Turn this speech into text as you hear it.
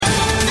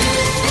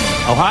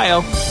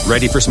Ohio,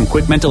 ready for some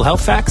quick mental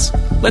health facts?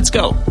 Let's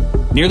go.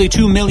 Nearly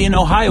 2 million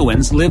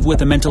Ohioans live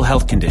with a mental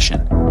health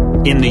condition.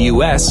 In the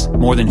U.S.,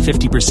 more than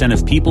 50%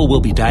 of people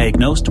will be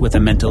diagnosed with a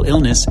mental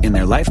illness in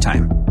their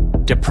lifetime.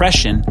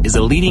 Depression is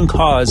a leading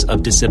cause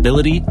of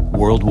disability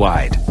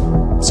worldwide.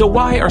 So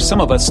why are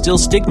some of us still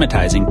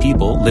stigmatizing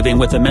people living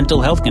with a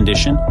mental health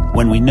condition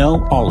when we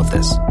know all of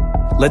this?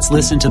 Let's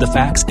listen to the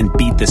facts and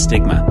beat the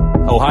stigma.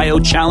 Ohio,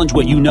 challenge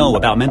what you know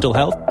about mental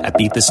health at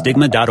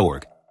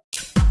beatthestigma.org.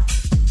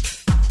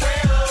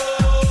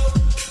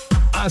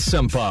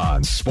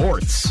 Asampa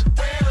Sports.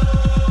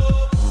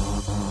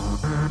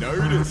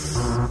 Notice.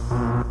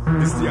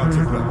 It's the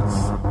Outlaws.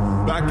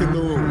 Back in the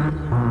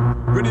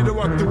room. Ready to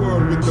rock the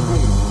world with the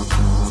boom.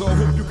 So I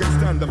hope you can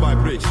stand the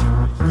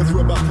vibration. Because we're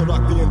about to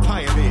rock the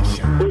entire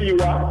nation. Who you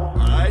are?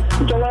 Alright?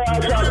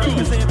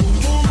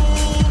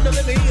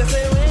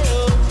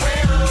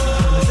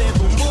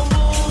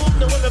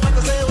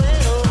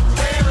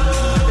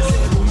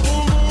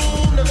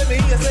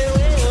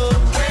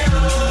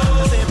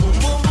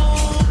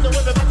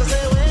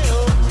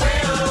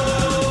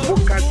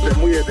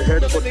 The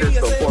headquarters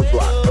of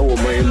Oswa, our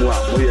Maimua,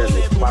 we are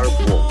the Marco,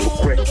 the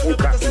correct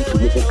Muka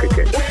into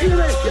Mukeke.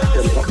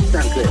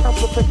 I'm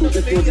professor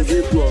to the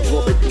issue of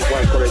Robert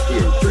White correctly.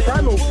 The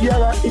time of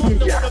Yara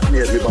India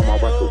near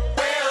Libamabato.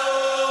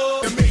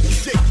 And make you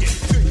shake it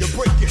till you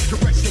break it.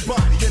 Caress your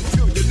body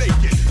until you're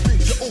naked.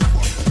 Bend you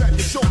over, grab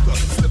your shoulder,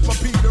 slip a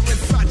beater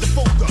inside your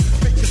folder.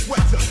 Make you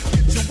sweater,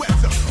 get you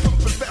wetter,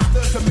 pumping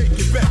faster to make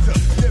it better.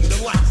 Dim the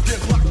lights, then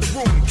lock the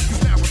room.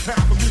 Cause now it's time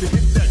for me to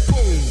hit that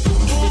boom.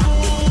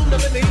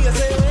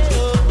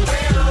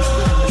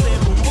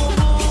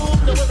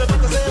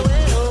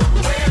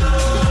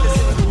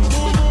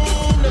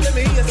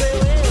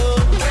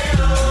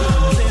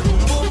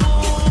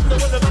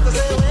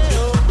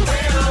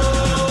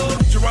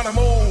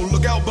 Geronimo,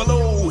 look out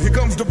below. Here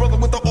comes the brother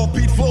with the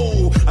offbeat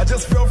flow. I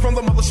just fell from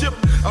the mothership.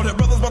 Out here,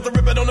 brothers about to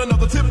rip it on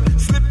another tip.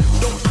 Slip,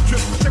 don't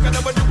trip, check I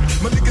never do.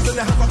 My niggas in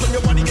the house, I turn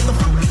your body, get the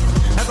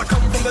fruit. As I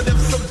come from the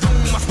depths of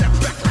doom, I step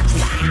back like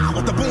wow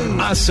with the boom.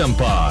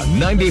 Asampa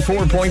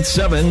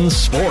 94.7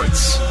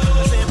 Sports.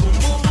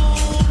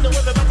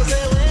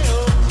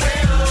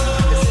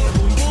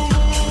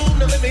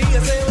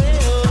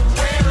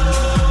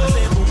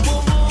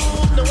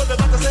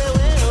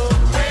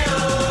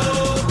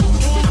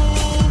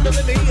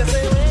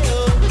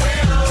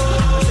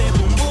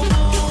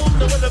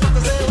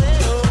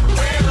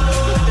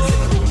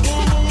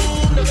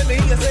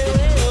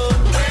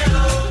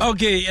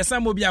 Okay, yes,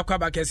 I'm Mobia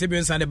Kwaba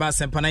Kesibian Sunday Bass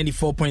and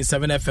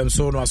 94.7 FM.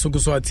 So, no, Asuku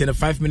so at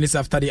 5 minutes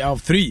after the hour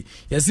of 3.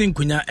 Yes, in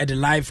Kunya at the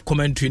live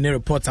commentary in the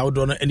report. I would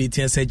don't know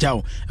anything say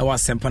Jow. I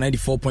was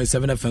 94.7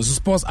 FM. So,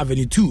 Sports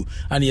Avenue 2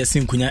 and yes,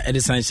 in Kunya at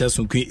the Sanchez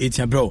on Queen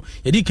 18 bro.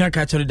 You can't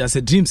catch it as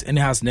a dreams and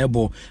has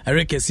nebo. I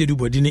reckon Sidu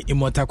Bodini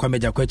Immortal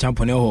Kwameja Kwe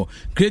Champion.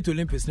 Great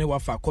Olympics ne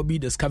wafa Kobe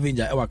the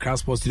Scavenger our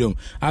Cross Sports Stadium.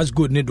 As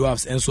good ne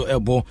dwarfs and so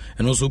elbow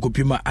and also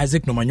Kupima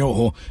Isaac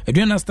Nomanyo.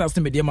 Adriana Stars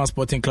the Mediama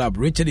Sporting Club.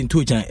 Richard in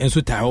Tujan and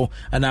so Taho.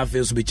 And I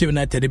feel so be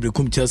United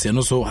Brekum Chelsea and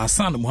also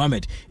Hassan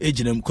Mohammed,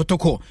 Ejinem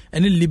Kotoko,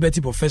 and in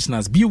Liberty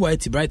Professionals,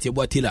 BYT Bright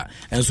Watila,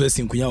 and so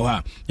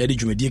Sinkuyaha, Yadi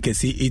Jumedika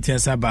C 18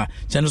 Saba,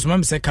 Chanos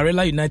Mam say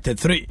Karela United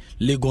 3,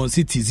 Legon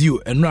City 0,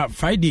 and Rap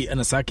Friday and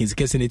a Sakins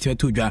Kessin 18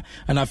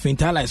 and I think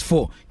Allies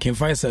 4, Ken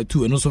Fire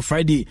 2, and also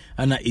Friday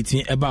and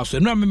 18 about. So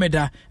no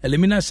Meda,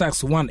 Elimina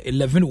Sharks 1,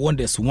 11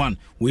 Wonders 1.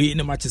 We in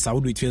the matches I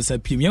would between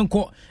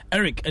Pimianko,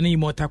 Eric, and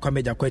Immortal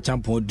Kwameja Kwe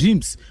Champion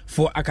Dreams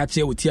for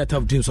Akache with Theatre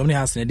of Dreams. Somebody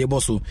has in the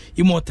bosso.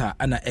 Immortal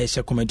and a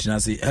share comment and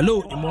say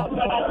hello, Immortal.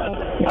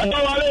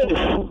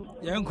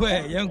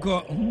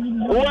 Yanko.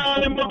 Well,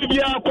 I'm going to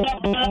be out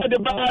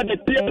the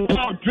theater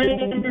of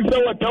dreams. So,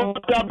 what I'm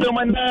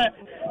going to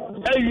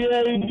I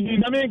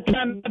mean,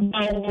 can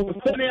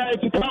send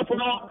it to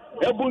Tafano,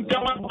 Ebun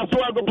Kama,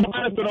 Swag,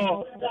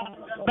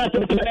 that's a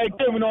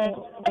game, you know,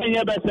 and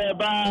you better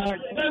buy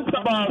just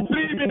about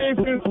 3 minutes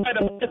inside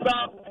the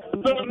place.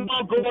 So,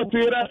 now go to the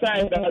other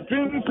side.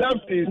 Dreams have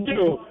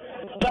still.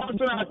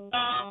 Thompson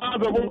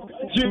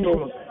Gino.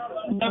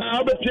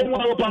 I'll be changing my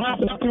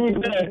perhaps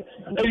Tuesday.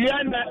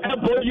 Again,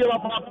 every year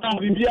of my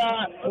Vivia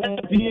and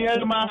the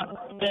Elma,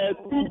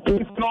 2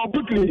 pieces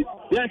quickly.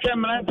 Yes,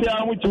 I'm not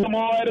here, which is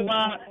more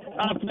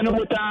after no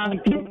time.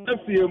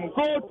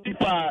 Go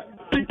deeper.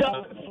 Peter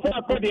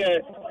Sakodia,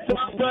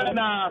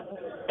 Santana,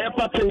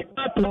 Epate,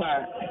 Atla.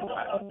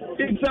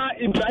 It's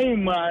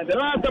Ibrahim. The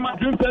last time I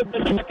drew that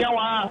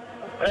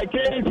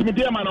against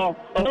Midiamano,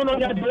 I don't know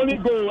that the only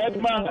goal at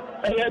my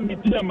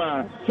Midiama,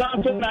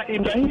 Santana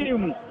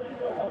Ibrahim.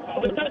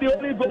 The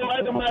only goal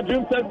at my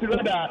dream set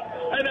together.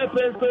 And I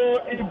say so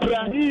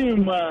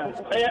Ibrahim,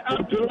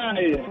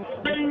 Abdullahi,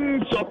 Ben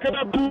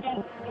Sokarapu,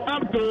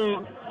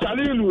 Abdul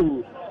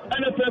Chalilu,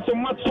 and I say so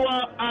Matsua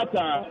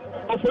Ata,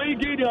 Ofei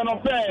Gideon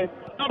of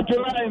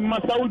Abdullahi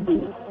Masaudu,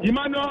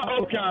 Emmanuel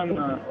Okan,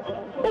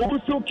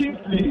 Obusu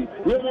Kingsley,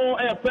 Romo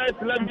first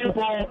 11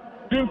 for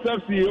Dream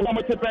Selfie,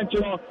 Omote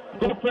Pension,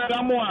 Godfred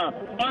Amoa,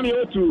 Ami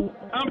Otu,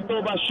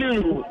 Amto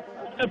Bashiru,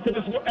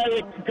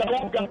 Eric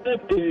Gawanga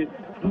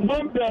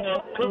Mumba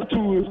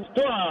to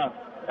Store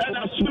and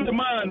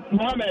Suleiman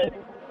Mohammed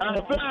and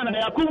Fan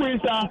Yakubu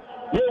Isa.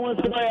 They want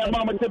to buy a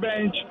mama to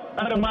bench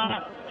and a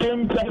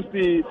Tim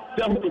Testy,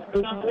 the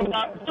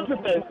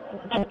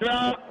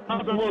Accra,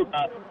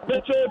 Hazamoka,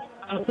 Richard,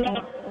 and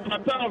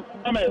Matan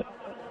Ahmed,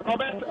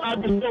 Robert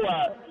Abisoa,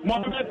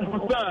 Mohamed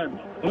Hassan,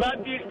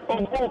 Ladi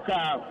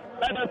Ofoka,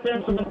 and a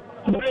sense of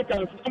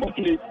Americans,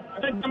 Smokey,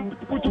 and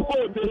put to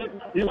quote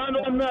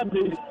Emmanuel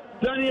Nabi,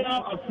 Daniel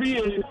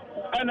Afie,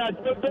 and a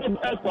Joseph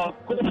Espa,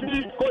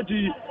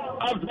 Koji,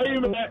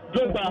 Abdul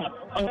Joba,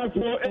 and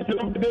also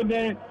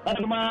Ethiopian,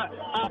 and my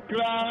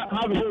Accra,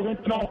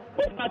 Hazamoka,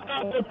 but I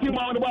can't see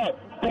my own about.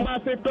 I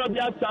say,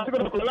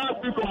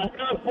 last week, I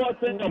can't force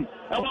them.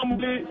 I'm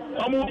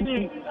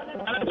moving,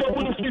 and I don't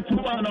want to see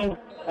too long.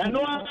 And no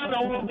one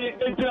will be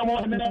 18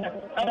 morning.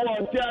 I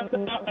was theater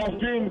of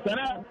dreams,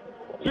 and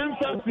Dream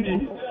Fancy,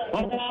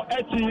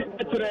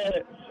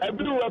 I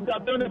blew up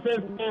that on the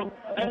Facebook,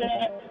 and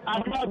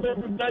I'm not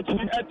going to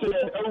actually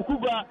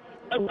Okuba.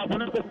 I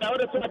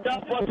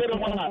can't force it.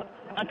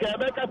 I can't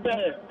make a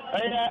day.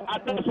 I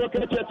can't work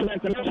at the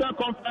international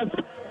conference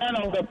and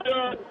on the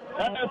third.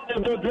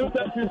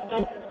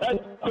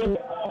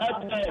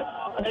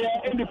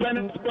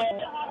 Independence Square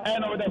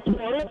and over the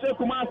Smoroche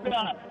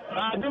Kumasa, I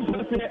don't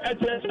see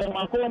a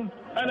Macom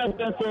and a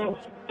so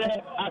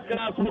I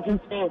can't smoking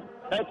so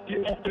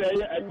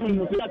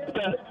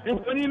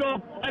Infonino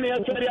and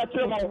actually a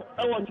chemo.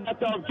 I was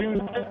at our June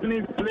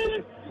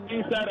play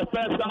inside the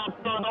first half.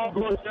 All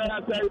goes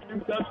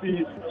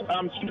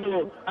I'm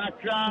sure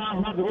Accra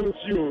has a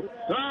shoe.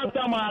 Last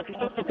time I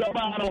took a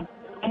battle.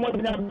 I'm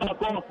watching that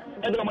back on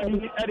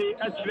Eddie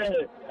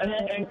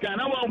and can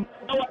our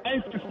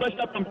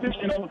special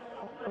competition.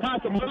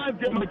 Has a man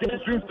game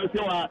against Dreams to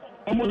say,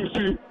 I'm going to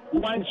see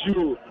one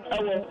shoe.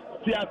 Our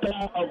theater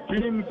of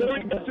dreams.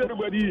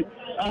 Everybody,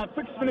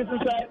 6 minutes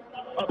inside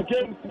of the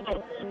game.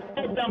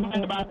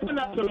 About 2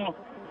 minutes long.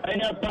 I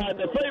have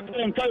the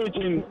very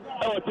encouraging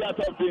our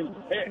theater of dreams.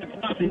 It's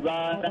massive,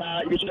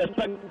 and you should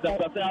expect that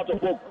the theater of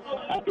book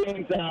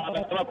against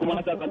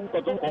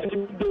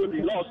even though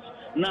they lost.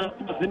 Now,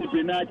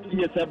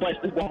 years by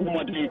they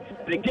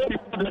gave the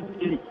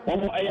team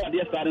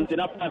they started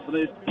after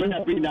this. When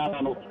I've been down,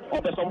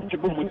 some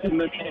people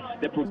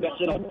the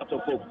progression of the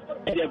folk.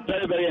 They are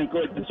very, very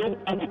encouraging. So,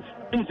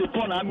 things is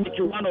fun. I make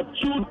you one or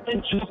two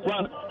things,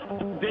 one.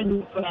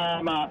 Then,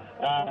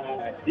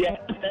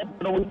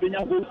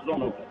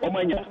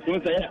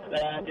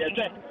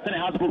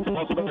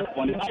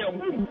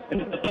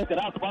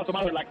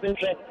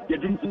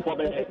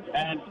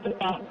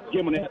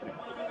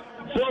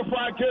 so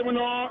far, came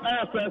on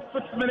after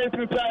 6 minutes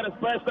inside the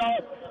first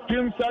half.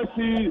 Team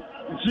Sassy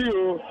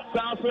 0,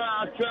 South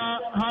Accra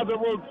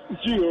Hazelwood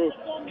 0,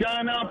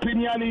 Ghana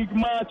Premier League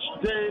match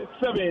day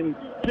 7,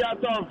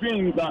 Theater of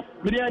Dreams,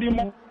 Miriam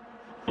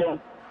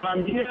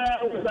from here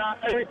with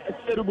Eric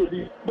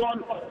Serubudi,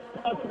 born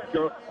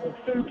Africa,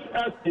 Team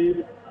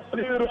Sassy,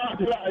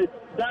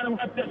 Dan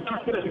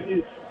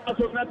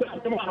also not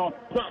tomorrow.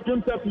 So Jim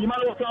says you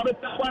might have a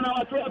 1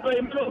 hour to play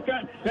in Loka,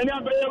 and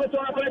you'll be able to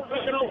play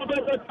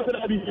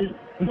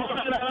no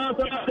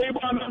answer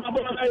table and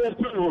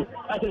through.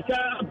 As a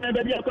child, and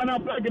then you're going to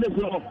plug it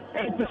through.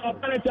 And it's a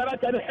penalty at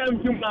the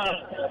end to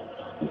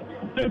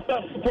this is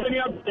 20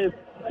 updates.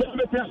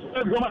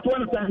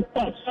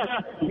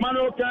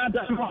 Mano can't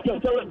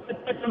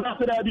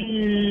after that.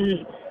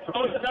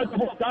 Oh, that's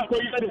what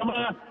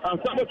and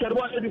some of the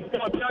one is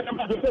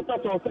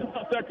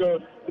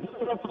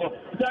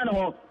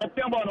Dano,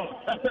 Tembono,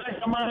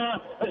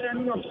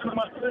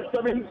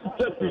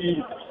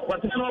 what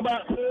you know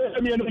about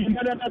Dano,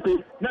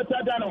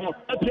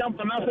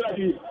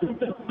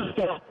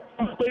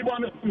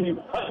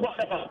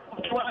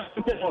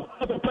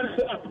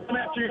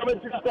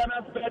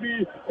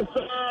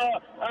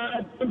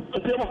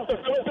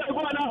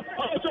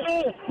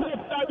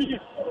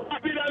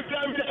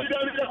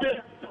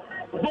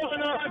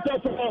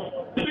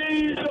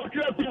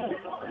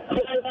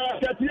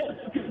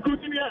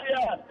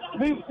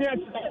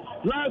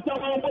 last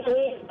time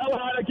I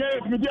had a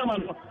game with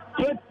German.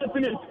 Let's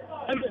finish.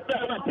 No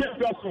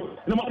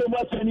matter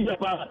what you need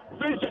about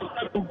a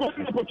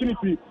good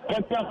opportunity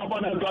and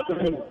someone has got to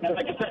him. And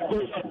like I said,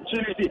 good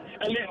opportunity.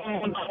 A little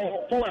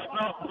for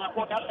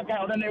other guy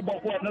on the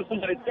neighborhood, no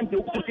somebody think to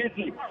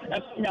easy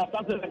as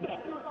something like that.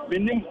 The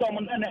name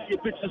someone and a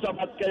pictures of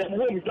us getting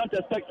home, you don't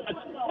expect such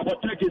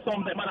opportunity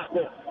some the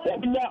Monaco. Or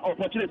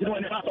opportunity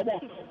when you have to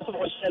walk, so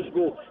much shall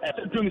go at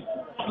the dreams.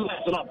 I'm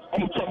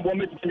from one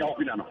minute in your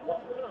opinion.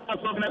 I'm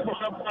from the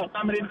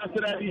family.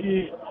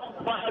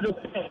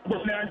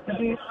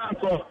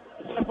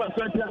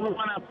 7% of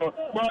one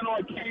Bono,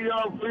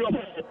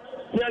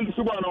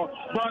 Subono,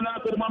 Bona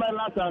to the Mama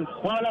Latin,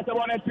 while at the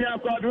one at Pian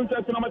Card,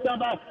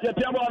 Matamba, the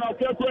Piano,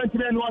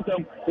 Kirkland, Water,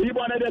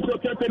 Ibon,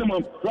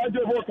 Minimum,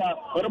 Roger Walker,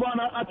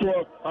 Urbana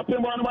Atro, a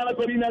Pimon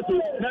Malacorina,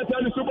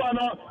 Natalie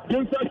Subano,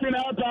 Junction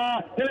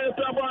Alta,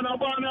 Sabana,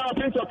 Bona,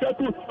 Prince of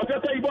Kirku,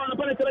 Bona,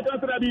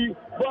 Penetration,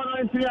 Bona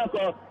and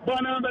Tiaco,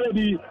 Bona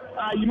Melody,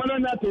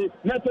 Imanati,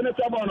 Nathan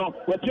Sabono,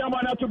 with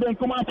Yamana to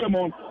Benkuma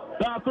Pemon.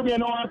 Could be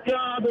no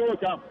account.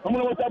 I'm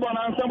going to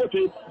and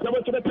somebody,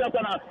 double to the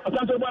Piatana, a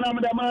Santa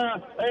Bonamama,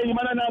 a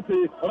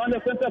Mananati, around the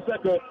center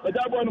circle, a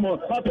Dabono,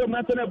 Papa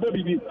Natana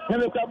Bobby,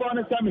 and the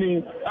Cabana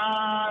Samini,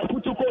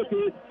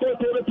 Putukote,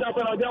 the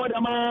Piatana,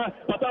 Dawadama,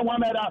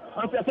 Patamana,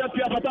 and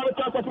Sapia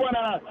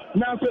Patana,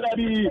 Nancy,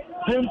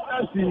 James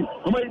Assi,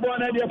 who made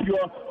one idea of you.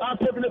 I'm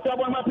taking the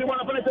Sabana,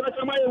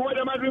 what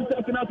am I doing?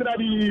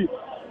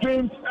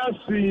 James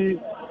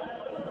Assi.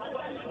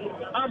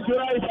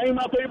 Abdullahi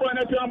Saima Pebo and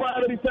the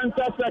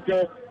center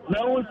second.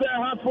 Now we say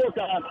half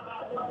focus.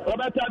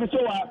 Roberta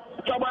Bisoa,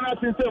 Cabana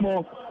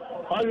Sintemo.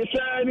 I will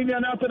share in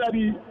an answer that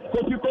the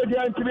Kotiko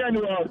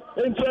Annual.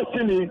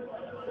 Interestingly,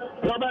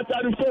 Roberta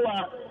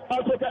Bisoa,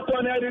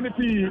 African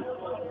identity.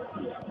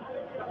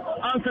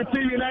 Uncle T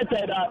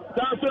United,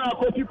 that's why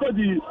Kotiko,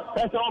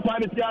 that's all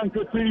finally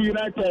Uncle T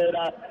United.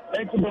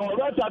 And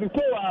Roberta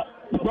Bisoa,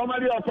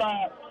 normally of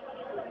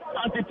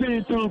Anti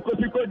to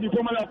Kotiko,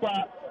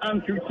 Pomala, and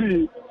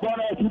Kuti.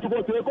 But to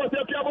go to the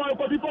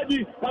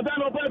Kotiko, but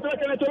then I'll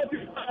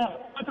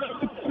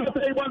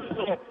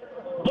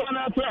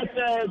Donna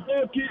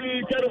Goki,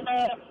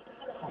 Kerala,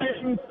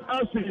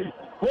 Asi,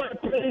 what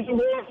plays the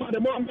war for the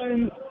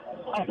moment,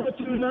 after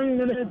 9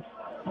 minutes,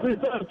 with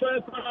the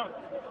first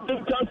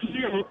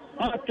you,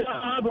 I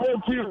can't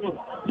hold you,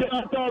 get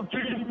out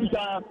dreams,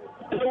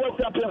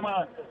 what's up,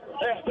 Emma,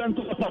 and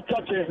to the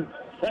touching.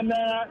 And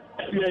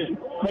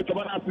make a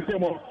banana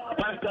system.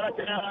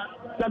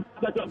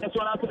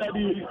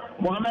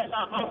 Mohammed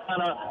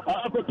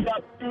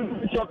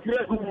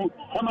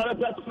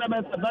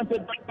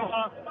advantage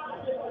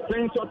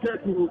Prince of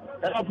Keku,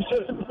 and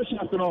official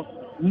professional,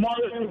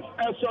 Morris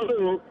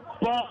Solo,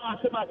 Paul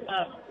Asemaka,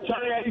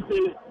 Sharia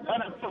Ife,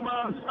 and a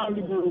command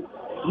Alibu,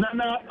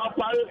 Nana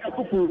Apari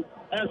Akupu,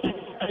 and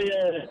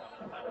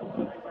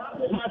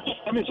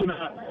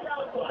Commissioner,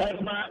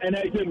 and I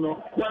didn't know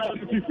what I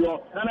did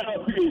for, and I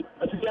agree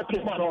as you get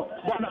tomorrow,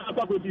 one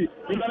Apagodi,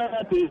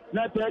 Imanati,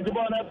 not the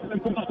Gabana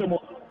and Kumatamo,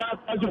 as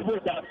a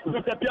voter,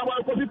 look at Piama,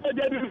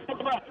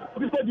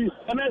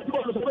 and I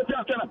suppose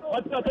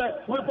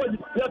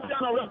the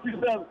piano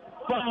represents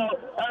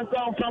and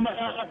come from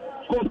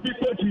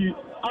Kofi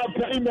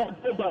after him of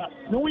Deba.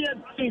 No, we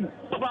had seen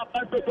about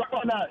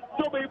Pantocona,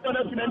 so many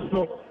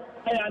people.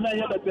 And I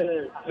have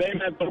they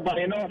meant to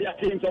buy no, they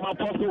came from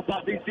Apostle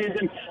Party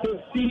season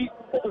to see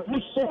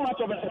who's so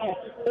much of it.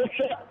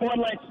 One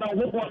like now,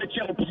 who want to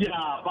chill, but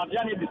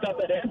Yanni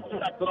decided and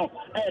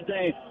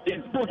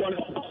it's good on it.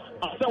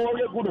 So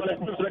we're good on it.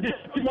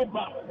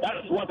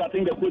 That's what I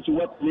think the coach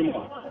was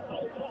anymore.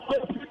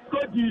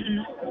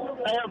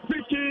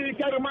 Fiki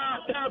Karma,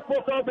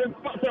 Poko, and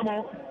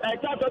Patamo, and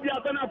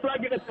Katabia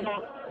flag it.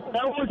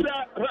 And who's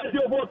that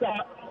radio voter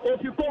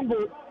of you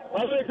Congo?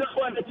 I think that's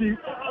quality.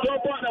 So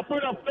far, the put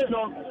up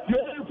Feno, you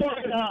only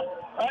find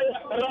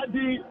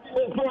Radi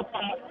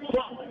Vota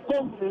from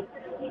Congo.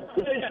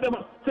 They had them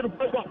to the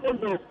place of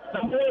Congo,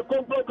 and they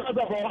come to the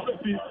other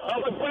party. I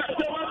was going to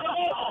say,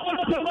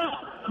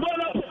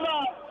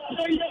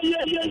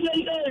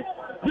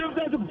 give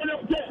them the bill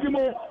of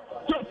testimony.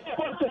 Just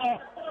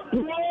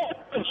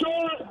show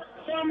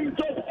some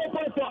just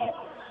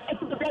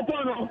the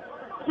Capano.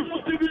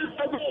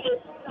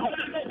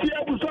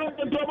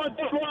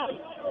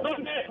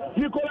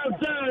 Nicolas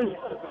Zay,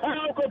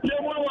 Alco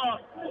Piamoa,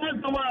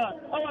 Santoma,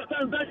 our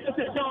Tanzania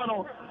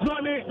Secano,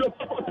 Johnny the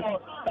Sokoto,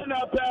 and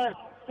our pair.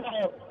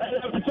 What's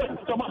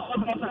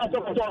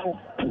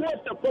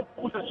the purpose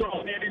of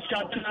this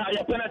country? I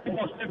penalty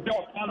must be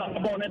built on the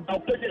bonnet. I'll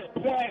take it.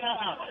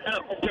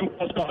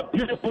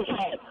 Beautiful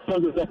shot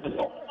from this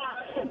episode.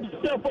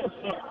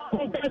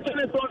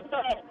 Congratulations on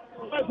that.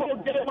 I will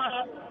get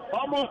my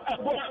almost a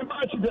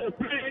match the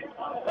play. I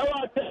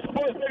take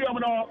the stadium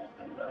now.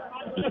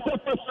 Just a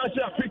first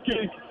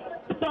African.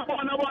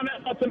 Someone I want to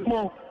ask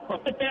more. I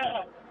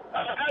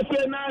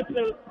say not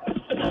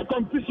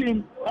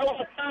competition. I want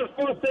to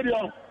transport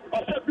stadium.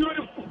 It's a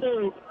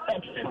beautiful I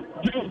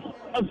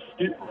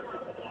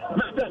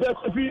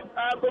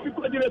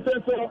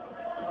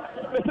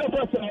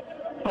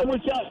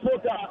wish I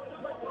spoke.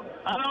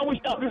 I wish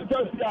I was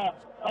just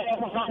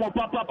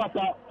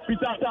Papa,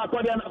 Peter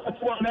Accordion,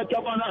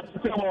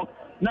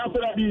 now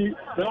for the things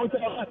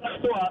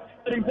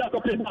that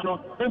are Pesano,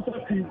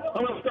 empathy,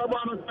 I'm going to start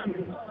on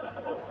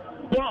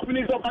don't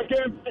finish up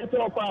again,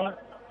 so far.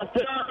 I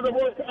said, the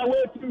work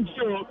away team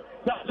zero,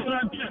 that's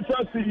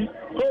Chelsea,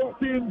 go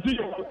team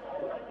zero.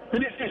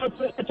 Finishing up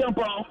the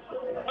champion, I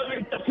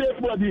think the same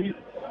body.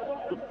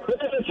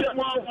 The same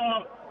one,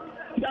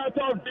 that's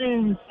all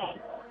things.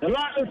 The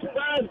last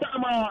time,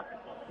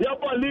 your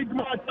league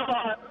match,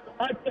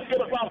 I take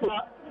it,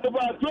 Papa.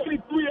 about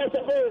 22 years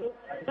ago.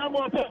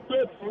 Number of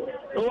players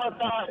was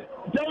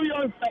Joey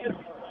Youngster,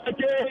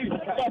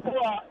 again,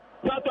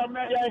 South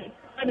America,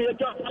 and he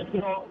got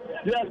national.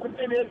 Yes,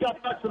 and he got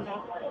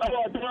national. I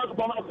was drunk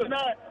from us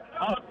tonight.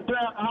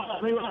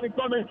 We were in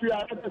commentary, I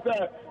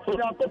said, so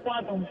now,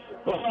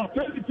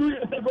 22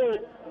 years ago,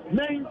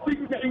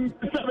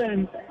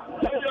 1987,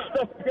 Joey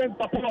Youngster against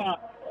Papua.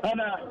 And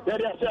there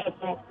is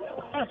also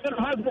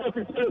has worked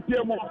in the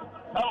team.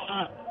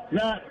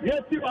 Now,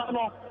 yes, you are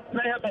not.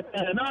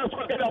 Now,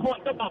 forget about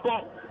the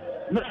Papa.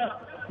 Now,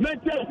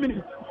 90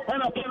 minutes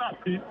and a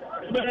penalty.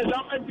 But as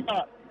I'm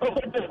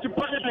over the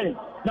Japan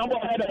number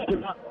head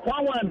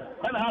 1-1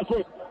 and a half.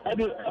 And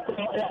the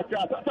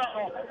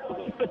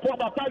 4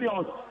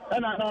 battalions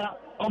and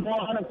on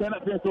 110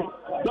 pesos.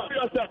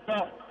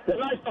 The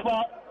life of a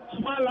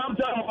small lamb.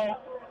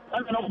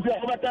 And then of the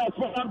Overcast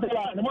for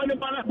Ambula, and one in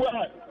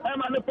Managua,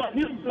 I'm on the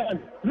New Zealand,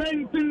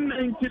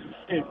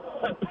 1993.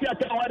 That's the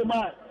Kiaka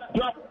man,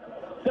 drop,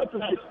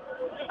 satellite,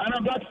 and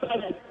I'm black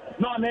salad.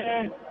 No, the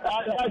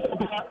life of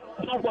that,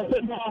 don't go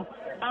say more.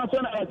 I'm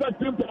saying I got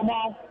dream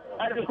tomorrow,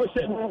 and a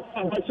question,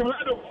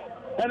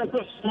 and a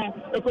question,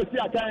 a question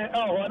I can't,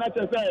 and I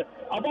just say,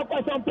 about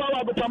some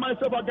power, but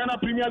myself, a Ghana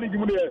Premier League,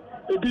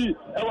 it be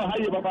our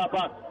high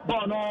Papa,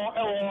 Bono,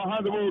 our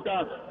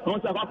Hansaboka,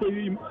 once I've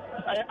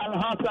Al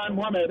Hassan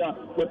Mohamed,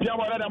 with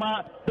Piamo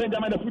Redama,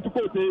 Benjamin the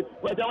Futukote,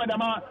 with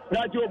Jamadama,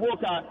 Radio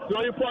Boka,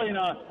 Joy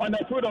Foreigner, on the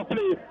field of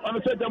play, on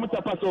the Seta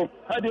Mutapaso,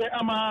 Hadi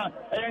Ama,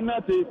 and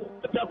Nati,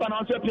 Japan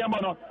on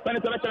Piamono, when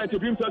it's elected to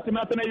Dream System,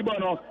 Nathan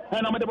Bono,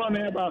 and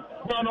Amadabona,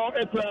 Bono,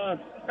 it's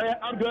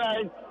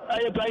Abdulai.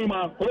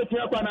 Ibrahima,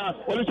 Olesiapana,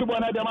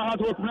 Olusubana, the Mahas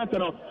was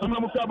National, and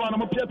Mukabana,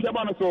 Mupia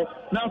Banaso,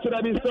 now should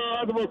I be so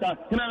Azuka,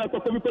 Kinana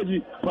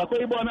Kokomikoji,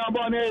 Pakoibona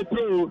Bone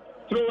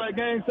through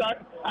against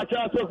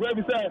Achaso, where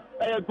we say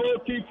a goal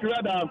kick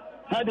rather,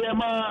 had a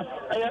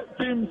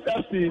Dream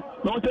FC,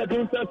 no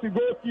Dream FC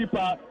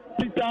goalkeeper,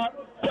 Peter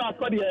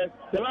Sarkodie,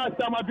 the last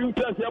time I Dream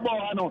FC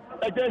about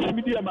against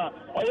Mediama,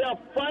 I have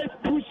 5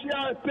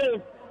 crucial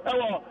saves.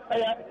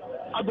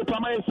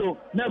 Agupamaeso,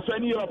 next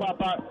one year,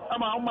 Papa,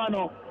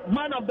 Amano,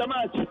 man of the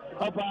match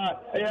of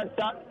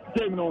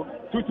game, no,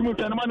 2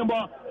 minutes and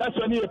Manabo, that's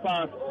one year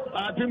pass.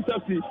 Dream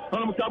Safety,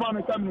 Kaban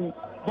and Sammy,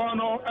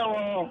 Bono,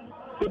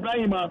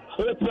 Ibrahima,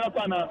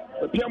 Olesiapana,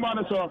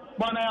 Piamanaso,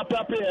 Mana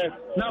Pape,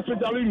 Nasu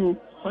Daliu,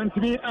 and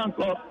to be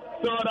uncle.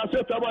 So that's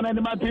it, Taban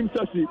and my Dream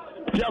Safety,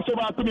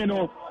 Piasoba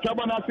Tumino,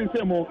 Cabana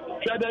Sisemo,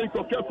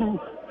 Federico Keku.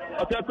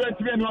 Okay,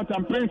 21 want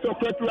them, Prince of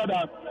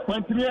Ketrada,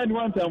 21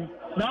 want them.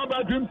 Now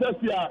about Dream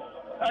Sessia,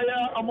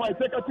 I'm going to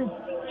take a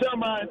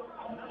chairman,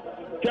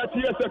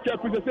 Katia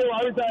Keku, the same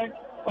everything,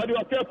 or the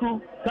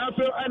Keku,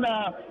 Council, and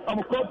I'm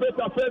a corporate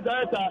affairs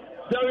director,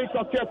 Jerry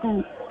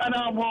Keku, and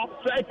I'm a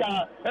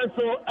striker, and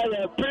so I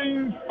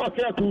Prince of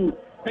Keku,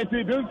 and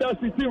the Dream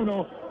Sessia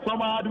team,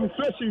 from our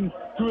administration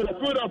to the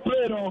field of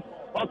play,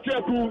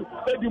 Okeku,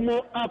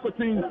 Edimo,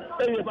 Akotin,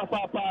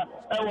 Papa,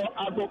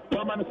 Ago,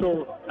 Permanento,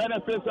 and a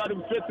face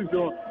administrative,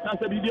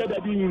 that's a video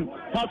that being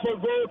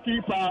household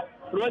goalkeeper,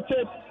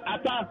 Richard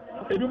Atta,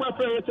 Eduma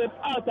Richard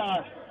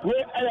Atta,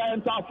 where I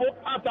enter for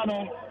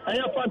Atano, and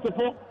your fancy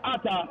for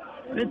Atta,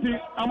 it's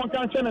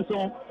American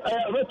Cheneson,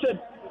 Richard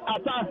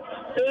Atta,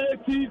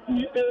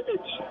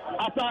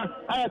 ATTAH,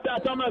 Atta,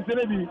 Thomas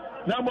Levy,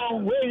 number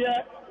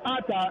where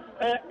Atta,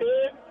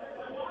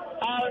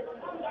 ARTH.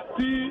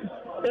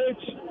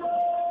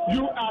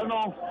 You are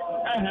no,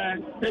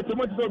 it's a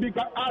much so big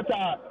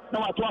Atta,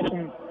 now at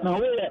 12. Now,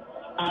 where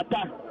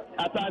Atta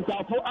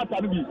for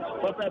Atabi,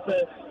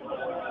 Professor.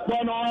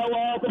 Bueno,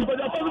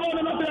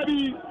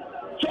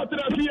 shot to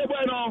the field,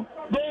 bueno,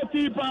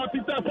 goalkeeper,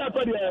 Peter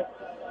Sarkodie,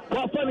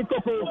 Wafani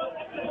Coco,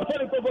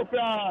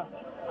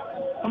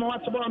 I'm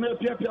watching on the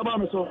PFP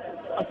so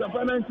at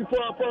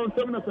 94.7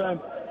 FM,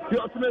 the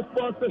ultimate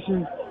sports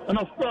station, and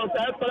of course,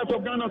 the headquarters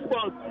of Ghana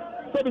Sports.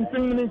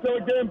 17 minutes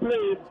of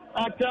gameplay.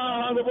 I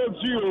can't handle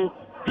about you.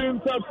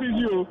 Dream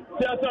Subsidio,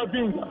 Theater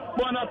Beans,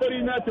 Bonaparte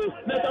United,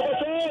 Nata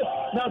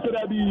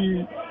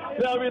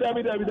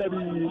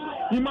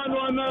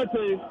Emmanuel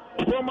Nate,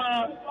 from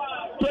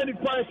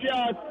 25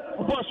 yards,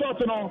 for short,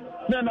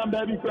 then I'm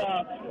David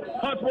Clark.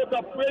 Transport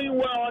are playing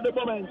well at the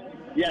moment.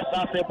 Yes,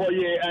 I say for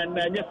you, and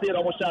yesterday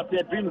I was sharp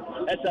there. Dream,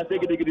 as I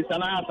take it,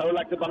 and I would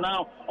like to, but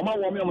now I'm going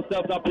to warm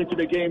myself up into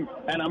the game,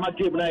 and I'm not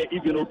giving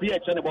even a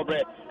BH anymore.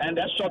 And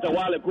that shot a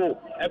while ago,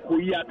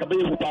 Ekuya,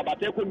 Kabe, but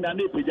they couldn't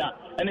and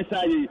it's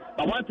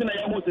but one thing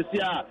I almost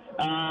see, I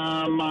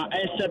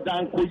shut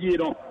down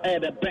Kuyino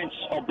at the bench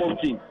of both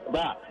teams.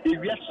 But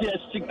if you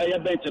stick a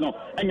bench, and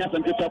you have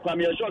some people come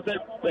here, short a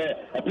player,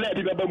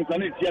 people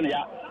can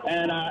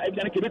and if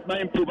you can my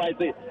improvise,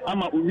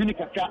 I'm a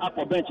unique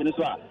upper bench in this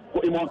one.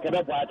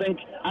 I think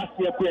I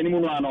see a queen in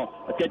Munano,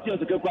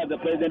 the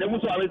president, and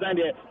also I resign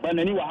there, but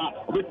anyway,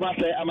 with my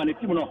say, I'm an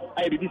Etimono,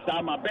 I did this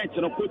time, my bench,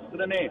 and put to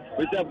the name,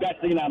 reserve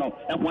Gastinano,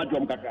 and one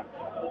drum kaka.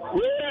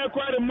 We are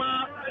quite a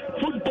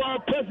football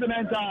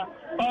president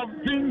of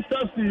Dream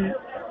Safety,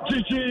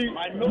 Gigi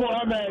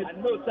Mohammed. I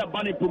know it's a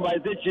bunny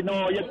improvisation.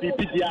 No, yes,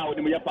 PPG out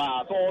in your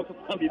past. So,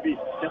 some baby,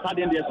 that's how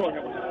they saw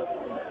him.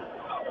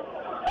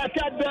 I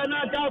can't do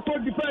that for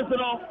defense.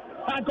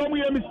 I come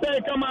here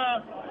mistake. I'm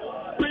a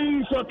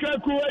Prince or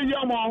Keku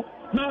Yamo.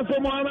 Now, so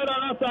Mohammed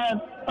on that side.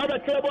 I have a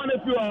club on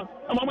the floor.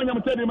 I'm a man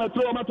telling my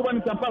throw, my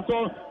 20 and pass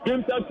on.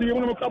 Himself, you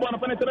want to come on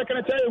a penny, can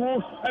I tell you who?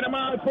 And a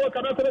man spoke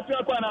about the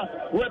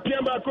Trapana. Where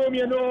Piamba come,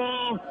 you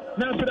know,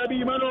 Nancy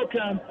be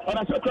Manokan, or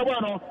a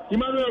Socabano,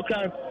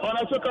 Emmanuelcan, or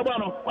a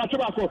Socabano, or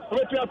Tobacco,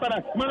 or Trapana,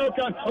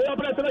 Manokan, or a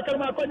President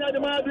of Macona, the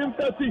man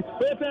himself,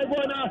 where they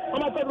go now,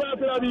 I'm a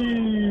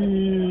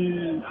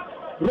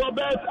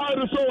Robert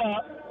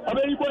Arusoa, a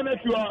very good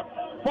nephew,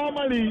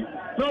 formerly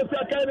North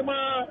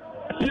Academy,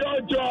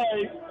 Pure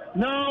Joy.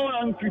 Now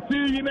I'm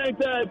Kisi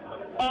United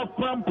of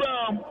Pram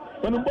Pram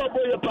on the Bobo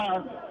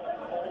Yapa.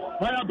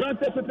 I have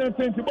granted certain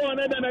things to born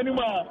and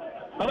anymore.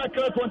 I like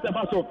to want to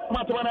pass.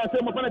 Matana say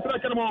mo pana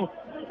track mo.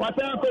 What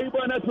time for you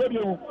born as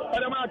review?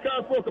 And I'm a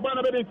car for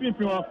Cabana Bay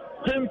Pimpio.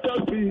 Jim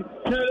Chelsea,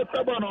 Nere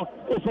Cabano,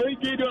 for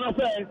Gideon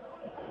affair.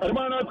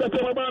 Hermano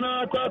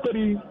Cabana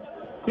Quatri.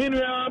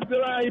 Inria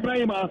Abdullah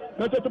Ibrahima,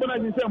 not to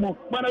manage Samo,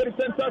 man of the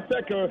center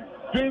sector,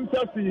 Dream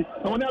Chelsea,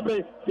 and whenever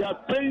they are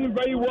playing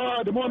very well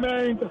at the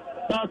moment.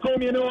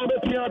 Come in over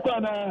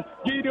Piatana,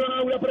 Gideon,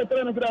 I will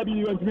present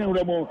Rabi and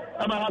Memo.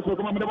 I'm a house for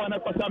Commander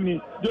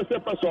Pasami,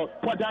 Joseph Paso,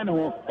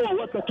 Padano, oh,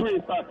 what's a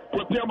twist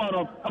for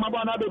Piamano, I'm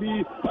about another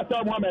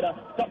Pasam Mohamed,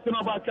 Captain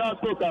of our car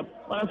spoken,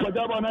 and for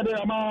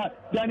Jabana,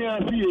 Daniel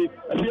Fee,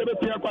 and the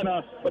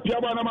Piapana, but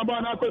Piabana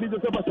Mabana,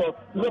 Joseph Paso,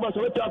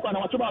 Joseph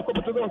Piapana, Chumako,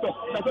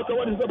 that's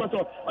what is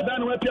Paso, and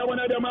then when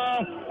Piabana,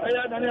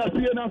 Daniel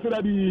Fee and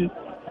Rabi,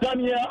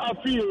 Daniel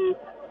Afie,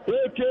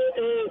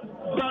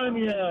 a.k.a.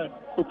 Daniel.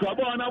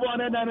 Ukabona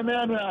bona na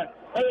menwa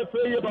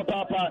efe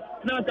papa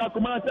na ka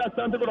kuma ta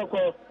sante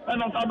broko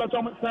and on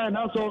abatom sign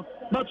also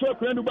not sure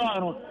kwendu ba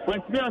no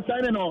when we are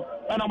signing no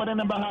and on the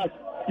number has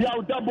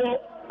ya double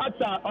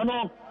ata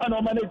ono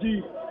and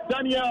manage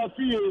Daniel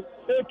Fie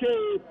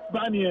aka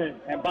Banier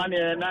and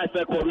Banier nice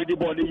already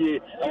body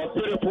or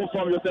beautiful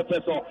from yourself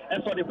so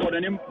and so they put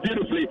him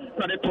beautifully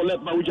trying to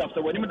let my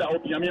after when him that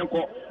hope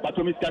yamianko but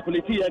to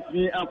miscalculate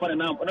me and for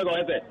now no go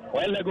say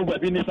well lego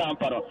be ni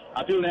samparo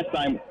until next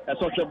time a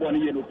social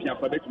body no pia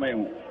for bet my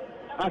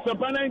as a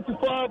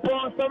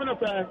 94.7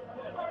 FM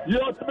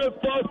your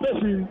sports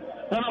station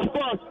and of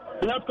course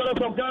we have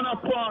colors of Ghana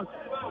Sports.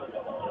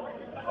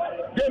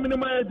 Game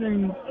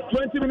minimizing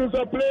 20 minutes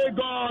of play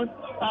gone.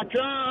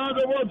 Accra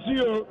has a watch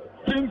 0,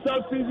 Dream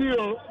Chelsea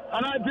 0,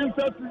 and I Dream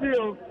Chelsea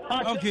 0.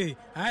 Okay,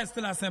 I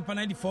still have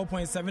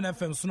 94.7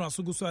 FM. Soon as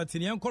we go to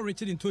the Uncle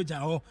Richard in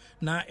Toja,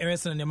 now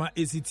Erison and Nema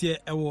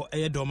ACT, Ewo,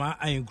 Edoma,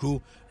 Iron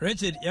Crew.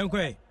 Richard,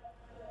 Yankwe.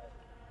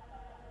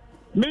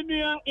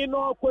 Minia in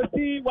our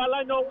Kwesi, while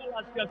I know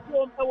as the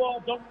film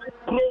award on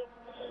Pro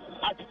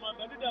at the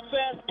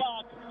first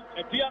part,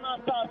 a Diana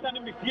Star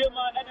sending me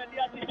Giema and the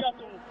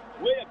Atijato,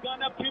 where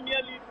Ghana Premier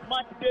League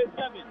match day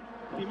 7.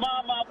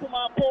 Imama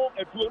Kumapo,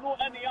 a Bruno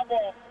and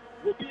Yabo,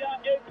 will be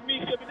 8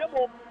 minutes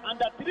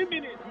under 3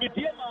 minutes.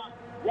 Midiema,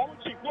 one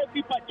chief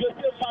goalkeeper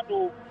Joseph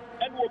Fado,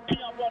 and will be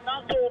a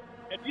Bonazo,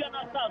 a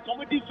Diana Star,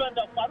 some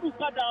defender Farouk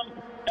Adams,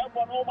 and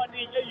one over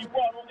the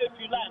Ayubo, if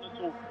you like.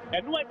 So,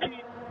 and what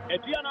a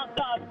Diana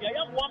Stars, I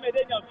am one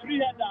free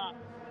header,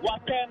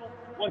 what 10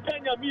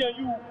 me and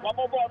you,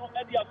 Wabono,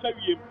 and the Affair.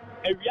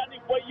 A Riani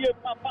Boye,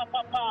 Papa,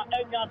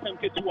 and Yasan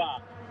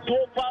Ketua. So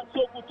far,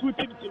 so good, 2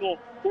 teams, you know.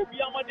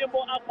 Obiama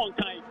Dembo upon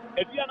time.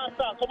 If you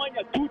understand, so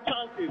many 2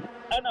 chances.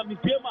 And a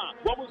Mitema,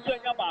 one will send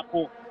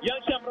Yabako.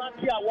 Yan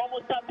Shamrantia, one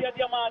will start the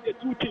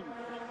 2 teams.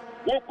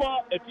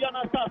 Woko, if you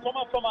understand,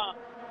 someone from a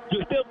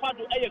Joseph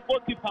Fadu, a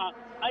goalkeeper,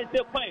 I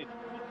say, fine.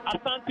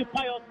 Asante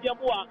Pius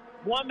Yamua,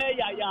 Mohamed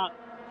Yaya,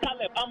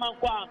 Caleb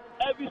Amankwa,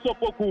 Elvis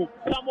Opoku,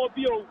 Samo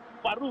Bio,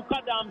 Farouk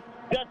Adams,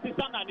 Justice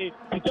Anani,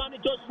 Tijani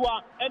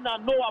Joshua, and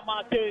Noah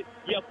Mate,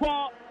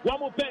 Yako,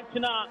 Wamu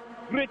Benchina,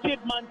 Richard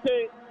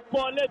Mante,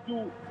 Paul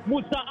Edu,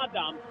 Musa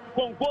Adams,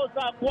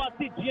 Kongoza,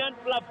 Kwasi, Jean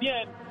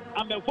Flavien,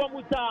 Amefo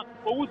Musa,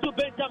 Owusu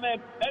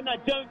Benjamin, and a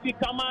Jenfi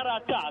Kamara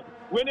Charles,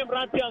 William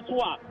Ranti and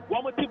Swa,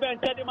 Wamuti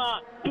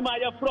Benchadima,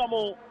 Timaya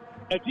Fromo,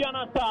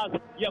 Etiana Stars,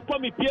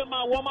 Yakomi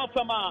Piema, Wama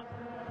Fama,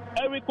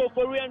 Erico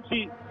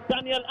Forianchi,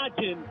 Daniel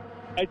Ajin,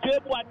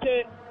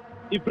 Ejebuate,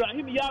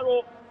 Ibrahim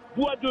Yaro,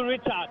 Buadu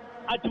Richard,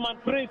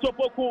 Ajman Prince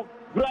Opoku,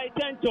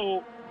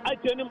 Brightento,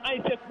 Ajenim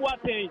Isaac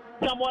Wate,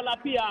 Samuel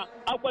Apia,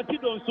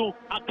 Aguatidonso,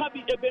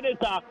 Akabi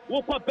Ebeneza,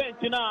 Woko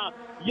Benchina,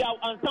 Yaw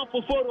Ansan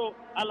Foforo,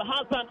 Al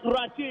Hassan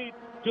Rashid,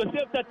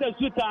 Joseph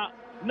Tatezuta,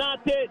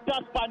 Nate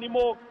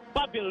Taspanimo,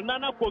 Babil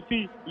Nana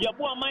Kofi,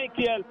 Yabua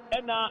Michael,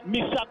 and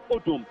Mishak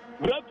Odum.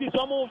 Refi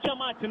Somo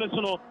Shama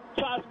Chinesono,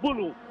 Charles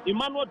Bulu,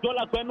 Emmanuel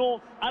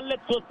Dolakweno,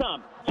 Alex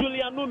Osam,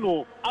 Julian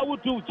Nuno,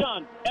 Awudu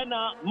Jan, and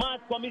Mass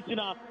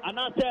Commissioner, and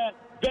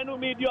Venu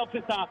Media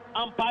Officer,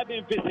 and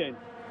Pabin Vincent.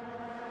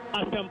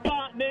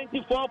 Asempa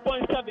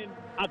 94.7,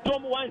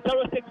 Atom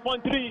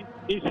 106.3,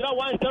 Isra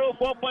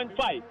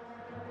 104.5,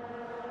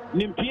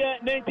 Nimpia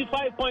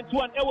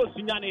 95.1, Ewo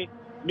Sunyane,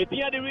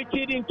 Mepia the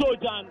Richard in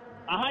Tojan,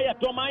 ahaya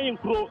Toma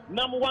Inkro,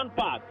 number 1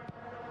 park.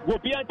 Will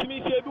be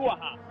Antimi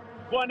Sheduaha,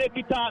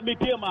 Bonekita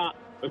Mitema,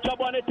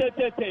 Chabone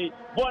Tete,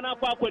 Bona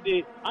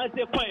Quaquede,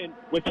 Anse Queen,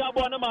 with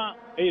Chabonama,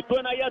 a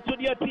Tona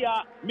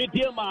Yatudia,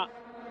 Mitema,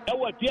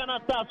 Ewa Diana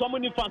Stars,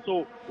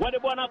 Omnifaso,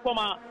 Wadebona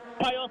Coma,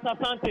 Pion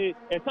Sasante,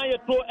 a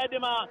Sayato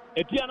Edema,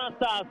 a Diana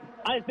Stars,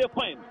 Anse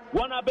Queen,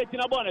 one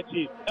Betina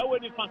Bonachi, Ewa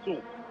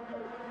Nifaso,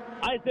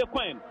 Anse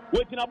Queen,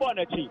 waiting a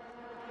Bonachi.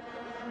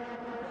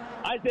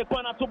 Isaac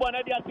Kwana to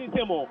Bonadia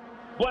Sintemo,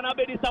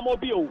 Bonabedi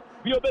Samobio,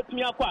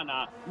 Biobetmia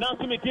Kwana,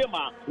 Nancy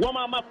Mitema,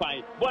 Wama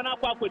Mapai,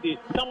 Bonaquaquidi,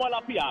 Samuel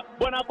Apia,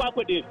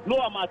 Bonaquaquidi,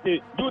 Noah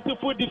Mate,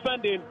 beautiful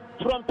defending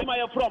from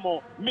Timaya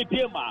Fromo,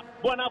 Mitema,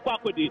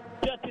 Bonaquaquidi,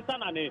 Justice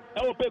Sanane,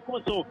 Eope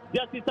Kunso,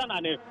 Justice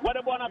Sanane,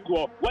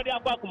 Wadabonato,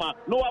 Wadiakuma,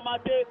 Noah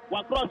Mate,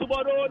 Wacross the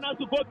border,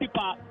 Nasu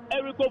goalkeeper,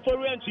 Erico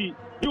Forienchi,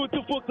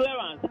 beautiful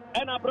clearance,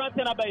 and a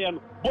Branton Abayan,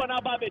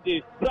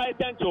 Bonababedi, Bright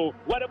Tencho,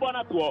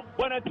 Wadabonato,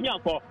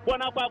 Bonatianco,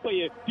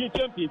 Bonaquaque,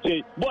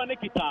 Pinche,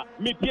 Bonekita,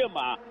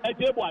 Mitema,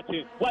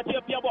 Ejewati,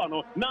 Watia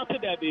Piabono, Nancy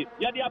Debbie,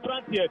 Yadia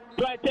Brantier,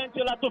 Bright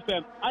Tencho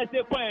Latofem, I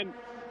say Quen,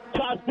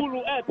 Charles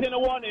Bulu, in a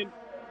warning,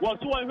 was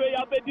one way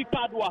I bet the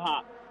card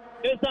waha.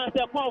 It's a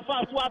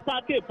fast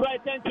attack,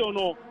 Bright Tencho,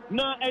 no,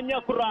 na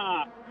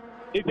Enyakura.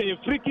 It's a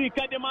freaky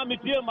Kadema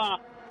Mitema,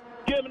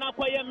 game na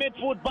kwa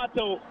midfield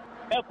battle.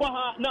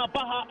 Ekwaha na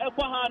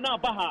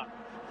baha.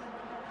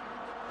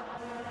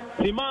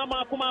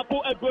 Simama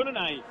kumaku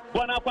ebronai.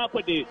 Bona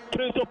kwakwede.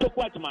 Prince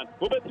Opokwachman.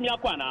 Obetimi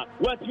akwana.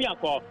 Wetimi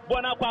akọ.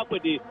 Bona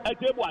kwakwede.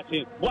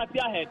 Ejebwachi. Wati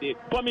ahede.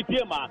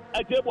 Komitiema.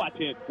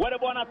 Ejebwachi. Wede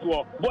bona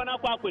tuo. Bona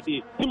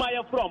kwakwede.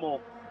 Timaya Fromo.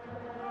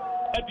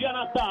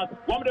 Ediana Stars.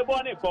 Wamde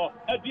bona ko.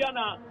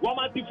 Ediana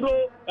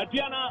Wamatifro. A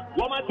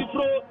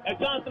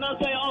chance na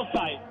say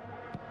offside.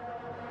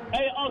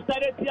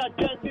 Offside tia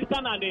Justice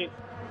Sanane.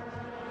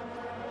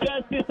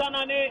 Justice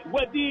Sanane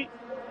wedi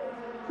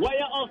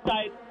wire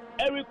offside.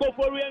 Erico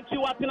Forienchi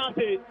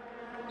Watinase.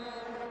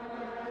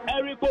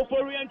 Erico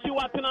Forienchi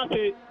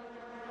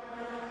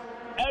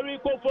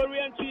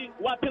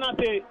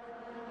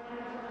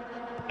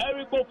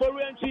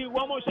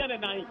one more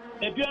nine.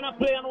 If you're not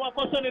playing what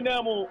person in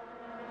Nemo.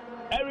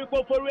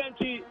 Erico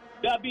Forienchi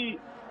Dabi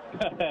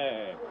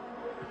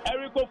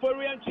Erico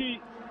Forienchi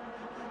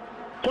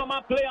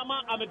former player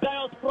man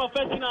Amadeus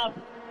professionals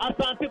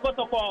Asante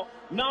Kotoko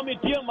now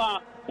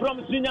Mitema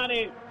from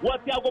Sinyane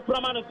Watiago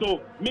Pramanaso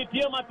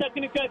Mitema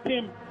technical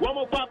team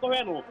Wamo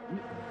Kwakoheno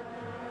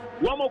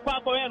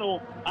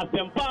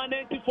Asempa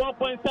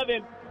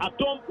 94.7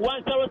 Atom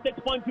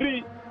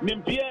 106.3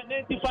 Nimbia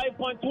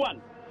 95.1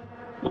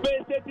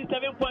 Space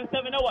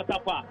 87.7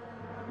 Watapa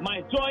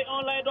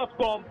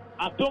myjoyonline.com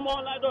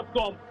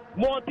atomonline.com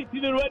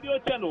multi-TV radio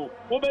channel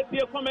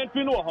Obetia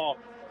commentary no ho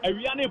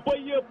Ariane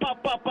boye pa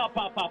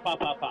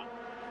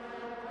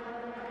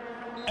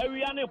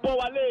Ariane bo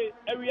wale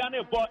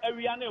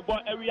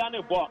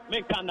Ariane bo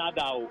me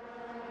Canada o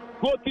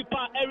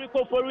goalkeeper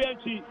Erico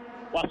Forienchi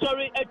was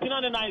sorry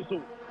 89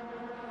 so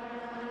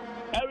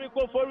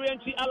Erico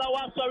Forienchi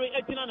alawa sorry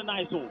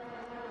 89 so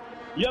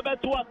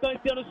yebeto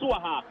akantiano so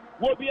ha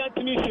wo bi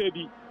antimi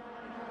hwebi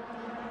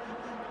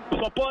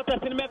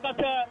supporters in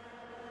Mekata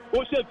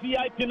Oshe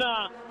VIP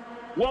na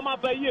wama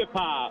baye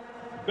pa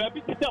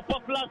baby tita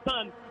popular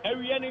stand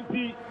Ariane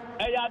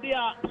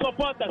Eyadia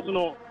supporters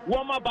no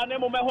wama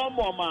banemo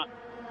mehomoma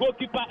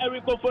goalkeeper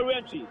Erico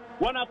Forienchi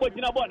wana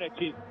kochina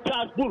bonechi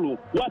Charles Bulu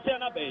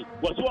wasena bay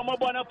wasuwa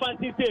mabona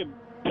fancy team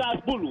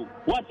Charles Bulu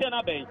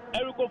wasena bay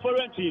Erico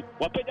Forienchi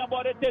wapeja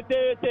bode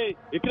tete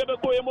ikrebe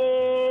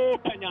koyemo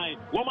penyai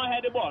wama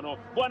head bono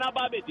bona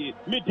babedi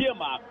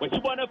midiema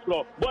wasibona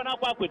floor bona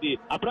kwakwedi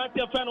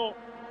abrante feno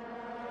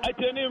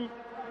atenim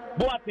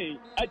Boate,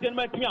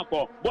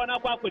 Agenmentiako,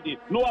 Bonaquaquidi,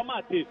 Noah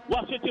Mati,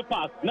 Washington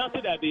Pass, Nancy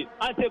Debbie,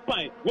 Ante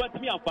Quine, West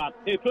Miafa,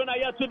 a Trona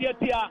Yatudia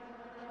Tia,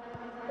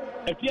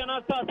 a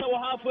Tiana Sasa will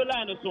have a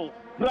line or so,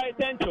 Bright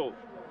Tencho,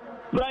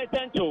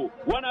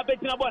 one a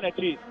betina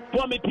bonachi,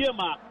 Tommy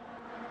Tiema,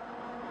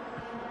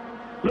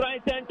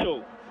 Bright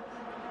Tencho,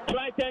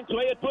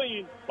 a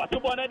twin, what you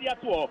wanted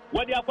at all,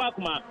 what the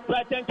Aquakma,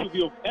 Bright Tencho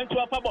view, and to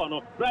a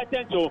Fabono, Bright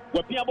Tencho,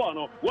 what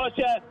Piabono,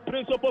 Washer,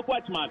 Prince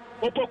Opokwachman,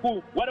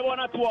 Opoku, what I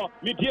want at all,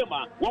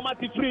 Midiema,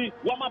 Wamati free,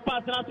 Wama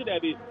pass and answer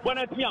Debbie,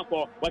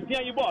 Bonatianco, what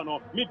Tiabono,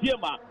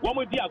 Midiema,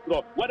 Wamu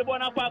Diacro, what the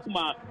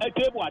Bonapakma, a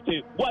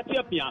Jebwachi, what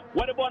Yapia,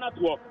 what the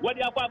Bonatua, what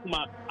the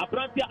Aquakma, a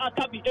Prantia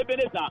Akabi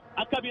Ebeneza,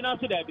 Akabi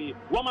Nancy Debbie,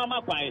 Wama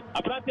Mapai,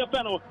 a Prantia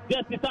Feno,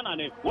 Justice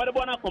Sanane, what the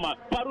Bonacoma,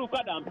 Faruk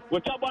Adams,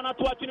 which I want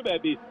to watch in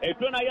baby, a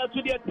Trona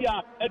to the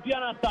Tia, a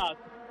Diana Stars.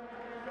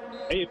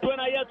 A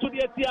 20 year to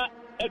the Tia,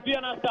 a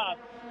Diana Stars.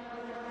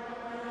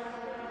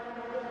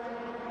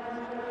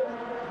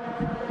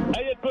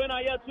 A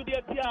 20 year to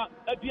the Tia,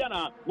 a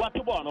Diana,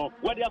 Watubono,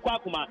 Wadia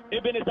Kwakuma,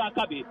 Ebeneza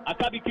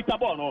Akabi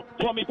Kitabono,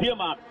 Tommy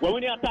Tiema, when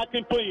we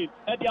attacking point,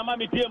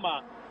 Ediamami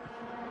Tiema.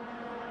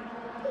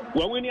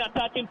 When we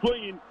attacking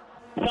point,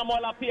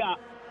 Samuel Apia,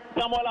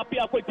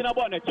 Quetina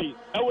Bonachi,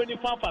 and when you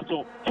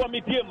fanfaso,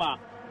 Tommy Tiema,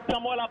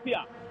 Samuel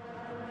Apia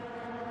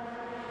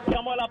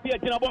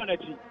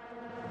Ginabonachi.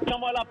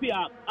 Samuel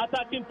Apia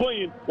attacking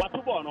point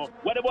Watubono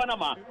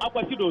Wadabonama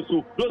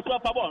Aquasidosu Dosu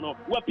Pabono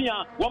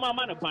Wapia Wama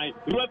Manapine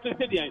Referee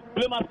Stadium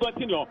Blemas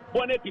Continue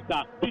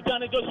Bonekita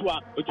Tijani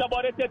Joshua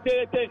Chabore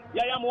Tete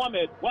Yaya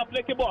Mohamed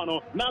Wafleke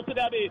Bono Nancy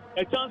Dabi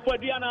a chance for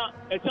Diana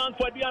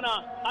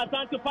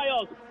Asante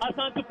Pios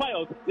Asante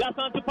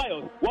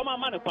Pios Wama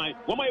Manapine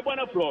Wama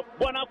Ibona Flo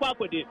Bona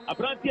Kwakodi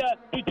Abrantia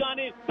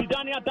Tijani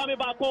Adame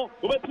Bako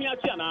Obetimia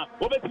Chiana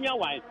Obetimia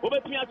Wine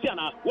Obetimia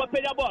Chiana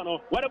Wapeya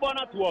Bono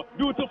Wadabona Tuo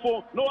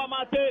beautiful Noah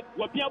Mate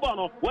Wapia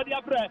Bono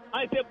Wadiapre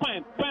I say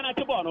Pine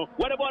Atibono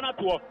Wadabona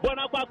Tuo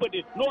Bona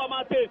Kwakodi Noah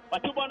Mate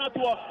Atibona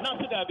Tuo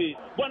Nancy Dabi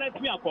Bona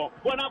Tmiako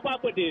Bona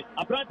Kwakodi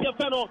Abrantia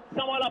Feno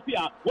Samuel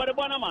Apia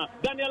Wadabonama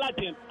Daniel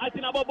Atin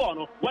Atina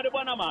Bobono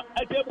Wadabonama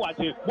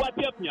Atebwati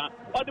Watiapia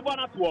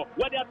Odibona Tuo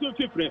Wadiatu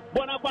Fifre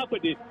Bona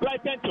Kwakodi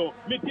Bright Tento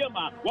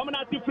Mitiema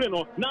Wamana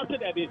Tifreno Nancy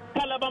Dabi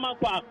Kalabama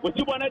Kwa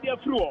Watibona Dia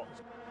Fruo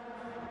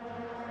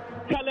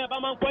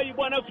Kalabama Kwa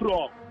Ibona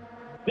Fruo.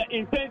 The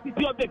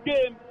intensity of the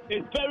game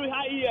is very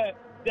high here.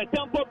 The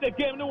tempo of the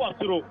game no was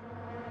through.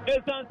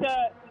 Isn't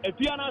if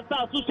you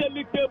understand social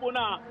league table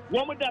now,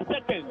 1 minute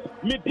second,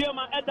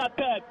 Midiama at that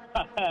third.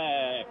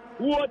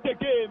 What a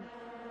game!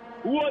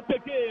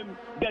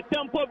 The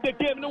tempo of the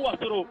game no was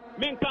through.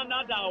 Minka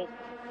Nadal.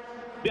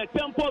 The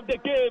tempo of the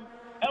game.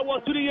 I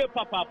was 3 years,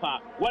 Papa.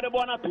 What a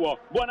Bonatua,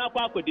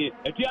 Bonapakodi,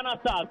 if you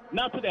understand,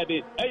 not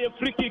today, a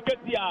free kick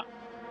here.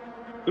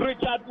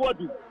 Richard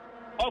Wadu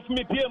of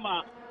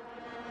Midiama.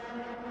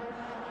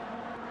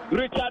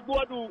 Richard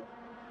Wadu,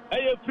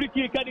 a free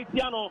kick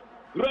Caditiano,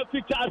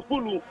 Refi Charles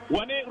Pulu,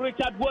 when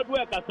Richard Wadu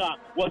Kasa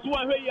was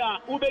 1 year,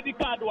 Ubedi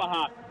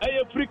Kadwaha,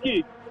 a free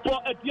kick for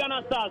a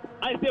Diana Stars.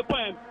 I say,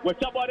 Pam, with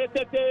Chabore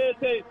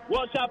Tete,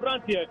 Washa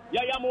Brantier,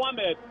 Yaya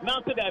Mohamed,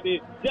 Nancy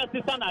Dabi,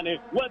 Justice Sanane,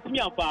 West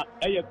Miampa,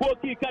 a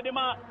Koki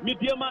Kadima,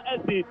 Midiama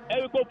SD,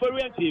 Eriko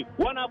Ferrienti,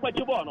 one up at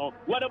Chibono,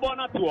 what a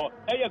Bonatua,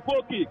 a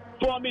Koki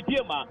for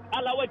Midiama,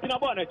 Alawatina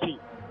Bonachi.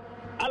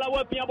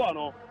 Alawa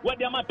Piabono, what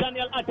the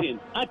Daniel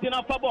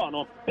Atina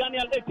Fabono,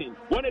 Daniel 18,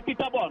 when a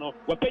Pitabono,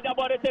 what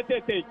Pedabore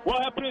Tete,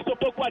 what a Prince of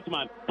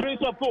Watchman,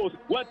 Prince of Ghost,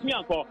 what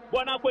Mianco,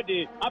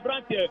 Bonaquedi,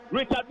 Abrante,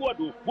 Richard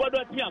Wadu,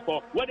 Wadu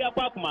Mianco, what the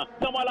Apakma,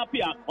 Samuel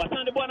Apia, or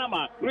Sandy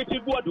Bonama,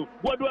 Richard Wadu,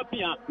 Wadu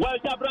Apia,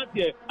 Welsh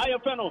Abrante,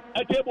 Ayafeno,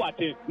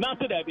 Ejebwati,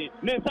 Nancy Debbie,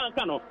 Nensan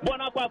Kano,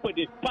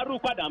 Bonaquedi,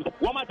 Farouk Adams,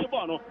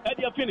 Wamachibono,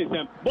 Edia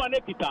Finisem,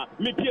 Bonekita,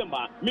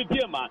 Midiema,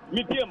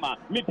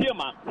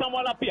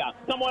 Samuel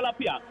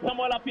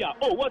Apia.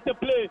 Oh, what a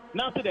play!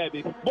 Nancy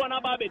Davis,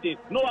 Bona Babidi,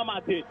 Noah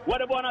Mate,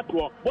 what a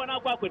Bonatua, Bona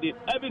Quaquidi,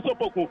 Evi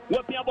Sopoku,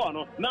 what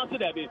Piabono, Nancy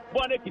Davis,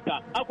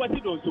 Bonekita,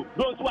 Aquasidosu,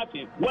 don't swap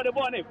him, what a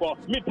Boneco,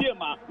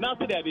 Mitima,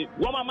 Nancy Davis,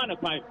 Wama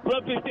Manapine,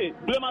 Professor,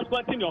 Blemas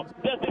Continue,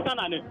 Justice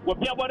Sanane, what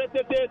Piabore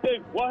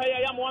Tete,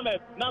 Wahaya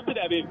Mohamed, Nancy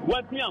Davis,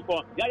 what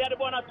Mianco, Yaya de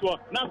Bonatua,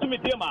 Nancy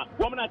Mitima,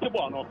 Woman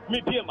Atibono,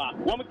 Mitima,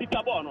 Woman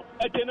Kitabono,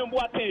 Etenum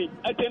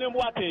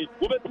Wate,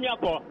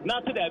 Ubetiako,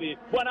 Nancy Davis,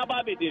 Bona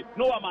Babidi,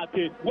 Noah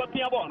Mate, what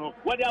Piabono.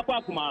 What the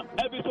Apakuma,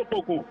 every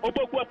Sopoku,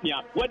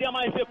 Opoquapia, what the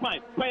Amai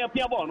Fine, Quaya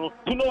Piabono,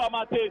 to Noah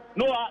Mate,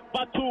 Noah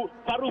Batu,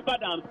 Farouk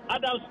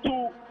Adams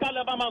to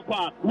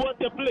Calabama,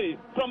 what a play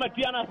from a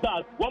Diana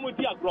Stars, one with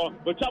Diagro,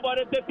 but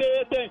Chabore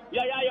Tete,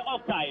 Yaya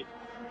offside,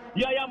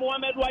 Yaya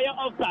Mohamed Waya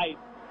offside,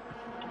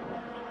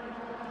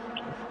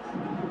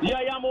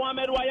 Yaya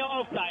Mohamed Waya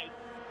offside,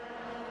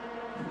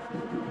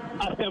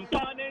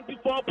 Asempa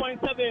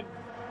 94.7,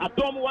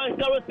 Atom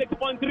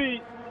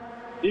 106.3,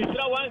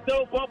 Isra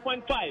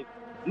 104.5.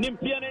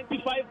 Nimpia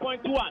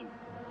 95.1.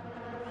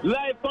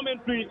 Live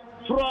commentary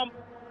from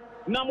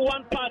number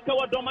 1 park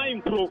our Doma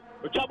Impro.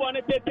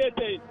 Chabone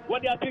Tete,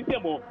 what they are saying,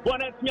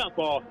 Bonnet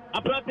Mianco,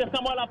 Abrante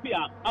Samuel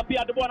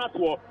Apia the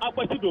Bonatuo,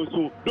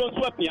 Aquasidosu, don't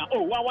swap me.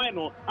 Oh, why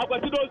no?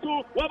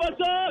 Aquasidosu,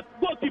 Wabasa,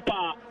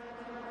 goalkeeper,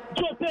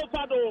 Joseph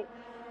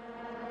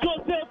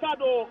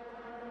Fado,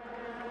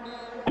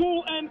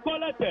 cool and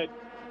collected.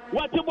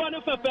 What you want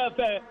to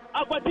fair,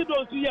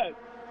 Aquasidosu, yes.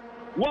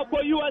 What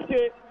for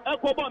USA,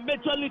 Ecuador,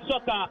 Major League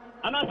Soccer,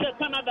 and I said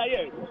Canada,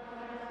 yes.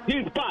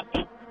 He's back.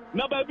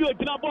 Now, baby, you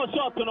didn't ball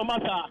shot no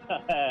matter.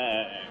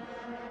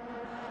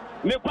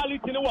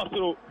 Nepaliti no was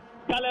through.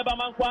 Kaleba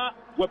Mankwa,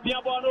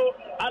 Wapiabono,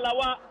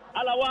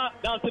 Alawa,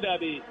 down to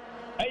Derby.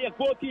 A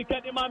goalkeeper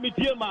Kadima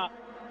Midiema.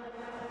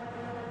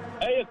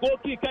 A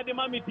goalkeeper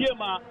Kadima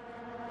Midiema.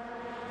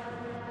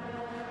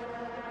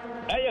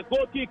 A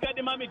goalkeeper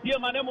Kadima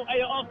Midiema, Nemo,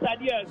 a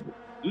offside, yes.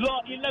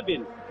 Law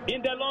 11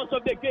 in the loss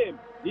of the game.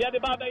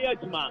 Yadibaba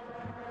Yajma,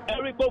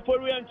 Eric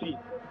Oforianchi,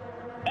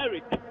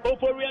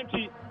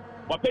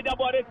 Wapeda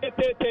Bore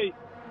Tete,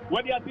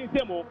 Wadia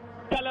Simo,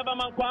 Kalaba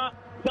Mankwa,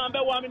 Sambe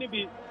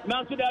Waminibi,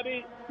 Nancy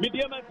Dabi,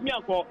 Midiama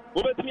Mianco,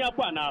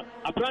 Obetmiakwana,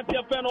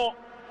 Aprantia Feno,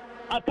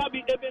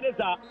 Akabi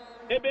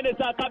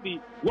Ebeneza Akabi,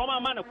 Wama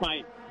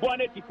Manakwai,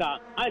 Buanetita,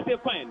 I say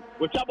Queen,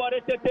 which about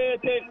it,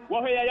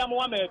 Wahaya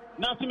Mohammed,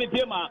 Nansumi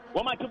Dima,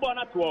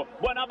 Wamachibona Tour,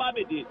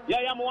 Bonababidi,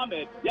 Yaya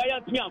Mohammed,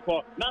 Yaya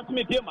Tianko,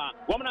 Nansumi Dima,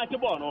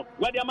 Wamanachibono,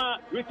 Wadiama,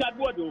 Richard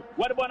Wodu,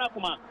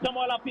 Wadabonakuma,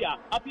 Samuel Apia,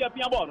 Apia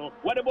Piabono,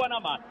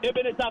 Wadabonama,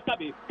 Ebenezer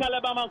Kabi,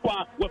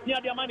 Calabamankwa, Wapia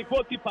Diamani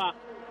goalkeeper.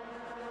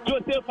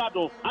 Joseph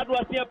Fado,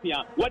 Adwa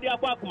Siapia, Wadi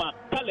Aquakuma,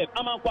 Caleb,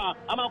 Amankwa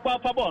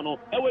Fabono,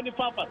 Eweni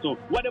Fafaso,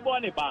 Wadi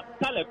Boniba,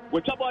 Caleb,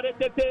 which about it,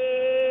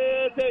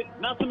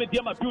 Nansumi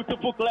Diama,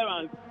 beautiful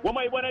clearance,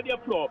 Wama Iwana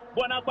floor,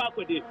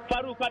 Bonakwakudi,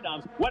 Farouk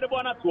Adams, Wadi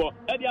Bonatua,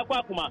 Eddie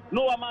Aquakuma,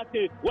 Noah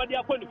Mate, Wadi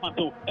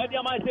Aquanifaso, Eddie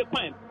Amase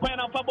Quine, Quine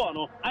and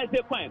Fabono, I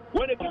say Quine,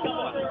 Wadi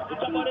Kikama,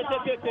 which about it,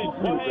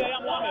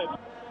 Wama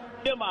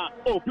Diama,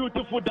 oh,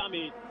 beautiful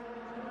dummy,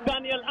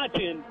 Daniel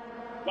Achin.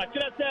 What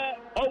should I say?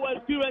 Our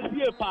experience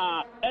here,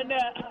 pa, and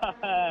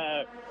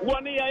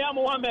 1 year,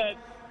 Mohammed.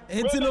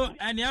 Etilo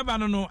and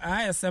Yabano,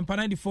 ISM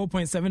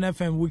 94.7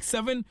 FM, week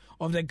 7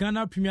 of the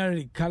Ghana Premier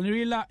League.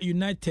 Kalirila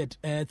United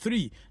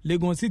 3,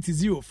 Legon City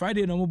 0,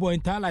 Friday no more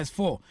Interlies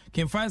 4,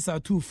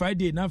 Kenfaisa 2,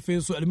 Friday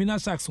Nafe so Elimina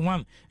Sharks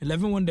 1,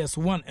 11 Wonders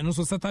 1, and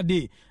also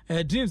Saturday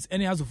Dreams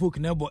any as of folk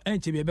nebo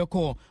and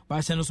Chebeko,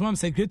 Bashanoswam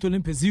Secret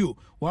Olympics 0,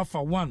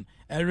 Wafa 1,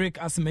 Eric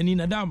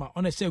Asmenina Dama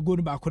on a share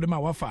good back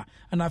Kodema Wafa,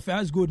 and after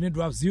as good net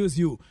draft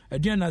 0-0,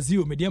 Adriana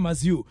 0, Mediama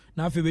 0,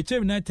 now for the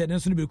United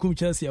and soon become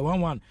Chelsea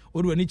 1-1,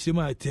 or when each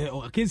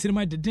or against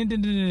my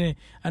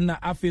and na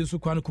afi so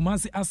kwan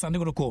Kumasi Asante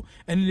Godoko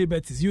and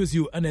Liberty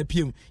 0-0 and a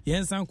PM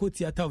Yensan Ko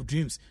Theater of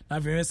Dreams na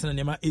very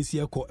nema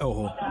Asia ko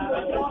elho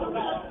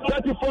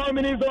 34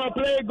 minutes of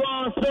play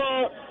gone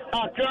so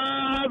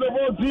Accra has a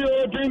vote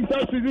 0 Dreams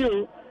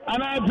 0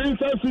 and I Dreams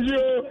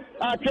 0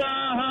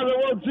 Accra has a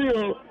vote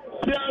 0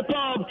 Theater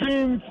of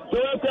Dreams so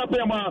let's up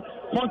him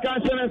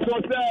Fonkan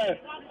was there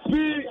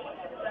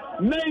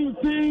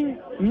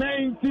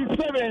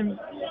 1997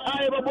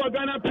 I have a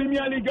Ghana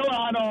Premier League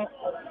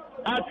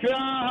Accra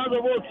has a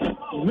vote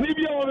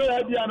maybe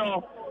over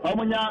Diano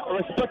Amunya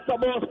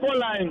respectable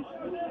scoreline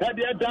at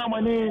the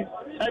Damani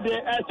at the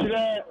H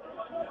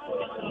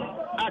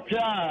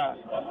Accra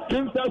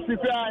Princess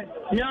Sifai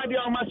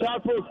Yadia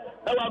Mashapo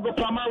Ewa go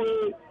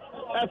Pamawe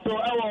so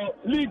our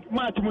league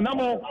match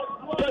Munamo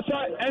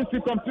special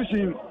NC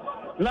competition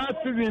last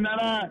season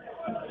and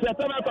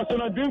September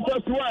Personal Dream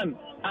First 1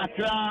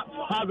 Accra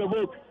has a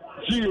vote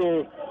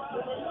Gio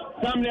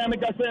Family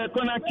Amika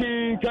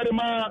Konaki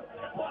Karima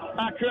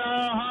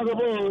Accra has a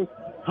vote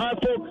has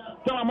folks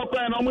some Moka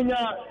and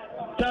Omunya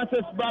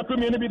chances back to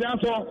me in the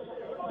dancer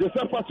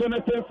Joseph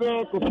Personal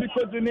Tenso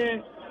Kofiko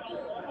Dine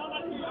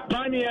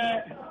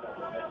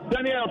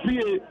Daniel P.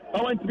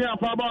 I went to be a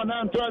Paba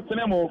now to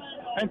Tenemo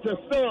and to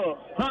still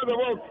have a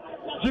vote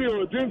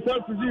Gio Dream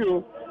First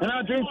 0 and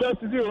I Dream First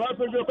 0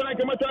 after the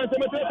Konaki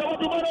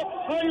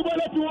how you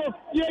want to work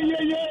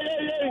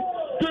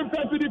Dream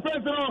First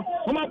defense now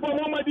I'm up for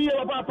Mama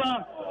Dia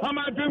Papa I'm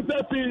a Dream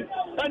First and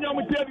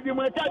I'm telling you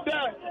my cat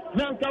there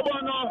Nan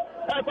Cabano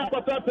I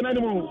Papa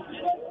anymore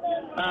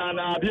and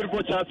a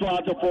beautiful chance for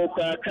out of folk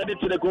credit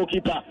to the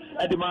goalkeeper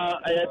Edima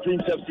Dream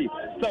FC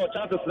so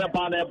chances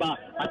never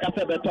I can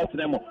say the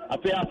Tottenham I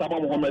feel as I'm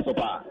home so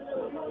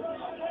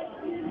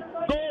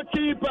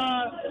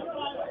goalkeeper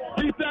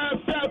Peter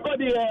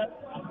Sarkodia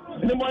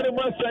the morning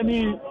was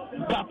sunny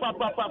Papa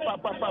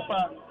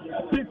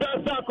Peter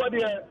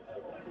Sarkodia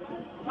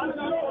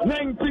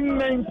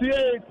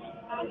 1998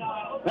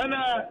 and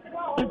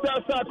Peter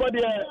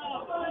Sarkodia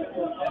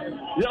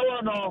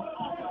Yawano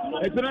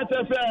it's not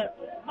just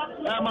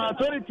I'm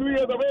 22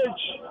 years of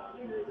age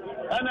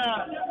and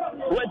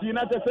what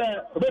United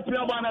said between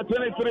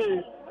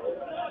 23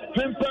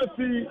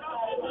 Princessy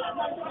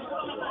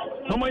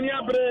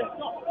Homaniabre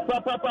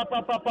Papa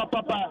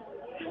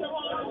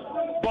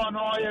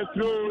Bono, yes,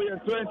 through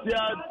 20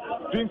 yards,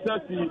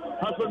 Princessy,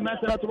 Husband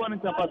Master at 1 in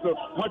Tapaso,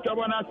 what I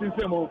want to see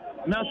Semo,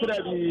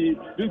 Nasrabi,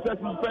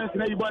 Princessy Fence,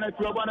 Nabana,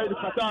 Trabana,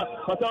 Pata,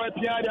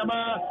 Piadama,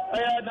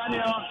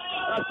 Daniel, I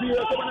see a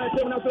 7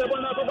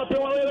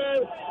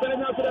 let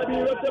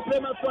the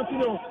players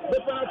continue. The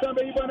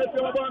Panatamba Ibana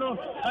Trabano,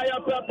 I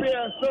have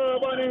prepared, so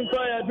Bonnie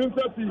Fire,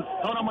 Princessy,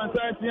 on a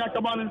Mansai,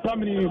 Yakaman and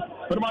family,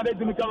 for my day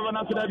to the cover of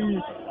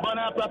Nasrabi,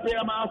 Bana,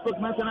 prepare my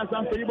husband, Master, and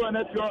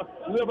Ibana,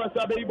 River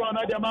Sabe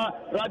Ibana,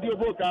 Radio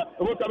Boca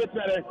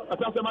Vetere,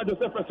 Asama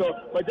Joseph,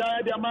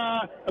 Bajaya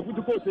Diama,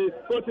 Futukosi,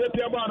 Cote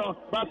Piabano,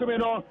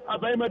 Batumino,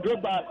 Abaima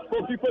Drogba,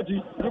 Kofi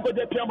Koji, Ruko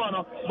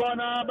Piabano,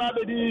 Bona,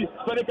 Babedi,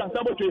 Sorika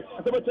Sabote,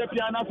 Sabote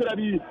Piana,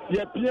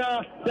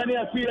 Yapia,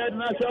 Daniel Fiat,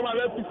 National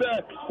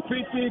Refuser,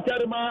 Pretty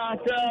Karima,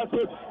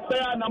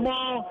 Saya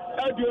Namo,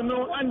 Elgiono,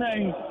 and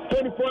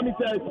 24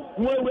 meters,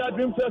 where we are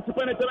dreams to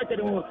penetrate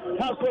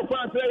House of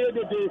France,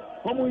 the day,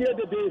 Homu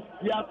the day,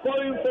 we are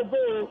calling for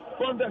goal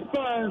from the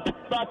Spurs,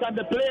 back and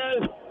the players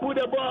players put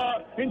the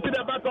ball into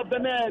the back of the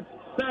net.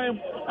 Time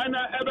and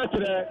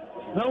Everett.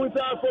 Now we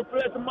start for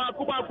players.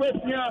 Markuba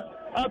question.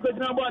 After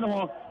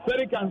now,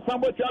 Seric and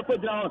somebody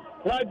now.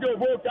 Radio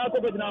Vote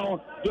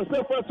now.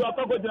 Joseph first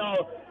now.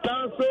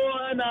 Tanso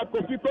and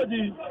Kofi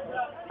Koji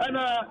and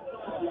a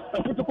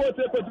football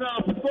tape now.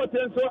 Football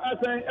so as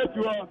an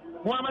FUR.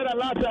 Mohamed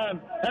Alassane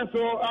and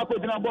so Ako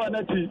Jinabo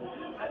Neti.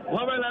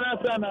 Mohamed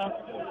Alassane.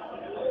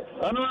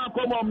 I know I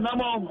come on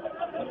Namom.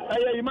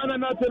 I imagine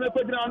not to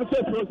put down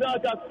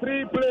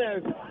 3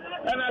 players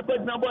and I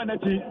put number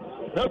Neti.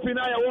 Nothing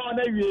I want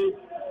every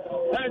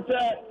and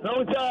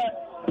no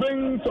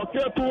Prince of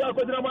Kepu, I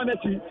put number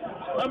Neti.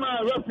 I'm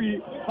a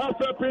referee,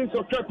 after Prince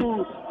of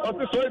Kepu of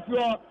the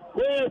Soifua,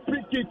 where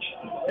free kick.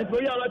 And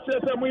for you, let's say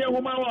some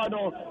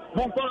Humawano,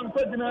 Hong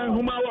Ferdinand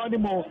Humawa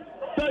anymore.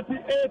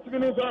 38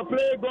 minutes of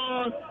play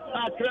gone.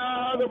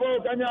 Accra has a ball,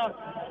 Kenya.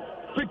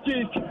 Free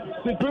kick.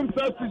 The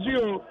Princess to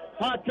 0.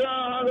 Accra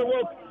has a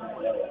ball.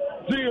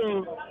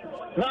 0.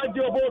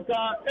 Radio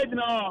Boca,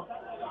 Edna.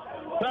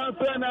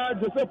 Transfer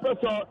Joseph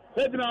Presso,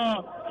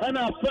 Edna, and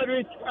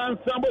Frederick and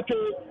Samboke,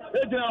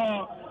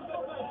 Edna.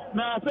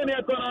 Now,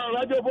 Senior Corner,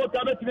 Radio Boca,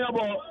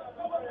 Betinabo.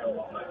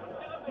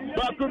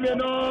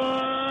 Bakumeno,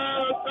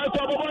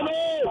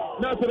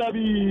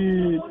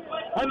 Nasrabi,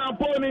 an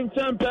opponent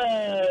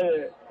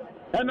champion.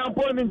 An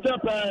opponent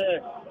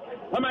champion.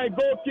 And my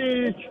goal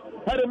kick,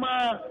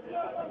 Hadema,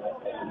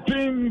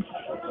 Dreams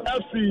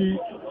FC,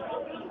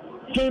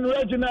 King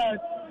Reginald.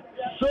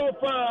 So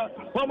far,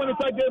 how many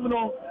game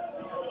no?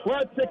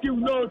 What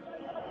taking notes?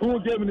 Who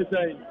gave me the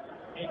same?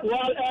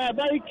 Well,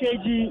 very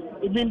cagey,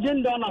 been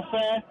done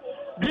affair.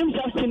 Dreams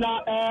FC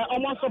now,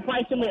 almost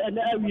surprising me in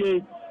the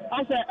area.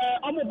 I said,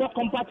 I'm about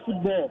compact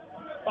football.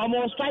 I'm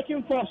on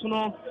striking force,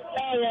 no,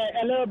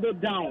 a little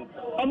bit down.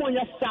 I'm on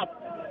your sap.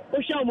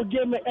 We shall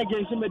game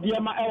against him, dear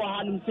my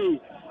hand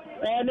say.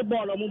 Any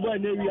ball, I'm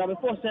going to area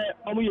before say,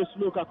 I'm your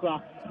slow crack.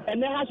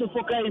 And then has to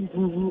focus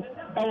improve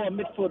our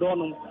midfield on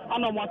them.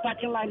 And I'm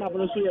attacking lineup,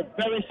 and so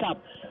very sharp.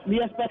 We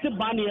expected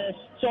Barnier,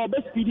 so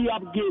best speedy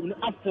up game,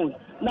 up front.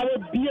 Now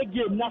it be a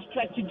game, not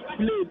strategic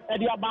play, at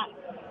the back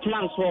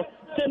transfer.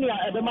 Senior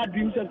at the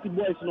Dreams of the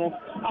boys, no,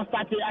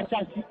 after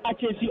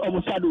HSC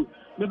almost shadow.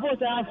 Before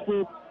I ask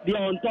for, they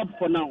are on top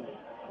for now.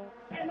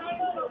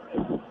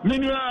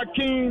 Minia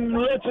King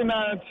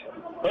Reginald,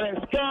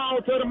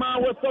 Scout,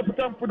 man, West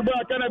African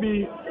Football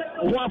Academy,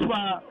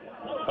 Wafa,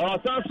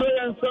 Sanso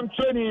and some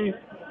training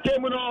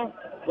came on.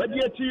 What do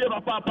you see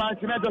about Papa?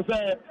 And I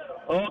say,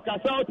 oh,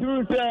 Casal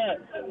to say,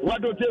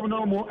 what do you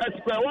know more?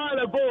 A while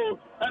ago,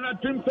 and I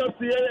dreamed of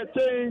the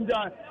change,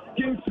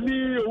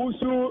 Kingsley,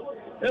 Usu,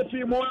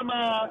 Efi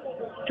Moama,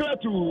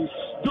 Kratus,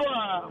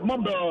 Doa,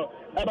 Mumbo,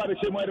 about the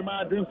same way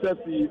my dreams of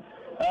the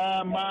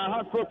my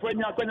house for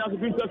Kenya,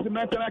 dreams of the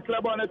Mentana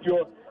Club on it.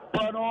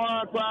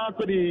 Panoa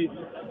Quakudi,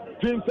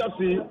 Dreams of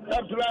the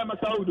Abdullah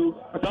Masaudu,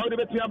 Masaudi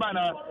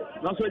Betiabana,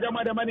 Naso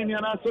Yama the Money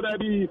and also that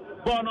be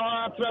Bono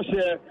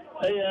Trasher,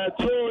 a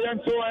two and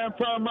so I am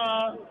from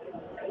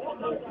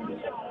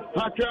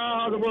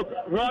Haka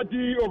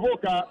Raji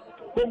Ovoka,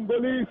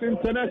 Congolese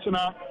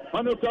International,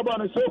 Manu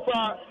Kabana so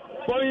far.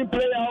 Foreign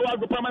player, our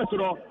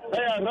Pamasro,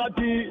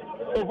 Rati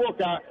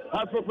Ovoka,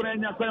 as for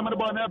Frenia,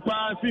 Claimable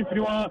Nepa,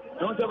 51,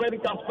 don't have any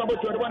comfortable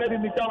to one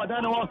in the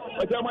Camadano,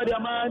 but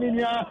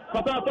Yamania,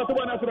 Patata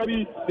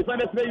Nasrabi,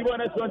 defenders may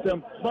want to want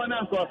them,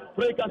 Bonaco,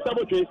 Break and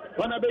Sabotage,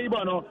 Bonabe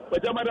Bono,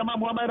 but Yamadama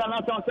Mohamed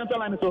Alassane, Central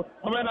Line, so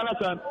Mohamed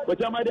Alassane, but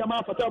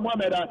Yamadama Fatah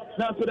Mohamed,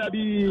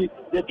 Nasrabi,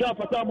 the Cap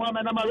Fatah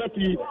Mohamed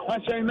Amarati,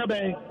 and Shane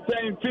Nabe,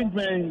 saying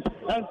infringement,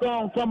 and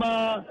so from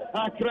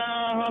Accra,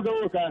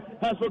 Hagoka,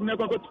 has for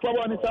Neko to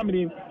power on his family.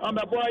 On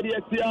the boy,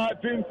 the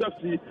SCR Dreams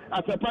FC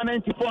at a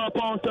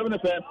 94.7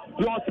 FM,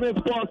 your Smith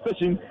Sports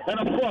Station, and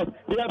of course,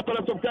 the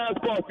Aspect of Ghana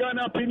Sports,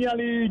 Ghana Premier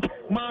League,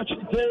 March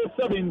Day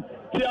 7,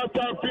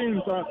 TLC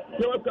Dreams,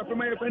 the West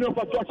Premier Final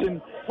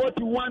Construction,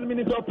 41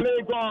 minutes of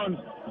play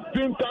gone.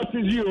 Dreams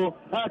FC 0,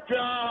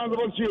 Accra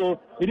 0.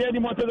 In the end,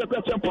 the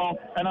question point,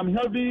 and I'm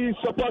heavily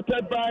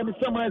supported by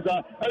Mr.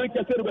 Meza, Eric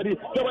Everybody,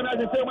 Someone has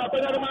to say, my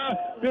Panama,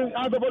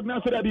 as about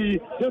Nasradi,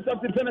 Dreams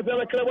FC defenders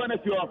are clever and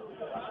if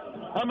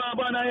I'm a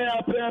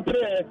banana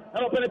prayer.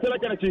 I'm a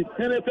penetration.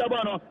 And it's a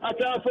bono. I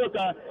can't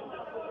focus.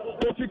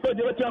 Kofi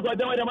Koji, which I'm going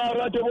to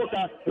Raja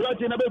Boca,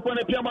 Raja Nabe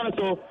Piamano.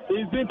 So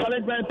he's doing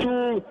challengement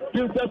to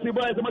Dreams FC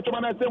boys. Much of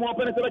my same one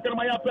penetration.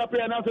 My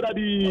prayer and answer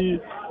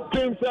the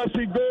Dreams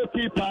FC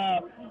goalkeeper,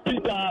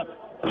 Peter.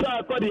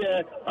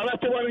 Sarkodie, I like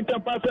to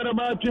Wellington Passer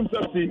about Dreams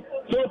FC.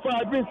 So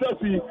far, Dreams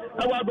FC,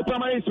 I want to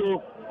come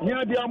so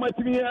here the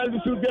Amatimi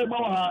Elvisu game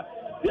Maha.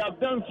 They have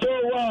done so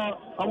well.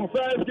 I'm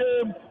first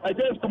game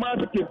against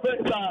Commander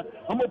Kifesa.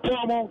 I'm a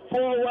promo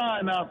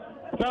 4-1 now.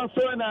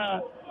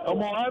 Sansona,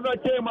 I'm other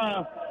game.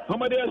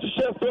 I'm a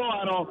chef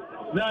so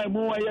now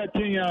more yet.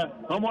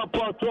 I'm a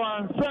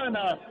Portuan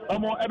Sana.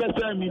 I'm on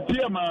MSM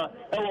Diama.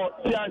 Our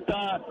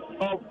theater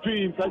of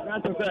dreams. As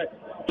I said,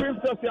 Dreams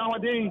of the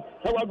Amadine.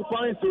 I was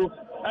going to.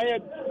 I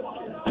had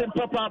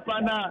Papa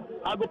Pana.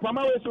 I go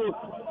Pamawe so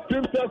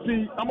Dreams of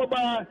the I'm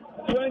about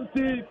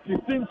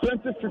 2015,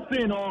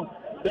 2016.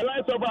 the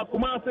likes of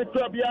Kumasi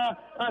Club here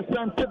and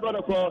Sante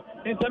Godoko,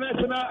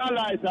 international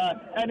allies,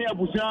 any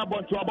Abuja,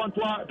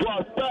 Bontua, to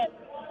our start,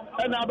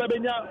 and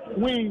Ababenya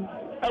win.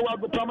 I will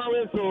go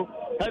primary so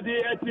at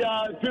the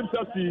Etia Dream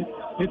City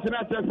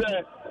international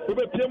say we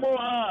be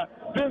Pemo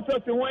Dream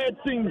City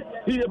waiting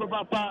here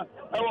Papa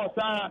I was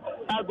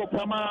I go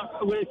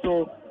primary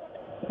so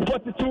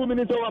 42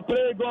 minutes of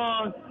play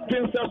gone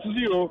Dream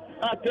City 0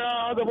 at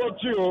the world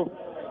 0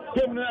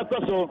 game na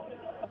so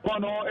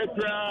Bono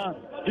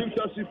Etia Dream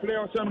City play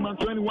on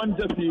Sunday 21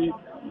 jersey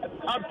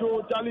up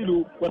to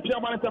Chalilu but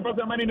Pema na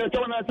Papa mani na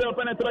Chona self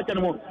penetrate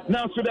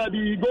now so that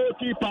the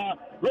goalkeeper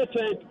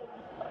Richard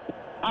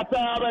Ata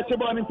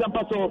Abachibon in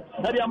Tampaso,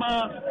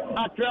 Adiama,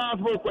 Akras,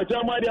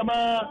 Wajama, Adiama,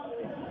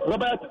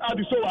 Robert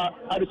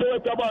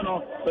Adusoa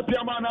Cabano, the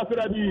Piamana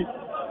Surabi,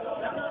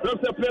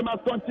 Rose play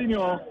must continue.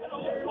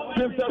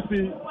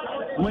 Princessy,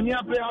 when you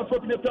play out for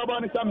the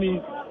Cabana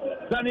Sami,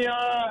 Tania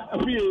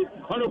Fee,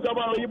 Hono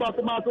Cabano,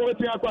 Ibaka,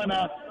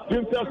 Tiakana,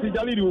 Princessy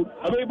Jalidu,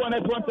 Avibon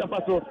at one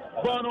Tampaso,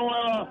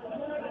 Bono.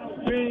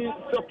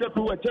 Soccer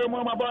to a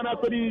German Mabana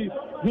Kodi,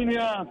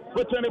 Hinia,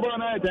 Butchani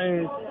Bona,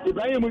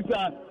 Ibrahim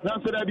Musa,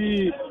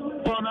 Nansurabi,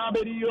 Bona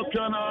Bedi,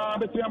 Okana,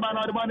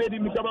 Betiamana, the Monday,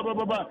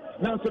 Mikaba,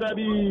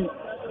 Nansurabi,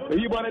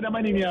 Ibana, the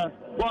Mania,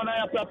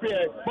 Bona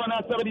Pape,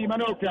 Bona Sabadi,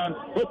 Manokan,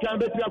 Okan,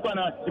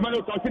 Betiapana,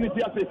 Manokan,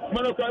 Finitiasi,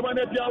 Manokan,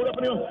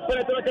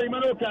 Penetraka,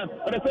 Manokan,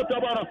 and the Soccer,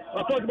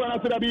 a Cosbana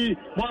Surabi,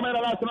 Mohamed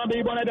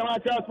Alassanabi, Bona, the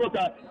Marcas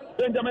Poca.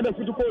 Benjamin the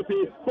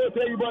Futukote,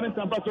 Kote Ibon in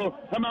Tampaso,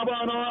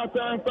 Amabano,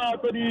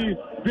 Sankati,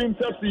 Dream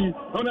Sepsi,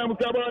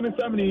 Onamukabon in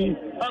Samni,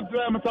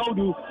 Amsterdam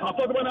Saudu,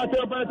 Apotobana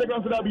Telephone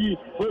Surabi,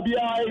 will be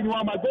in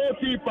Wama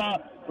goalkeeper,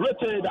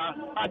 Richard,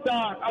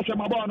 Ata,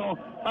 Ashamabano,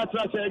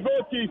 Atrashe,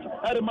 goalkeeper,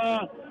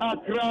 Erma,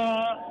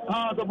 Akra,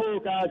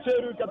 Hazaboka,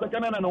 Sheru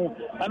Katakanano,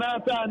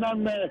 Anata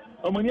Name,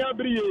 Omonia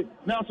Brie,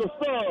 Naso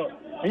Store,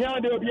 and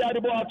Yadi will be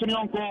able to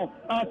Yonko,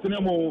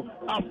 Asinemo,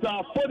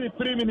 after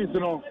 43 minutes,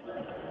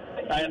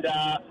 and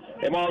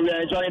we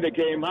are enjoying the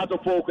game. Heart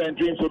of Folk and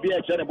Dreams will be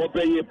actually about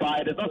play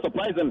by. It's not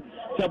surprising.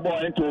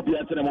 Boy into be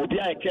actually will be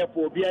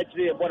careful. Be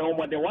actually about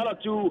home. There one or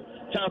two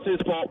chances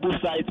for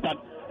both sides, but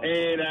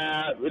in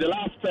the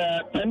last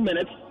 10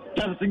 minutes,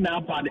 chances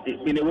now bad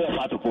in the way of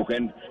Heart of Folk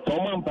and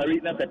someone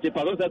buried that tip.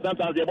 Those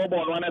sometimes the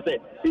ball one I say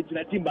it's in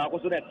a team back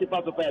so that tip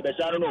out of fair. I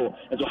don't know.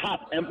 And so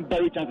Heart and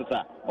bury chances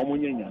are on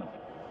Munya.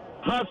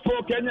 Heart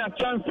for Kenya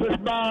chances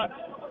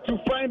to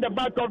find the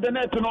back of the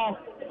net.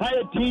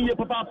 Higher team,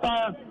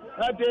 Papa.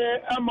 At the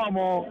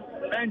Amamo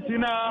and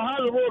Tina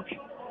Hallock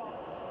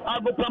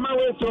Abu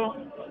Pamaweso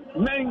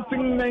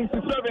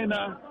 1997,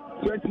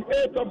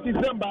 28th of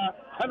December,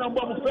 and I'm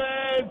going to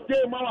first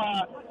game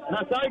our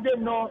Nasai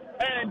game no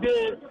and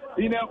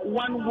in a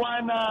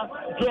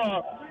 1-1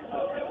 draw.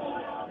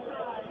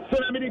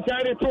 So I'm going to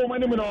carry 2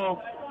 minutes.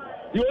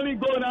 The only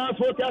goal now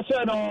for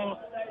Cashano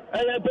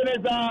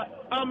Beneza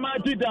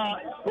Amadida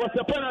was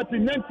a penalty,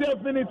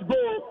 90th minute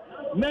goal,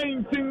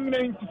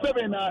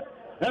 1997.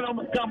 And I'm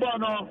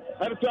Cambano,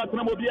 and it's not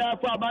Namobia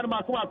for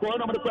Manamako,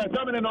 and I'm the first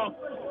terminal.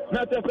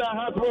 Not as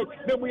I have work,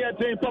 then we are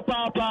saying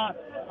Papa.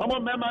 I'm a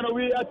man,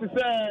 we have to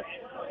say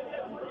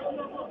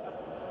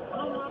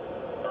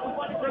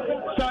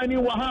Shiny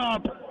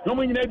Wahab,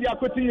 Nominated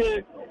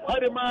Yakuti,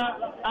 Hadima,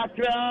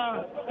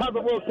 Accra,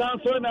 Hazabo,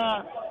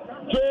 Sansona,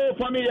 Joe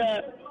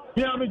Familia,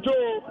 Piano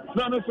Joe,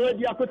 Nanos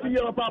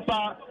Yakuti,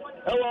 Papa,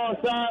 Ewa,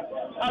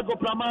 Ago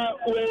Prama,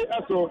 Way,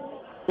 Aso,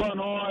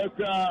 Bono,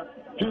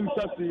 Jim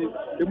Sassi,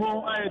 the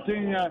more I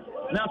think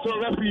National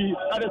referee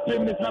at the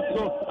same minute.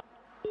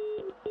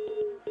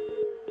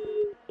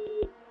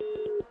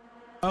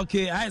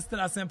 Okay, I still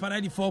at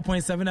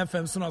 94.7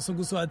 FM. So now so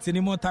go so at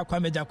anymore Takwa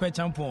Jakwe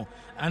Champon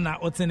and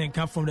Oten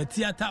come from the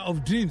Theater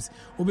of Dreams.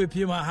 Obe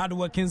Pima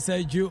hardworking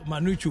Sergio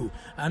Manuchu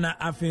and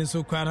I feel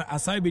so kwana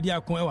asai be dia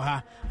kon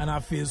ewa and I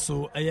feel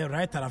so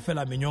right at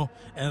Fela Mignon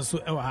and so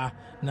ewa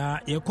na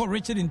ye call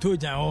Richard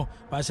Intojan o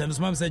but Shanus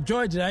Mam said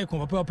George I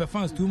come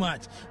performance too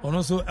much on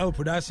also El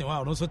production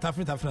wow also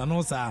Tafrita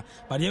no sir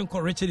but ye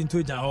call Richard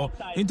Intojan o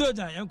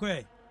Intojan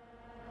yanko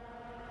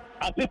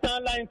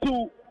assistant line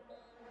 2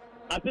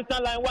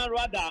 assistant line 1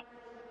 rather.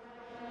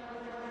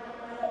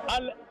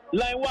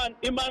 Line 1,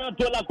 Emmanuel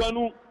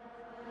Tolakwanu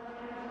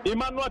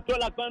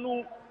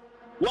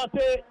was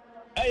a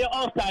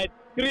offside.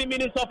 3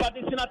 minutes of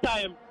additional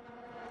time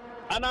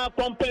and a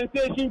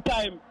compensation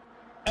time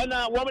and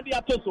a woman the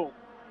atoso.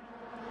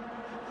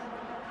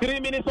 3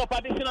 minutes of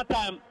additional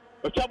time.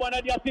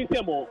 Chabona dia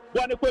Sisemo,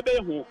 Bona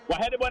Kwebehu,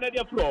 Wahede Bona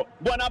dia Flo,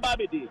 Bona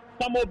Babidi,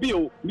 Samo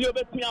Bio, Bio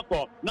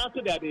Betianko,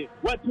 Nansu Daddy,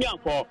 West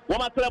Mianko,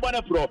 Wamatla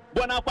Bona Flo,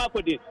 Bona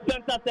Kwakodi,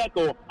 Center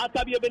Circle,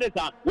 Atabia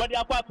Beneza,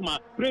 Wadia Kwakma,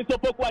 Prince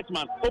Opok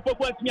Watchman,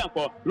 Opok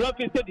Mianko,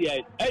 Ruffy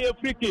Sedia, a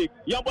free kick,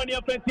 Yambonia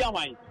Frentia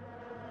Wine.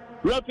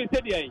 Ruffy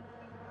Sedia,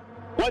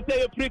 what's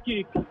a free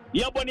kick,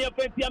 Yambonia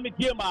Frentia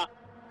Migiema,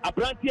 a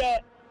brantia,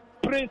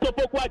 Prince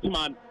Opok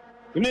Watchman,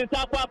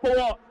 Nisa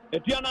Kwako, a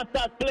Diana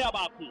Stars player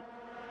about.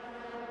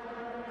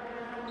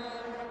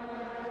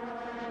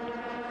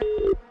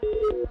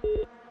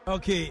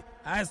 Okay,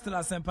 I still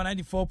at Sempa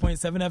 94.7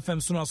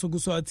 FM soon as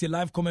go at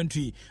live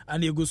commentary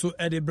and you go so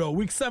Edinburgh.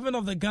 Week 7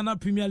 of the Ghana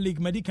Premier League.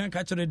 Medican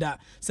catch that.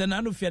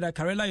 Senano Fiada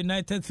Karela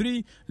United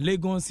 3,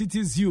 Legon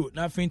City 0.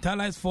 Now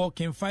Fintalis 4,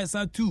 King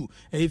Faisal 2.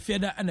 A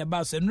Fiada and a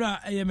Bass and Ra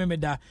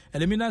AMMeda.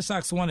 Elimina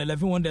Sharks 1,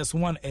 11 Wonders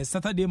 1. A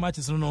Saturday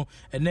matches no.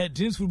 And then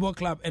Dreams Football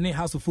Club and a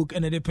House of Folk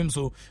and a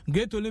Pimso.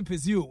 Great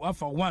Olympics 0,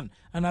 Wafa 1.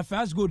 And a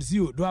Fast Gold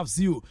 0, Dwarf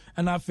 0.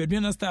 And a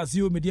Fedriana Star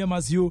 0, Mediama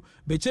 0.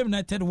 Bechem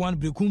United 1,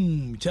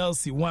 Brekum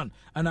Chelsea 1.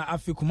 And a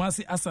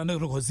Kumasi Asana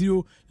Roko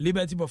 0,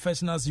 Liberty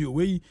Professionals 0.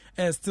 We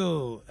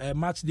still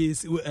match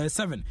days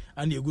 7.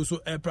 And you go so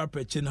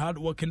Prapechin, hard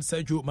working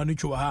Sergio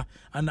Manuchoa,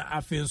 and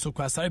Afin so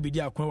Kwasari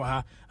Bidia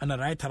Kwaha, and a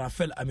right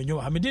Rafael Aminyo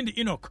Hamidin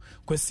the Enoch,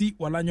 Kwesi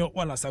Walanyo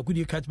Walas,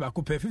 good catch back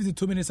up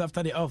 52 minutes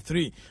after the hour of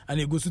 3. And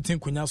you go to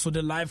Tinkunya, so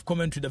the live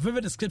commentary, the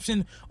vivid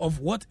description of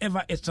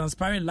whatever is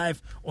transpiring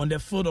live on the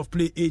field of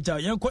play. Eja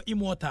Yanko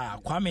Imota,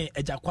 Kwame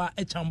Ejakwa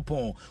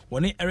Echampon,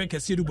 when Eric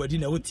Asiru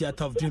Badina with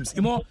Theatre of Dreams.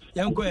 Imo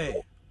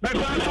Yanko.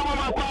 Theater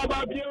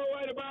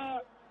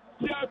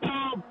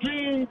of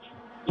Dreams.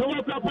 So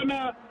what's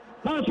happening?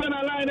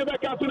 National line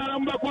back up to the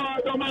number 4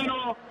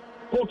 Domino.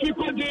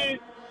 Okikoji,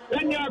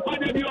 Enya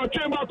Kwaji, or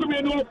Chamber to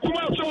be no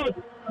commercial.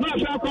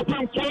 National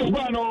Copam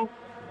Crossbano.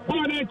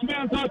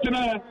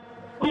 189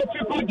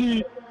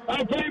 Okikoji,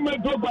 a famous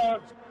Doba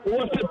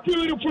was a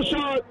beautiful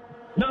shot.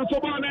 Now, so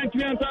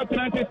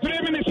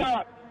 193 minutes.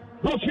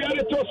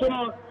 Rofiari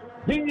Tosono,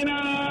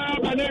 Dina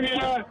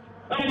Baneria,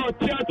 our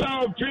Theater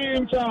of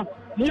Dreams.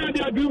 Here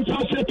their dreams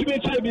are set to be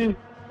heavy.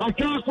 I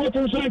can't go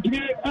to say to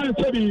me and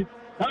heavy.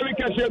 Harry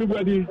catch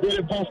everybody.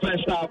 Beautiful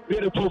first half.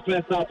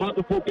 How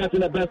to focus in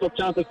the best of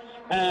chances.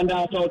 And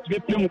so to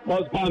get him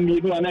cross by me,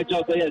 no, and I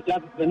just say yes,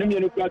 chances. The name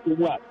you got to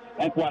work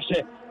and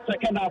Kwashe.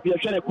 Second half, you're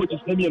sure the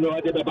coaches name you know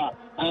I did about.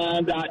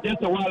 And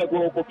just a while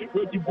ago, for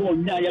people to go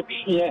near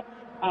here.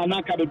 And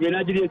I can't be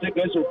Nigeria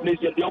second place.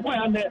 The boy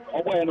and the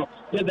boy, no,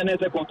 there's the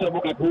next quarter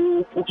book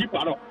who keep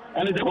out.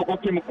 And it's a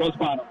copy cross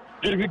bar.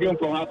 Very game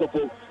from House of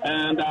Folk.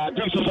 And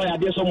just so I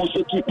did almost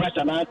keep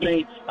pressure and I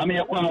think I mean,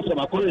 I have some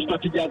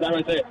strategy as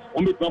I say,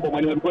 on the number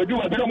one. Because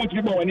you are very much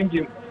people in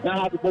him. Now,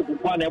 I have to focus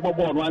one ever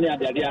born one year.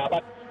 But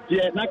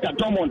yeah, Naka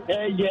Tomon,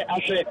 yeah, I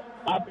say,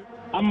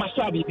 I'm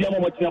Masabi, the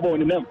moment in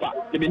the Memphis.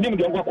 The name of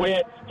the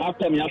way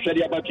after me, I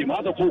said about him,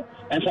 House of Folk,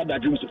 and said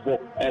that dreams for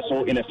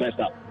so in the first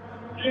half.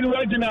 In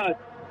Reginald,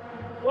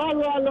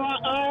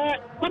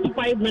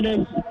 45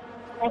 minutes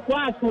of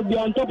class will be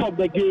on top of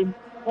the game.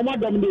 Oma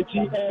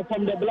dominating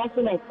from the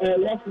blessing of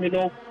left me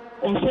no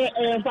on say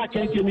fact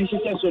can you miss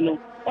so no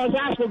on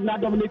that for na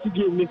dominating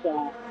game this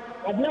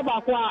I've never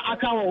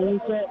aka won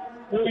say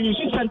we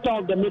use center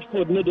of the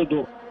midfield no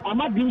do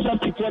ama dreams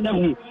of people na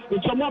hu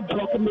it's some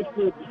block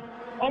midfield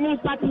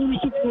almost starting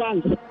with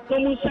plans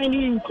some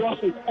sending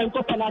crosses and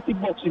penalty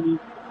box ni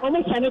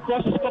almost sending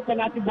crosses to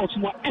penalty box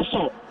mo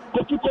eso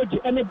Kotukoji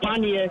any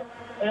ban here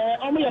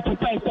almost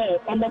prepare say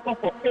on the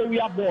for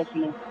area balls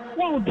no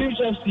what dreams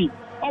FC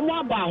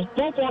Omaba,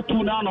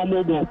 4-4-2 now on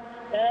mobile.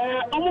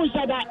 Almost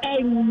said that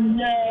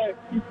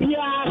Pia,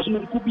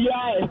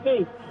 Kubia,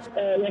 face,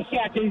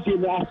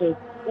 the also.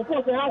 Of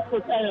course, the house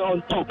was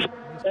on top.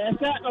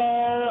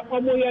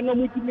 Omoya no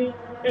mutimi,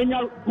 and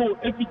you go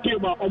every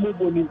game on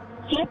mobile.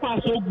 So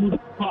far, so good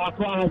for our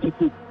clients.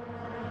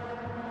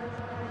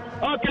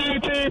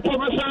 Okay,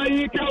 Professor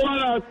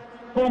Ike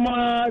from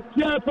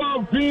Theater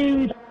of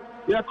Dreams.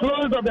 The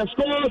close of the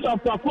scores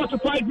after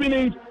 45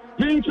 minutes.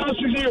 Dreams are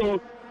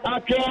 0.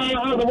 Okay,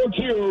 how's about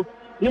you?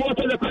 You want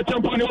to the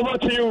question point over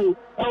to you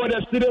over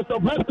the studios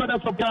of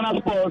headquarters of Ghana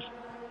Sports.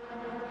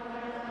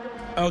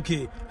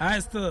 Okay, I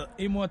still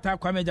Immortal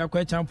Kwame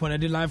Jakwe champion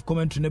the live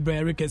commentary ne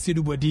Eric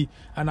Sidubodi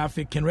and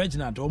African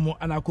Reginald Omo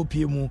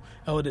Anakopi mu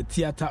or the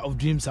Theater of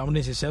Dreams am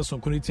ne hye so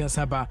konitian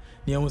saba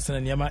ne ehusana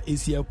niama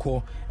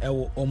ACL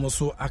ewo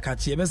omoso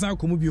akachi ebesa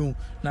komubiu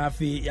na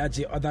afi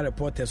yaje other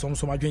reporters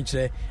omso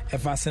madwenkyere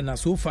efa sena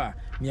so far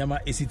niama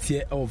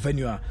esitie ewo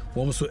venue a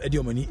omso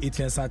ediomani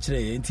etiansa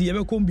kire enti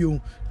yebekombiu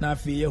na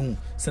afi yehu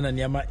sena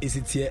niama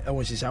esitie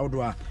ewo hye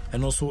shawodo a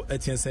eno so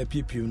etiansa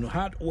pipiu no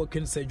hard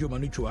working Sergio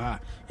Manucho ha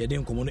yede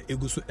nkomo no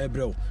eguso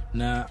ebrel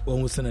na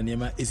wohu sena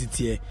niama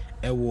esitie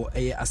ewo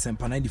eye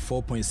Asempa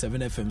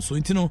 94.7 FM so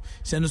intino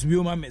senos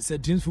bioma me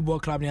said Dreams Football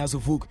Club ne House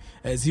of Folk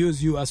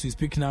 0-0 as we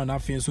speak now na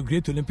afi so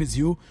Great Olympics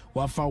 0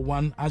 Wafa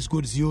 1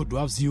 Ashgold 0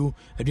 Dwarf 0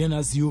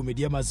 Adriana 0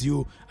 Mediama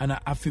 0 and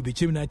afi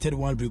Bechem United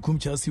 1 Brekum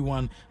Chelsea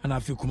 1 and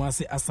afi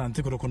Kumasi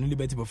Asante Kotoko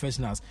Liberty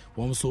Professionals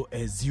wom so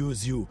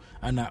 0-0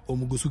 and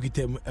omugusu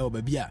kitem el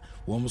babia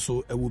wom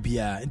so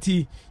ewobia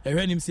enti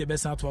ehwe se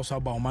besa to so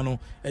aba homa no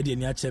e de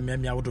ni ache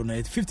memia wodo na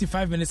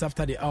 55 minutes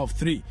after the hour of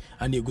 3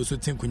 and you go so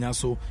tinkunya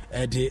so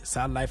e de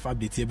sa life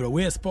update bro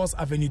we Sports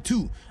Avenue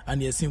 2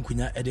 and you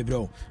sinkunya e de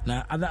bro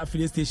na other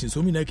affiliate stations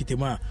so mi na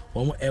kitemu a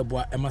wom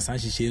eboa ema san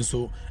hihye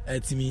so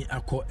etimi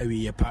akọ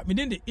ewe pa me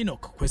de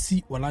Enoch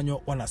Kwesi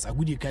Walanyo Wallace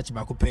agudi catch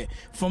back up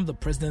from the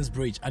President's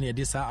Bridge and you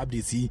this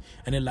update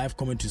and a live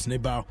commentaries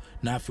neighbor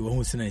na afi wo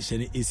hu sina hye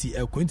ne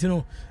ACL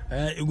Quintino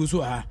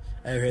eguso ha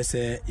ehwe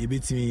se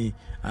ebetimi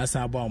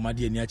asa aba o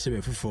made ani ache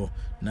be fofo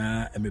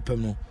na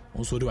emepam no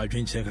also do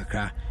adwenkyerɛ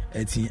kakra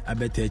eti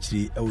abeta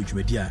akiri e wo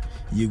dwumadi a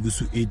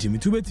yegusu edi me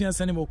tu betia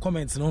send mo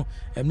comments no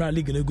emra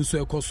league na gusu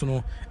ekoso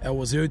no e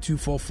wo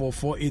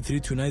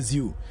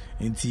 0244833290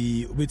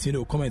 enti obetia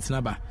no comments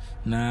na ba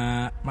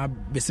na ma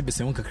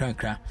bese won kakra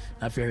nkra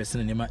na afia hwese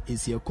na nema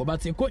esi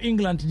ekobate ko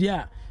England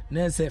dia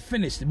na say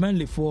finished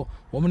mainly for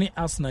women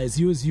Arsenal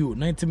 0-0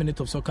 90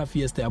 minutes of soccer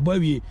fiesta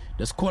abawi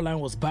the scoreline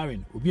was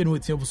barren obi no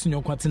wetin ofusu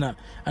nyon kwatena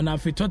and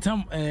after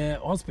Tottenham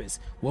Hotspur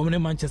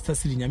women Manchester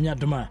City nyamia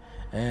doma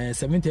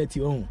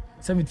 7:30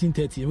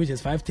 17:30 which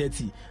is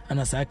 5:30 and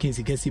as I can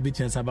see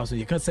between Sabaso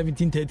you can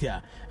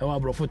 17:30 our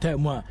bro for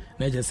time na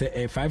just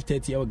say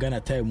 5:30 our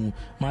Ghana time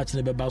match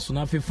na be baso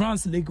na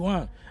France Ligue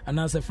 1 and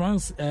as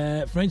France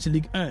French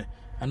Ligue 1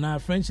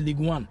 and French Ligue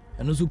 1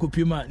 and also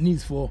Kopima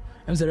needs for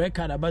I'm the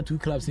record about two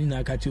clubs in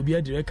Akachi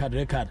be the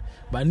record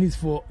but needs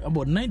for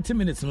about 90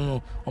 minutes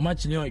no o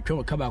match ni o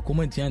kaba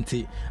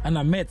commentiante and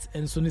I met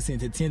and so ni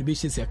entertain be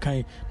shese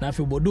kan na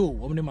fe Bordeaux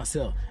wo ne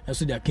Marcel and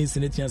so they are Kings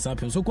in the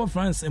champion so ko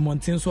France and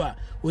Montin so a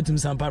wotim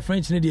sampa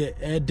French ni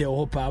de de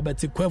ho pa but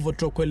Kwevo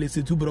Trokwe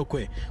se tu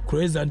brokwe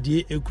Croatia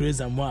die e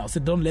Croatia moi so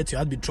don't let your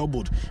heart be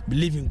troubled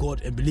believe in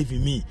God and believe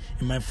in me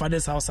in my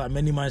father's house are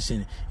many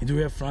mansions into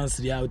where France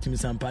they are wotim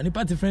sampa ni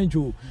party French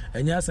o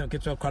enya sam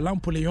ketwa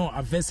Napoleon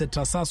avese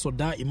trasa so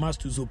da imas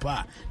to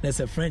zopa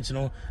there's a French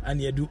no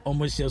and you do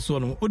almost share so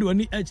no odi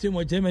woni actually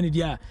mo Germany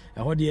dia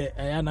ho de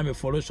na me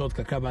follow short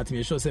kakra but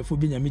me sure say fu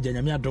bi nyame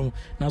nyame adom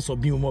na so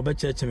bi mo be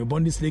cheche me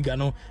Bundesliga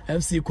no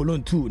FC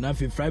Cologne 2 na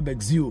fi Freiburg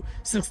 0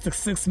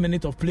 66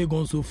 minutes of play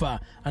gone so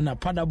far and a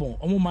Paderborn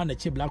omo man na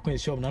che Black Queen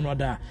shop na no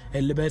da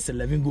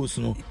 11 goals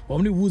no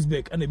omni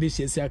Wolfsburg and be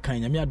share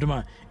kan nyame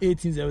adom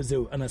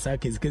 18-0 and asa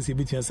kesi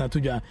between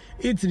Satudwa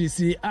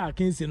 8-3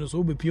 Kensi no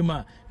so be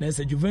pima na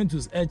se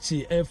Juventus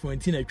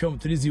F19 atwam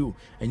 3-0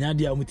 enya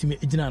dia mutime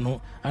ejina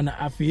no ana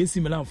afi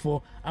AC Milan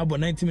for abo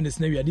 90 minutes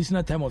na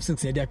additional time of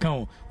 6 dia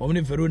kan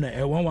omne Verona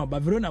 1-1 ba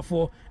Verona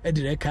for e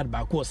direct card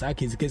back course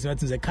akezi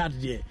the card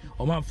there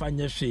o man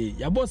fanya hwe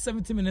ya bo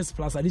 70 minutes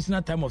plus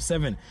additional time of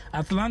 7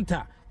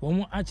 Atlanta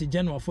womo achi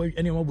Genoa for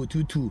any mabo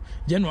 2-2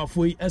 Genoa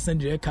for SN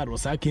direct card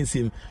was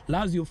Akensim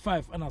Lazio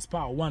 5 and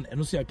Spa 1 and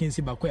also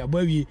Akensi bakoya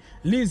boy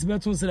Leeds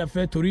Beton said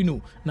affair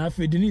Torino na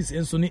afi Denise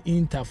enso ni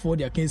Inter for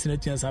the Akensi na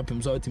chance apem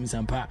so team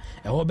sampa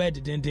e ho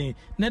bed den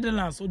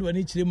Netherlands odo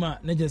ani chirema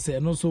na je say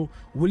no so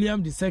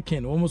William II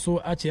womo so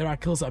achi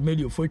Rakels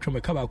Amelio for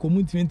twemekaba ko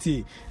mun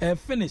 20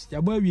 finished ya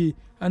boy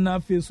and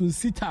afi so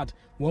Sittard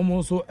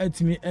womo so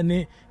atimi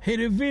ene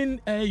Heerenveen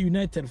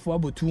United for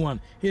about 2-1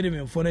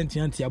 Heerenveen for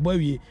Nantianti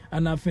aboy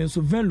and afi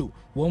so Venlo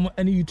womo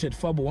any Utrecht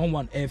for about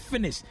 1-1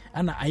 finish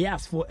and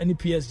Ajax for any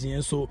PSG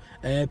and so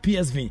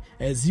PSV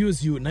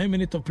 0-0 9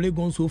 minutes of play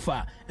gone so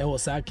far it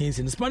was Kings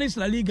in Spanish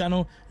La Liga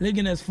no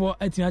Leganes for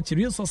atimi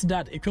Real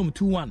Sociedad ekwam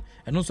 2-1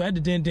 and also had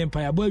the den pa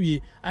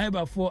aboy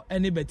Aiba for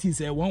any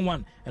Betis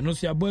 1-1 and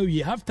also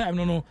aboy half time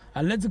no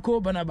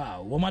Atletico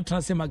Bernabeu womo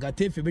transfer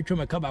Magatefe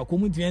betwemekaba ko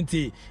mun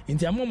 20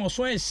 inti amomo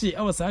so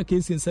ehye was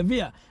Kings in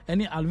Sevilla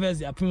any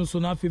Alves apem so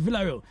na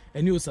Villarreal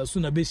any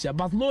Osasuna Besia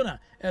Barcelona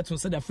eton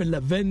said after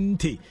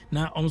Levante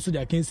na also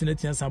the Kings in the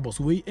Sambos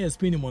we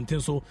Spain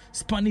Montenso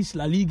Spanish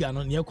La Liga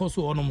no ne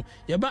koso onom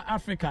yeba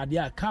Africa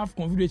dia CAF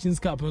Confederations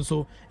Cup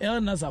so El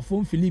Nassr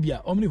from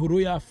Philibia Omni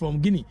Horoya from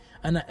Guinea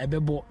and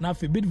Ebebo na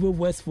fe Bidvo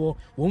West for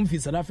won fi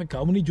South Africa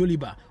Omni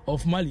Joliba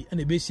of Mali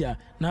and Besia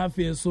na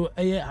fe so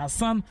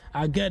Hassan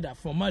Ageda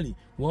from Mali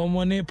won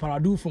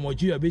Paradu from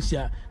Algeria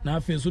Besia na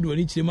fe so do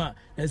ni chima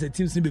as a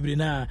team sin bebre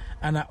na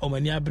ana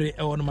omani abre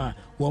e wonma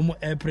won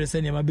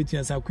present ya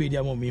mabetia sa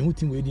kwadia mo me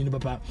hutim we di ni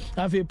papa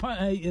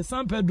afi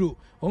San Pedro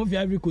won fi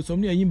Ivory Coast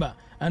omni ayimba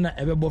ana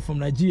ebebo from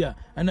Nigeria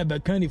ana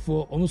Bekani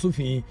for omso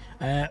fi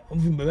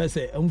omfi bebe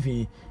say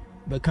omfi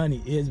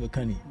Bekani is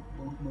Bekani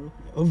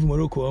of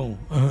Morocco.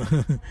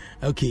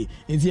 Okay,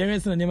 in the area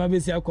of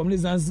Nemabesia,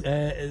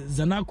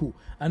 Zanaku,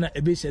 and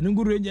Ebesha,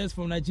 Nungu Rangers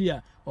from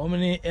Nigeria,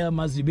 Omni El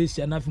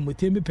Mazibesha, Nafim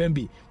Mutembi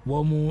Pembi,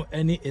 Womu,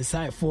 any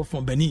Esai 4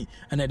 from Beni,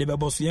 and a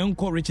Debabos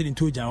Yanko Richard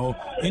into Jao.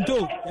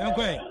 Into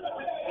Yanko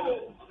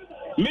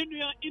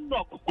Menuya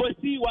Inok,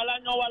 Kwesi,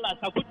 Walanya Wala,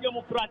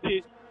 Sakutiamu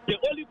Prate, the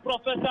only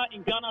professor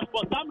in Ghana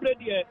for some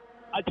radio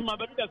at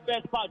Mabedu, the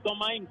first part,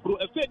 Domain, through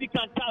a Fedi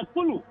Cantas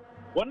Fulu,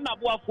 one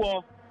Nabua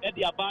for.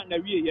 Eddie Abba na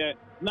wie here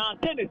na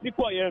Tennessee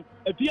for here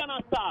Vienna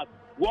Stars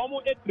womo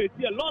create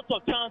a lot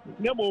of chances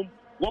nemo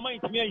womo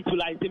intimi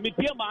utilize me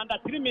tema under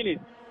 3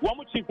 minutes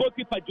womo chief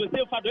goalkeeper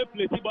Joseph Fado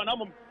play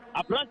bonam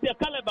Abrante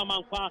Caleb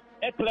Manfa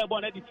club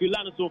on the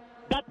field so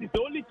that is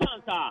the only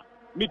chance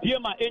me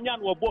tema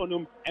enyan wo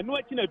bonum eno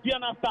achi na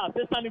Vienna Stars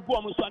sani go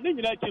am so na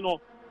nyina achi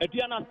no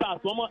Vienna Stars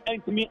womo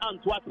intimi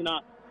Antwerp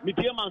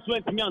Media man so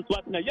ntimi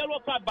Antwerp na yellow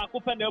card back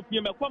up na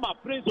opie me kwama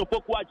Prince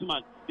Opoku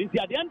Ajman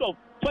at the end of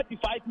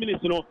 25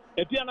 minutes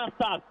Vienna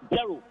Stars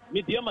 0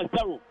 Media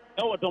 0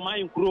 e wo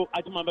Domain Kro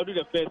Ajman bedu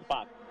the first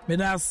part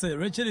Medas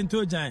Richard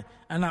Ntojan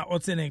ana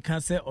Otene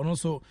can say on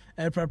also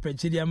a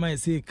prepare my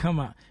say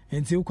kama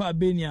until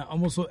Benia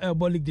almost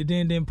airbolik the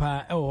den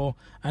pa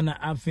and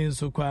Afin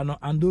so no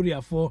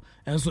Andoria for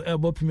and so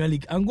airbo Premier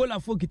League Angola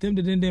for kitem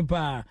the den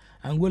pa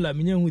Angola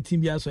minyan with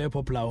team so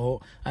popular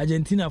ho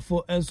Argentina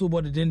for and so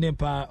body the den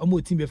pa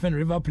omo team defend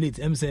River Plate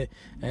say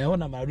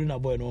one Marina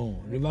boy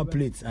no River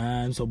Plate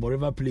and so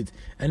River Plate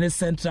and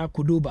Central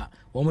Cordoba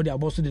one the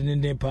boss the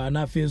den pa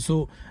na Afin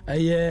so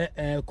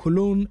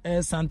Cologne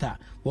Santa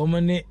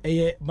woman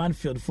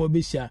Banfield for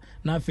Bisha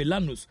na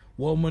Lanús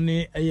woman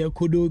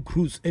Kodo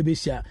Cruz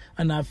Ebisha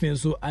and I feel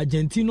so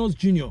Argentinos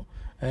Junior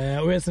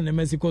whereas in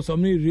Mexico so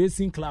many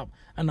racing club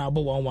and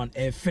about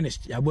 1-1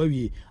 finished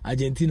yabowi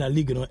Argentina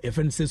League no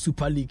FNC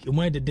Super League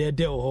e the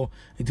there or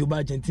into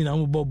Argentina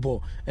mo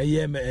bobo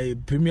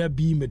Premier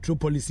B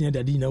Metropolis and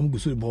the na mo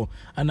so bo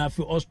and I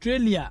feel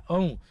Australia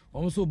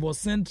also bo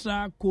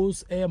Central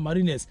Coast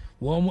Mariners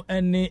wo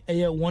any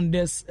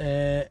Wonders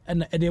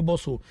and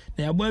Edeboso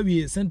na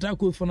yabowi Central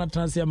Coast for na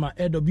transfer ma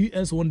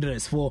AWS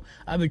Wanderers for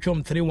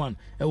abetwom 3-1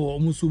 wo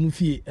musu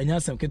mufie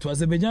anyasem keto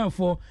Azerbaijan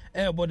for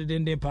body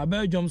den pa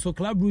Belgium so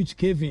Club Brugge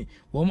Kevin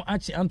wo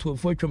achi Antwerp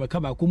for twem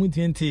kaba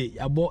community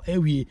abo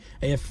ewi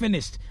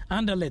finished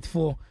Anderlecht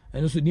for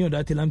and also Neo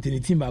Dati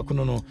Lamtini team back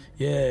no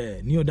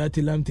Neo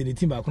Dati Lamtini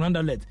team back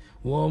Anderlecht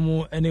wo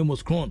mo ene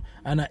Moskron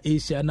ana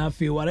Asia na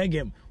fe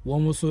Waregem wo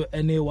mo so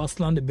ene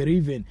Wasland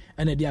Bereven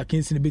ene dia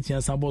Kingston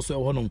Betian Sambo so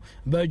honom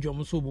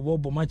Belgium so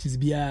bobo matches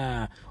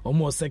bia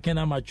omo second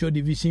amateur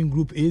division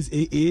group is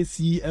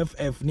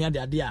AACFF near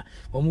dia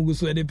wo mo go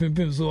so ede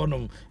pimpim so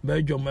honom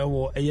Belgium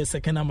wo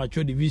second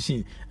amateur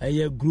division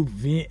group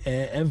V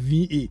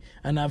FVA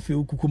ana fe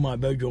okukuma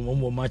Belgium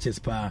omo matches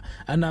pa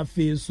ana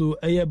fe so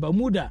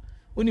Bermuda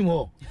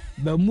Unimo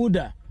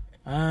Bermuda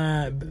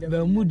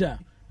Bermuda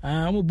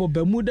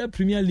Bermuda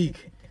Premier League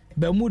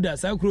Bermuda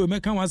Sakro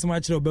Mekan was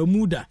match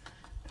Bermuda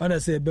what I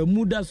say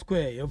Bermuda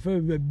Square your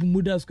favorite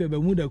Bermuda Square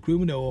Bermuda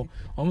criminal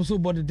also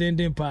body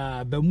den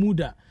pa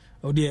Bermuda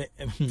oh dear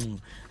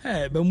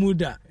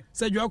Bermuda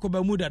say you are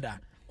Bermuda da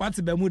what's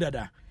Bermuda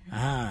da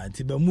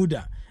ti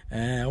Bermuda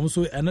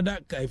also another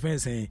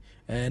friend saying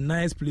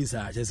nice place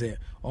just say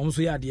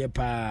also ya dear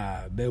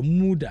pa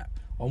Bermuda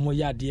omo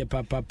ya de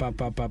papa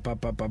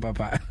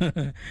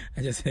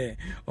I just say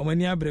omo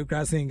ni abre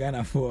crossing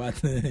Ghana for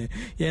at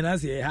ye na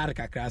say har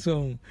kakra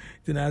so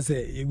tina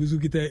say eguzu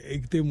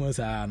kita mo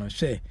sa no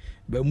she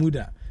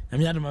Bermuda na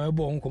mi adama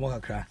bo nkomo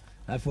kakra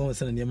afo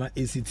se na niam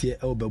ACT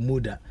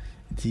Bermuda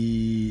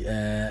ti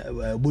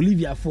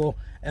Bolivia for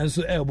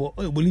enso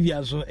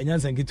Bolivia so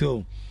enyansan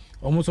kito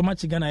omo so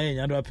match Ghana ye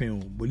nyado apen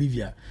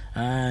Bolivia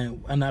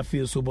and I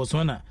feel so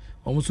Botswana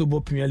almost bo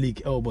Premier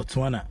League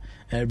Botswana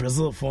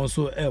Brazil for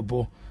so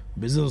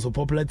Brazil so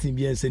popular team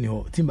bien seni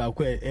ho team ba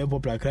ko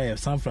popular cry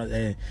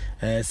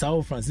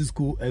South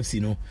Francisco FC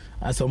no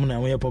as omo na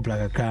we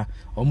popular kakra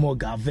omo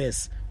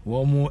Gaves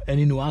womo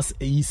eni no as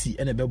AEC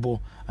ene bebo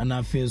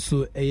ana fe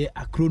so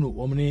Akrono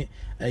womo ne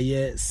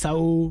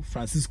Sao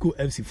Francisco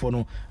FC for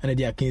no ene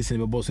dia Kingston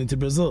bebo so into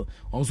Brazil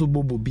also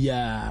bobo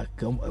bia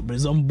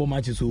Brazil bo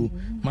matches so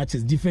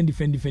matches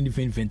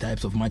different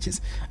types of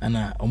matches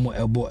ana omo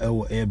elbo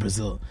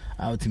Brazil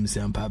our team say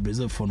ampa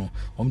Brazil for no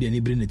omo de ni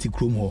bring na ti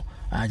krom ho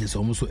a just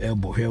omo so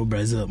elbo here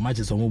Brazil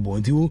matches omo bo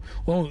into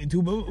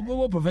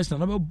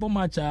professional bo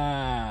match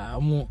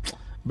omo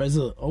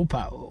Brazil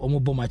omo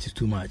bo matches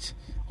too much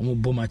omo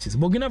bo matches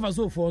Burkina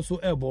Faso for so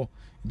elbo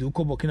do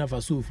ko Burkina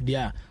Faso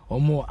dia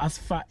omo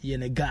asfa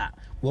yenega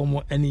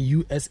womo any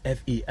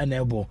USFA and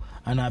elbo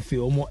and afi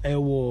omo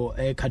ewo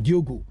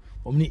Kadiogo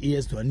omni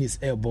AS to Anis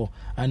elbo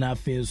and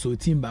afi so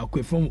team ba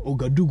from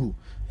Ouagadougou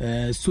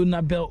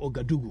Sonabel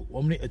Ouagadougou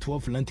omni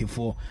 12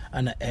 94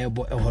 and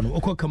elbo ehono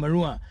oko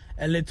Cameroon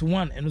Elite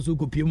 1 and also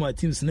go PMO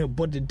teams na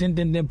body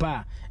den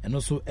pa and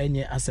also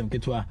enye asem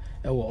ketwa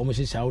ewo omo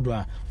hihia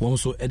wodoa won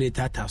so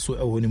editata so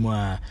ewo ni mu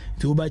a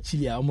ti oba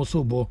Chile omo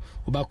so bo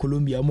oba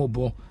Colombia omo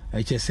bo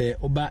se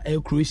oba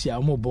Croatia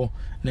omo bo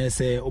na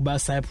se oba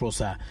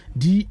Cyprus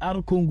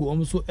DR Congo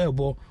omo so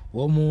ebo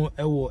womo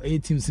ewo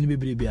teams ni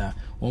bebrebe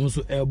womo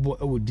so ebo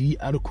ewo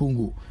DR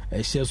Congo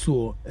ehye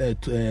so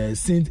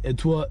Saint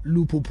Etoile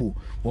Lupopo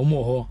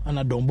womo ho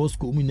ana Don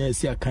Bosco mu na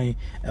asi akan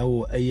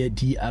ewo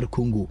DR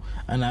Congo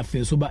ana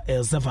afi so ba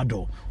El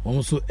Salvador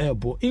womo so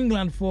ebo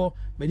England for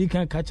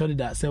medical catch on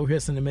that say we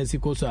in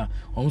Mexico so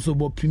womo so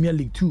bo Premier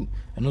League 2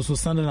 and also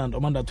Sunderland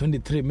under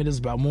 23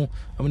 Middlesbrough mo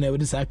amna we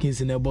this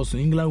Akins in ebo so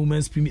England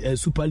Women's Premier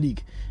Super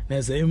League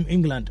na say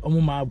England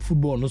ma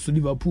football no so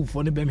Liverpool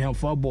for the Birmingham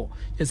football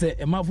say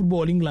ma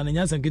football England and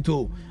Nyansan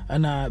Kito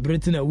and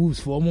Brighton and Wolves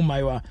for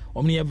Maiwa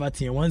omni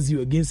Everton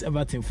 1-0 against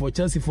Everton for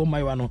Chelsea for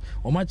Maiwa no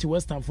o match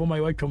West Ham for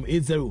Maiwa from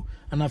 8-0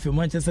 and after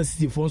Manchester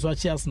City for so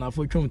Arsenal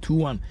for from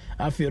 2-1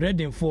 after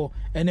Reading for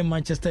any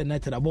Manchester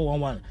United about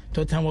 1-1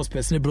 Tottenham was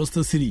personally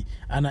Bristol City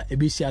and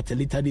Ebisia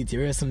Telita Date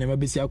rest and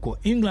Ebisia ko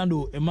England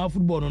o ma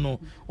football no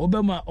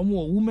Obama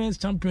omo Women's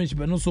Championship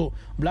and also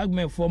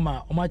Blackman for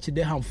ma o match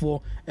de ham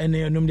for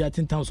any no dey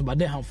 10 times but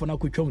de ham for na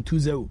ko from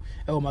 2-0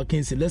 e o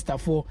Mackenzie Leicester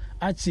for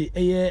achi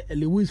ɛyɛ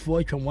Lewis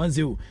for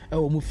 1-0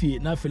 ɛwɔ mu fie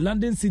na for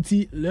London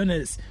City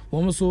Leoners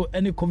wɔn so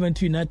ɛne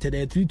Coventry United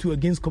 3-2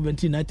 against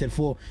Coventry United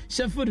for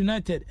Sheffield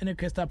United ɛne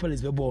Crystal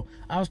Palace bɛbɔ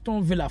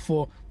Aston Villa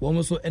for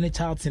wɔn so ɛne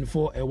Charlton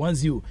for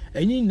 1-0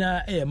 ɛnyi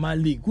na ɛyɛ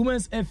Man League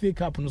Women's FA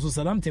Cup no so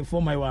Southampton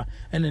for Maiwa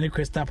ɛne ne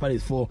Crystal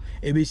Palace for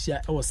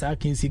ɛbɛhyia ɛwɔ saa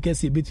kinsi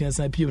kɛse ɛbɛtua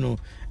san piem no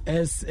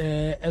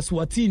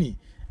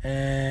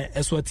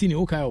Eswatini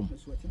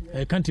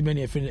okay country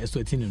many friend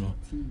Eswatini no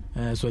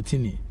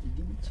Eswatini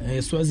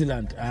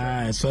Swaziland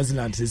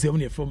Swaziland say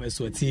only from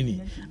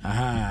Eswatini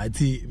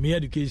ati me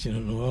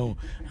education no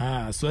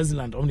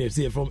Swaziland only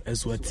say from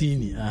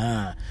Eswatini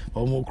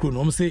omo kro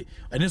no say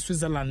any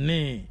Switzerland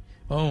ne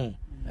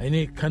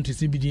any country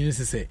CBD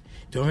necessary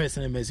to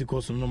Western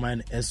Mexico so no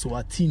man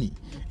Eswatini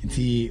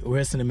nti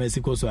Western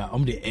Mexico so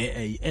the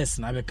AAS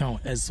na be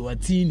count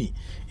Eswatini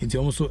nti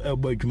almost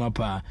elbow adwuma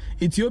pa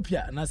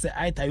Ethiopia na say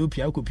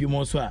Ethiopia ko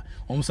pimo so a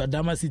almost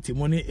Adama City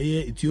money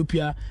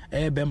Ethiopia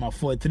Bema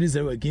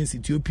 4-3-0 against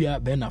Ethiopia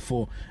Bena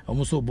 4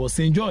 almost bo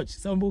St George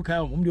sambo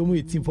kai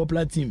the team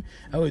popular team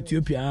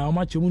Ethiopia how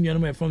much mu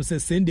nua from say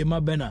Sunday ma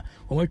Bena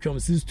o twam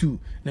 6-2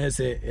 na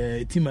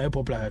say team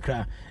popular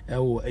kakra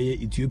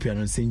Ethiopia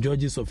no St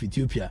George's of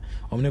Ethiopia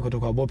omne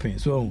kotokwa bopen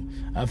so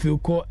I feel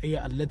call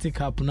Athletic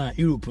Cup na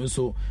Europe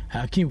so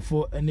Hakim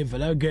for any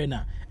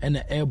Valagana and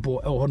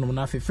airball honom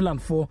na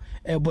Finland for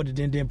airball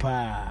den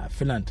pa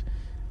Finland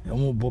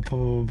omo bo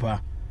pa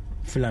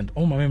Finland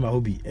o ma member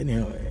hobby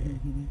any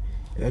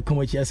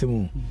come here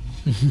asemu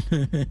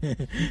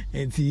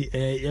enti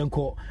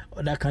yenko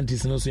other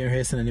countries no so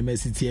yehwese na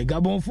Messi tie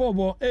Gabon for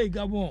ball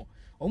Gabon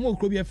omo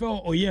kro bi e fe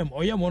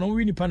oyem ono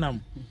win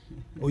Panam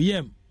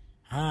oyem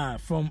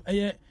from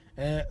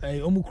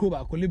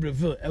Omukroba,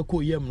 Libreville, Echo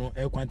Yem, no,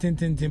 Quantin,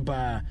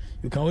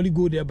 you can only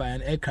go there by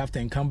an aircraft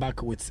and come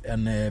back with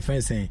an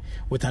fencing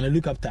with an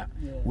helicopter.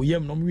 We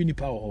yem no mini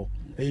power, one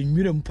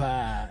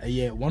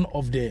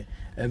of the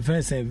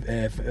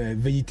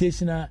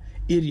vegetational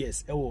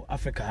areas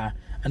Africa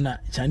and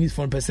Chinese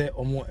foreign person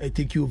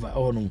take you over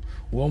or no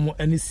one more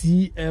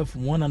NCF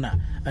one and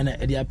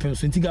the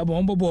appearance in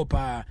Tigabo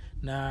pa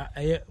na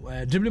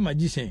dribbling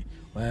magician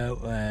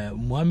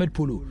Mohamed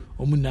Polo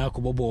omuna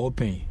kobobo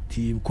open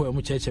ti ko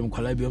mu cheche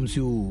mkwala bi omsi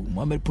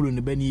Mohamed Polo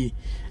ne bani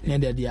ne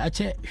de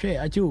ache hwe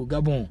ache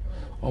Gabon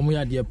omu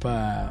ya de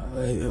pa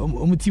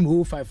omu team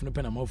 05 no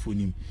pena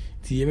mafonim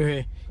ti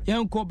yebehwe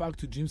yan go back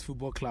to Dreams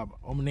Football Club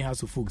omne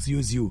House of Folks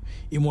 0-0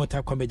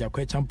 Immortal Combat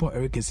kwa champion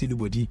Eric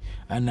Silubodi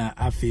ana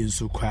afi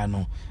nso kwa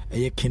no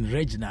Ken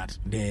Reginald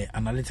the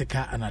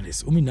analytical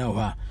analyst umina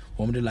ho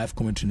omde live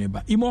commentary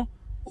neighbor Imo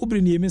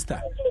Ubrini,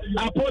 Mister.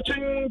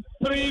 Approaching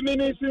 3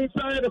 minutes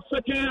inside the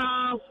second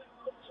half.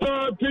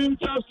 So Dreams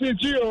FC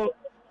 0.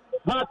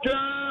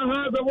 Accra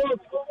has a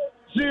work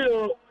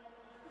 0.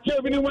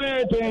 Kevin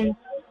Wayne.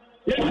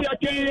 Yes, I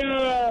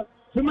can.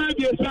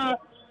 Sumadiasa.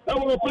 I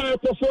will play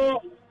for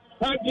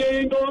 4.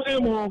 Again, no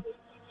emo.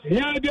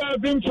 Yadia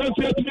Dreams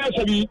FC at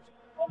Yasabi.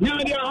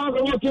 Yadia has a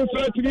work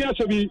inside to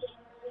Yasabi.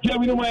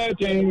 Kevin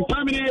Wayne.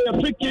 Family a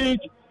free kick.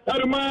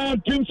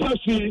 Arman Dreams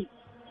FC.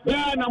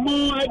 There, no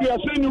more idea.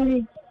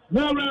 Send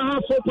now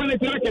half for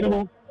penalty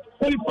anymore.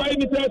 25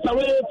 meters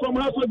away from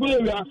half of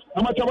Bolivia.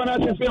 I'm a Chavana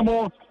system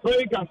more.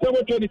 We can say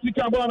what you see.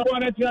 Come on,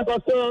 one and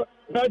two.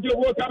 Radio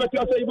work out at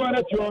your one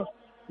at your.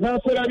 Now,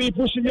 so that we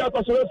pushing the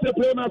upper, so let's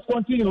play must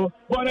continue.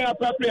 One air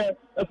prepare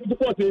at the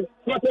quarter.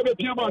 Whatever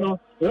Piamano.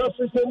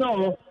 Referee say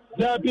no.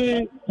 There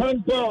be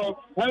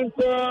handball, and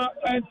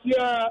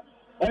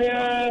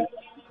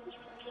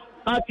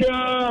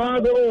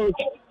Accra the road.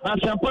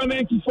 And Champagne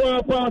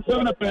 94 pounds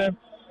 7 a pen.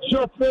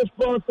 Short face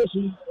ball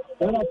session.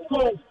 And of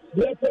course,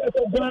 let's get a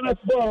Ghana's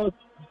ball.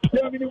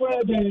 Give me the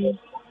way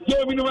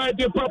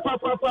they papa.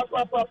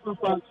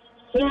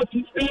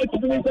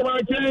 48 minutes of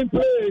our game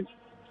play.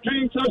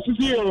 Dreams FC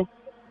 0.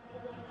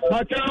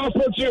 Accra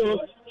also 0.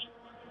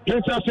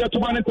 Dreams FC to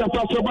manage the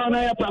pass of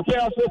Bana.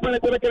 Prepare for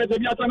penalty. The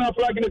Yatana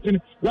flag in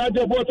it.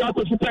 Radio Bota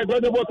to supply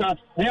Radio Bota.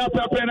 And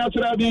after playing out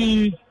to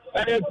be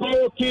a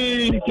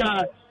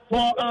goalkeeper.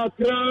 For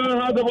Accra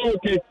has a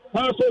goalkeeper.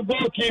 Also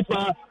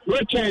goalkeeper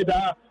Richard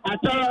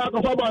Atara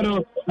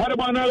Kofabano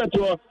Harabana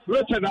to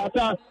Richard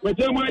Ata with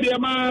them idea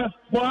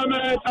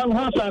Mohammed Al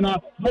Hassana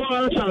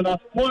Mohassana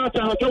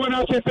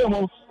Tawana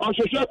Semo on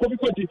Shosha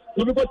Kubikoti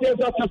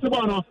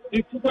Sabano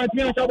in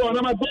Kupatina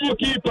Cabana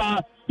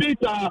goalkeeper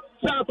Peter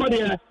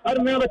Sakodia I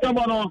don't know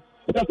Cabano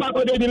the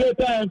Sakodia delay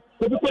time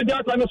Kubiko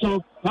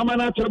Jacanaso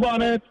Hamana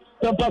Turbane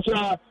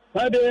Tampasa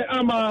Hade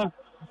Ama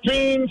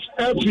Dreams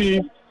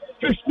FC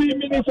 15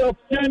 minutes of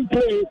 10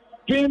 play.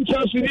 Dreams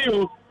FC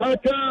 0,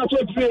 Accra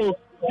 0,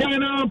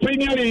 Ghana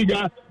Premier League,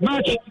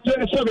 match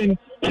 7,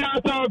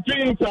 Theater of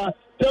Dreams,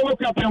 Tewo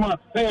Kapema,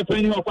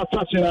 playing of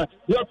Patracina.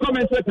 Your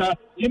commentator,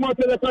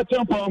 Immortal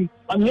Champion.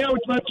 I'm here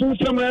with my two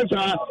summers,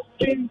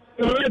 King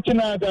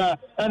Reginald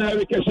and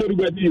Eric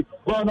Surubedi.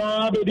 Bono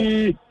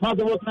Abedi,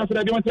 Mazo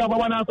Nasra, they want to have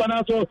one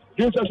answer.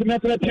 Dreams FC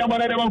Network,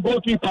 Tiamana,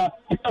 goalkeeper,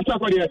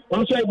 Sakodia.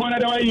 On say one of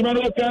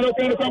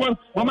the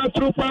Mama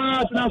through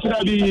pass,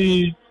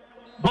 Nasrabi.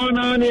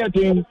 Bonani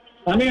team,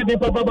 I mean, the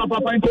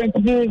Papa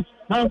intensity,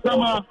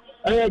 Hansama,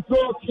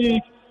 goal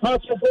kick,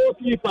 Hansama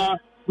goalkeeper,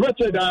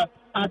 Richard,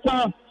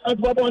 Ata, as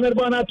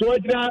Babana to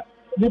Edra,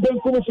 the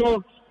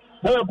Benkuso,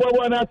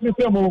 Babana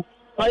Sistemo,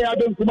 Fire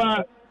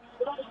Benkuma,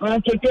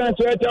 and to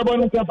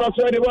Etabon,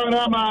 Capasari,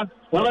 Wanama,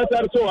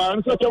 Walatarsoa,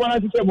 and such a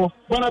one system,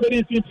 one of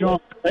the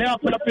people, I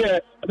have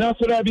prepared, that's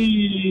what I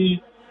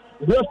be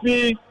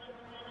roughly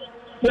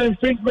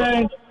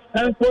Fishman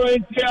and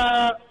point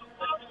here.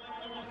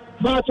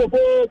 Match of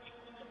both.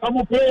 I'm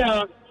a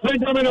player.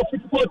 Benjamin of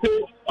football.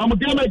 I'm a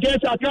game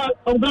against Aka.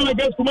 I'm going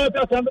against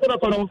Kumata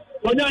Sandro.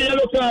 When you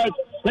yellow card,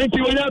 thank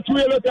you. When you 2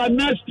 yellow card,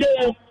 next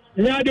game,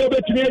 you had the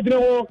opportunity.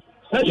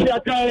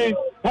 Ashiakai,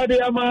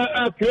 Hadiyama,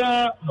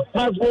 Accra,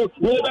 Hasbrook,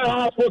 Weber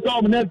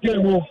Hasbrook, next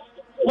game.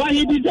 Why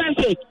he deserves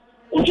it?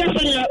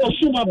 Ujefanya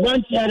Osuma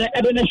branch here,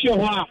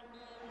 Ebenezer.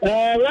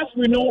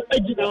 Referee no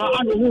ejina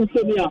and who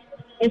senior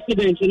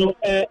incident,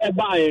 a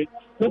buy.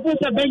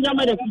 Professor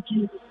Benjamin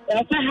Efutu,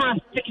 has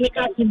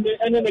technical team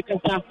and then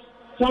the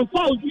some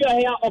fouls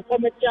here or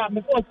comment here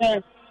because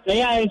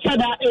they are in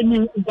Sada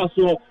and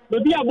Paso.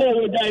 But be a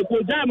boy with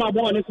a Dama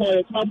born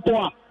for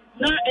Pampoa.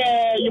 Now,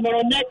 you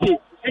are netted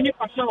any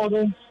person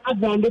around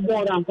the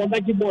board and come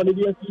back to board if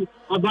you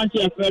a bunch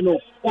of fellow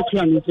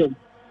Auckland.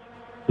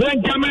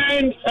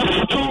 Benjamin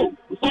Efutu,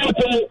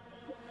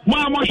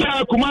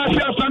 Mamasha,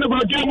 Kumasha, son of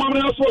a game on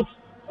the foot.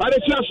 I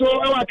just saw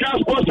our cast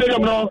sports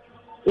stadium now.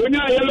 When you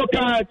are yellow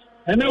card,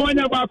 and then when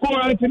you're back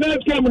on the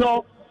next game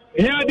now,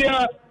 here they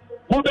are,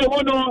 who they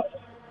want to,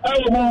 I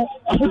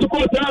put to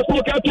call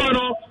transport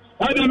Catano,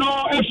 I don't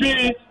know if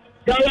he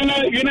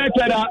Guyana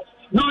United,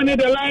 no need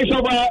the lines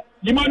of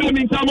Jimano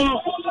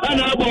Mintamo,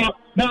 and Abo.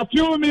 Now,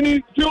 few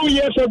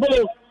years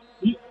ago,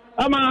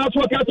 I'm a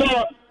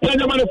Cato,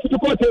 Benjamin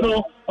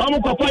Futucotero,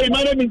 I'm Papa,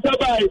 Imano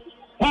Mintabai,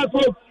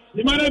 Hasbrook.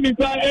 The man is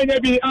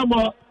NAB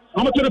Amo.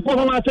 I'm to the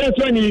performance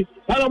 20.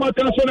 I don't want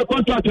to cancel the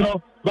contract,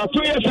 but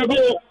 2 years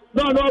ago,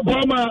 no,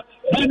 Brahma,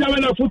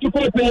 Benjamin of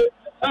Futukote,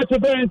 at the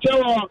bench,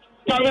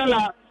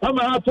 Carella, I'm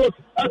a half foot,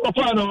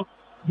 Acofano,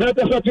 that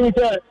is what you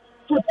say.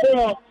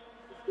 Football,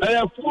 I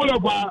am full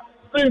of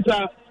things,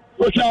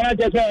 which I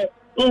say,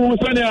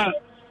 Usania,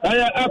 I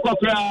am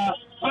Acofra,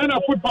 and a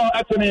football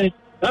at me.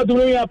 That's the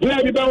way I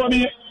play with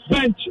me,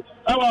 bench,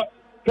 our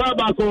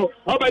Krabako,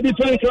 over the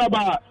 20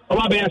 Kraba,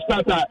 over the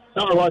starter.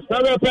 Now, was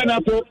several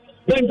penalty.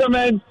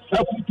 Benjamin,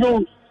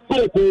 Futu,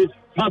 Kote,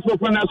 Hasbrook,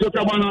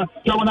 Kabana,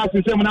 Kabana,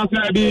 System, and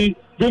Sabi,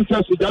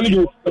 Vincent,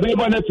 Daliu, the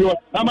Baby Network.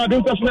 I'm a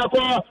Vincent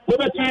Nako,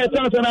 Robert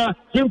Tanzana,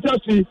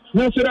 Vincent,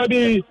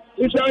 Nasirabi,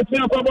 Israel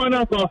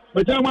Pabonako,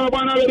 but I'm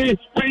already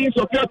paying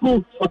so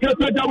careful, okay,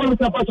 Javan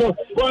Tapaso,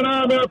 one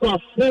America,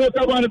 then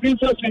Kabana,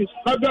 Vincent,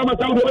 Abdama,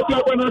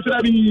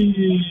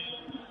 Nasirabi.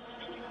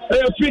 A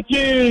free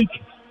kick.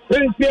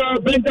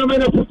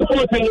 Benjamin of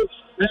football, and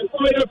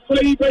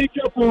play very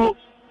careful.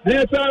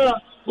 There's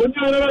a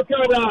Benjamin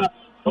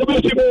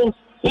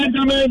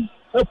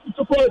of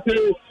football,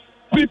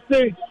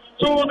 50,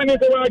 2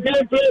 minutes of our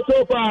game play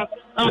so far.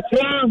 A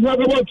clan have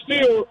about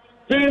still,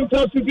 10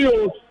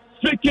 substitute,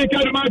 50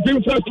 Kadama,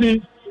 Jim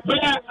Sassi,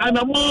 there and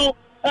a more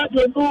at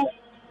the new.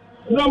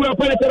 No, we are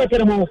playing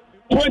anymore.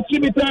 20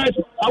 meters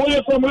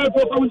away from her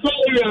from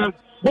area.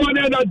 One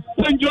end of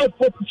dangerous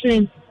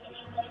position.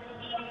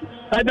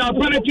 And our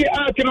penalty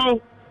arc,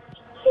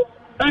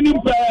 and if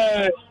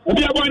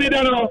we are going to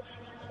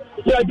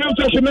the game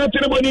to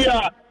ceremony,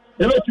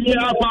 the rest of the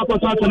half of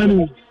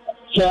Saturday.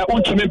 So, I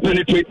want to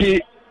penetrate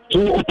to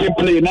open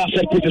play, not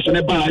set pieces in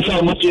the bar. So,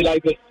 I must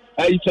like it.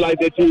 I utilize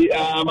it.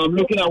 I'm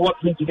looking at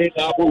what today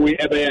we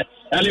ever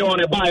early on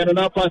a buy and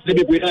now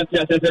possibly we don't see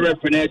as a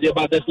referee,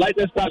 but the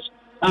slightest touch.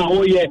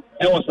 Oh, yeah,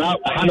 it was a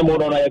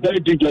animal on a very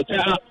dangerous.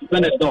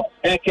 Then it's not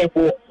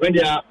careful when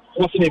they are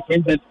crossing it, for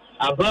instance,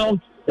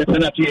 around the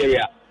penalty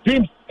area.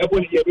 Dreams,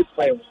 everybody here is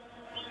fine.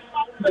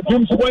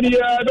 Dreams, one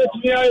year,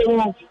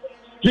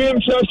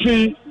 Dreams,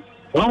 Chelsea,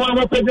 one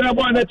of the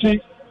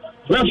Bonnetti,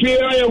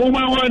 Rafael,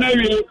 woman, one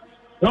area,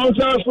 no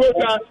South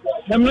Florida,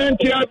 the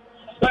Mentia,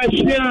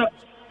 Passia,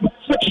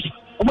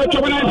 much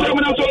of an answer,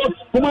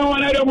 woman,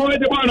 one area, more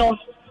the Bono,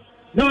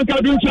 no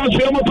Dreams, Chelsea,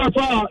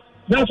 Papa.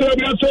 That's why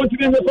we are so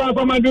in the farm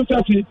from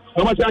Mandusasi.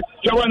 I was at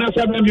Chawana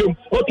Samuel.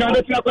 Okay,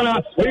 let's not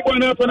we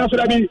want to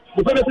Nasrabi.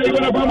 The penalty is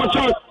going to bomb a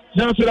shot.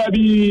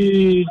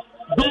 Nasrabi,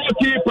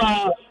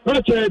 goalkeeper,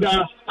 Richard,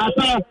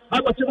 Asa,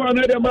 Akatiba,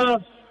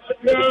 Nedema,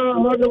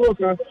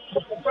 Hadawoka,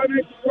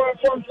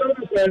 from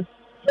Services,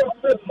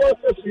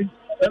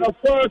 and of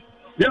course,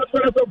 the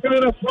appearance of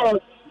Ghana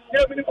Sports.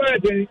 Give me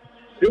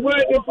the way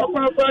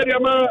Papa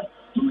Fadiama,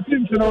 2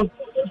 teams,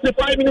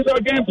 55 minutes of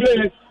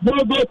gameplay.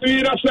 No go to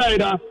either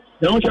side.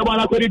 Now,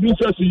 Shabana could do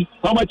Sassi,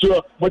 how much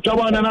you, but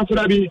Chaban and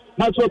Ansarabi,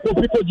 not so for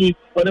Picoji,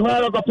 but the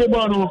Mara of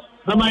Pibano,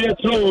 Amaya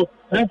Tro,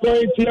 and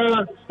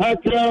Coitia,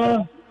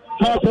 Akra,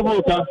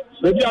 Tasavoka,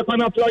 the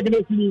Diakana flag in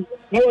the city,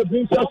 our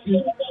Dream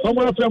Sassi,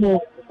 Omar Femo,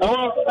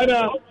 our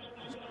other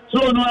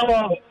Tron,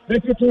 our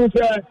Dream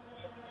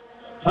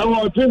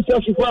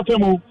Sassi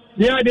Quafemo,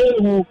 the idea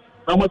who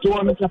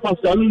Amateur Mr.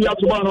 Pascal, Lulia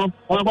Tubano,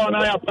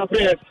 Abana,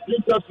 Pape,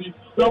 Intercy,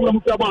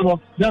 Problem Tabano,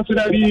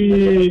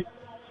 Nationally,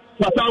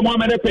 Fata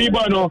Mohamed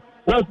Peibano,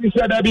 Rusty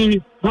Sadabi,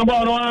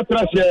 Hamano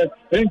Atrashe,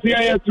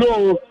 NTA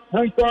Throw,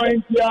 Hanko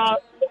Intia,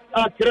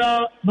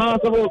 Accra,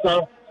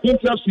 Masavoka,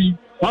 Intercy,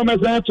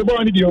 Hamazan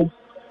Tubanidio,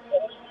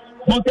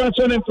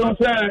 Moncanson and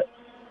Francais,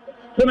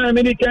 Sana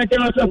Mini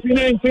Kankan,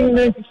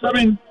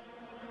 1997,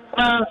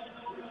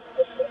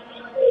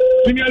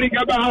 Premier League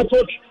Abaha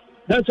Coach,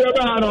 that's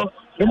Abano,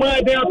 the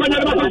way they are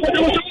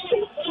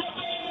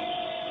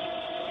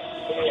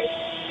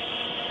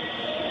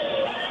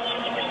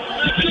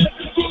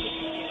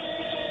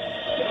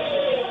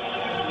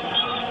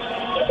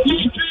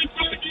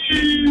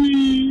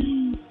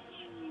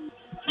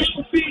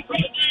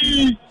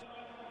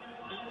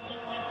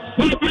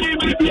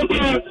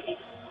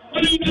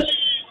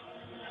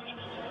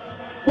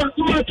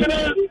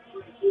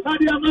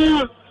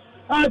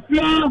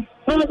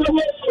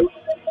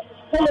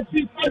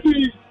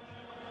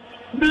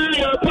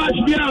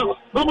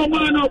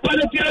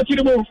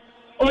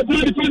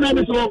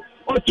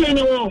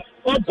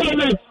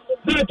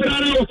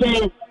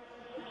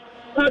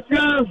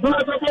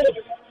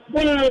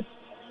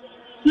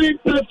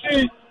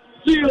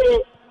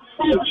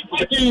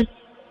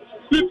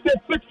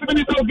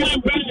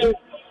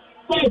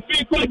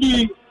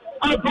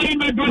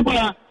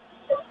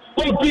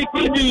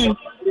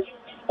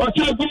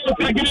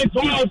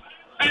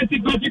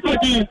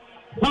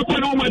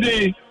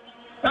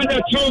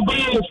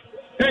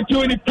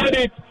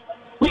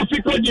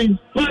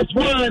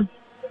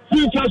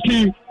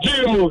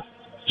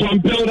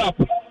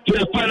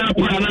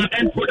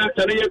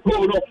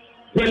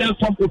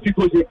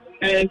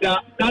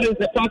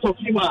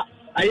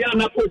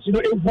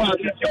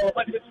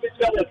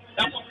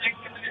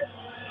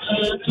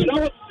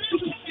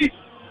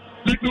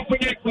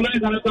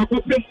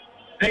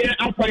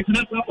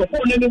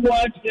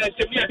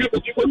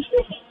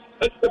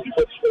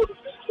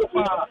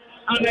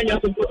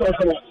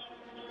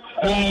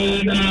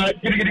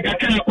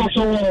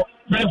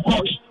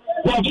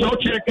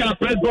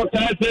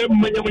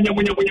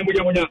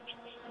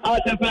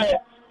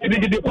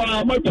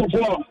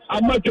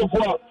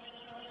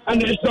and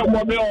there's some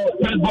more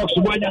press box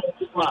one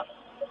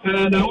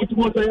and I want to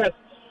yes.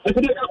 I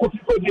think I could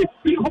put it.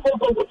 People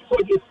go to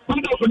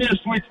find out on your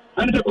street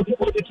and I could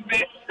put it to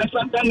me and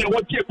sometimes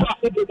what keep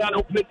passing to that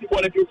plenty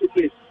what I do to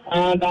play.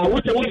 And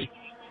what I wish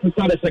to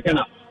start the second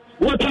half.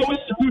 What I wish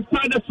to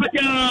start the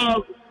second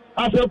half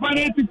after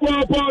finding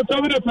 4 points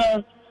over the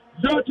first.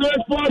 George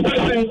Sports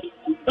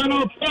and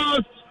of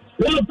course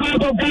one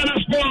part of Ghana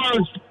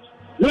Sports.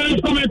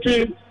 Last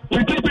commentary. We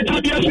take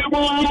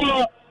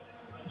the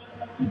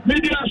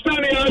media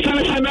standing and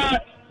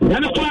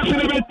the class in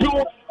the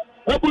two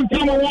open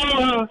come a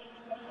wall.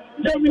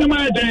 Don't be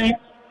my day.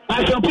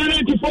 I shall put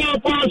it to 4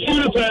 pounds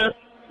uniform.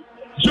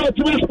 So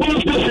to the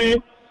sports to see.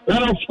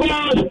 And of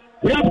course,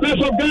 we have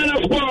place of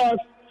Ghana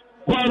Sports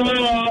for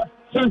our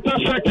center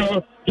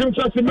sector. Jim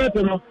Sassi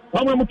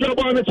I'm going to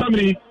go on the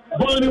family.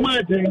 Born in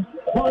my day.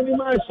 Born in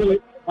my city.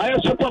 I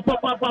have to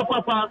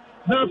papa.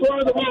 Now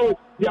for the world.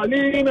 They are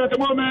leading at the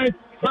moment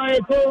by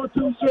a goal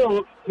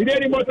 2-0. In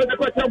any more than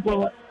the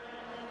tempo.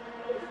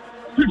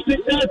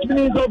 68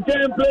 minutes of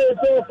gameplay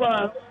so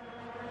far.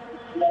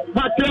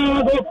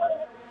 McLeod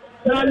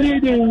are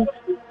leading.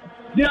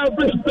 They are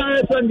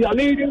precise and they are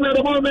leading at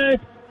the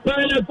moment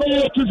by a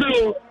goal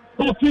 2-0.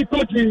 Kofi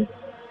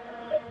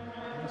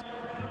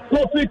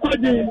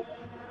Koji.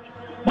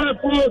 My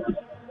fourth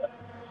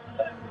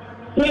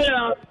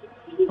player.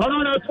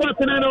 Another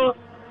 29.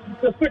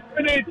 The 6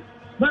 minutes.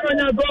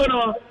 Another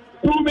goal.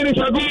 2 minutes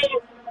ago.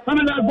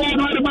 Another goal.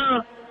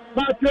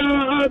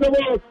 McLeod out of the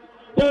world.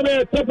 What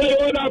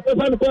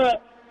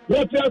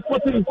you are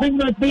putting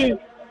dignity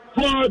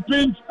for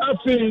Dreams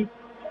FC.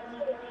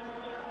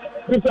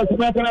 This is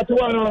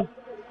Matanatuano.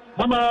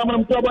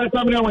 I'm trouble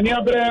coming when you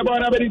have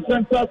a very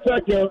central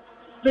circle.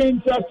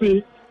 Dreams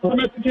FC. I'm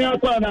a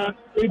Tiana.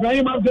 If I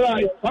am of the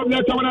life, I'm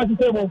not coming at the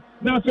table.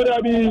 Now, should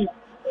I be?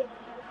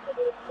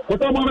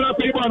 But I'm on a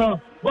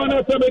paper. One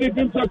of somebody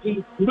Dreams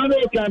FC. You don't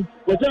know, can.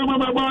 But I'm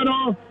on a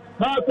mano.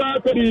 How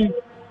can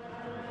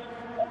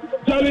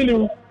telling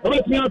you,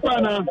 what's me up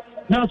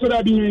now should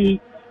I be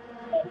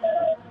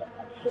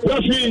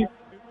Ruffy,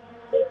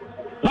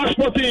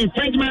 passport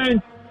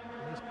infringement,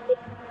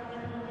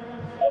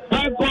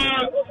 and for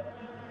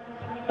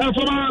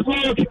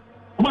work,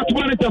 much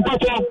money to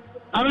perform,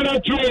 another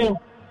throw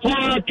for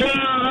a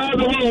car out of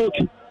the work,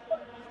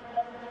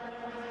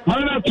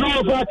 another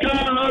throw for a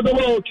car out of the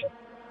work,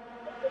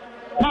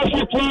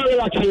 passport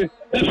for actually,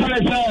 that's what I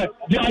said,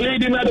 they are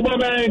leading at the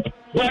moment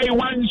by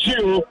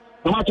 1-0.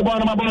 I'm about to buy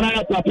my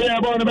bonnet, play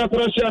about the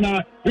better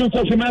Shana, you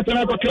just cement and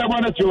I got clear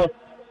on it.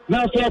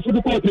 Now, so for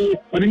the party,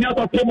 but in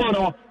Yapa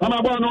Pomono, I'm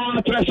about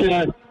no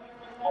treasure.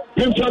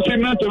 Him just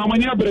in Nanto, I'm on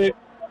Yabre,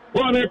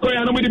 one a coin,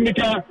 I'm with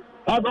Nika,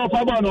 I'll go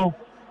for Bono.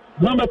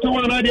 Number 2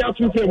 and idea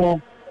to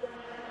Femo.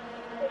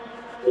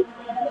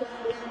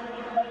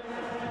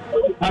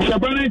 After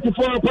burning to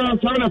 4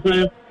 pounds, 7 of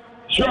them,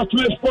 short to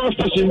sports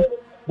station,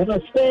 but a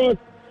sport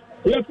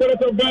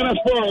Lieutenant of Ghana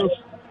Sports.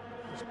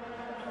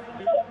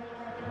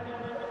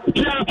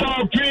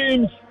 Theater of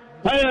Dreams.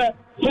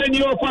 Send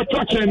you for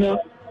attraction.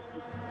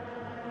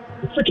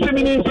 60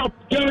 minutes of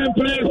game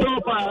play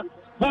so far.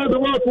 Hard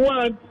work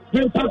one.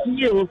 Dream Taxi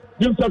you.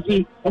 Dream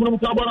Taxi. I'm going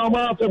to talk about our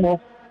Martemo.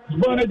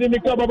 Born in the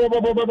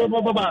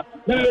Cababa.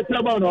 Then the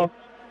Cabano.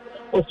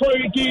 Before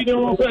you get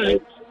on say,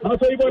 I'll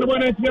say about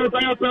 1 and 2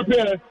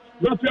 prepare.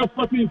 That's your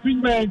 14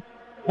 Finman.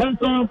 And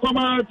come from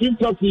our Dream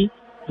Taxi.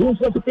 Dream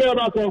Taxi player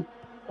back up.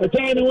 A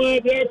tiny way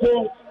there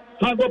to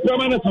Hango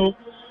Permanento.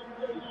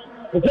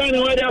 A tiny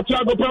way there to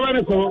Hango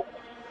Permanento.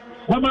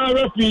 I'm a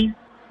referee.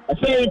 I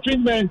say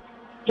treatment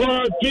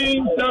for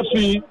Dream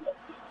Taxi.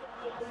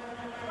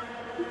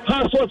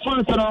 House was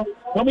functional.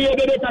 I'm here to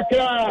take a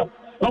car.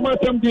 I'm going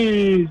to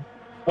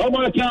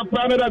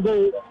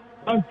go.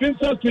 And Dream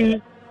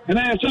Taxi. And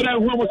I said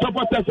that one was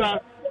supporters. I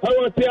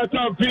was Theater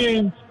of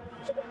Dreams.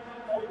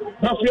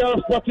 Mafia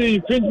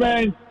Sporting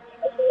treatment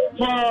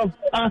for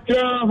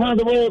Accra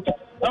Handbook.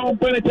 I'm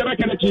going to take a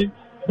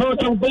car.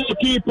 Some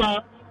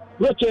goalkeeper,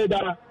 Richard,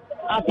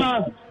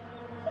 attack.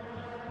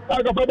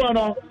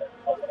 Agapabano,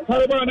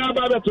 Harabana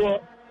Babato,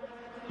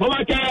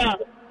 Homaka,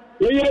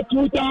 the year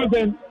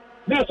 2000,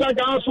 Nasa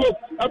Gasso,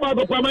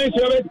 Abago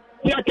Pamaisa,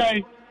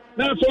 Yakai,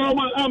 Naso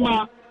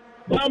Ama,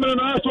 Saman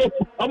Aso,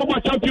 Amaba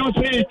Champions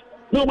League,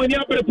 no one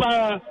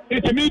prepare,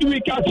 it's a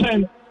midweek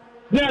action.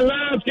 Their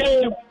last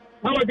game,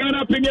 our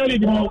Ghana Premier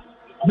League,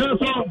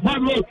 Naso,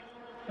 Hardlook,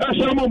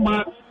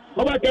 Asamoma,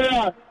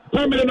 Homaka,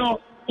 Terminal,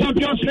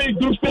 Champions League,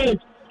 group stage,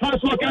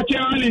 Haswa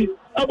Kachiali,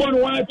 Abon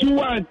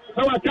 1-2-1,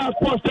 our car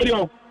sports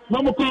stadium.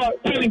 Mamuko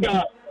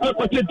Telinga,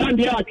 Akote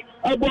Tandiak,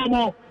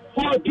 Abomo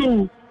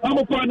 4-2,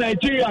 Mamuko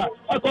Nigeria,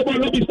 Akobo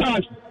Lobby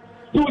Stars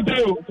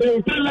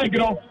 2-0,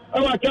 Telegro,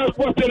 our car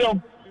sports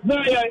stadium,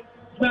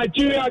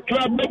 Nigeria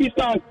Club Lobby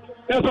Stars,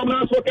 that's from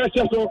last week,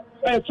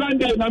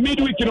 Sunday, na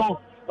midweek, our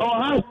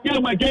house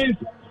game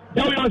against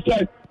Darion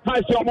says,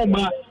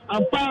 Hasomoma,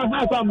 and Pa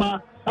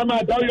Hasama,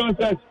 Ama Darion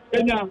says,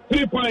 Kenya,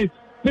 3 points,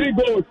 3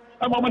 goals,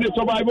 I'm on the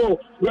survival,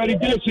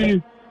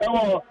 relegation,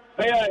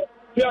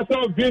 Theater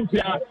of Dreams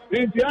here.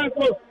 In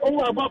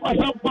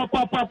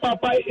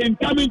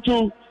coming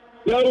to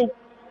the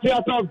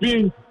Theater of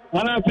Dreams,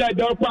 and I said,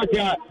 the park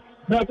here.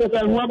 That's a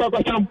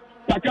some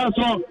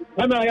Takaso,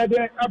 and I had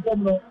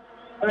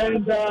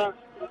and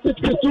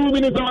 62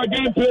 minutes of our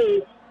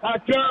gameplay. I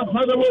can't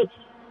have a look.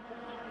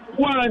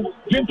 1,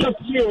 Dream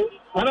Taxi,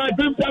 and I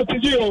Dream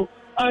Taxi,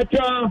 I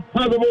can't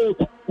have a look.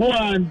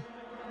 1.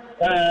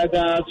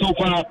 So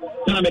far,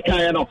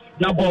 Tamekayano,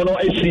 Nabono,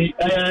 AC,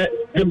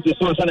 James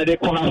Son, and they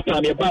call us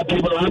time. But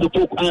people have to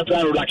talk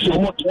answer like so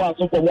much once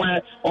for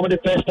one over the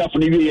first half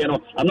of the year.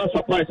 I'm not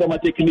surprised I'm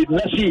taking it.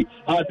 Let's see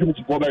how James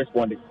is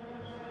responding.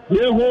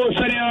 The whole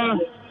Sanya,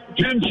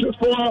 James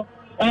for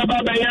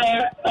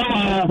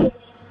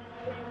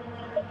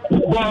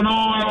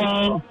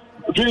Bono.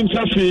 Dreams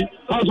Safi,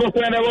 as well as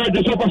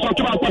the Super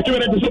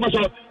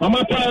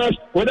Amateurs,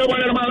 whatever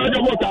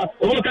Raja Water,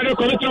 or can you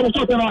collect your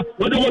Sotana,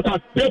 or the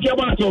water, Pia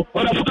Mato,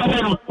 or the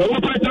Futabano, or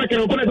what I take,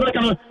 or the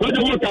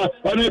water,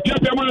 or the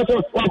Pia Mato,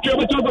 or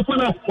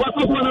Kiabana, what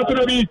was one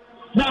to be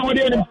now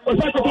again, or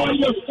Sakono,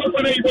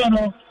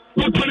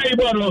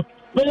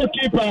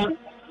 goalkeeper,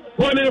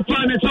 one in the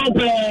plan is out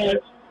there.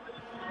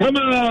 Come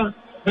on,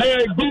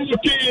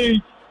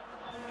 goalkeeper.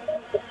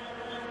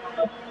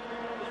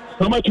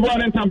 How much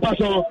one in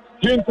Tampaso?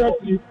 Dream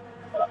Taxi.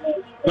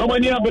 How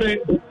many abre,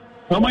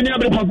 Papa.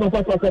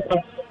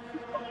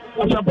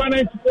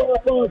 Champagne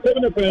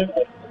 7 FM.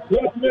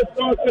 Let's make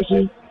our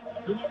session.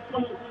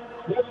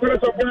 Let's put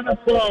us up Ghana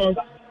Sports.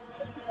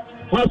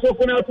 Pass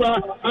open up.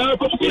 Papa. No,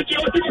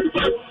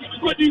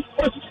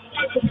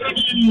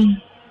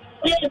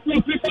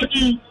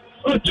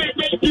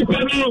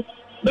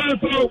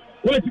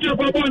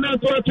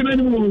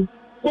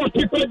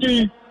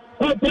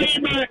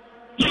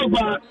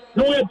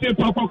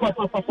 Papa.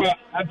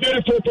 I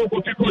very photo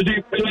for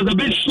Kikoji. It was a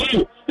bit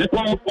slow. The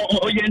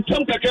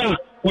Kaka,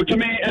 what to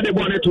me, and they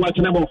wanted to watch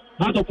them.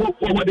 How to put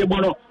forward the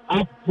bottle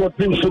up for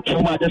things so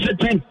much. I said,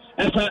 Dream,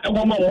 as a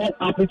woman walk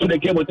up into the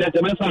game with that,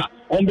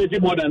 on the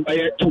more than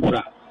by 2.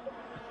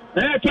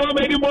 That's how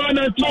many more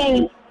than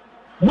 2.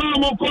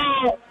 Mama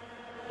call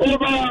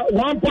over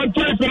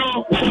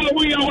 1.5.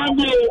 We are 1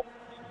 goal.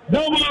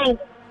 No more.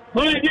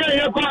 Oh, yeah,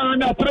 you're calling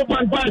that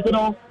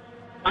 3.5.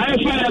 I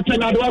find out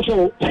an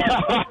adwaso.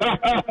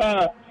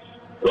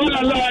 Oh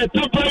la la,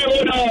 temporary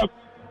order.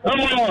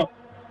 Oh,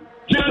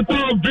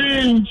 Theater of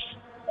Dreams.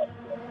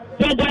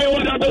 Temporary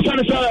order, the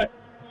sunshine.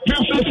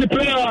 Dream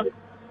player.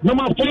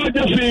 Number 4,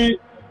 Jesse.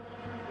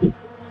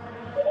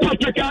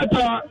 Patrick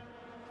Carter.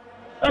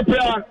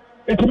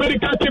 It's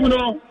medical team,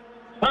 no.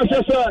 As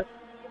I said,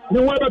 the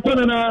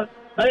Weberton and a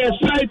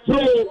side pro.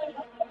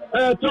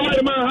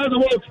 Toyman has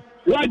worked.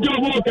 Raja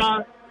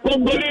Walker.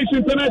 Congolese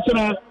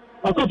International.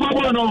 A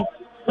Kofabano.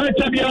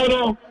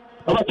 Chabiano,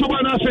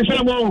 Tubana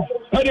Semo,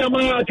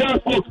 Hadiama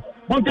Gaspo,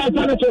 one can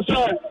tell it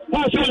aside.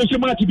 How shall you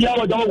match the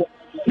hour though?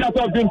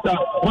 Theater of Vinta,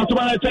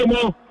 Matubana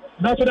Temo,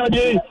 that's what I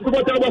did.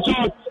 What I was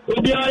shot,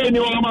 will be I in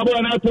your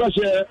Amabana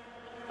Trasher.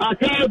 I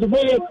can't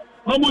vote.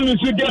 I'm going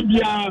to get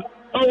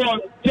our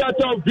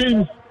Theatre of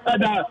Dreams,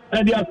 and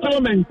they are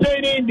still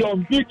maintaining the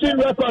unbeaten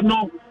record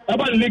now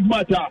about league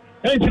matter.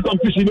 Any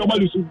competition,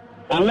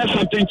 unless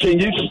something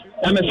changes,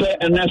 MSA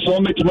and that's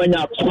all make money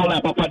out small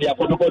and papa their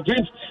protocol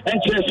dreams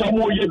and say some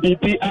more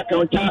BP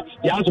account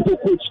the answer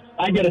coach.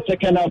 I get a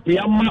second out the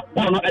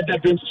one at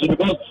that dreams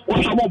because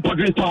what some more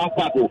dreams to half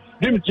pack.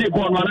 Dreams J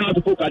born run out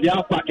to cook at the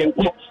half pack and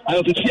cook. I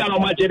have to see how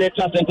much they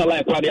trust center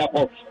life for the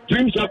apple.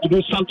 Dreams have to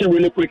do something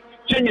really quick.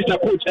 Changes the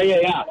coach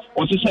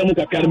on system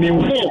academy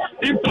more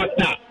impact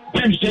now.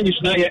 Dreams changes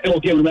now it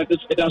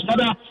does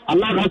not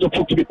allow other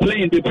folk to be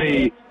playing the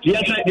way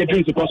the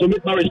dreams because we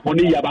make marriage for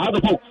but other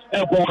folk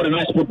ball and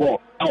nice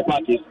football our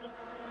parties.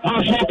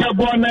 Soccer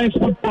ball nice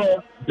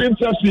football. Dreams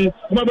FC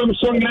Madam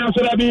Song now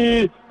so that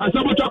be as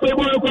someone talk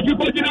about what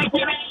people did not for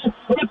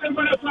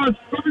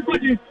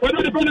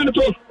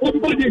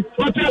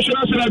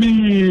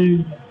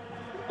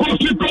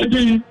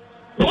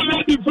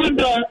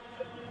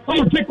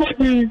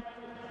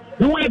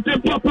you went to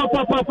papa,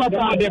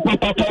 the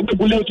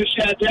bullet to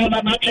share the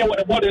other match with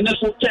the body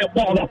national check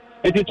ball.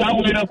 At the time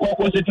we don't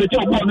concentrate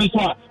on this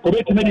one.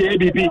 Committing the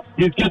ABB,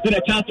 he's getting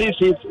a chance. He's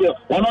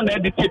one on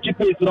the 50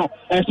 pace now.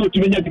 And so to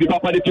me, the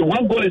papa, if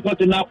one goal is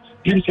not enough,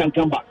 teams can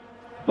come back.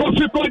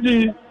 Kofi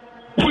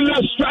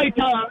Puller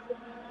striker,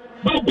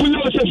 no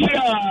Puller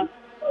Shashia,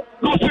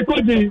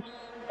 Kofi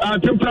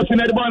Team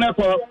President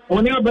Bonaparte,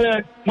 on the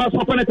other half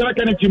of the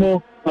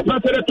Timo, a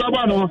President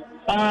Trabano.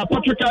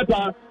 Patrick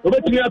Kata,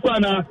 Robert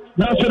Yapana,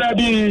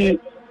 Nasarabi,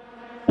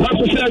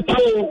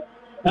 Nasarabi,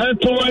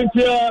 and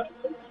Toronto,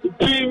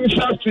 Team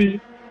Shafi.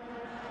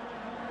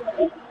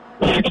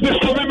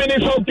 67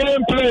 minutes of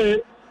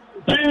gameplay.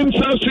 Team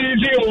Shafi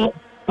 0.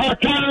 I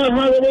can't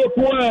walk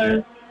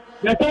away.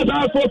 The third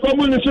half for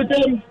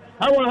community,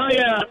 our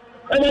higher,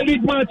 and the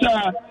league match,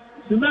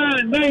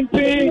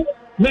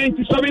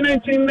 1997,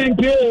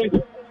 1998.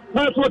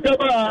 That's what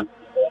about.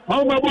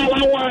 How about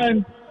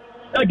 1-1?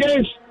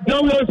 Against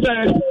Douglas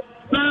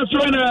last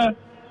runner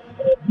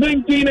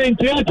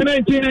 1998 to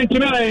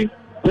 1999.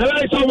 The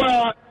likes of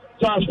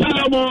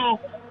Salamo,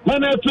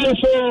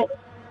 Hanefeso,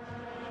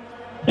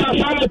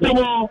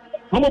 Salatamo,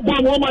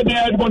 Hamabon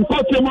Womadad,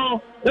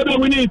 Bonfotimo, then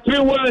we need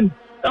 3-1.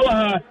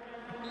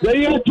 The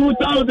year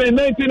 2000,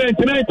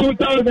 1999,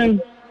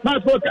 2000,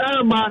 Masuk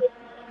Arma,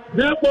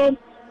 therefore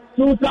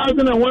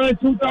 2001,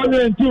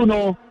 2002,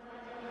 no,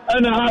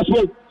 and a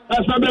hospital.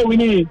 That's not we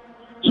need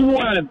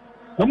 2-1.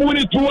 I'm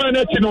only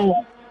 2-1, you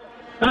know,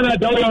 and I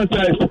don't know.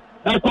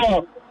 I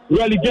call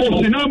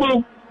relegation.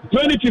 Number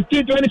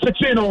 2015,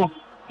 2016, no.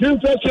 Dream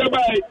Fest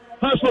by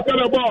Hasbro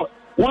Calabot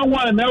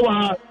 1-1.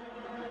 Never.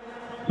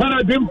 And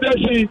I Dream Fest.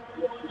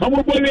 I'm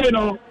a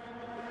Bolino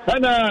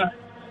and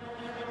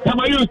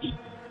Tamayut.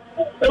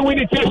 And we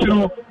need cash, you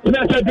know. And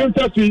I said Dream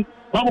Fest.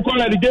 I'm a call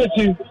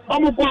relegation.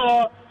 I'm a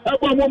call. I'm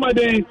a woman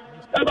day.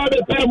 About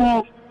the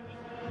time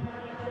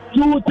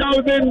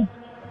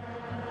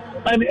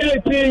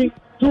 2018.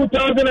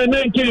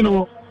 2019,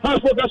 has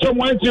focused on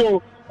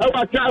 1-0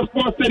 over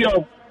Casper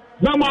Stadium.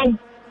 Number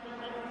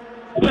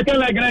second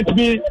leg to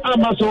be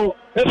Amaso,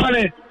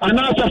 Efane, and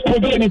answer for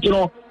the and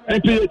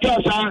to the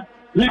Casa,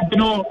 League,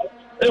 Emo.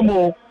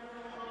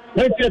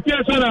 And to the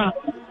Tiasana,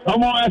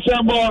 Amo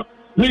Assemble,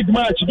 League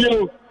match,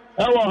 Bill,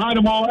 our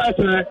Hanimo,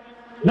 Asana.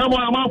 Number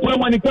amount for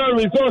monetary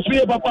resource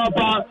here,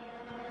 Papa.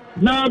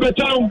 Now the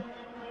town,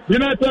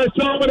 United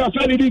Summer, the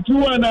Sandy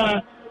 2 and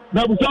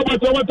Nabusaba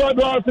Tomato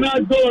was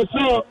not go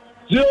so.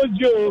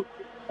 Jojo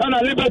and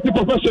a Liberty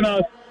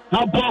professionals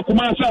have brought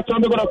Kumasa to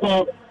the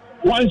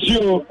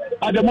 1-0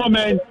 at the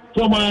moment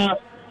from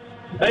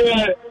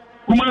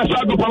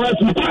Kumasa go for us.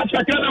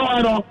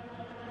 Kakano,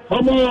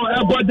 Homo,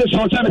 about this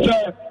house,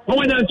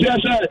 Homo,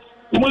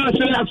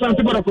 Kumasa has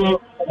something for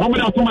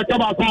Homo to my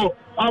Kabako,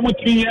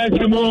 Amuti, and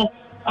Simo,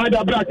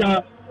 Ada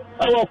Braka,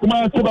 our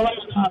Kumasa,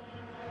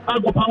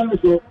 Ago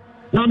Palaso,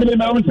 Namely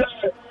Mountain,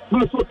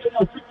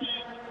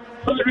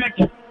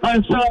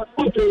 and South.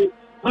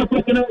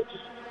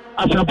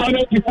 As a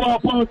banner before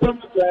upon some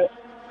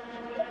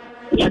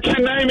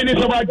 9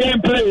 minutes of our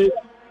gameplay.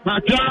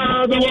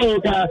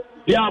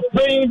 They are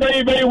playing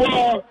very, very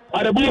well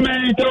at the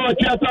moment. Our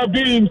Theatre of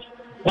Dreams,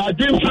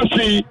 Dream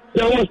Sassy,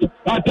 the host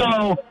at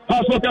town.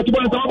 House of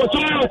Catibon,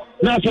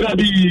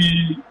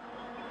 Nasarabi.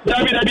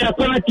 David Adia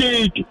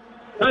kick.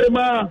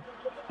 Adama,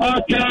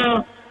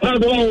 Aka,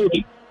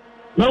 Road.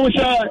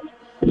 Nausha,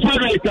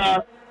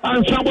 Frederica,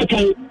 and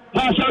Sabato,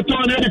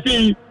 Hasaton,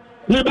 anything.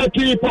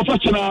 Liberty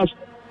professionals.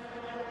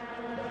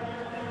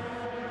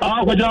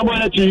 Kwa jambo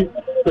yachi,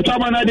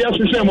 kama na dia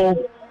sisemo.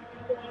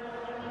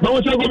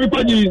 Bawo sa go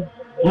bipaji,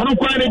 wono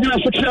kwa ne jina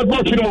success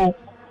box no.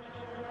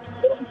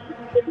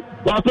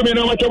 Ba ko me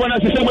no ma chobana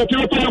sisemo ti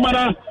ko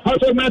mara,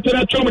 haso na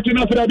tena chomo ti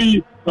na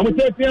firabi. Amu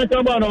te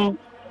kamba no.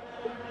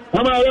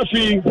 Ama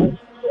refi.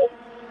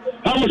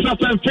 Amu sa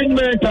san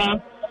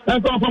finmenta,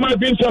 en ko fama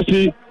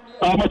Vincent.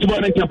 Amu to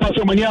bana ti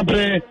paso mania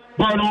bre,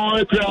 bano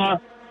ekra.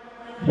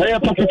 Saya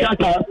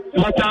Pafikata,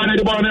 Matana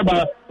de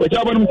Bonaba, which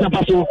I want to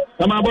pass.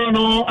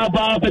 Amabono,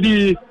 about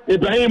the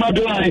Ibrahim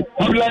Abdullah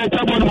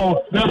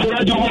Tabono,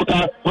 Nasurajo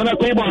Walker, on a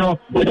Quibono,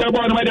 which I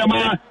want to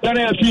Madama,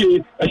 Daniel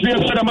C. I see a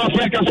Sadama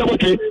Frank and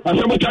Saboki, and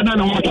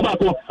Sabotano,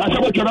 Tobacco, and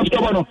Sabotano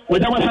Scabono,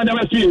 which I was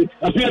under C.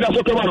 I see a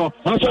Socabano,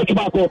 and so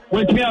tobacco,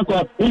 when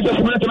Tianco, who's a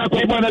Samantha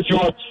Quibon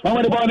short, I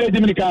want to buy the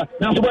Dominica,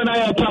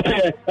 Nasubana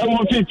Pape, I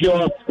won't fit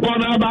you,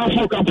 Bona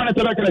Soka,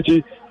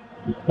 Panatarachi,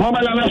 Mama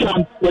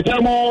Lanasan, which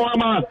I'm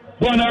more.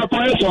 Bona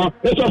Koeso,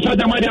 this was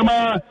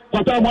Sadamadiama,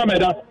 Pata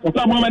Mohamed,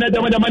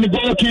 the money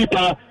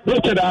goalkeeper,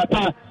 Richard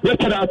Ata,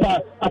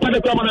 upon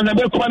the common and the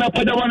Belkwana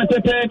Padawan and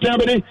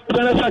Tambari,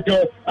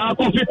 Sanasako,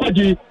 Kofi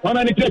Koji, on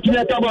any taking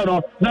a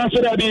Cabano,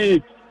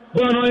 Nasurabi,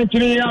 Bono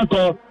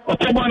Intinianco, or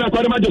Kamana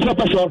Kodama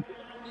Josapaso,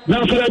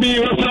 Nasurabi,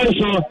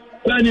 Rosario,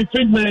 Tiny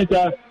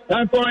Figmenta,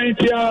 and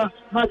Corinthia,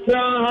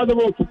 Matra,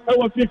 Hadabo,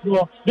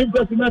 Awafiko,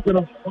 Livdas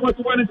Metro,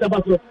 about one in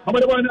Tabaco,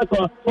 about one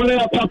echo, only a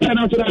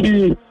Papana to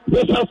be,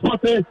 this has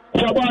Pote,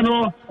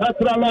 Sabano,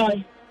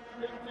 Atralai.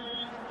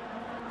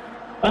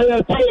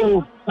 I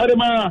told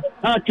Adama,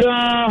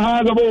 Akra,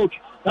 Hadabo,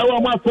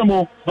 Awa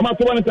Massimo,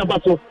 Amato in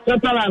Tabaco,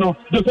 Santalano,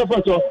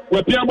 Josefaso,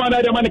 where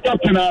Piamana, the money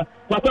captain,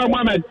 Pata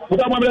Mohamed,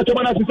 Pata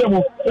Chabana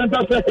Sistemo,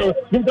 Santa Seco,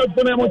 Lucas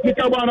Bonemo,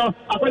 Ticabano,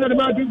 Apana de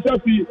Martin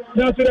Sassi,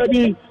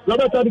 Nasirabi,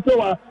 Roberta de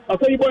Toa,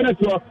 Akai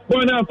Bonato,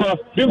 Bonampa,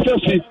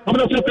 Dimsassi,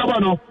 Amana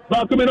Cabano,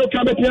 Bacumino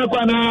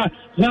Cabetiapana,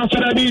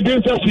 Nasirabi,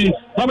 Dimsassi,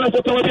 Amana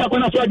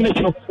Tawapana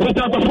Fragnation,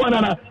 Without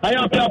Paswana, I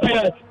am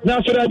Tapia,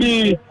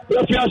 Nasirabi,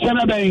 Rafia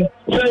Sanabe,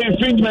 say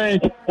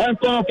infringement, and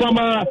come from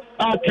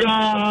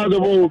Accra, the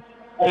Wolf.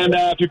 And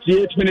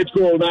 58 minutes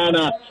goal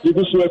now. You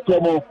go to a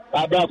como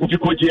about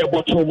Fikoji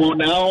bottom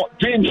now.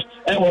 Dreams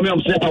and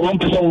women say I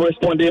want person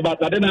respond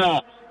but I don't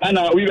know. And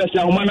we were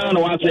saying man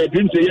no answer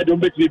dreams say don't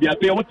bet me be I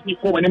want to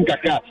for him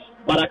kaka.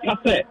 But I can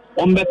say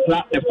on bet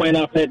the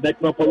final third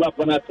that no follow up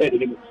on that third.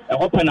 I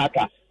hope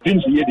naka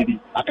dreams here did.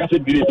 I can say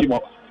be team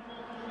up.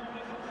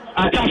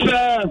 I can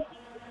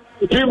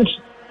say dreams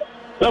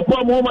the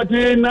poor moment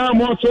now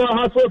more so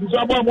has to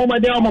about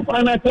moment down on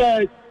final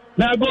third.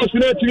 Now go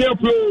straight to your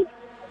flow.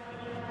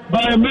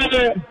 By a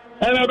minute,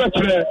 and a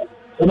better.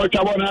 What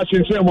I want to ask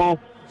you, Samo,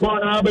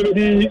 for our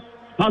baby,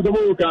 how to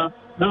work,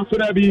 now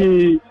should I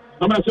be?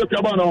 I'm not so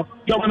Cabano,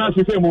 Cabana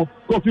Samo,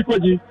 Coffee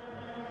Koji,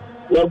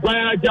 well,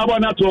 by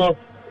Jabanato,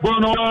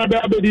 Bono,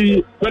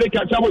 baby, very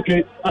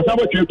Casaboke,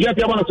 Asaboke,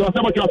 Piapiano,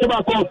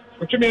 Sabaco,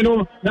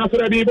 Chimino, now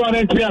should I be born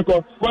in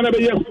Triaco, one of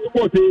the years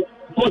 40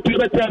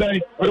 better,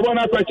 or one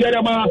of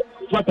Criteria,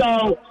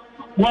 Fatao.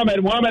 Mohamed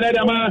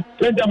Adama,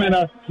 Benjamin,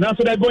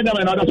 Nasser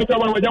Benjamin, the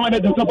Sukawan with Yaman,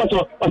 the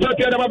Sapaso,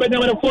 Asaka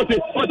Benjamin 40,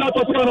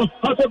 Otatono,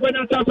 also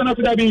Benjamin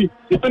Sanabi,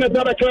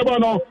 Defendant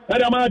Cabano,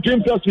 Adama,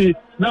 Jim Chelsea,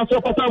 Nasser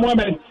Pata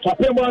Mohamed,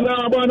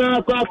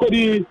 Apemona,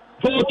 Crocodi,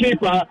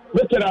 goalkeeper,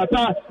 Richard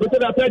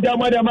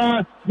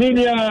Jamadama,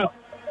 Ninia,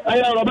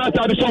 Aya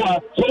Roberta de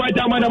Soa, so I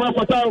Jamadama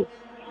Fatao.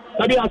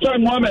 Abi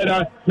Hassan Mohamed,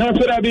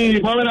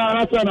 Nasirabi, Mohamed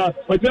Hassan,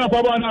 Watina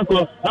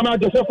Pabanako, Ama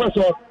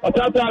Josefaso,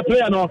 Otata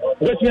Triano,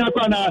 Retina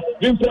Kana,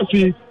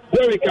 Vimsosi,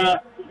 Derika,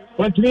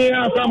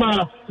 Watina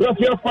Sama,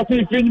 Rafael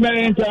Fati,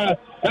 Finment,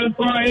 and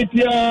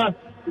Pointia,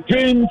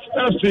 Green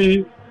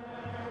FC,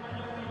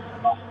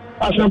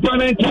 as a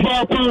planet to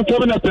our pound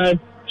cabinet,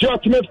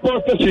 George Smith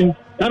Sports Station,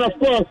 and of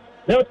course,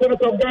 the Health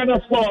of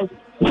Ghana Sports,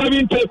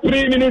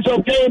 73 minutes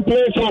of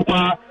gameplay so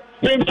far,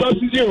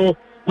 Vimsosi 0,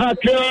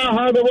 Accra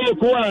had the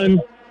work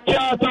 1.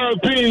 Charter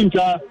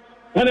Printer,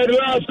 and at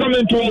last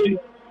commentary,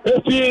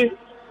 FC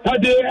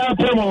had the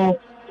Apremo,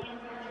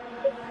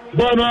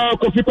 Bono,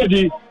 Kofi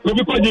Koji,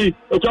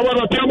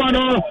 Okawano,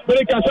 Tiamano,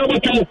 Berika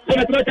Saboki,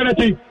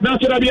 Penetrakanati,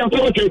 Nasurabi and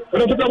Saboki,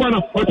 Rosakabano,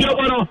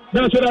 Otiabano,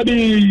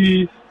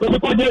 Nasurabi, Kofi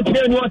Koji,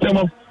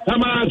 Watamo,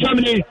 Ama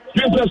Samini,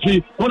 Princessy,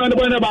 on the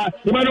Bonaba,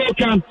 Emmanuel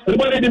Khan, the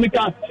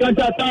Bonadimica,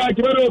 Santa Tag,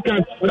 Emmanuel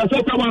Khan,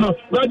 Rasokabano,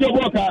 Rajo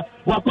Walker,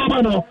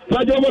 Wakomano,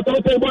 Rajo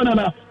Walker,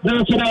 Bonana,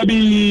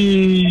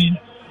 Nasurabi.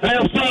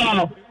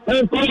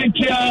 And calling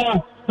Kia,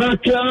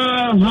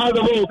 how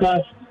the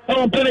workers.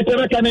 I'm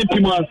penetrating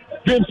into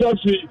James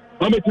Chelsea,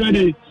 I'm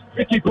 20,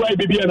 50 quite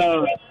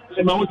Bibiana,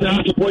 and I want to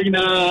have to point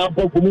out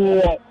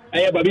Bokumo. I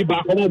have a big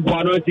back on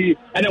Bonotti,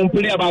 and I'm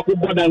playing about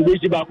football and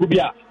Luigi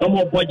Bakubia. No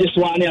more budget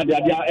Swan, and they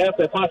are air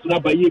fast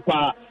enough by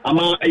Yipa,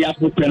 Ama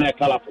Yasu Pena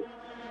Colorful.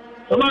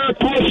 Ama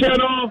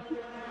Torsiano,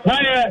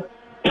 higher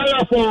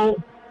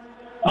colorful,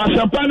 as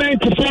a panel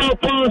to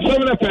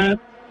 4.7 FM.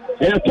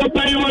 And top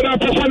time you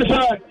want to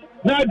side.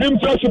 Now, Jim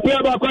Chelsea play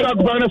about quite a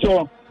good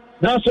so.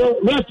 Now, so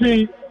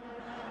Rusty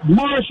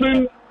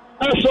Morrison,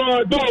 I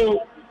saw Do,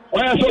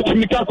 I saw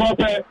Timika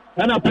Kope,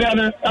 and I play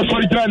a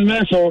sorry John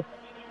Nelson,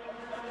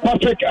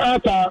 Patrick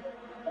Arthur,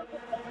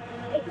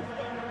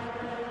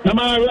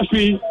 Nama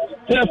Rusty,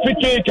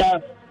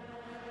 Fika,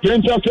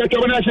 Jim Chelsea,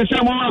 when I say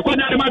someone, I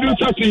Madu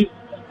Chelsea,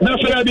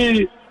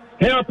 Nasrabi,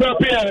 here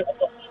prepare,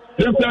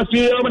 Jim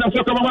Chelsea, when I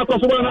saw Kamako,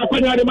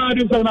 I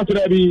Madu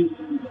Chelsea.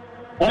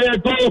 A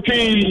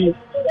goalkeeper,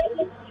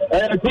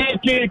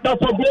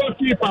 that's a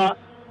goalkeeper.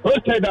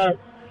 Rotator,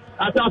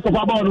 attack of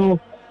Abono,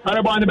 I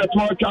want to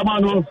talk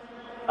Chamano.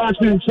 As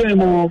been saying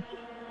more.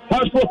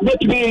 Passport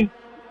with me.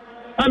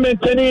 I'm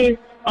maintaining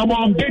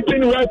among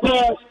beating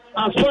records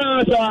as far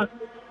as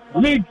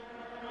league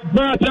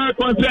matter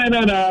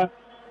concerned.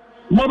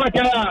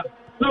 Mobakaya,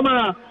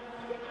 Sama,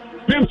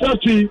 Pim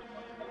Sachi,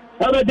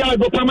 Abedja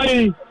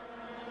Gokamai,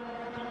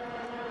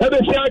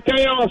 Abedja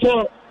Kaya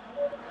also.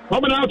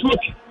 I'm an outlook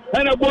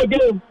and a ball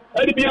game.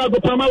 Edibia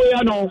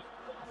Gopamawayano.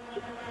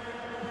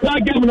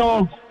 That game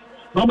no.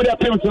 I'm going to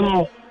pay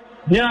no.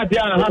 Yeah, they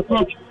are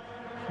outlook.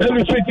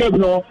 Every street game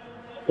no.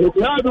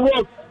 It's hard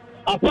work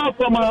apart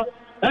from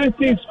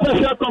anything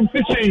special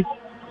competition.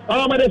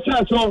 I'm going to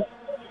say so.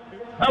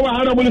 I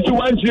want to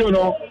 1-0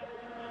 no.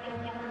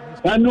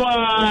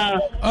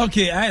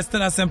 Okay, I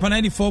still at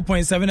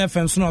 94.7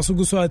 FM. So now, so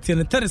go so at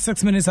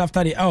 36 minutes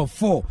after the hour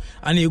 4,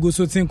 and you go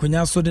so think when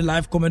you saw the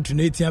live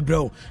commentary,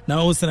 bro. Now,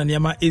 also, and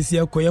Yama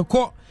Asia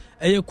Koyako,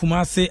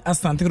 Kumasi,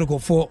 Astantico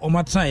for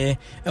Omatrae,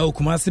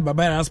 Kumasi,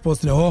 Babara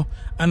Sports, no,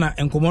 Anna,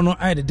 and Komono,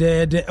 I the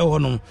dead,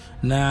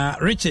 na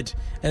Richard,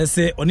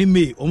 say, only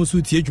me, almost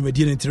with you,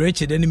 Median,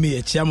 Richard, enemy,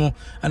 a chamo,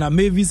 and a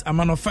Mavis, a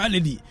man of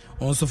family.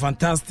 Also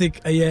fantastic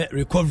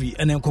recovery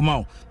and then come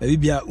out.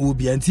 Maybe will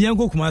be anti and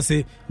go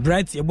Kumasi,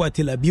 bright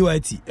Yabuatilla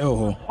BYT.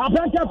 Oh,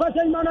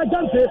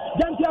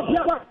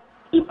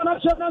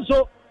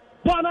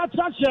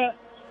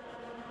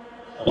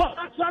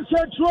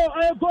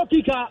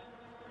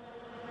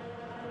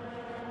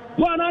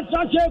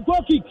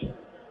 go kick.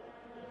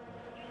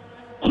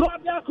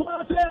 Claudia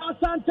Kumase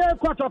Asante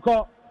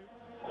Kotoko.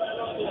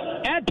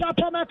 Enta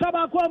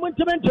Pamakaba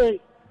Quamuntimente.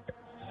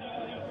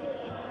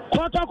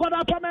 Kotoko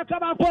da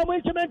Pamakaba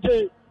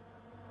Quamuntimente.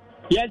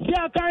 Yes,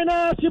 yeah,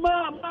 Kaina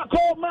Sima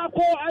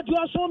Mako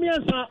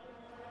Adjuasomiansa.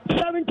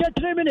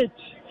 73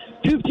 minutes.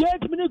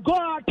 58 minutes go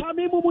at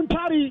Tamimu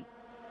Muntari.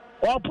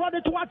 Or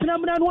product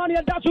Watanam and 1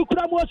 year Dasu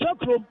Kramo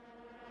Sokrum.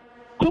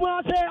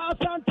 Kumase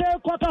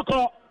Asante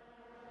Kotoko.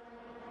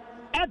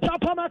 Enta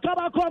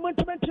Pamakaba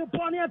Quamuntimente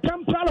Ponia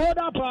Temple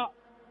Hodapa.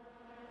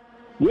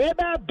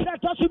 Weba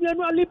Breta Sumian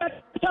Libet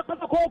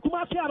Takako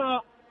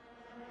Kumasiana.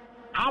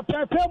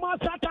 After famous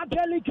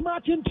Saturday League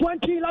match in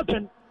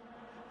 2011,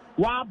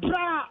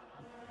 Wabra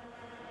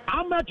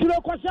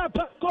Amateur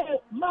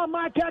Kwasapako,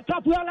 Mama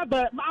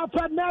Katapuela,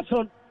 Alfred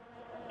Nelson,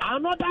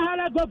 another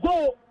Halago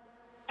go,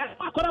 and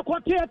Akora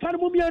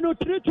Kanamumiano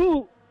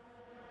 3-2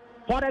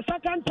 for the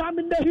second time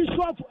in the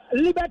history of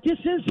Liberty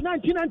since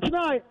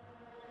 1999.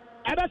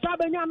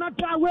 Ebesabenya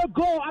Nata will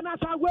go, and as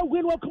I will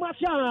win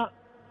Kumasiana,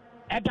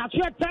 and that's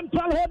your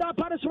temple holder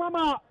Paris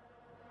Mama.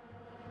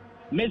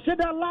 Me see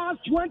the last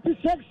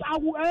 26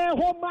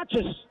 home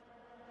matches.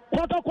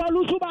 Kotoko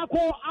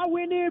Lusubako are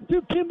winning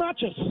 15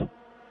 matches.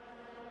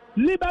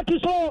 Liberty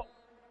so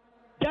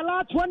the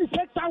last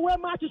 26 away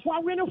matches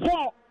were winning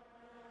 4.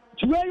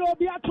 Today will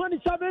be at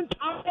 27th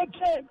away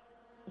game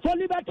for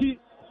Liberty.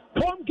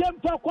 Home game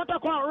for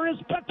Kotoko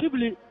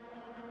respectively.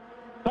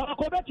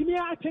 Kotoko Betimi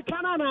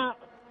Atikanana.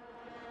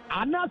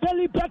 Another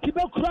Liberty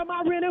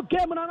Bekrama winning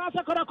game and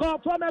another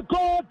Kotoko from a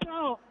goal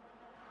down.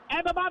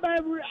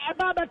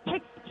 Everybody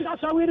takes us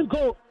a winning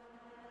goal.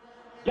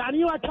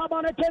 Daniel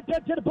Tabana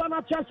takes the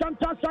Panacha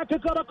Santa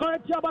Sakura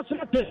Corretia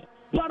Basete.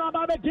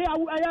 Panababe Dea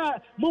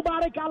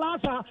Mubarak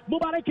Alasa,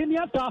 Mubarak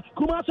Iniesta,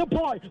 Kumasa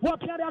Boy,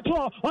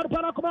 Wapianato, or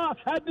Panakuma,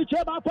 and the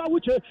Cheba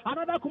Pauche,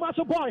 another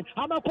Kumasa Boy,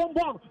 I'm a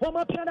Kombong, or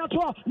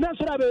Mapianato,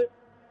 Nesrabe.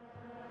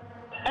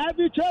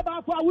 Every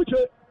Cheba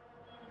Pauche,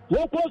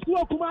 Wopos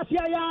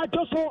Kumasia,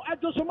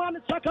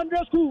 Josoman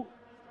Secondary School.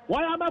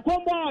 Why am a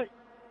Komboy?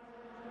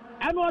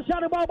 And was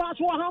about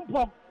Baswa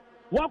Hampom,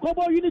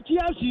 Wakobo Unity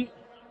FC,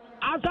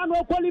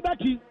 Azano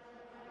Liberty,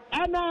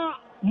 and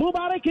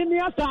Mubarak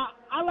Iniesta,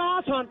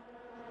 Alasan.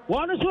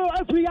 One is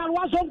every year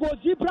was on go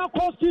zebra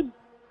costume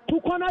to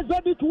Konas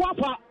baby to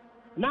Wapa.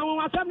 Now,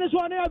 I am this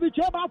one every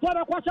Cheba for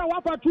the Kwasa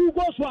Wapa 2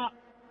 Goswa,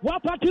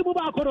 Wapa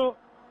Timubakoro,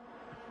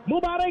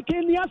 Mubarak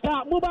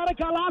Iniesta, Mubarak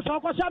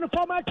Alasa, Kwashan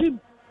former team.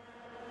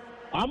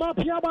 I'm up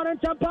here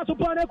and Tampa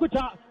upon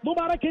Equita,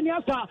 Mubarak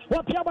Iniesta,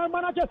 what Piaban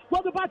manager,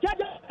 what the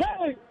Bachaja,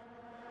 hey!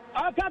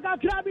 Akaka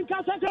Krabi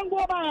Kasakan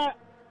Goba,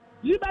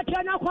 Liberty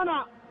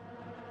Nakona.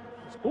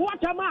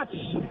 What a match!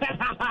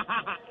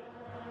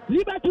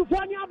 Liberty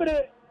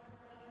Faniabre.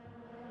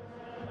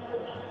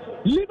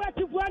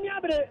 Liberty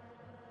Faniabre.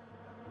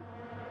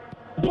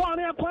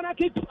 Bonnie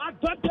Panaki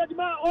advantage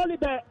ma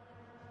Oliver.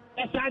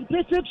 A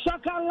scientific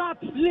soccer lab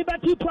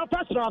Liberty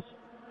professors.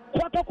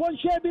 Quarter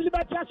Conche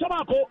Liberty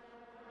Samako.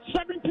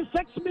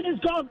 76 minutes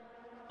gone.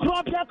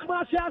 Claudia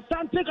Kumasia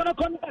Santiago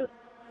Condel.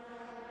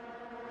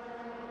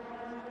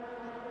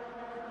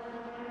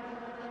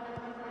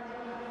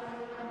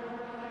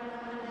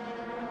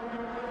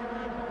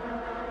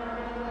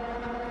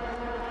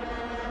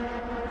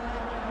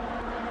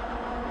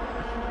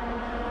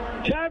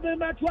 Kevin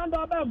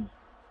Metwanda Bem.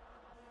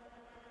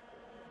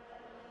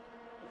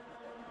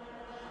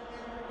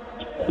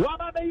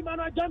 Waba be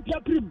Imana Jampia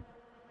Prim.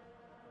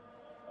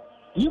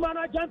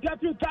 Imana Jampia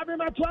Prim, Kevin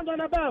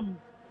Metwanda Bem.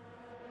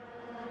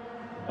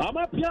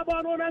 Ama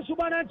Piabano and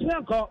Subana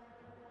Tianco.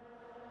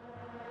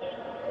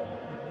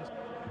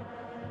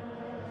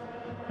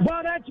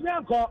 Bonnet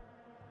Bianco.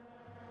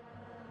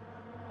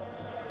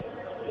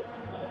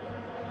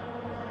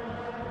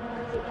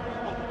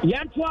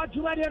 Yantua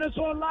Jumadian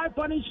so live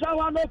on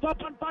Ishawa no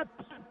 4.5%.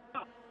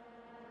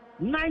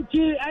 90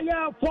 a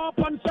year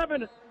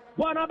 4.7.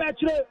 Bona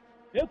Betche.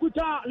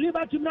 Ekuta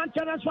Liberty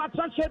Maintenance for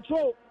Transit.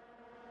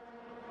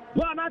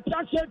 Bona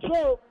Transit.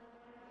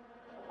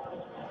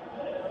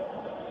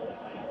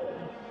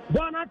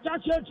 Bona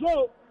Transit.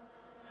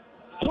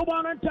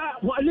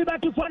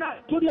 Liberty Fana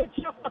to the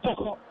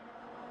Chiapato.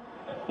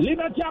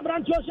 Liberty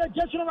Abrancho,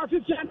 just over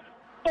 50.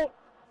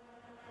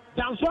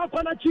 Dance one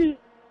Panachi,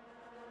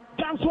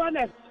 dance one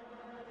next.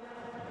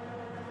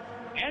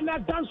 And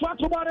that dance one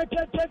to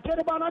take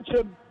the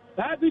Banachim.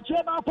 Every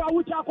chamber for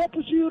which I hope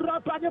to see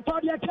rapid for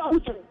the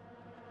account.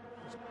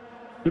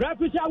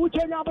 Refuge, I would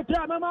change our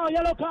time,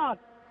 yellow card.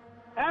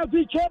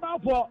 Every chamber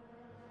for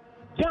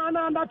Ghana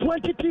under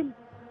 20 team.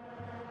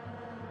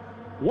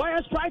 Why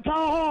a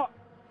striker?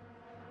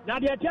 Now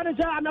the attendance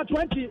are under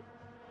 20.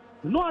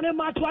 No one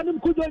match one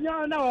could do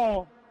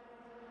now.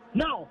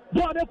 Now,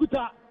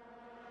 Bodekuta.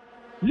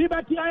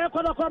 Liberty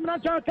Ayakona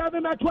Comnacha,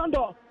 Kevin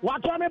Matwando,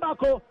 Watane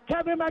Bako,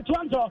 Kevin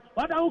Matwando,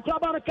 Wadahu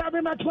Club,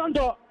 Kevin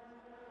Matwando.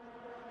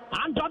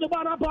 Antonio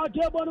Bonapa,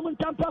 Jabon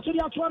Campasuri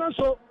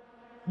Aswaranso,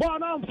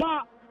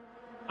 Bonampa,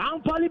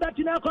 Ampa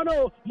Liberty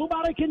Nakono,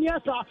 Mubarak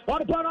Inyasa, or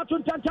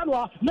Bonatun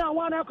Tantanwa, now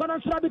one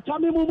Akona Sabi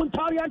Tami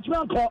Muntari and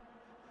Twanko.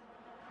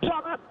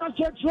 Tama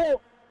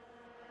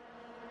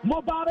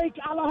Mubarak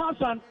Al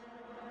Hassan,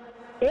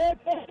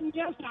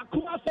 Inyasa,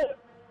 Kumase.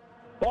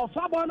 Or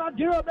Fabana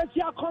Diro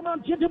Bessia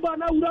Command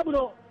Titibana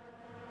Urabno.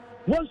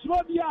 Once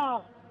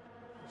Robia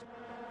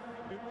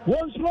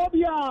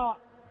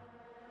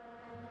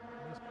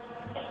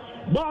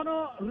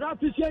Bono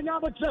Rafisian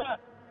Amateur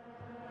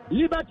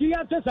Liberty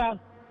Antessa.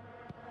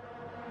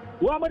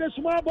 One with a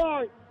small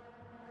boy.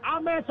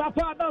 Ahmed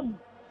Safa them.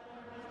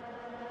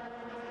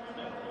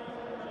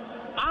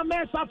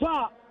 Ahmed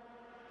Safa.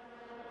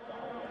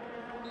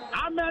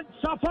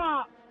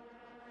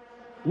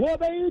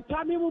 Wobe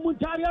Tamimu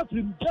Muntari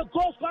film, the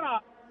Koskara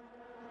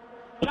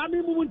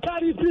Tamimu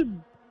Muntari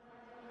film.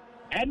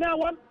 And now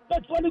one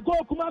that's for the go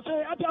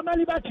Kumase at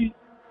Amalibati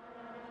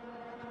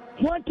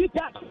 40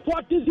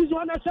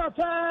 season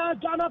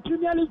SFL Ghana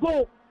Premier League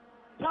go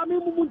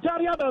Tamimu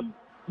Muntari Adam,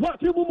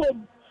 what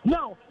Mumum.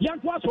 Now,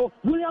 Yanquaso,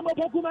 William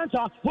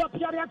Obokumensa, what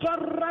Yariaka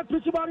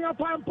Rapisibania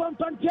Pam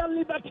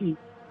Liberty.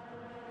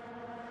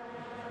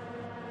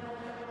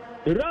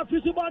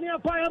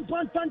 Rapisibania Pam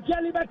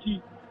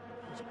Liberty.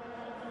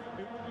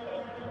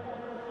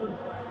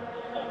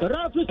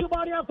 Rafi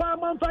Subaria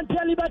Farman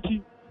Fantia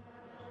Liberty.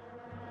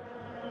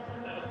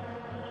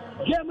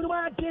 Game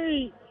number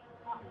 8.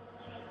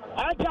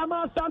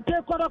 Ajama Sante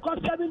Kodako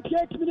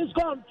 78 minutes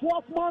gone.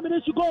 12 more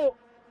minutes to go.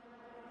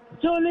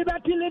 So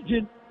Liberty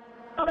Legend.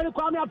 I'm going to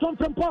call me a Tom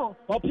from Pong.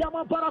 Or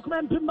Piama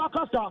Parakman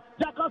Pimbacosta.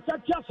 Jacosta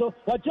Chasso.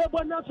 Or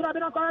Jabo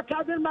Nasrabina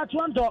Kevin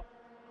Matwando.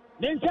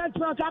 Vincent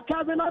Franca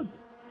Kevin.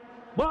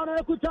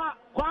 Bona Kuta.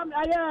 Kwam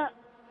Ayer.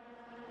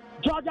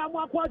 Georgia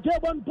Mwakwa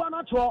Jabon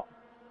Bonatro.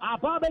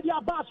 Ababedi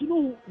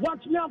Abasinu.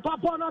 Want me on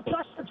Papa not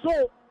trust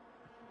so.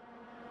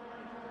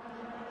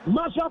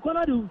 Masha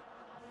Konadu.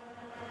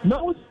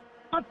 No,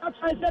 I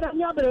said I'm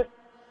Yabe.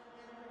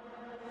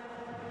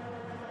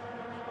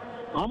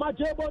 Ama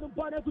Jabon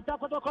Bonekuta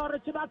Kotoko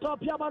Chibato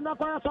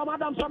Piamanaka,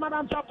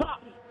 Samadam Safa.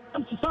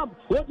 Some,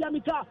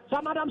 Wodiamika,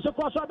 Samadam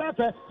Sokosa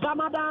Befe,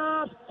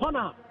 Samadam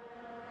Hona.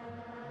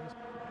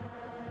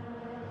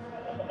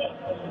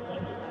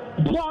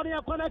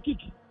 Bonia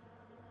Konakik.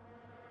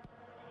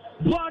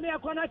 Bonia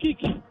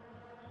Konakik.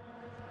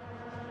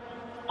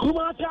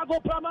 Kumatiago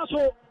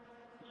Pramaso.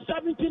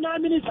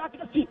 79 minutes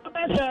after the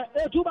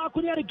Tuba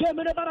Kunia game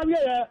in the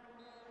Baravia.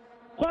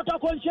 Quato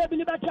Conche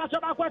Liberty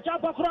Sabakwa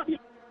Krabi.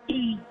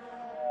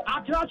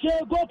 Atrache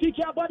Goki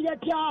Body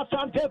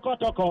Sante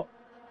Kotoko.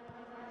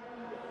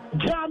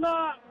 Ghana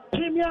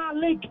Premier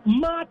League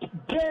March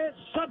Day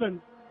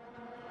 7.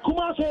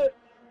 Kumase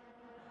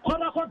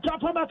Kodako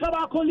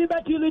Trapama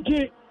Liberty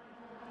Ligi.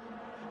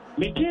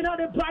 Mikina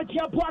the Bright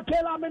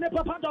Yapuatela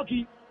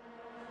Menepapandoki.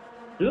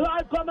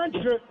 Live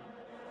commentary.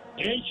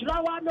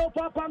 Inshrawa no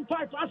 4.5,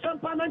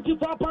 Asampa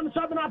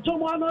 94.7,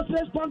 Atomo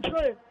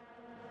 6.3.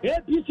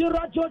 APC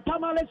Rajo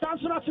Tamale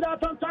Sansura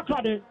Sratan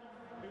Takrade.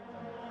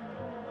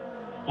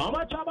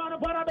 Amachabana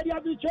Parabedia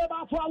Vicheba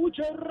for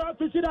Uche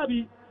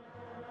Rafisidabi.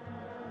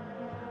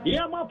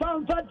 Yama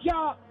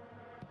Fanfatia.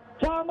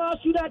 Former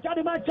Sudat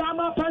Adima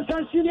Chama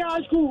Pension Senior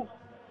High School.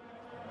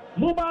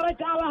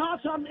 Mubarak Al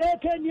Hassan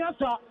AK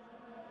Nyasa.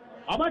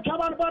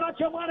 Amakaban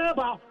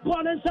Barachamaneva,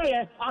 one and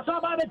say,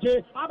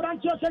 Asababete,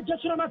 Abrancho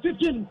suggestion number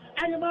 15,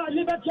 Anima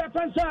Liberty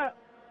Fencer.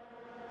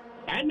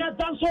 And that's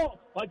done so,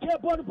 but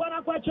Jabon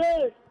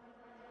Baraquache,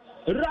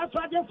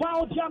 Rafa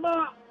Fao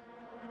Jama,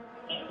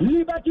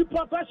 Liberty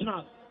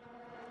Professional.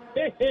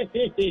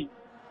 Hey.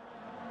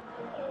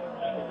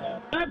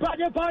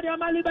 Rafa Fao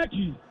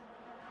Liberty.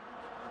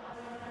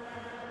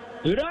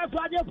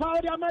 Rafa Fao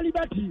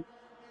Liberty.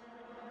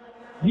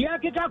 The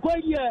Akita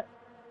Koya.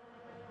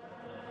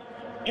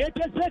 It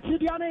is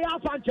Diana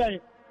Yafanche.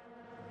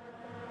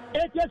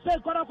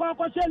 HSS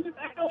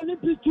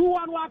Olympic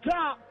 2-1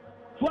 Accra,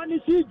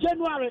 26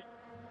 January,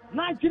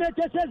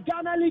 1986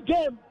 Ghana League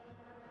game.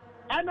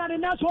 And the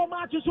next one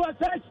match is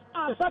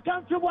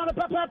second February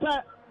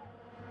Pepe.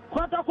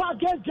 Kotoko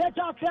against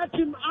Greater Accra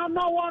team,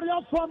 Anna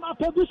Warriors from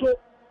Apeguso.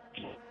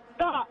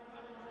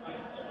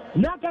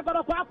 Naka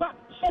Kotoko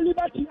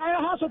Liberty, I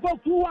have to go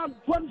 2-1,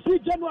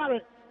 26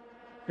 January.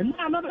 And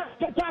another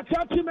Greater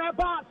Accra team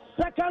about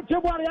second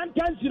February and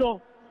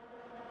 10-0.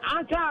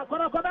 Anka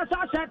Kotoko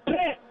said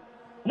 3.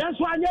 That's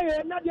why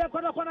you're not there.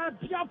 Kotoko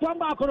from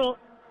Bakono.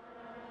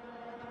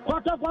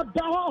 Kotoko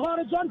Daho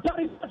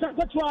horizontally.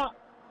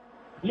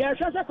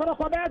 Yes, I said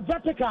Kotoko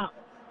vertical.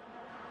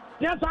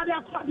 Yes, I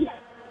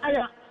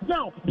am.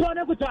 Now,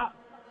 Bonaguta,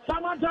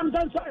 Samantha,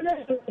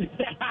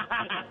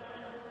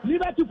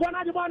 Liberty for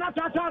not one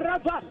after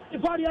Rafa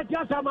before the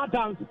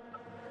Samantha.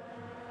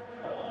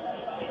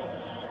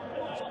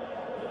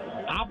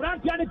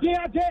 Abraham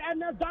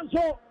and done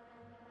so.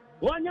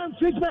 1 young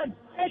treatment,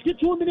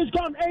 82 minutes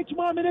gone, 8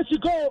 more minutes to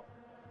go.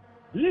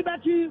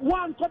 Liberty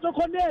 1,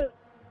 Kotoko.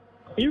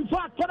 In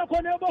fact,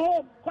 Kotoko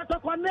home,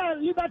 Kotoko,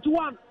 Liberty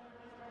 1.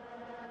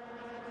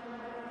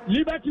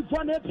 Liberty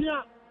for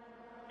Nepia.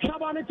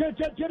 Kabane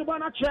take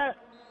one a chair.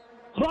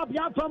 Crop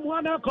ya from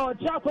 1 acre.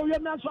 Jaco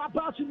Yemen so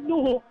passing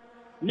no.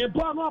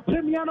 Nebono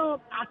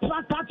Premiano,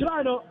 Atlanta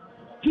Trino.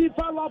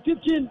 FIFA Law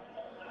 15.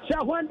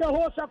 So when the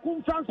whole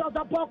circumstance of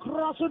the ball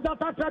cross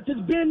that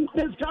is being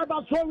described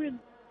as throwing.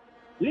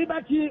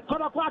 Liberty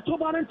Kodakwa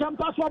Toban and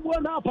Tampas from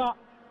 1 upper.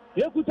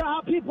 You could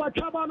have people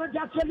Kabane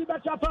just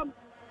Liberty from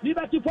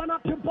Liberty for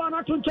not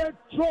Pimpana to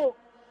throw.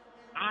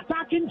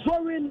 Attacking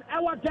throwing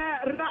our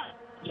there.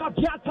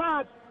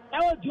 Attack.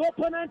 The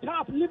opponent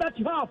half,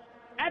 Liberty half,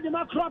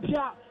 Edema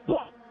Cropia,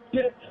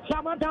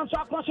 Samantha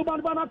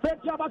Sakosman Bana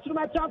Petia,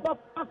 Basuma Champa,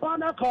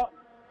 Panaka,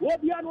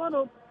 Wobian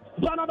one,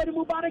 Banabadi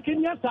Mubarak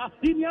in Yasa,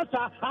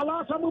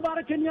 Alasa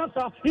Mubarak in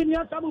Yasa,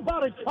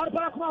 Mubarak,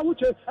 Arbakma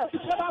Wuche,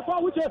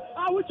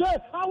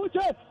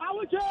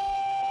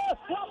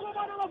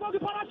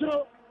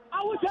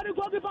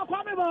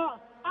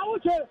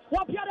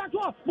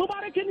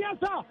 Mubarak in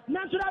Yasa,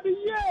 National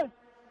Year,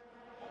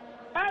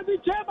 every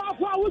chamber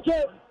for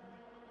Wuche.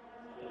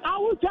 I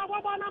will tell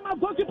my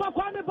goalkeeper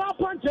Kwame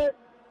Baponte.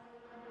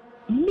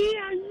 Me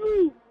and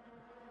you.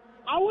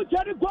 I will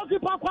tell the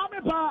goalkeeper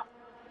Kwame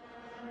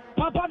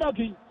Papa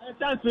Doggy.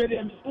 Thanks for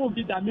them. Who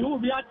be that? Me who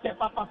be at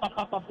Papa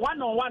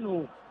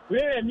 1-on-1.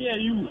 Where me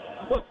and you?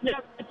 What's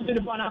the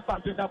Bona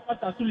Factor?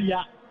 Pasta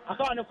Sulia. I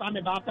can't know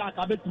Kwame Bapa.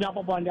 I bet me up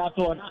on the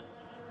Asona.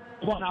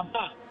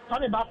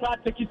 Kwame Bapa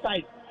take his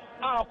side.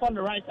 Up on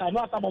the right side.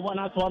 Not about one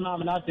Asona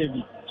and I save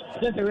you.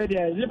 Just already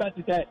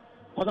Liberty.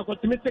 Yes,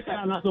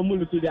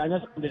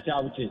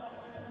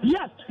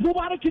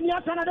 Mubarak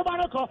Kinyasa and the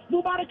Barako,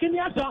 Mubarak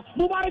Kinyasa,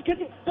 Mubarak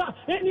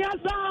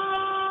Kinyasa.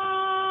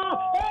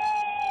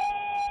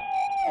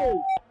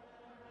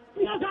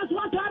 Yes, that's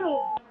what I know.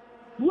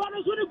 One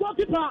is the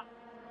goalkeeper.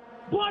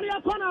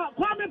 Bonia Kona,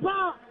 Kwame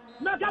Pa,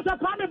 Nakasa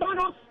Kwame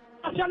Bano,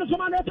 Asian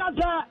Sumanetas,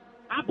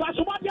 and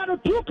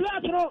Pasumabia, 2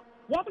 clear.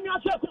 What do you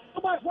say?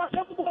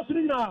 What's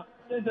the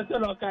the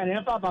fellow can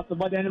help us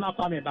about the animal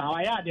family, but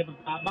I had it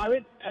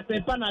as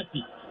a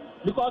penalty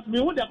because we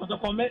would have to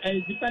commit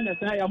a defendant.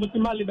 I am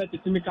Liberty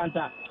to me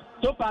cancer.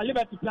 So far,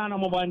 Liberty plan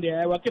on one day,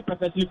 I will keep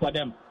perfectly for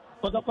them.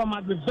 But the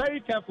command be very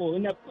careful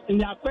in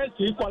their quest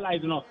to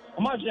equalize. No,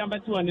 I'm not sure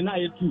about 2 and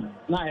 2.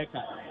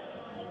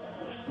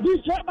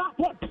 This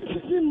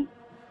team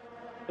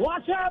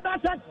was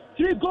about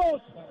 3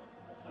 goals.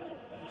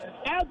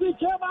 Every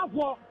chamber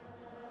for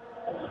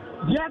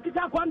the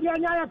Akita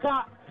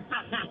Kwandianyaka.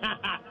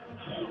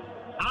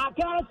 I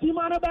can't see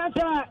my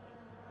better.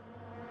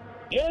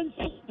 In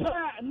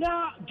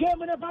now,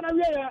 game in the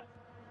Panaway.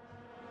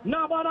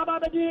 Now,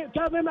 Banabadi,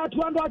 Kevin at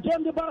 1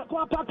 James the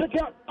Barco Patrick.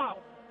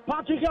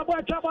 Patrick,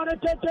 boy, come on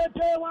and take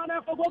 1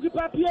 for Goki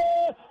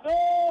Papier.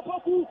 Oh,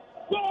 Poku.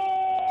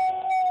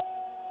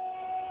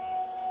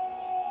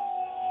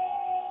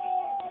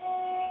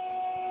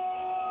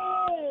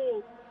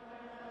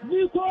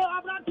 Nico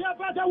Abrante,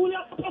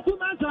 William Poku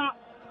Manta.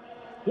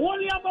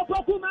 William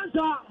Poku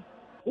Manta.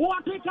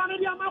 What a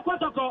Canadian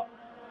Makotoko.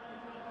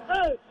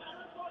 Hey,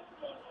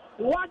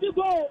 what you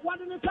go? What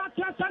in the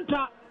catcher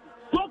center?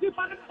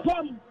 Goalkeeper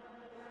from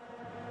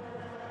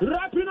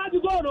Rapina di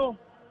Gono.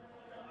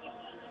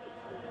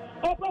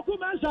 Opoku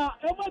Mensa,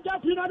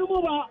 Emoja Frina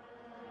Numuba.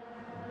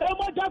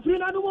 Emoja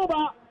Frina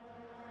Numuba.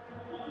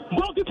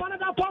 Goalkeeper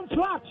from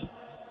flat.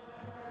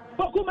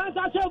 Poku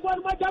Mensa said, "What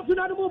Emoja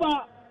Frina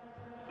Numuba?"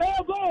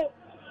 Hey, go.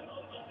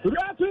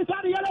 Referee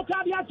said, "Yellow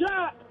card,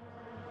 yacha."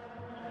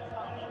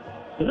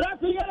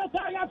 Referee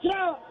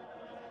yellow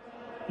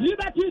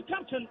Liberty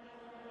captain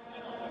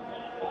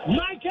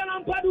Michael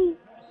Ampadu.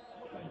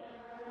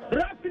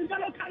 Referee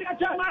yellow card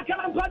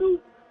Michael Ampadu.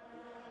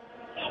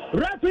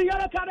 Referee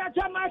yellow card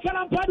Michael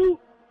Ampadu.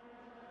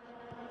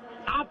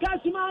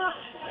 Akasima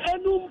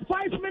Enum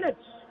 5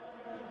 minutes.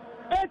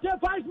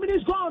 85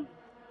 minutes gone.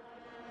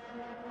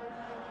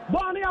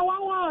 Bonia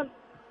 1-1.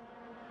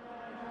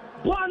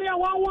 Bonia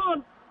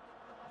 1-1.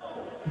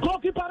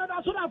 Goalkeeper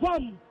Nasuna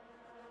from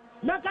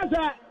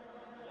Nakaza,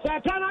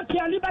 Sakana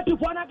Tia Liberty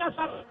for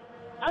Nakasa,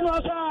 and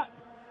also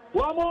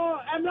one more,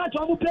 I'm not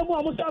going to play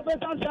more Musa.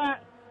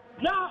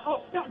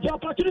 Now, the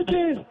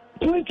opportunity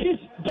to increase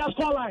the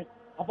scoreline.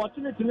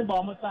 Opportunity in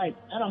the side,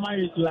 and I might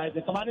utilize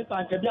the commanding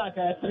tank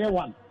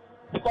 3-1.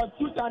 Because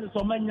 2 times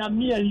so many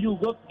me and you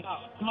go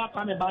smart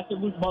on a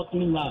basketball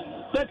team now.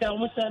 Second,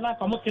 almost like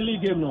a monkey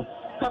league game. No,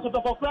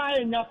 Kakoto cry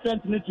and your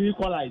friends need to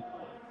equalize.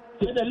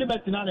 See the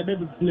Liberty now, the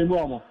baby play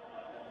more.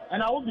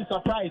 And I won't be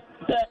surprised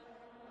that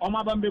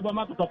Omabambe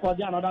Bamako for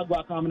the another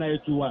go coming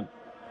 2-1.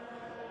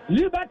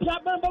 Liberty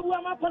Abamba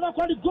Bamako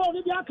for the goal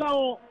in the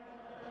account.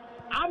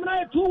 I'm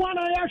not 2-1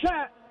 on your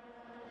share.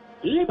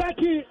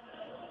 Liberty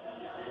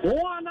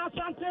 1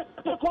 Asante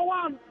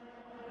 1.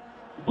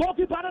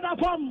 Goalkeeper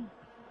another form.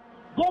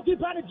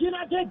 Goalkeeper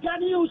Gina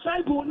Ganiu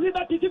Saibu,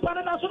 Liberty keeper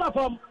another sort of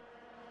form.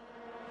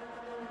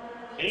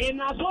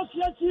 In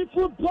association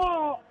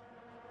football,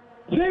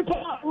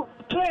 people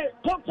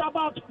talked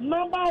about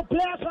number of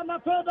players on the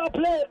field of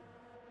play.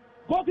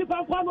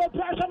 Goalkeeper one more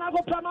person I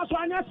go promise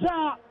one yes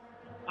sir.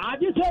 I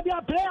just said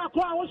the player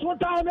was what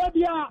down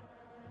there.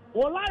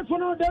 Or life on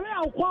the way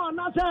of one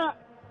answer.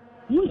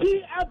 You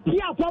see a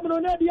player from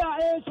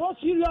Nonedia is so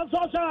serious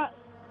also.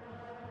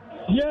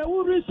 You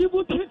will receive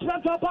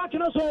treatment for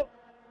parking also.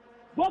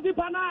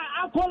 Goalkeeper now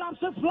I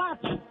collapse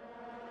flat.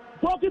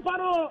 Goalkeeper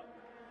no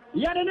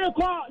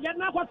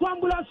Yadnako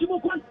Twambula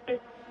Simu Quante.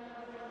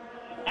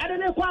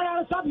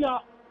 Edenekwa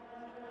Sabia.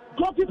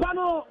 Goalkeeper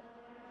no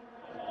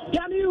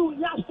Daniel,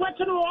 you are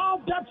stretching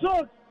off that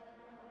road.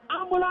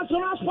 Ambulance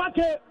on us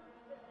packet.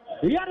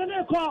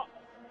 Yadeneko.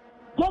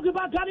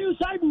 Goalkeeper Daniel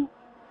Saibu.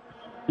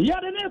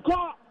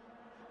 Yadeneko.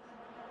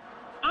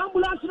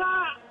 Ambulance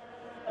na.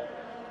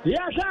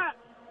 Yes, sir.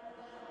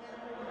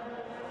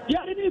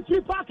 Yadeni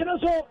free parking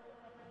also.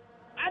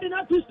 I did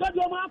not to study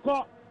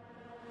Marco.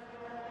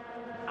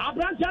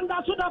 Abrantian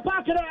da Suda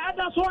Park, and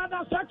that's what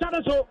that's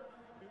such so.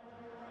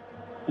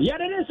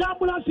 Yadeni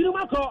ambulance in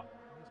Marco.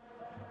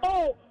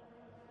 Oh.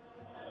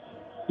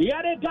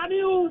 Yade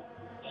Daniel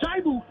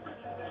Saibu.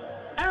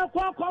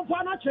 Elko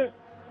Confanache.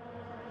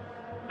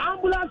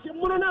 Ambulance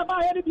Munana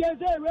Bahedi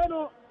Biaze,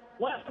 Reno.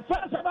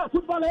 First about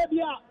football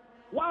here.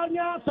 While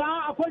Yasa,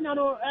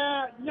 Aponano,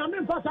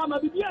 Yamin Pasama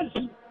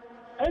Bibiansi.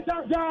 It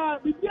has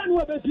Bibian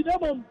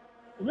Webesidum.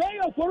 Ray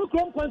of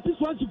Forucrom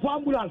constituency for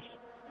ambulance.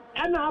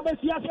 And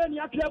Abesia and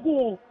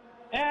Yaklago.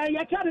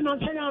 Yakan on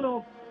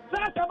Sayano.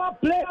 First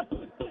about player.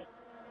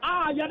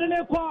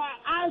 Yadeneko,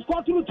 I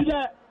squad through to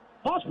the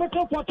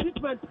hospital for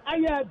treatment.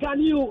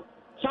 Ganiu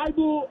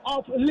Saibu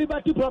of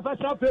Liberty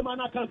Professor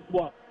Femana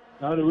Kansbo.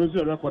 Now the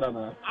reason record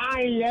on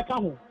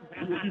Yakaho.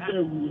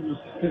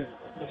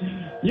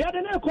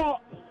 Yadeneko.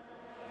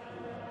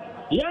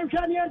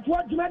 Yankanian to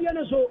what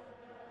Medianaso.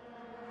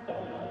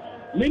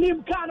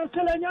 Minim Kana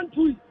Selanyan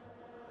Tui.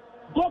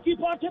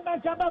 Goalkeeper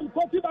Tebakabam,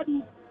 Kofi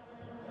Badu.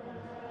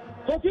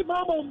 Kofi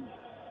Mamum.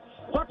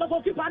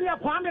 Kofi Paria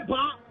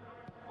Pamepa.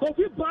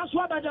 Kofi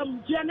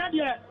Baswabadam,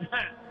 Gianadia.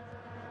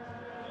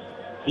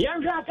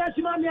 Yanga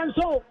Kasimanian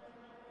so.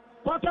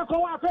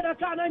 Potakoa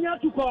Pedakana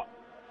Yatuko.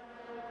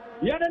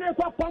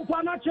 Yadaneko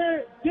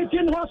Pampanache,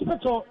 Teaching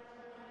Hospital.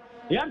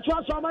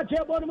 Yantua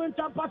Samache Monument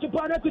and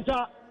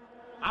Patipanekita.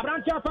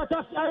 Abrantia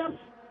Fatas,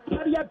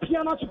 Paria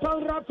Piano to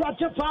Pound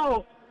Rafache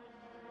Foul.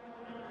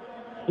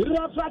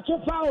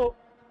 Rafache Foul.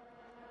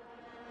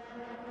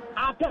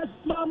 Akas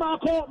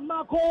Mako,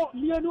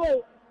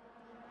 Miano.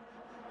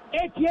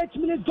 88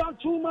 minutes gone,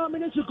 2 more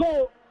minutes to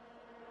go.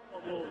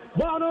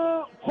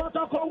 Bono,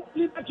 Kotako,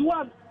 Liberty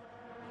 1.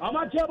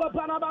 Amacheba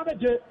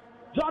Panabamete,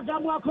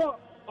 Jordan Wako.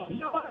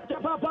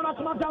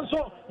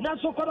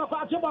 Nanso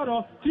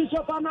Kodofachebano,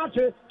 Christopher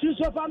Nate,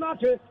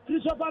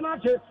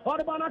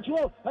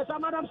 Orbanacho, as a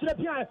Madame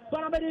Slepian,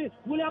 Panamedi,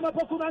 William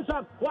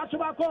Pokumansa,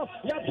 Watchabako,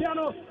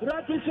 Yapiano,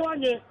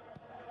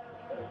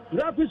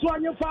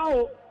 Rapiswanye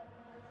foul.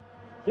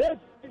 Yes,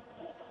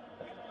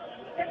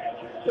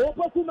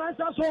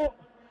 Opokumansa so,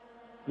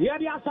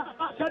 Yadiasa,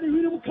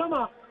 William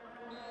Kama,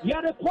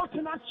 Yadi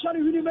Quatin,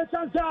 actually, William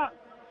Messanza,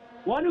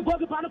 one who got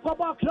the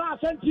Panacoba class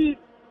and T.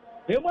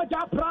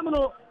 Emoja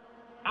Pramano,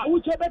 I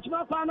would say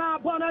Betchmapana,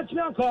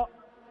 Bonachanko,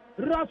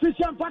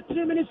 Rafisian for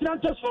 3 minutes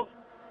and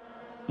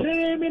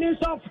 3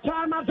 minutes of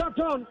time at that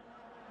time.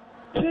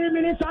 3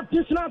 minutes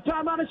additional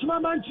time at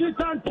Shmaman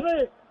and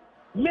 3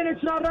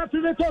 minutes now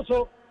referee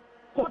also.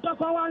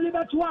 Kotakawa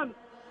Liberty 1.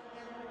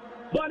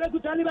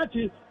 Bonaguta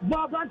Liberty,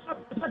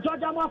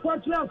 Georgia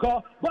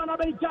Mafranco,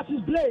 Bonabe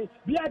Justice Blay,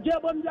 Bia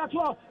Jabon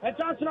Yatwa, and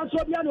Chancellor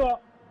Sobiano.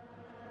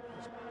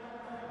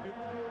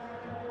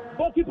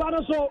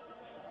 Bokipano.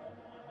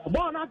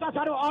 Bon, I got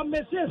on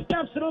Messi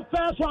steps to the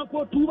first one,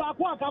 go to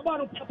Aquaka, about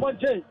a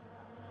point.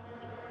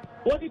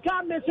 What you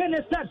can't miss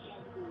any steps.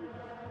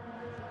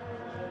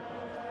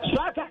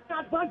 Strike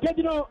advantage,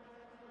 you know,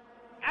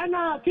 and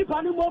keep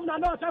on the moment. I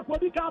know that's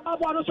what we can't have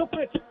one so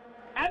quick.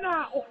 And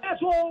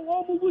that's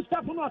all move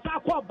step from us,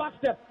 I back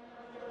step.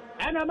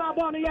 And I'm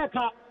about a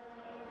yaka.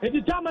 It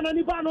is German and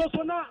Ivan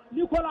also now,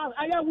 Nicolas,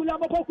 I will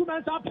have a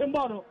Pokemon up in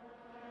Bono.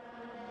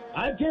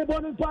 And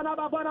Jabon in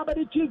Panama,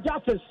 the Chief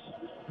Justice.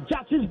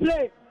 Justice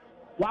Blake.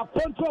 What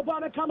control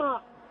Bonner come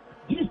out.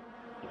 These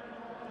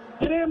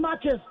 3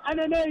 matches, and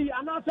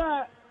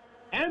another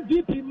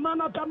MVP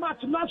man of the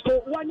match,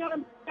 Nasco, 1 year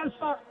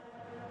answer.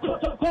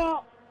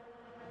 Protocol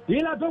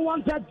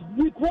 11-1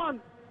 week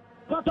 1.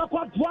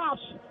 Protocol 12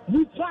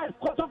 week 5.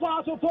 Protocol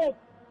also 4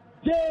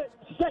 day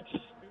 6.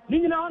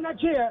 Nina on a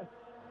chair.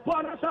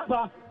 Bonner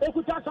Saba,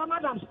 Okuta Sam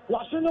Adams.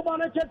 Washing the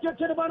Bonner, check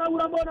the Bonner,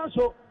 Bonner,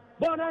 so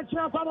Bonner,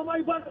 Chapama,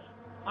 my Bonner.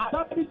 I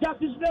thought the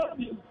Justice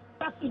Blake.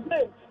 Justice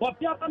Blake. What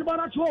the other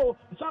Bonner show?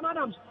 Sam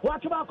Adams.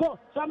 Watch about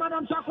Sam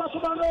Adams across the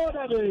Bonner.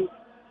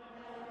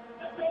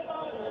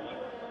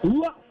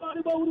 Who are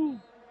the Boru?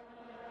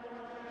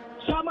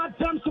 Sam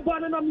Adams to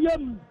Bonner and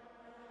Yum.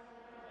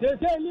 They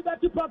say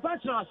Liberty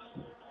Professionals.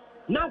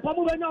 Now,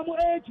 Pamu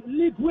 8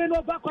 league win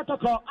over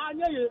Kotoko.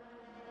 Anye.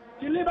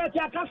 The Liberty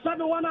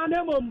Acastan one and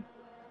Emum.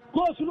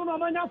 Goes to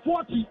Nomania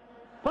 40.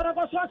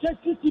 Kotoko such a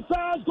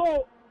 61st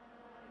goal.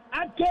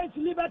 Against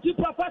Liberty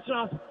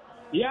Professionals.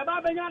 Yeah,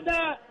 Babanya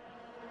there.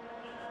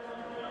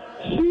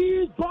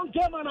 She's gone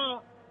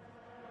Kemana.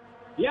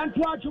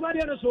 Yantua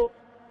Jumadiana so.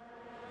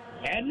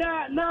 And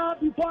now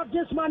before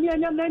this man,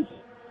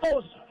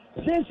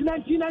 since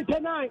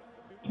 1999,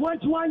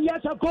 21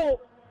 years ago,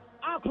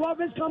 our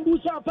province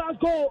Kambusa first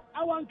goal.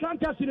 I want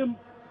contest in him.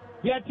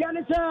 The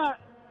Tianisa,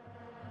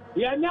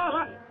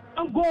 Yana,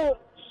 goal.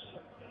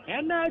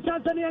 And now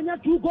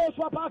Tanzania 2 goals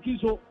for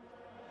Pakiso.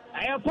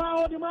 I have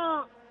found him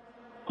out.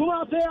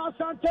 Kumase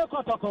Asante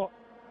Kotoko.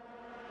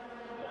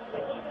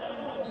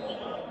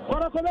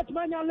 Koroko let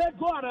Manya let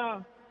go.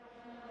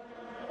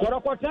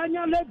 Koroko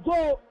Tanya let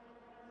go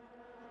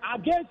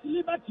against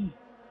Liberty.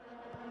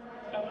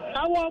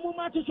 Our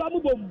Mumati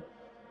Samubum.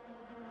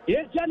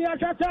 Yes, Jania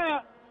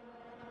Kata.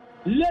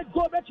 Let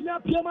go, Betchina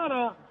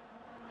Piamana.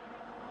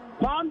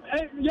 Pan,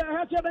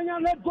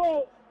 let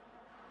go.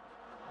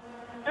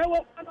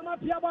 Ewo Panama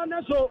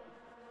Piabana so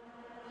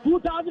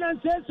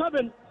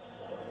 2007.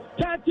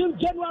 13th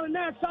January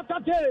next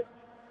Saturday.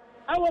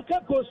 Our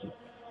Kekos.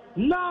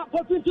 Now,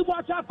 for 50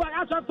 watch up by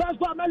us at first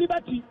one,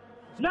 Liberty.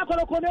 Now, for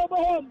the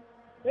Conebo home.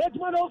 8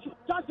 man of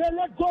Saturday,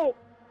 let go.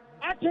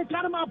 At the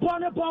Kanama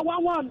Bonnet for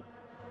 1-1.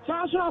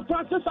 Chancellor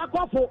Francis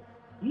Akofo.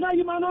 Now,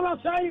 you man all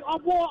say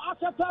of war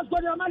after first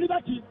one,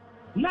 Liberty.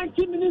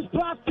 19 minutes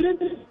plus 3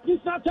 minutes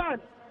this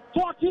time.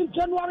 14th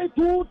January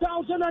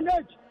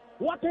 2008.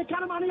 What a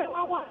Kanama.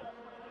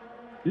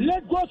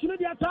 Let go to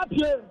the attack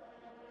here.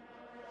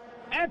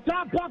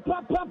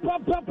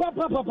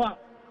 Papa.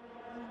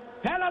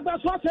 Hela da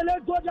só se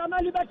let go de ama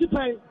Liberty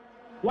pay.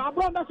 Wa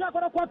bro da só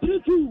for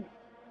 3-2.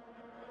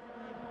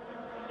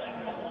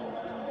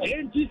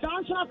 In this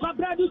answer for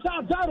Brady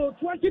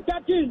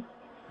 2013.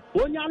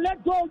 Onya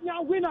let go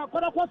onya winner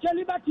for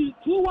Liberty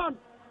 2-1.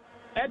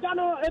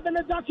 Edano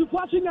Ebenezer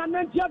Chifuasi na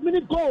 90th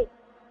minute goal.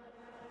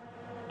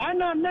 And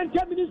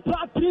 90 minutes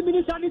plus 3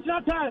 minutes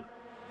additional time.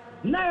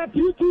 Now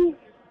 3-2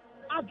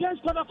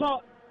 against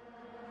Kodoko.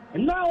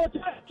 Now it's a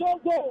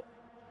goal.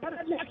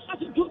 And the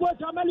exact 2 goals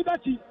to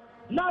Liberty.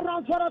 Now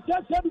round for the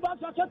test, 2 goals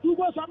to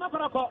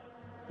Kodoko.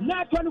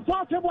 Now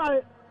 24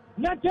 February.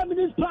 90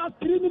 minutes plus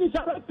 3 minutes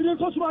and 3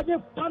 goals to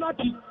against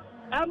penalty.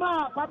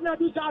 Emma Pabna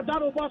Dusa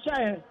Daro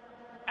Boshe.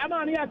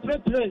 Emma near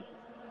 3-3.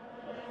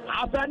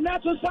 After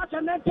that, to start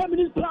and 90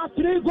 minutes plus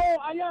 3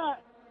 goals.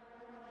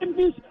 In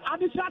this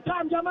additional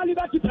time, Jamal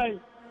Liberty play.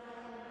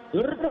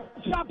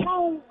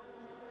 Japon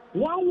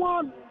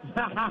 1-1.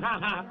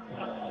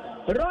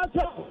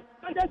 Rosso,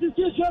 this is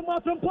decision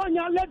from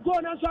Ponya. Let go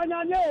and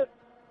Sanyane.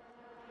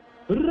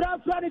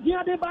 Rafa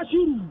de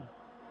Bashiru.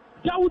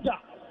 Dauda.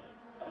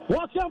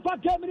 What's your for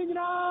coming in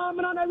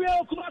Manana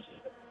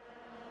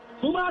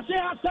Kumase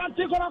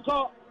Asante Koroko.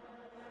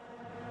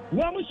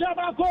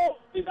 Wamushabako,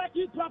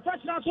 Liberty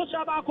Professional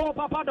Sociabako,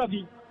 Papa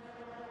Dogi.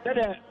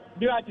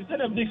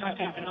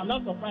 I'm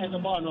not surprised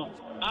about no.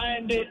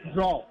 And they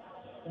draw.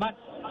 But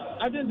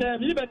I think the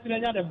Liberty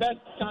had the best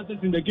chances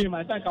in the game.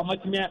 I think I'm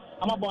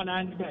a born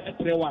and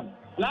 3-1.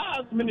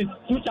 Last minute,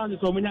 2 chances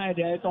for me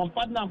there. It's on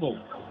partner ball.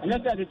 And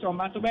that's it's on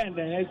Matobe, and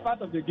then it's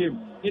part of the game.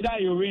 Either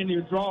you win,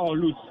 you draw, or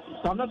lose.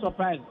 So I'm not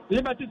surprised.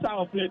 Liberty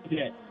style of play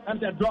today.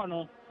 And the draw,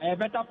 no,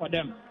 better for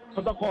them.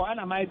 Protocol, and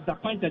I might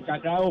disappointed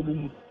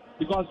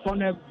because from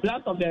the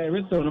blast of the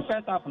wrist on the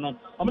first half, no,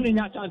 I'm going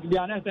to chance to be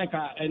an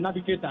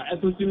navigator. And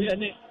to see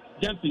any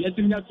jumpy, a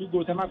similar 2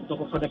 goals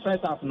for the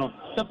first half, no.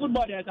 The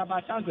football there is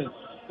about chances.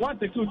 Once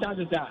the 2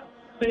 chances there,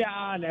 say,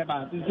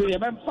 never. Say,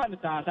 I'm fun to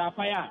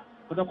fire.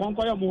 But the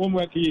conqueror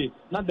homework here,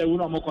 not the one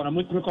of Mokona,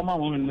 come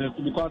on,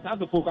 because as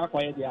a folk are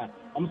quiet there.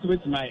 I'm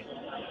switch my.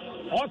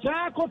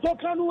 Otako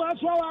Kanu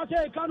as well as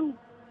a Kanu.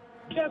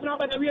 Give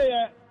number the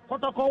way,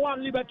 Kotoko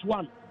 1, Liberty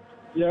 1.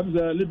 Yeah,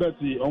 the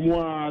Liberty,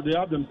 they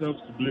have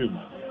themselves to blame.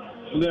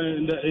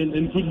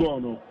 In football,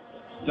 no.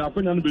 The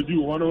opinion they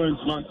do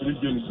 101 man to these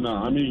games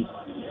now. I mean,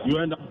 you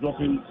end up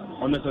dropping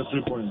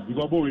unnecessary points.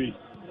 Because boy,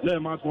 let a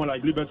match more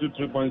like Liberty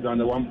 3 points than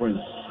the 1 point.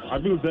 I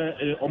feel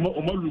there almost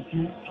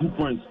 2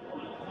 points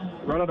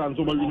rather than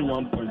somebody winning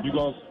 1 point.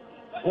 Because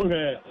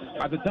Okay,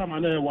 at the time I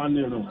know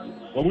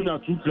 1-0. When we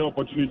had 2 clear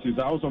opportunities,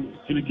 I also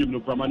killing game no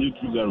Pramani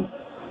 2-0.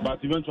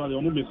 But eventually,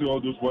 I'm going to see all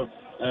those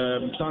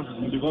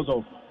chances because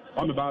of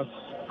the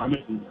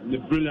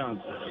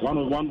brilliance.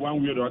 One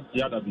way or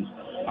the other.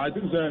 I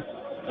think that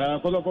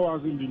Kosovo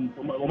has been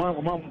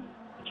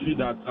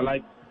that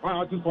like my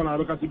artist for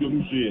America to be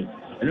and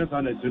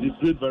they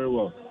played very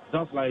well.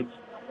 That's like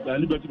the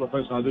Liberty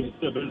Professionals. They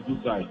play a very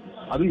good side.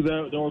 I think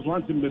there was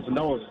one thing missing.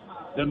 That was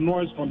the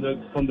noise from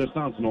the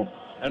stands,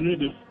 and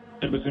really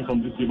everything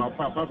from this team.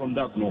 Apart from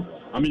that,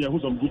 I mean, there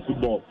was some good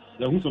football.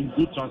 There was some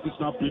good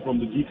transitional play from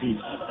the two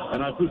teams,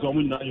 and I feel some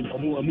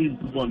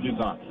improve on this.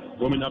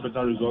 Women have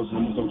better results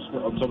from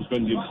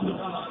subsequent games.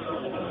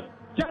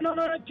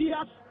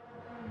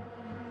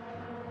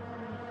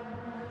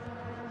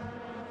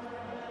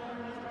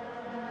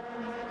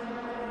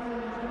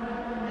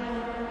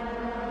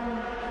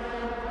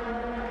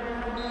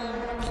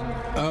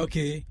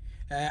 Okay.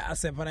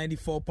 Asempa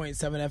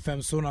 94.7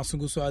 FM so na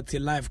sungu so at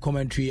live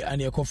commentary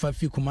and your kofa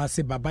fi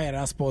Kumasi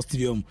Babayara Sports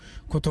Stadium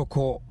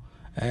Kotoko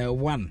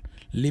 1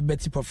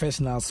 Liberty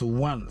Professionals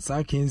 1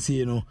 so can see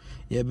you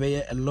be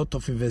a lot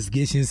of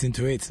investigations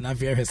into it na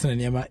fear person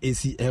na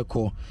AC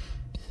Echo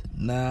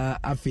na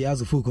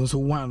afiazo fuku so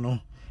 1 no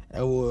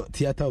ewo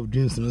theater of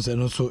dreams no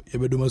so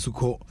ebedoma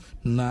suko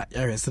na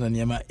yaresana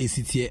niama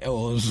ACTA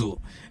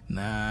also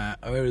na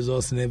our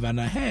results never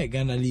na hey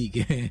Ghana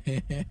League.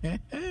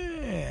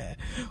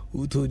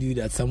 Who told you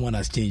that someone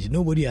has changed?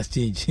 Nobody has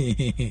changed.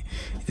 It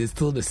is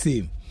still the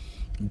same.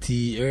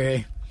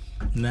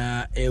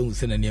 Na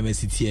send an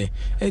MSCTA.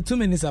 2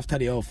 minutes after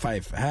the hour of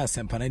 5, I have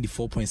Sempa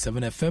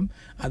 94.7 FM.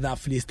 Other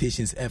affiliate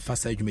stations,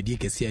 Fasa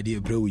Media,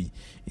 CID Brewi.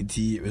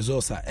 The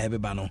results are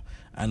Ebebano,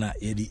 Anna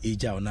Edi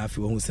Eja, or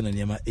Nafi, who send an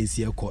Yama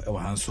ACL call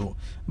our Hanso.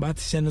 But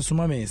Shannon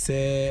Sumame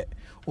say,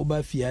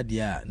 Oba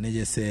Fiadia,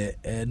 Neja say,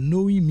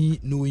 knowing me,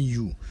 knowing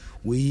you.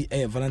 We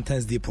a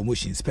Valentine's Day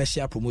promotion,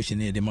 special promotion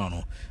near the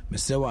Mano.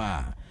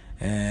 Mr.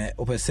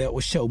 Opese or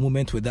share a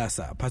moment with us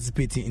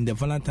participating in the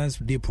Valentine's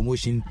Day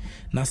promotion.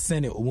 Now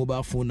send a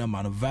mobile phone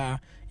number via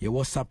your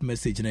WhatsApp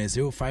message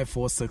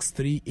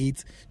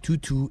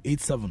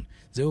 0546382287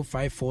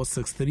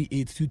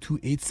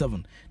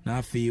 0546382287. Now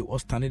if you are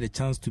standing a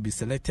chance to be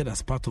selected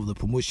as part of the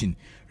promotion.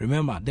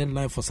 Remember,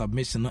 deadline for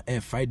submission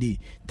on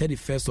Friday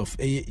 31st of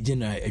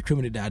January. A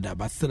criminal data,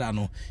 but still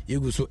no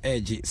you so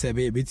edge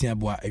sebe betia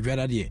boa a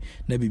radie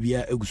na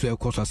bibia eguso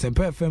ekoso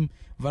Asempa FM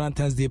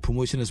Valentine's Day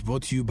promotion is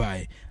brought to you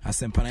by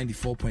Asempa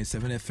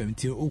 94.7 FM.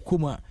 Till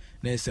Okuma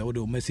na say all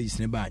the messages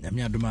ne ba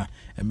nyame adoma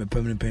e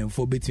permanent pen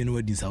for between no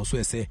weddings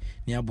also say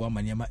ne aboa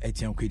maniama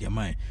etian kwedi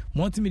amai.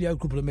 Multimedia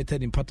Group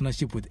Limited in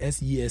partnership with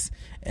SES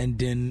and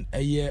then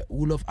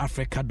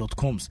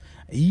WoloFAfrica.com's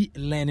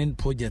e-learning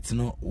project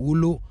no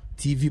Wolo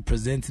TV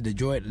presents the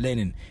Joy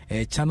Learning,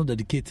 a channel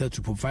dedicated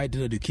to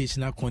providing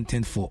educational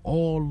content for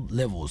all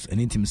levels.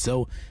 And in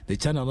himself, the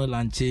channel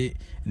launched the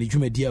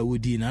Jumedia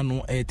Woody in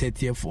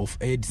 30th of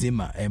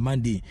December,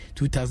 Monday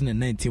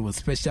 2019, with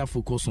special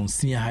focus on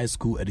senior high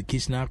school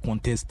educational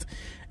content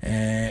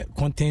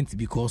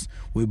because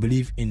we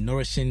believe in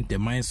nourishing the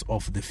minds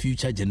of the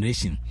future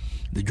generation.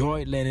 The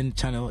Joy Learning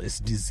channel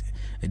is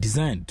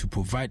designed to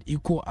provide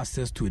equal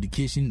access to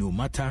education no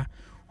matter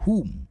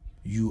whom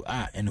you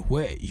are and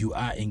where you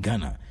are in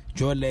Ghana.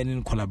 Joy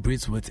Learning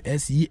collaborates with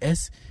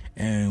SES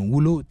and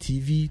Wolo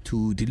TV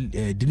to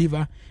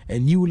deliver a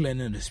new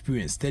learning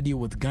experience. Study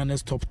with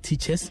Ghana's top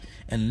teachers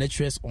and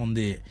lecturers on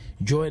the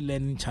Joy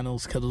Learning channel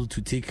scheduled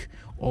to take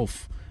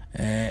off.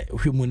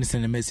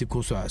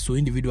 So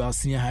individual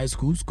senior high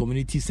schools,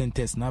 community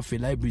centers, now for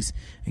libraries,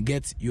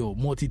 get your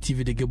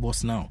multi-TV de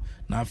boss now.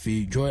 Now for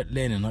Joy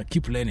Learning,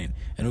 keep learning.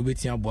 And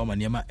Obetia Boama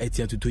Niama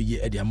Etia to 2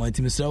 years at the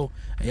Amantim so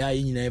I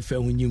in a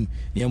fair when you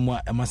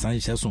Yamwa Amasan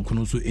Shason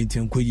Konosu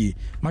Etian Koye.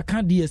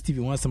 Maka DSTV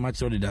once a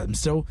match order that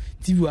so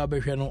TV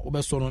Aberhano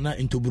Obesona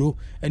into Bro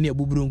and your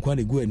Bubrum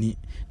Quani Guani.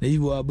 The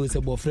you are both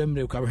about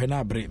frame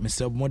Carhana break,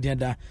 Mr.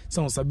 Modianda,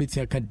 some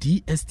Sabitia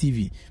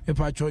DSTV. Me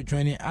patro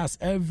joining us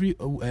every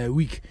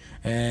week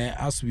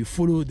as we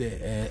follow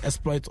the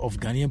exploits of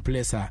Ghanaian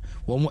players.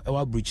 One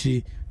more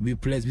Bruchi, we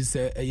players we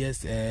say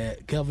yes,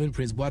 Kelvin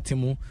Prince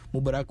Boatemo,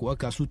 Mubarak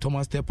Wakasu,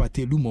 Thomas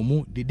Tepate,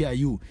 Lumomo, the day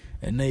you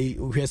and they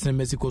Western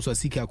Mexico so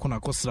Sika Kona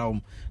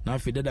Kosraum. Now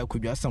if that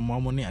could be some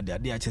more money at the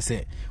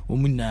DHS,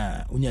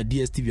 Umina Unia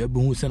DSTV,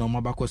 Abu Hussein or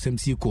Mabako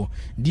Semsiko.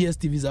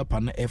 DSTV is up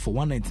on for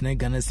 199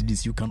 Ghana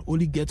cedis. You can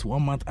only get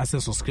 1 month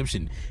access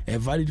subscription,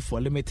 valid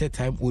for limited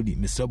time only.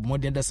 Mr.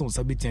 Modern Anderson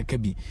Sabiti and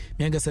Kabi.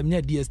 Mianga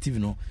Samia DSTV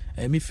no.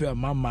 Me feel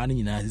my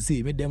money na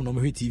say me dem no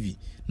me TV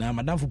na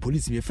madam for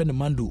police me friend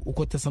Mando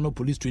ukota sano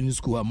police training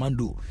school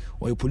Mando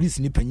or police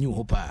ni panyi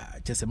ho pa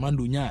just a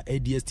Mando nya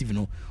DSTV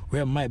no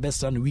where my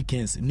best on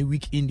weekends ni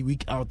week in the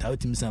week out out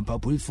team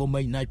sampa police for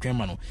my night crime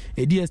no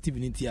DSTV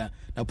ni tia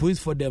na police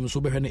for them so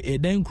be hwe no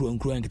dan kro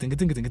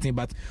nketen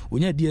but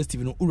onya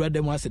DSTV no ura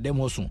dem ase dem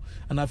hoso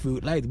and I feel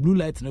light blue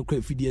light no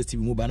kra fi DSTV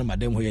mo ba na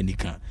madam ho ya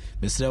nika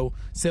mesrew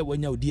say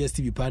wonya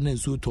DSTV pa na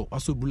nso to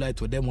aso blue light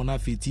to dem na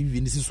fi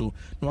TV ni so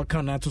na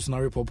waka na to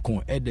na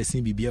popcorn e the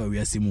same bibia we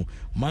asemu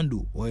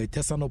Mando or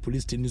Tesano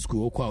police training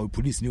school or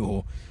police ni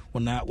ho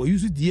na we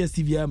use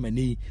DSTV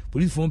amani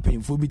police phone pay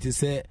for me to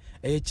say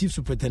chief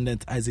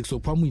superintendent Isaac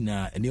Sopamu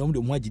na ene om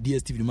de mo agi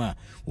DSTV ma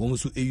wo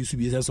so use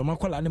bi say so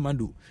makola ne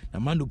Mando na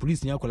Mando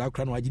police ni akola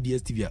kra no agi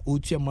DSTV a o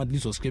tua monthly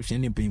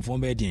subscription ne pay for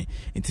me den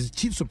it is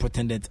chief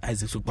superintendent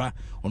Isaac Sopa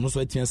ono so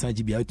atia san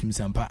agi bi atum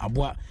sampa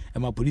aboa e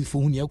ma police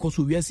phone ni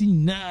akoso wiase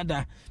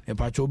nada e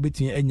pa cho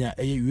betin anya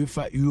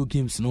UEFA Euro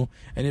games no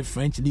ene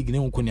French league ne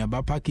nko ne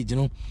aba package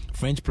no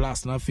French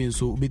plus na fin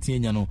so betin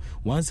anya no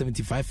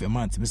 175 a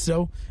month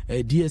Mr.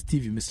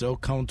 DSTV Mr.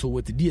 Count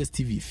with the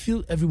DSTV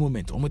feel every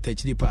moment omo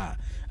touch pa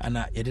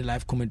ana yede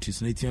live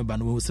commentaries no team ba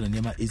no ho sele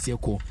nema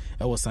esieko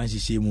e wo san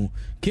hihye mu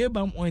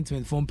K-Bam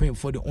ointment for pain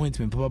for the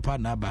ointment papa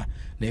na ba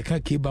na e ka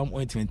K-Bam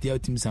ointment ya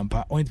team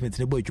sampa ointment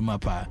ne boy dwuma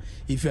pa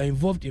if you are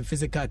involved in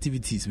physical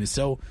activities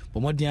Mr.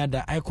 Bomodian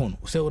ada icon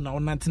say na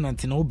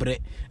nante na obre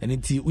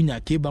enti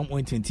unya K-Bam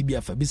ointment bi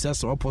afa bisa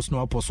so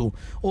apostle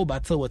o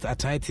battle with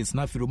arthritis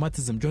na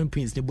rheumatism joint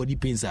pains ne body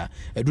pains a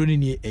edroni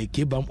ni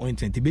K-Bam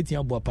ointment betia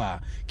abo pa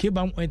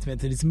K-Bam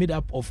ointment is made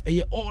up of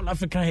all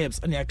African herbs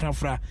and ya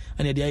kanfra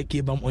and the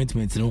K-Bam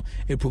ointment no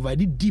it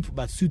provided deep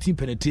but soothing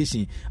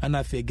penetration and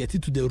I get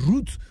it to the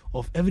root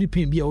of every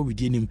pain be our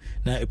within him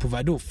now it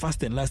provide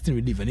fast and lasting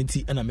relief and it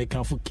and I make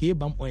for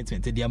K-Bam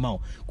ointment the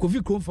amount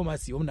COVID Chrome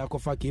pharmacy on na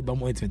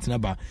K-Bam ointment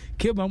number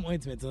K-Bam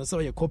ointment so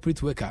your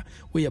corporate worker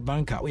or your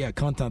banker or your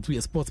accountant or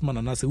your sportsman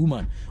and as a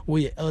woman or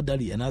your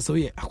elderly and also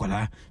your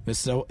akwala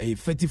so a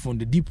effective on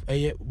the deep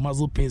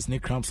muscle pains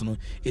neck cramps no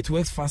it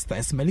works faster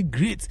it smells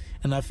great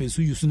and I feel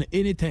so you soon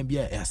anytime be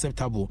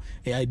acceptable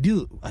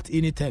ideal at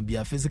any time be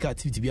a physical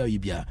activity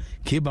be a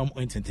K-Bam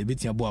ointment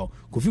beti abo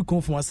Kofi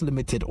Conference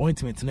Limited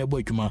ointment na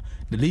boy kuma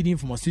the leading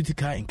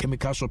pharmaceutical and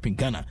chemical shop in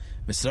Ghana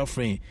Mr.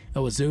 Frame it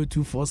was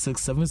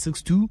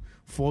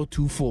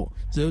 0246762424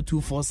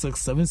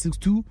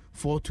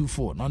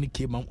 0246762424 now the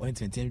K-Bam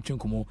ointment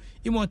chenkomo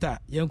imota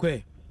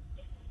yankwe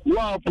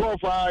wow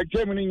prof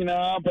Germany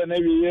na happen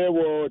every year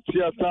wo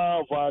theater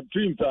of our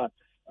dreams go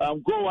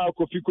out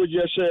Kofi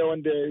Koji share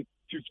on the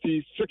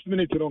 56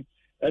 minutes no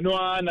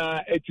eno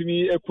na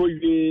etimi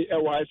ekoyi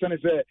ewa ise ne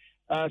say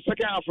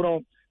second half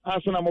no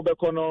Asana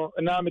Mobeko no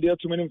na media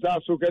 2 minutes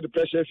so get the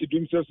pressure si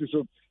dream cells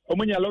so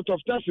omunya a lot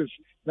of tasks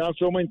now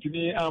so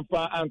mentini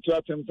ampa anto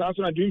atem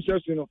Asana dream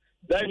cells no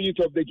that minute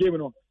of the game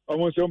no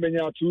almost so many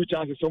 2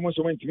 chances almost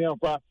so mentini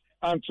ampa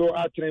anto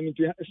atem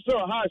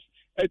still has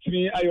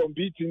etimi iron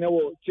beating na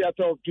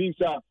theater of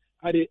dreams at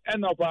the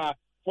end of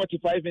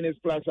 45 minutes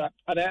plus at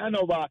the end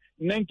of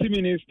 90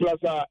 minutes plus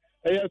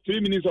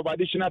 3 minutes of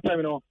additional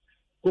time no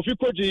Kofi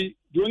Koji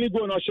the only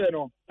goal no share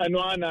no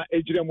eno ana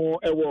ejiremo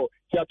ewo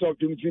theater of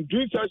dreams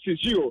services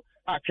you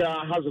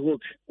Accra has a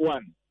hook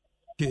 1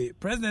 okay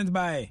president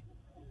by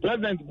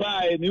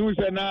news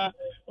na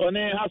one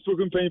has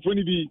spoken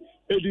penfoni bi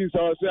edin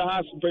so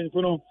has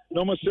penfono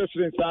no mo stress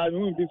sa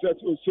no bi set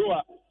so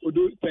a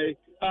odo pay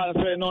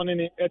say no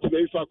ni et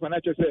be fa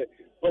kwana che say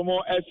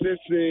omo stress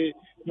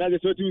na the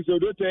so team so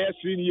odo pay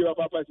stress ni your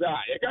papa say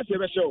e ka se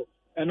be show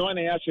eno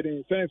na ya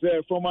shirin sense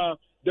from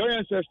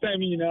Dorian says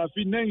time in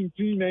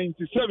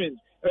 1997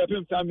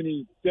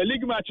 the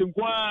league match in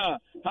Kwa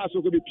has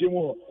to be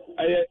Pimo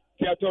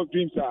theater of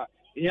dreams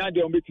here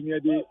they meet me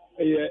the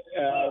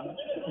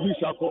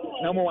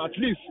number at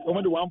least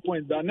over the 1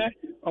 point done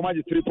over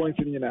the 3 points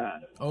in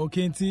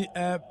okay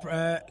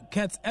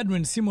Kat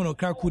Edwin Simon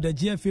Okaku the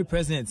GFA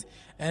president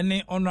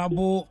and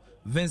honorable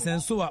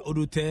Vincent Soa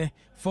Odute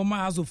former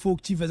House of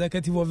Folk chief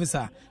executive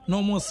officer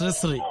no more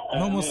stressful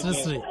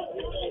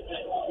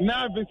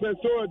now Vincent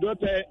Soa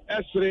Odute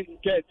Esre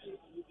Ket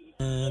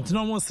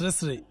no more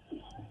stressful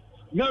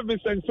no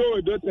Vincent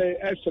Soa Odute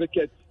Esre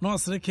Ket no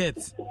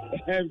Sreket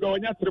and go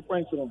on 3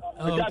 points from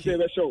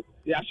the show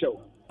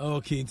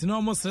okay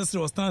no more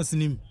stressful was dancing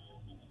him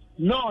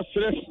no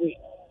stressful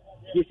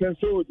Vincent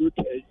Soa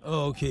Odute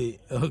okay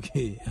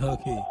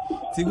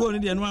so go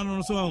in the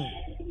one so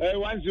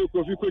 1-0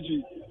 Kofi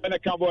Koji and a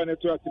cowboy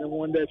network in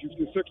 1 day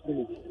 56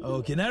 minutes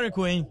okay now Eric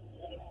Wayne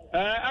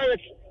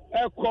Eric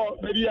call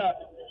maybe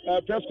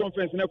press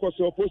conference na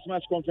so post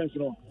match conference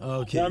no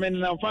okay I mean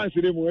na fans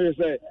dey mo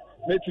say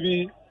let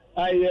me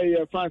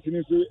fans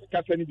ni so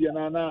kasa ni dia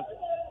na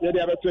ya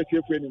dey abeto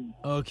efu enim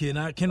okay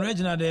na Ken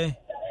Regina there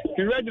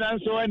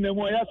so and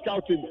mo ya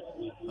scouting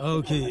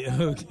okay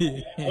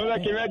well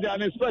Ken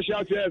Regina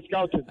special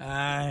scouting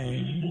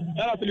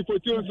na Filippo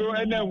so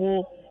and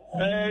mo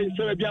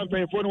so be am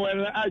pay phone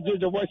when I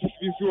judge the voice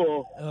speak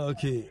so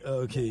okay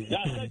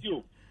yeah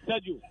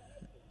thank you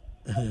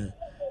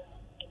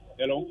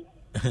hello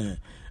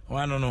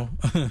no.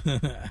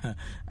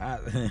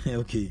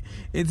 Okay.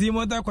 It's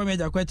Mota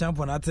Kwameja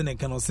champion at and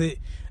can say,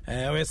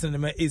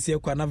 Western AC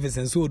Quanavis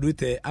and so do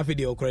the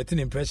video correcting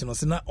impression of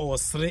Sina or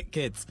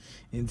Sricket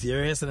in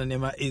Tierras and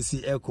Nema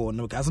AC Echo,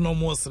 no Casino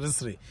more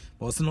Srisri,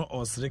 or Sino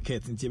or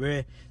Sricket in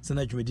Tiber,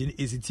 Senate Medin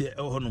ACT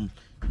Honum.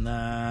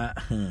 Na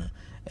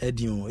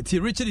Edio, it's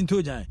Richard in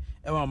Toja,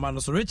 Ewa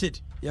Manos Richard,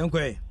 young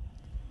way.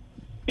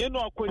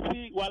 Eno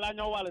kwesi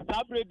walanya wala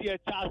sabre dia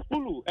Charles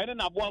Pulu ene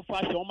na boa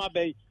fashion o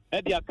mabey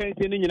e dia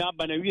kanse ni nyina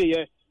ba na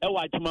wiye e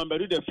wa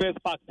Jimambedu the first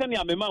part sene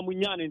amema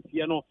munya ne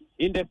ntie no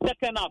in the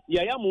second half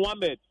Yaya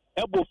Muhammad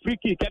e bo free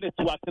kick e de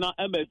tuatena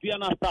e ma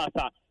Viana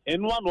Stars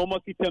eno ano mo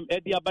kitem e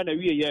dia ba na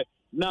wiye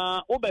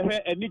na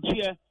obehwe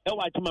enigie e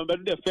wa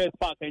Jimambedu the first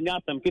part enya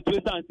asem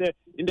ketwe san say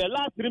in the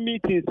last 3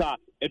 meetings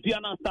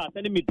Viana Stars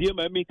ene medie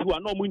ma meet wa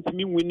no mo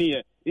ntimi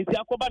nwini nti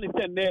akoba ne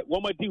sene wo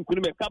ma di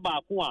nkunu me ka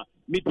ba ko a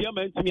media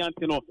man ntimi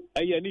ante no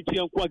eye ni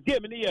tie nko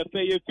game ni ye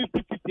fe ye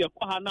 50-50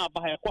 ko ha na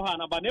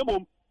ba na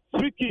emom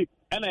free kick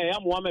and Yaya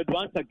Muhammad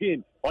once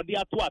again or the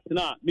ato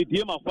atena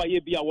media ma fa ye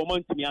bia wo ma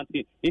ntimi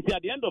ante nti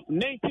at the end of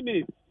 90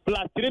 minutes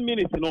plus 3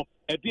 minutes no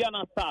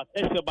Viana Stars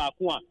e se ba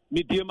ko a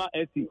media ma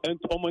esi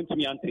ento mo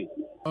ntimi ante.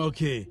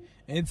 Okay,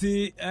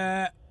 nti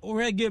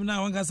we game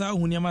na wan kasa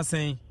hu niam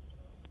asen.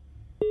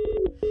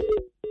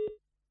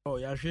 Oh,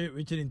 Yashe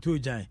Richard in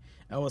Tujan.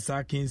 I was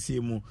saying,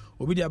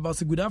 Obidi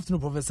about good afternoon,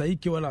 Professor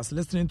Ike Wallace,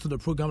 listening to the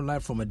program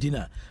live from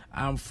Medina.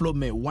 I'm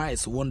Flome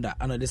Wise Wonder,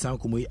 and this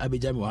uncle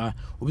Abijamwa.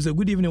 Obisa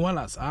good evening,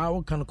 Wallace.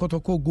 How can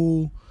Kotoko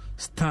go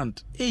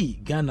stand? Hey,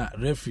 Ghana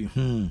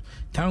referee,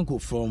 Tanko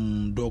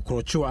from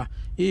Dokrochoa.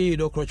 Hey,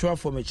 Dokrochoa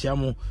from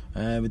Echiamo,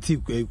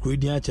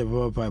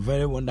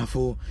 very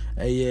wonderful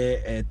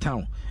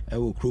town.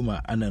 Ewo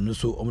Kruma and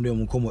also Omde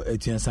Mukomo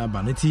Etienne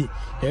Sambaniti.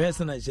 Here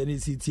is a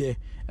City.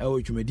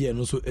 Ewo Jumedia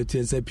no so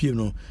Etienne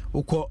Pino.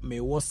 Uko me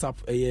WhatsApp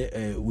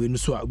we no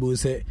so abo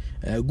say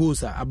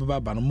goes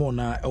ababa banmo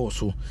na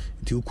also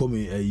nti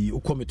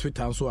uko me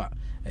Twitter so at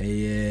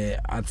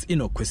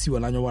Enoch Kwesi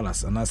Walanyo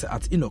Wallace and I say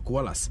at Enoch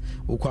Wallace.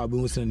 Uko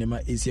abo say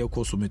nema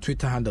esi so me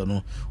Twitter handle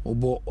no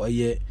obo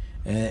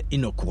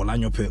Enoch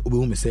Walanyo pe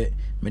obo me say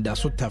me da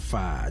so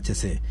tafa che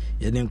say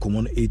ye ne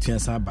nkomo no Etienne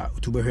Samba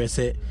to be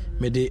say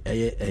me de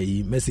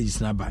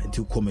messages na ba nti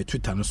uko me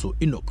Twitter no so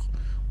Enoch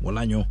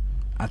Walanyo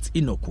at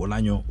Enoch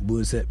Walanyo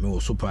obo say me wo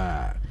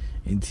super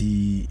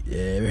inti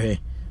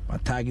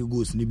matagi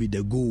goes ni be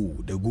the goal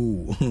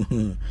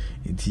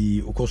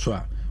inti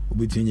okoswa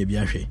obetunye bi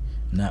ahwe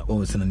na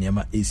o sena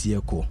niama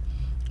esieko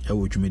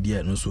ewo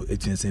dwumedia no so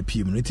etense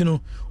pm no tino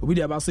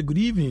obidi abasa good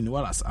evening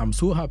Wallace. I'm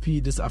so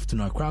happy this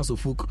afternoon. Crowds of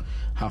folk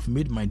have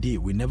made my day.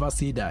 We never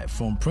say that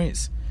from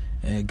Prince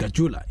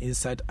Gajula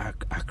inside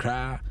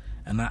Accra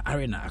and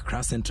Arena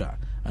Accra Central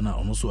and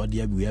also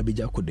Adiabi we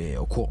abeja kode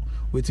oko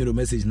waiting the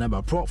message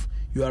number. Prof,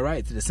 you are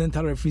right, the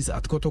center referees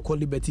at Kotoko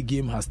Liberty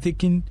game has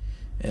taken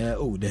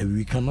that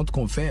we cannot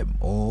confirm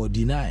or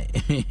deny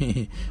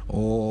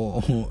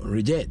or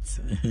reject.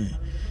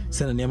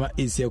 Senanema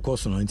is your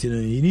caution until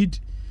you need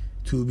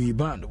to be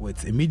banned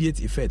with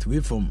immediate effect away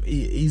from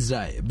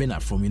Israel,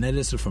 Bernard from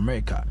United States of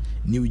America,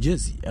 New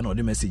Jersey, and all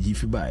the message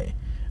if you buy.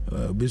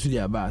 Basically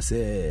about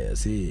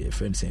say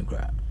friend saying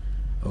cry.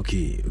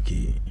 Okay.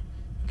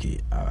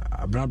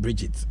 Abraham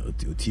Bridget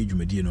Oti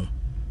Jumedino.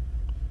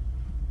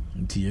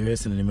 Nti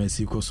rest in the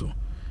mercy koso.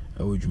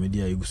 Awo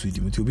Jumedia Yusuidi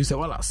Mutu Bisa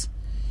Wallace.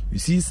 You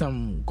see,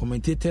 some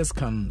commentators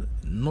can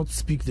not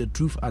speak the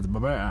truth at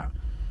Babara.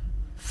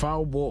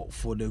 Foul ball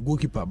for the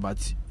goalkeeper,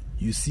 but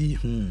you see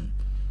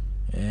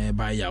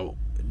by Yao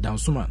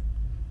Dansuman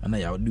and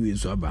I do it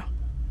so about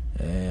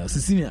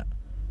Cecilia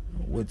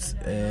with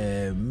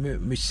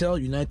Michelle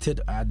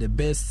United are the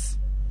best.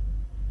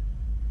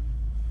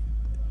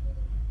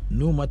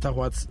 No matter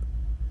what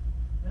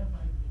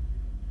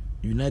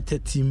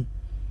United team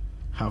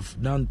have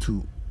done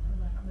to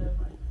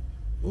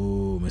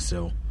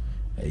Michelle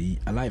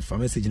alive a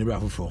message in the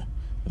bravo for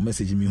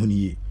message me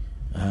huni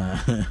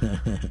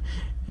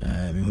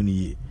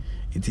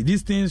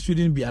these things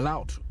shouldn't be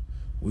allowed.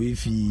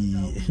 If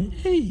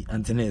hey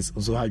antennas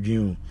also have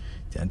you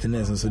the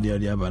antennas also the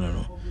other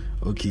banana.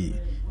 Okay,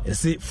 I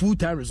say full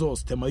time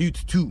results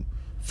Temayut 2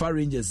 Far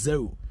Rangers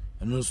 0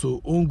 and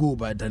also own goal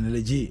by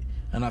Daniel J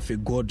and I feel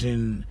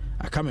Gordon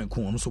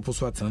Akamenko on supposed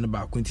to attend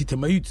back when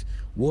Temayut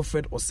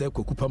Warfred or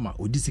Seko Kupama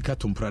or Disika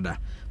Tomprada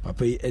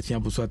Papa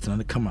Etienne Poswat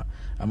and Kama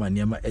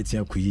Amaniama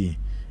Etienne Kuyi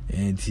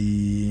and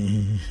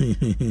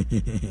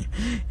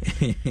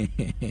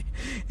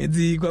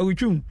the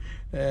Guaguchum.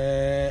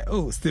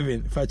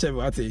 Stephen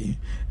Fachabi,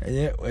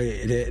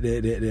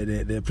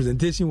 the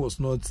presentation was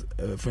not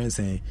friends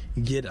saying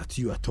geared at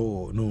you at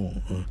all. No,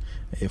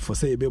 for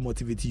say be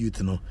motivate you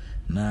to know.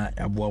 Na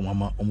Abua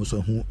Mama almost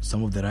who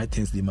some of the right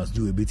things they must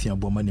do a bit in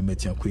Abomani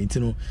Metian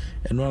Quintino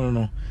and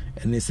no,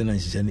 and listen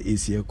and she and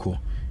AC Echo.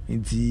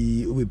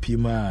 Inti Ubi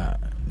Pima,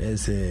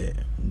 there's a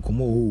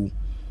Gomo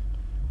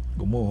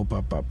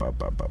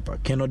Papa.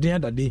 Can order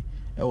that day.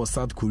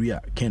 South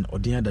Korea Ken or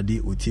the other day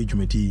Oti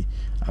Jumedi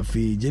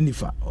Afi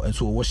Jennifer and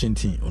so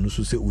Washington on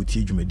also say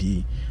Oti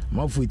Jumedi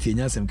Mafu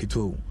Tinya Sem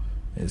Kito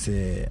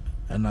say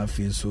ana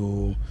fi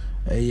so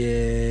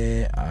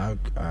eye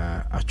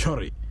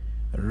Achori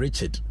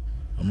Richard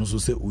I'm also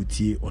say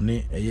otie one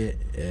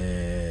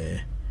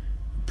eye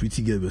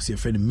pretty girl say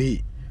friend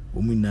May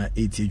omina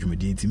 80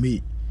 dwumadi nti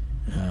May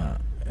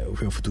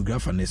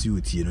photographer na see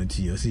otie no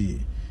nti you see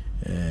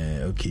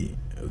okay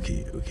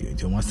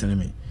nti o send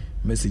me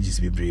messages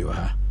be brave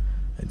ha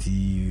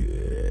nti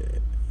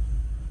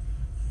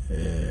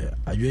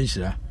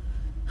adwenshira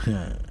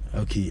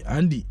okay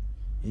Andy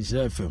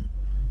Insha FM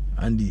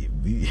Andy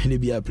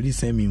please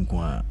send me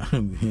nkwa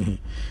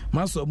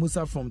Maso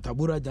Musa from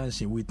Tabora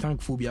Junction. We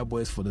thank Phobia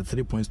Boys for the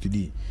 3 points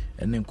today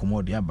and then come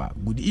out the Abba.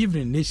 Good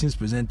evening Nations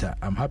presenter.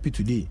 I'm happy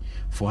today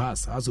for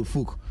us as a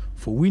folk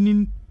for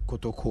winning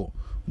Kotoko.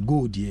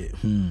 Go dear.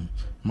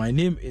 My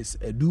name is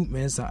Edu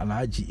Mensa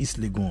Alhaji East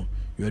Legon.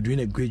 You are doing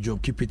a great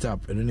job. Keep it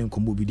up. And then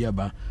Kombo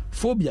Bidiaba.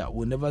 Phobia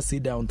will never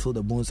sit down until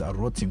the bones are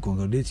rotting.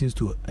 Congratulations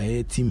to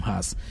a team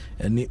has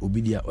and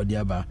Obidia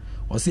Odiaba.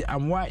 Or say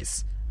I'm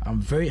wise.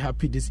 I'm very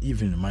happy this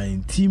evening. My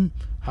team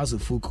has a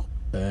folk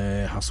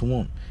has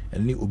won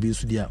and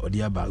Obisudia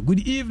Odiaba.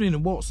 Good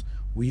evening, boss.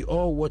 We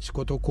all watch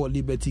Kotoko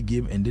Liberty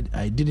game and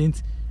I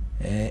didn't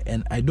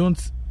and I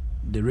don't.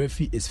 The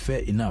referee is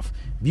fair enough.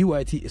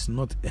 BYT is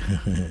not.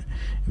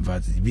 In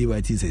fact,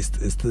 BYT is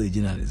still a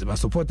journalist. But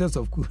supporters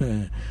of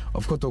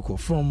Kotoko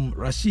from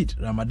Rashid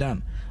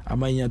Ramadan,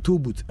 Amanya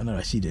Tobut and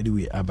Rashid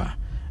anyway. Abba,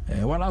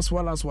 Wallace.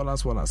 I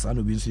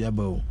know Binsu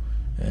Yabo.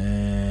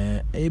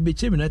 A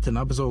Bechem net an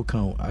episode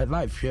count. I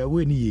live here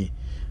when ye.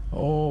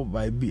 Oh,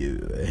 by me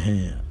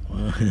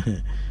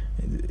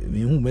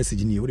who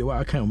messaging you?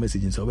 What kind of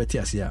messaging? So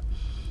Betiasia.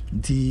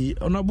 The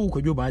honorable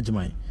Kojo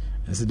Bajamai.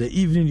 I said, the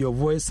evening your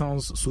voice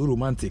sounds so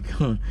romantic.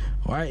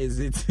 Why is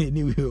it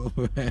anyway?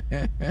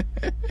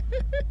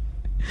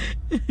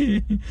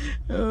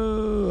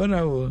 Oh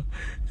no.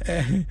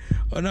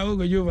 Oh no,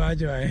 go you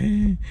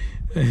Bajamai.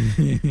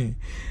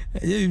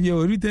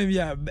 You written me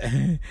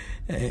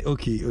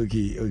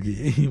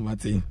okay,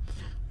 Martin.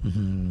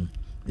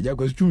 Ya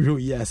costume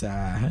yes,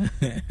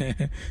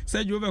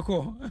 said you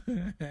overcall.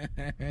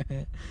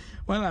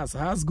 Well,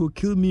 as go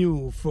kill me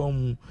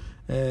from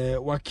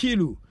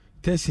Wakilu.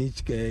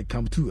 Tessage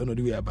come to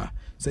another way about.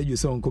 Said you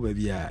saw Uncle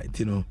Baby,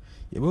 you know,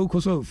 you will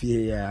cause of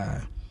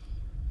here.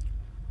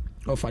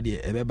 Offer the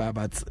Ebeba,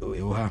 but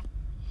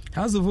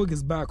House of Work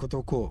is back.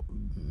 Kotoko.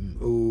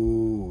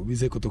 Oh, we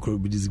say Kotoko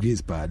be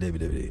disgraced, pa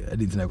David. I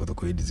didn't like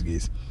Kotoko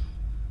disgrace.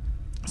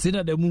 Say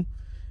that the moon.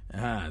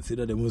 Say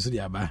that the moon, so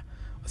the Abba.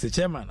 Say,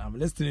 Chairman, I'm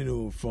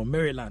listening from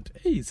Maryland.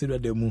 Hey, say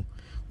that the moon.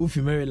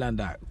 Ufi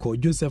Maryland,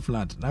 called Joseph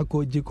Land, now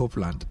called Jacob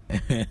Land.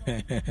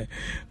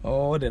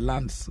 All the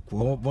lands,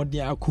 what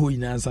they are called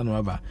in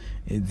Sanwaba,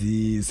 and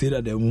the say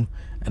that the moon,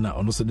 and I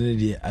also did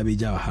the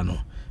Abijah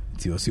Hano.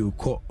 You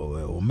call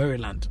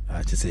Maryland,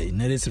 I just say,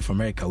 Nelson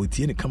from America, with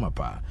Tiene come up.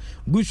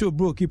 Good show,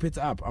 bro, keep it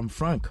up. I'm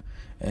Frank,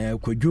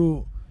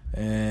 Kojo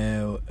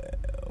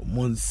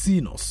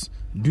Monsinos,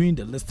 doing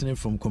the listening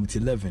from Committee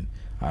 11.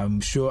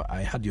 I'm sure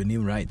I had your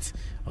name right.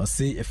 I'll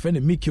say a friend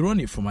of Mickey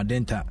Ronnie from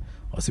Adenta.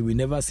 I'll say we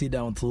never sit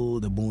down until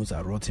the bones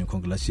are rotten.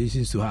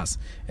 Congratulations to us.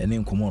 And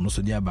then come on,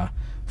 also Diaba.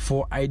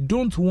 For I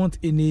don't want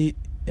any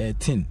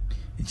thing.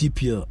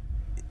 GPL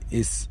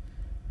is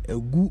a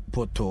good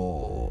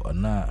poto.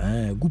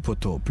 Good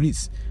poto,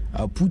 please.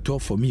 Put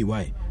off for me.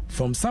 Why?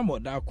 From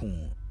somewhat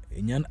Dakun,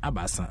 Nyan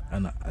Abasa,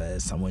 and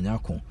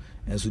Samonyakon.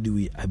 And so do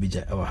we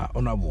Abija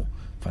honorable.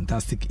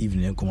 Fantastic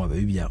evening and come over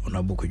baby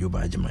honorable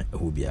Koyoba Ajama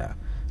Hubia.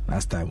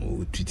 Last time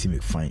we treat him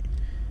fine.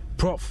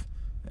 Prof.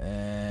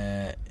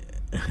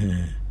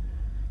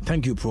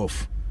 Thank you,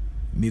 Prof.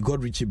 May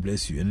God richly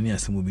bless you. And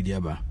some will be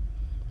the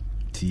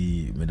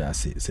T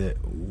Medase say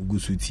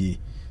Gusuti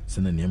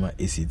Sananema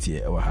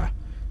ACT Ewaha.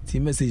 T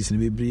messages in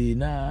baby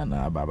na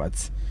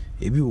babat.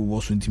 Ebi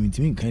was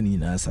intimating kind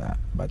in answer,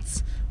 but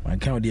my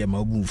count dear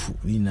Mabufu,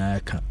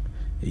 Nina can.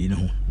 You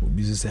know,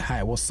 we say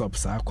hi, what's up,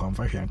 sir? Come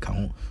fashion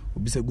count.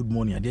 We say good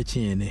morning. I dear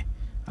chain.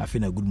 I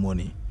feel a good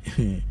morning.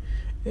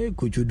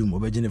 Could you do more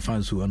Virginia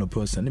fans who are no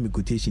person? Let me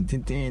quotation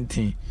tin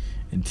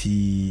and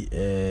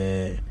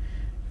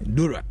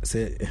Dora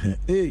said,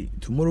 hey,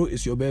 tomorrow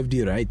is your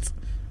birthday, right?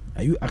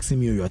 Are you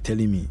asking me or you are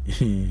telling me?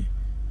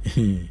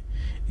 The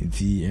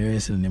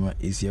name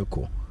is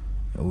Yako.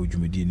 Would you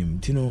be dealing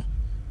Tino?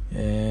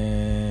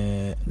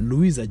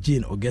 Louisa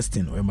Jane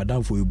Augustine or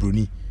Madame for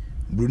Bruni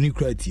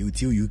cried to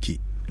you, UK.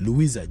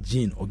 Louisa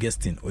Jane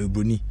Augustine or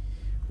Bruni.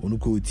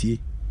 Onuko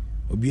T.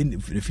 Obi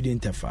refidin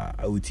tafa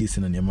awuti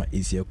sena nema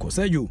esia ko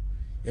sajo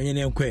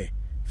yenye nkwe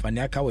fani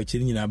aka wa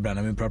chiri nyina bra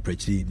na me prapra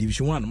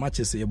division 1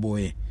 matches e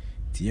boy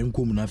ti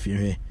yenkom na fe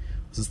hwe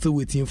so still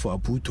waiting for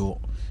Aputo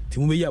ti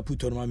mu be ya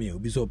Aputo no mame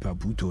obi so pa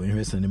Aputo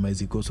hwe sena nema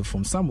eziko so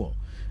from Samuel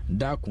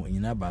Ndako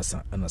nyina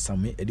basa ana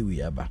Samuel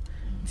ediwe aba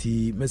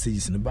ti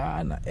messages no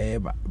ba na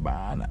eba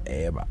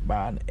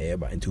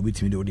nti obi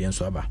timi de odi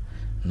enso aba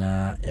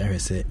na ya hwe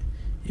se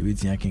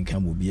ebiti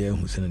akenkan mo bia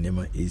hu sena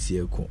nema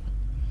esia ko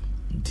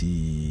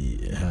nti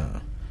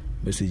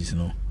messages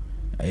no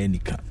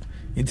ayenika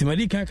nti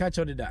madi kan catch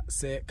that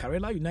say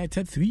Karela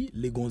United 3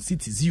 Legon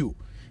City 0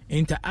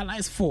 Inter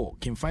Allies 4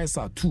 King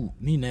Faisal 2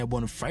 ni na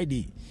born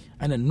Friday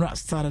and then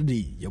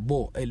Saturday your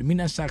ball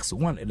Elimina Sharks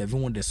 1-11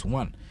 Wonders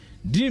 1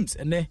 Dreams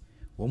and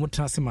Womo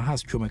Transima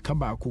has Choma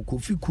Kaba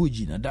Kofi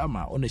Kuji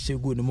Nadama on the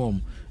Shego the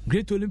Mom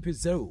Great Olympics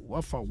 0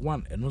 Wafa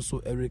 1 and also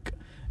Eric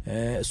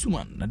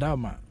Suman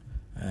Nadama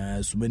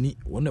Sumani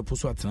one the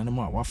Poso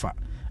Atanama Wafa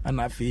and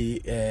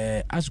Afi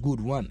Ashgood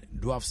 1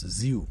 Dwarfs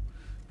 0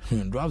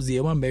 Dwarfs the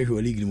one bear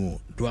who league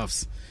mo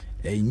Dwarfs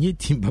a new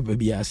team Papa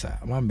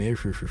Biasa one bear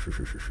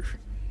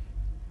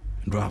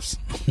Dwarfs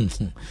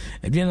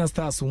Adriana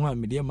Stars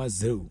 1 Mediama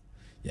 0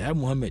 Ya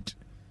Muhammad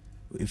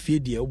if you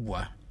dear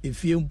boy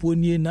if you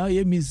pony now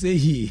you me say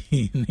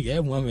he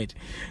yeah Muhammad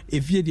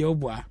if you the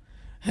obwa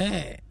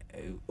hey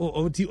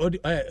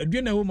do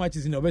you know how much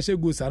is in obeshe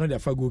go sa no da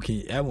fa go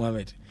kin yeah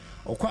Muhammad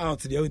okwa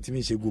out the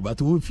ultimate she go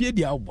but if you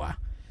the obwa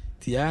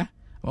tia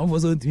one for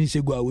so ultimate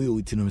she go away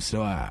utinum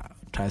so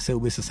try say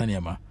obesesa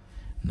niama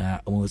na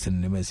o se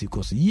ne mesi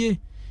cause ye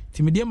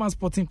Timidiama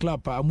Sporting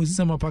Club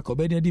amusi ma pa ko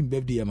be dey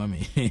birthday ya mama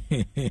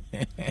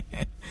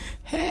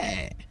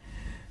hey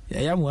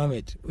yeah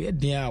Muhammad we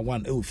dey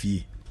one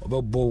ofie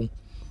obebo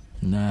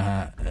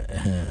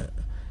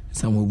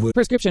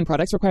Prescription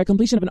products require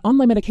completion of an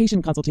online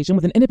medication consultation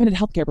with an independent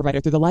healthcare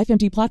provider through the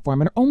LifeMD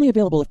platform and are only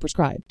available if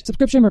prescribed.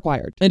 Subscription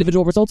required.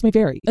 Individual results may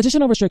vary.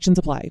 Additional restrictions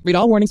apply. Read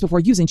all warnings before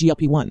using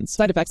GLP-1s.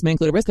 Side effects may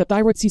include a risk of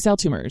thyroid C-cell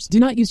tumors. Do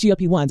not use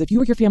GLP-1s if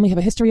you or your family have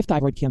a history of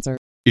thyroid cancer.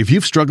 If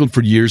you've struggled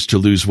for years to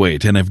lose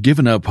weight and have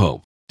given up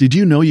hope, did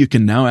you know you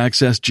can now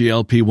access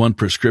GLP-1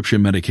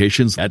 prescription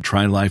medications at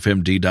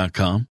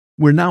TryLifeMD.com?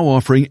 We're now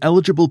offering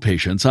eligible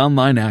patients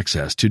online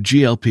access to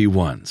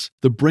GLP-1s,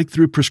 the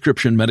breakthrough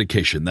prescription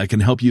medication that can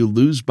help you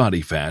lose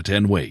body fat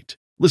and weight.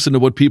 Listen to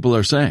what people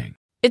are saying.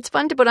 It's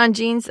fun to put on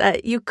jeans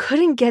that you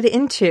couldn't get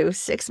into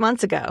 6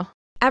 months ago.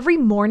 Every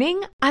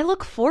morning, I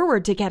look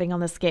forward to getting on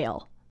the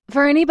scale.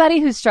 For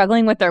anybody who's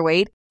struggling with their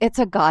weight, it's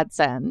a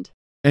godsend.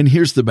 And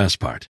here's the best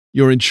part.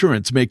 Your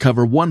insurance may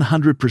cover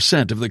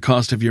 100% of the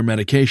cost of your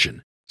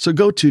medication. So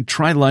go to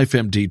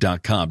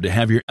TryLifeMD.com to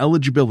have your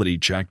eligibility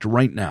checked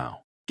right now.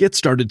 Get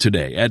started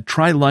today at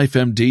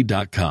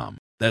TryLifeMD.com.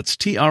 That's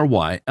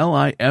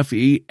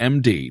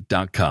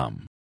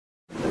TryLifeMD.com.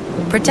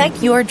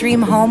 Protect your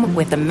dream home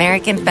with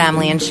American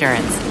Family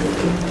Insurance.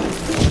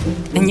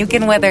 And you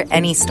can weather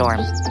any storm.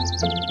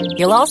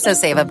 You'll also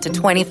save up to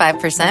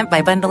 25%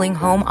 by bundling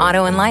home,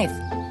 auto, and life.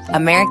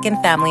 American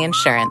Family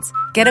Insurance.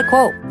 Get a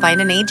quote.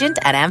 Find an agent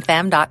at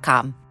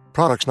amfam.com.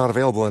 Products not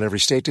available in every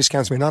state.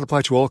 Discounts may not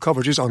apply to all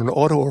coverages on an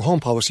auto or home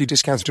policy.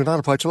 Discounts do not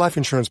apply to life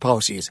insurance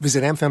policies.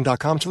 Visit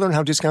amfam.com to learn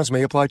how discounts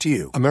may apply to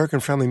you. American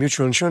Family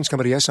Mutual Insurance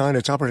Company, SI, and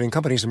its operating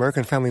companies,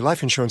 American Family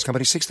Life Insurance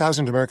Company,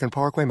 6000 American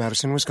Parkway,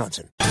 Madison,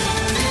 Wisconsin.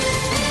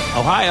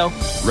 Ohio,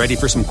 ready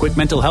for some quick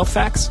mental health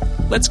facts?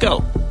 Let's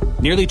go.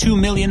 Nearly 2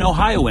 million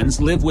Ohioans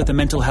live with a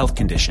mental health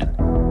condition.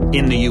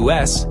 In the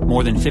U.S.,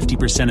 more than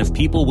 50% of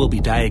people will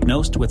be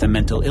diagnosed with a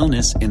mental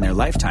illness in their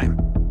lifetime.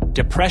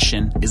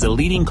 Depression is a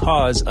leading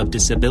cause of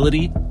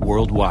disability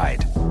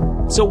worldwide.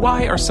 So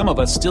why are some of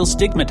us still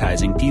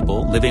stigmatizing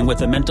people living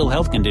with a mental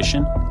health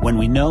condition when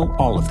we know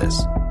all of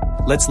this?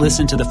 Let's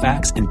listen to the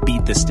facts and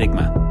beat the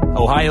stigma.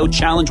 Ohio,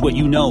 challenge what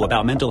you know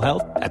about mental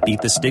health at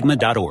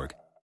beatthestigma.org.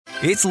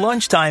 It's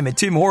lunchtime at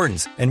Tim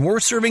Hortons, and we're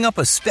serving up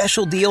a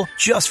special deal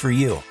just for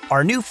you.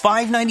 Our new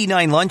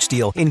 $5.99 lunch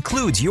deal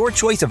includes your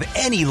choice of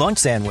any lunch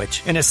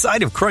sandwich and a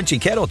side of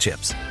crunchy kettle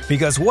chips.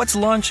 Because what's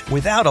lunch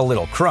without a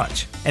little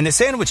crunch? And the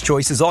sandwich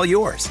choice is all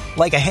yours,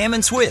 like a ham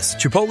and Swiss,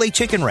 Chipotle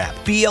chicken wrap,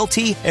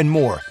 BLT, and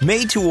more,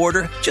 made to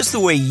order just the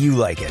way you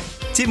like it.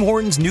 Tim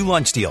Hortons' new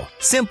lunch deal.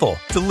 Simple,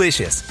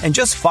 delicious, and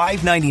just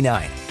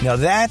 $5.99. Now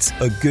that's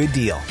a good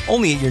deal.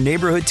 Only at your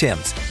neighborhood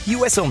Tim's.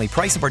 U.S. only.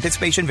 Price and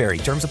participation vary.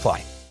 Terms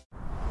apply.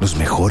 Los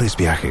mejores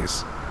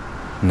viajes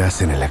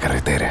nacen en la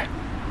carretera,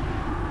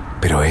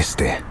 pero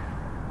este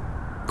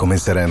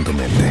comenzará en tu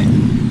mente.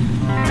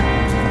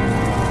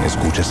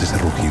 ¿Escuchas ese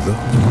rugido?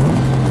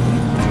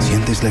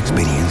 ¿Sientes la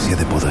experiencia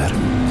de poder?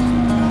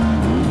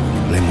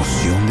 ¿La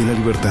emoción de la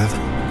libertad?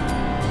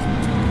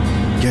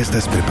 Ya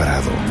estás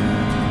preparado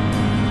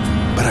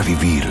para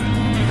vivir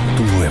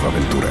tu nueva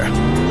aventura.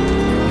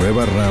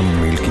 Nueva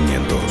Ram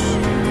 1500.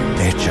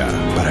 Hecha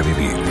para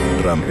vivir.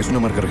 Ram es una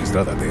marca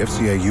registrada de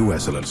FCA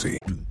US LLC.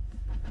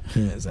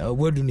 So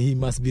word he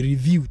must be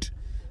reviewed.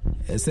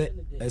 I said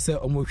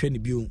almost he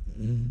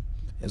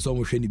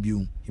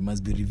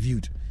must be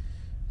reviewed.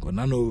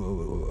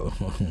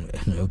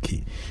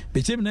 Okay.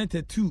 Bechem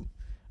 92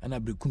 and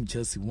Abrikum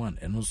Chelsea 1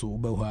 and also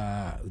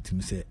Obawa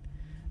Utimse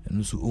and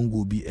also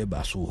Ungo be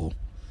Ebaso.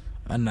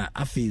 And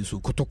Afi so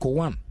Kotoko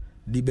 1,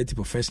 Liberty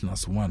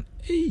Professionals 1.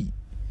 Hey,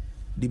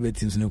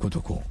 Liberty is no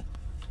Kotoko.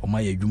 Or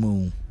my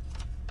Jumo.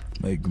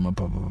 My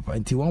papa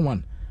until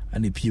 1-1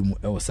 and the PM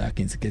was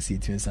sacking Sekesi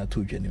to answer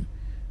to him.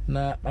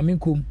 Na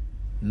Aminkum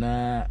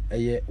na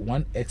a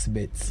 1x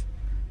bet.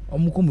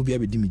 Omukum be a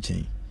dimi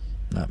chain.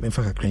 Na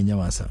Menfaka Crania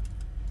answer.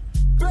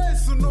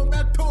 Besu no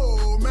meto.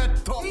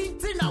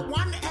 Eating a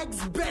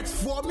 1x bet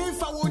for me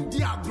for one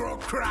diagro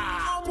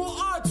cry. Omo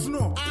arts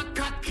no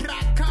akakra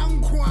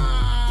kankwa.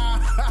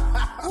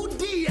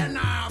 Udi and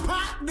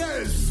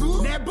partners.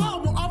 Never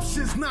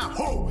options now.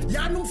 Ho,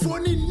 Yanu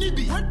Foni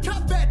Nibi. What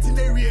can bet in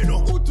the Rio?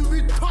 Who to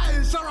be toy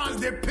insurance?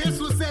 The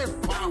peso say,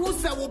 who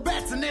say will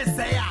bet in this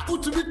say,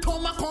 who to be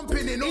Toma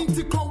company? No,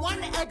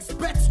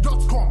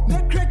 Intico1xbet.com.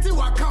 The creative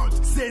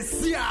account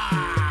says,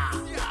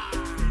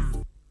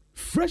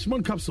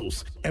 Freshman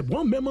capsules, a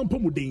one memon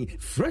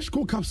pomudin, fresh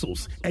cool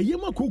capsules, a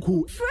yema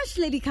cuckoo, fresh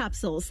lady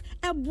capsules,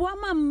 a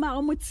woman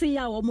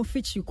maumutia or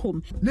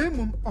mufichukum.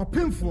 Name or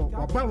painful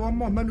or buy one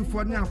more menu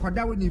for now for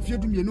that when you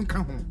feed me no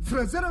come home.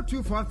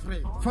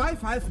 0243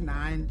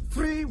 559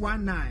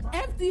 319.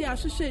 FD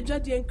associate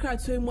Jadi and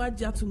Crat so much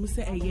to Muse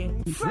a year.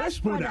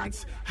 Fresh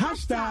products,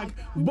 hashtag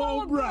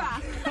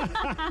Bobra.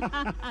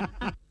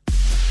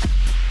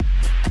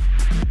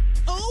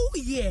 Oh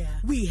yeah,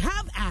 we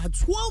have our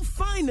 12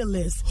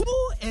 finalists who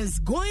is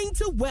going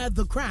to wear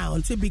the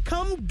crown to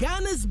become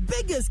Ghana's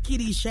biggest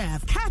kiddie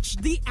chef. Catch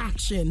the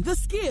action, the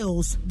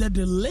skills, the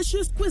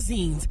delicious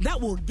cuisines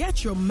that will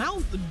get your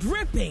mouth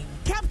dripping.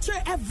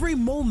 Capture every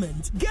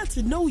moment, get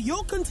to know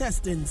your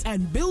contestants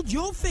and build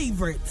your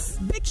favorites.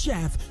 Big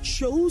Chef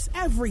shows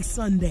every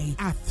Sunday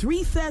at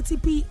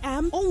 3:30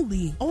 p.m.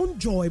 only on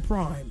Joy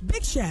Prime.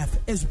 Big Chef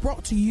is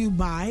brought to you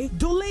by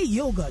Dole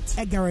Yogurt,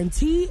 a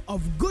guarantee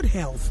of good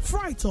health.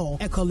 Frytol,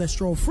 a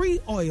cholesterol-free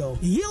oil.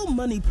 Yield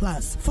Money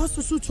Plus,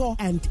 Fasusuto,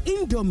 and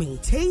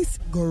Indomie taste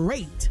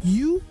great.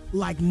 You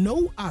like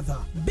no other.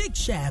 Big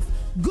Chef,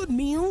 good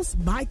meals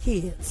by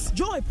kids.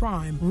 Joy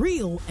Prime,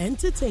 real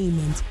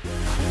entertainment.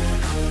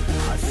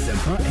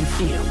 Asempa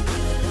FM.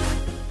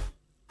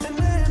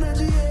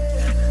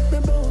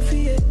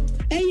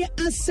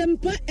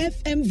 Asempa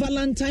FM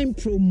Valentine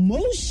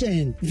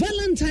promotion.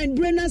 Valentine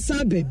Brenna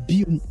Sabe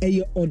Bium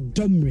Eye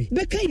Odomre.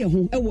 Beka ye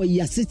ho ewo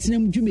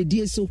yasetenam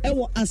dwumedie so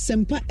ewo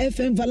Asempa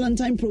FM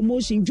Valentine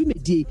promotion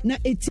dwumedie na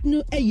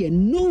etino eye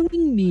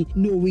knowing me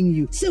knowing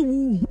you. Se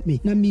wu me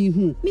na me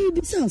hu. Me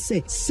bi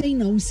say say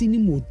na usini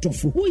mo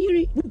dofo. Wo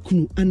yire wo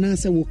kunu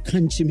anase wo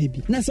kanche me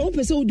bi. Na se wo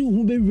pese wo di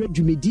hu be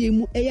dwumedie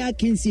mu eye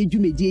akensie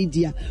dwumedie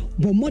dia.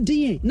 Bo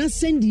modern na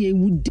send ye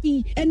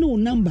wudin ene wo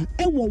number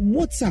ewo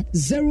WhatsApp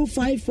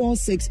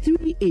 0546382287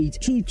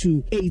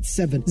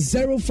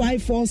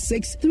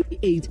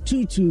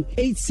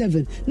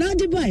 0546382287 na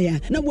de baya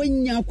na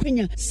wanya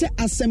kwanya se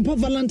Asempa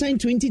Valentine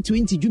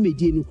 2020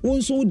 dwumedie no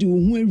wonso wo de wo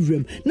hu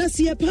awuram na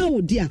se ye pa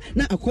wo dia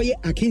na akoye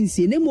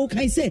akensie na mo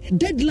kan se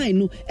deadline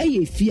no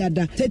eye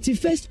fiada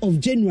 31st of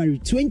January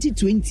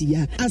 2020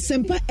 ya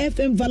Asempa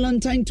FM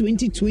Valentine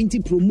 2020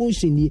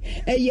 promotion ni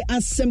eye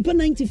Asempa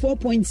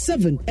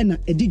 94.7 ena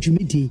edi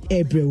dwumedie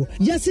ebrewo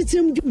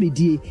yasetem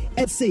dwumedie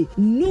say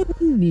no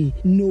me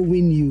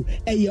knowing you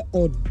eye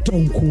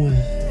odonkwa.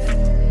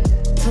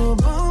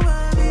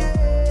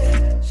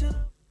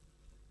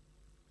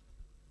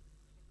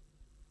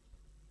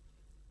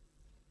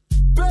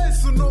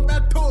 No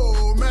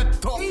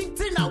meto.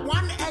 Eating a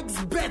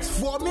 1xbet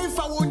for me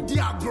for one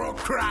dia bro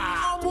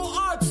cry. Omo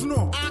arts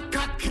no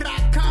akakra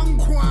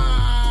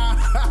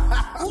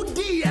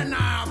Udi and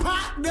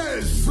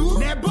partners.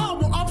 Nebo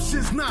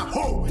options now.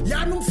 Ho,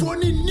 Yanu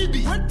Foni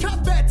Nibi. What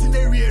can bet in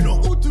the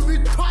Rio? Who to be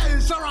toy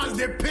insurance?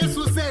 The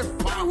peso say,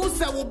 who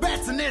say will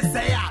bet in this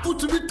say, who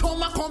to be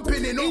Toma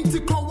company? No,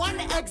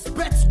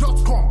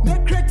 Intico1xbet.com. The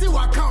creative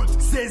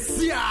account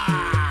says,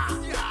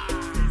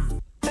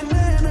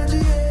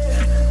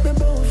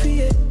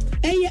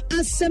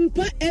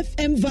 Asempa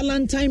FM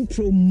Valentine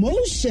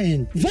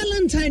promotion.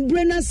 Valentine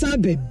Brenna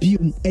Sabe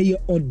Bium Eye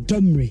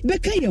Odomre.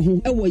 Beka ye ho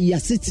ewo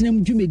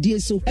yasetenam dwumedie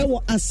so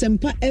ewo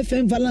Asempa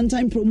FM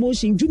Valentine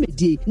promotion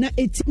dwumedie na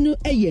etino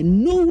eye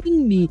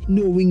knowing me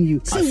knowing you.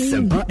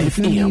 Asempa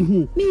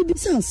FM. Me bi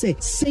say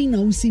na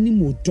usini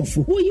mo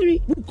dofo. Wo yire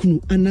wo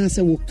kunu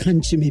anase wo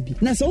kanche me bi.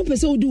 Na se wo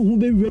pese wo di hu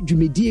be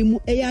dwumedie mu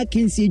eye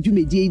akensie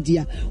dwumedie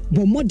dia.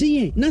 Bo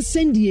modern na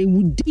send ye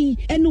wudin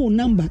ene wo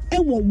number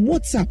ewo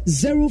WhatsApp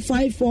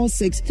 0546382287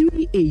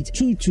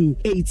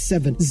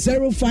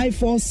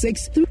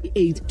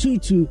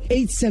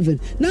 0546382287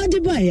 na de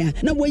baya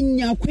na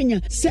wanya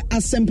kwanya se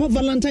Asempa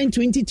Valentine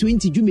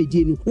 2020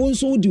 dwumedie no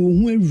wonso de wo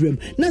hu awuram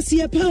na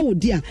se pa wo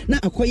dia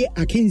na akoye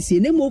akensie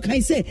na mo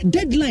kan se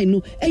deadline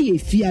no eye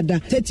fiada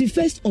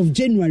 31st of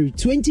January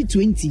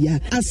 2020 ya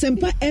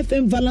Asempa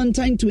FM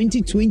Valentine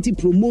 2020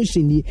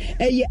 promotion ni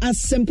eye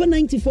Asempa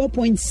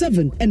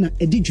 94.7 ena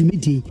edi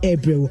dwumedie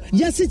ebrewo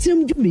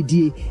yasetem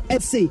dwumedie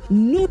say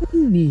no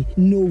me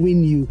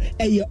knowing you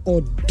eye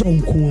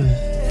odonkwa.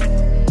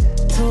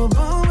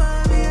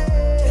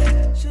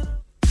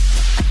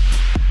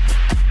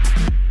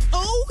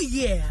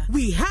 Yeah,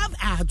 we have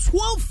our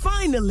 12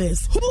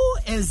 finalists who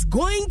is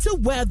going to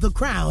wear the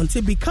crown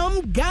to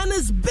become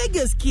Ghana's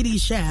biggest kiddie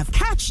chef.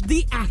 Catch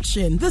the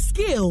action, the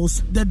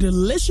skills, the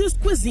delicious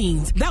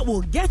cuisines that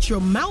will get your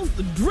mouth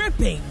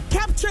dripping.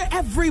 Capture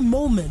every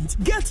moment,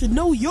 get to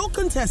know your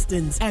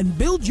contestants and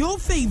build your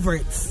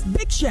favorites.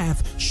 Big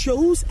Chef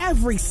shows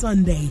every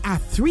Sunday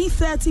at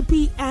 3:30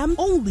 p.m.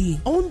 only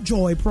on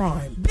Joy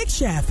Prime. Big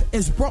Chef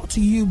is brought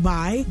to you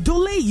by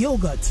Dole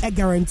Yogurt, a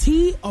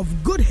guarantee of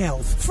good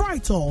health.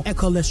 Frytol, a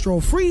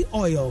cholesterol-free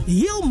oil.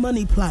 Yield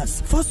Money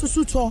Plus,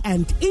 Fosusuto,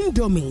 and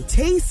Indomie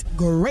taste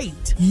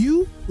great.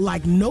 You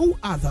like no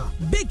other.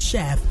 Big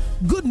Chef,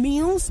 good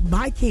meals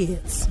by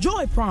kids.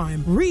 Joy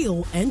Prime,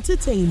 real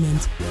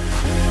entertainment.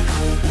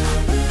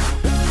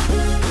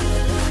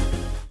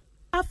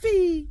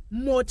 Afi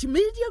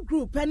Multimedia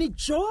Group and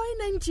Joy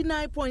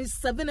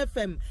 99.7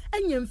 FM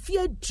and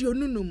Yemfia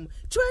Dionunum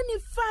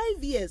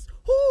 25 years.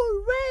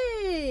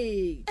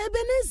 Hooray!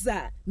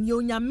 Ebenezer,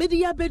 Nyonya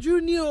Media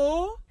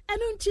Bedrunio.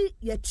 Anunchi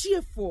ye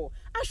cheerful.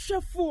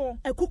 Ashafo,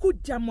 a cuckoo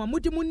damwa,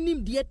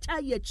 mudimunim dear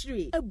tie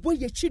tree, a boy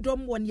ye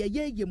chidom one ye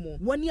yemo,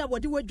 1 year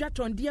what you were jat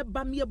on dear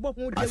Bamia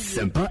Bohun.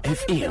 Asempa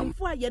FM.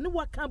 For ye no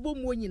wakabo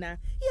moyina.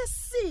 Yes,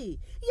 see,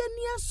 ye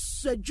near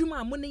Sir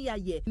Juma Monia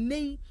ye,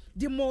 nay,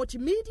 the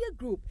Multimedia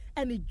Group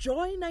and the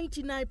Joy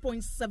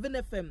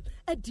 99.7 FM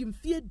at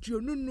Dimfia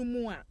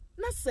Dionunumua.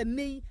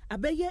 Nasane,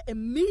 abeye a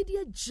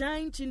media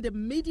giant in the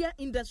media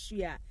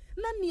industry.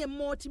 Nani a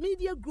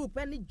Multimedia Group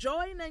and the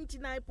Joy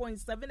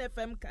 99.7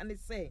 FM can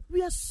say.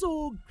 We are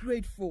so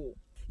grateful.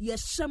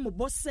 Yes, Shamu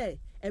Bosse,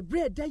 a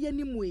bread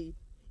dianimwe.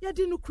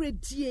 Yadinu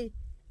credie,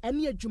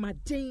 and ye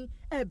Jumatin,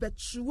 a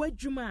betrue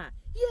Juma.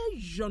 Ye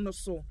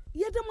Jonoso.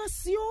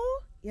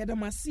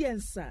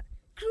 Yadamasiensa.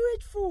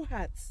 Grateful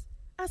hearts.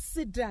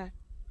 Asida.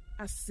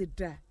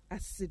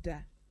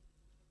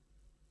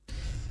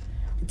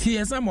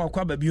 TSM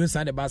wakwa baby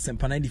inside the bass and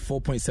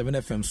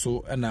 94.7 FM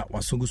so na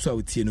wasungu so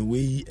awtie no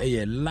we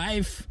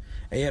live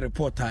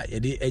reporter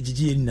the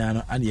AGG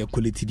na and your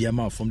quality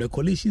diama from the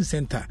Coalition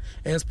Center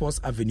Air Sports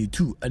Avenue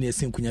 2 and your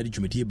Sinkunya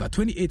Jumeti but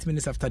 28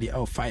 minutes after the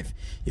hour 5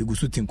 you go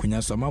suit in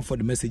Kunya so man for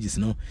the messages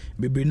no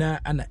bebrina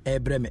and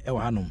ebreme e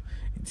wa hanom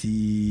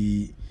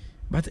ti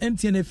but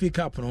MTN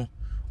Cup no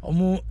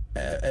omo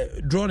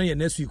draw na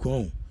next week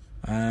on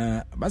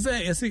but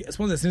say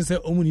sponsors say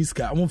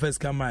omuniska omo first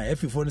come my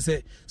F4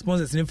 say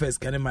sponsors in first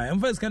can my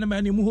first can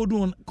my mu hold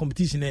on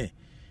competition eh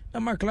na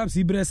my clubs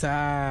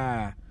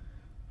ibresa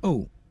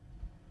of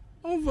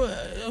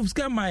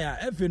scam my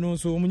F no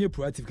so omunye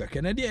proactive ka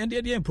na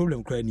dey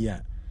problem cry ni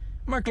a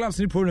my clubs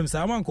ni problems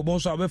I want ko bon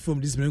so from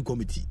disciplinary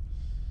committee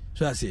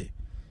so I say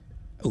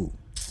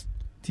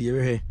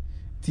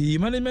the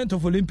management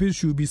of Olympics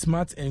should be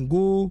smart and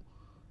go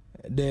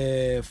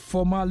the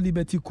former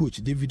Liberty coach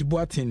David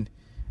Boateng.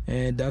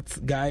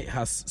 That guy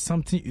has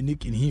something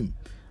unique in him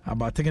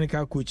about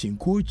technical coaching.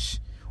 Coach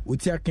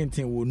Utia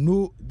Kenton will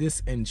know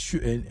this and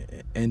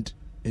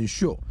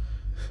ensure.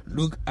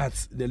 Look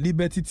at the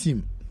Liberty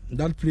team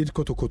that played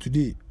Kotoko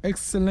today.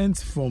 Excellent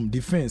from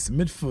defense,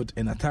 midfield,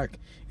 and attack.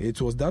 It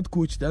was that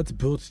coach that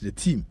built the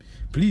team.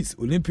 Please,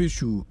 Olympics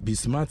should be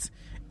smart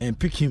and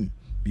pick him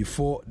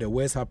before the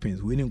worst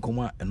happens. Winning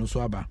Koma and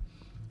also Abba.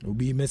 Will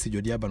be message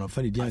or the Abba of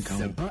Fanny Dian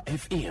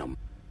FM.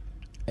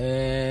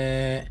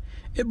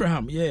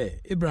 Abraham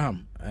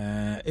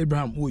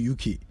who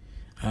UK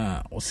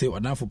or say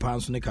what for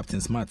pounds on the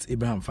Captain Smart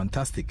Abraham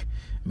fantastic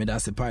me da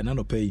se pay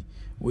no pay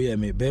we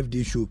me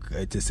birthday show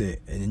to say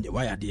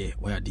why are there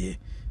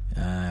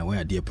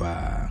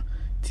pa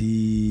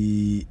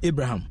ti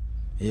Abraham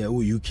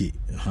who UK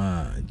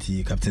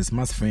ti Captain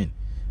Smart's friend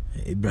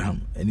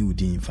Abraham any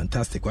udin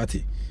fantastic what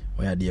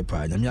why are there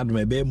pa nyame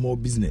adom be more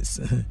business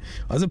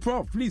as a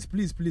prof please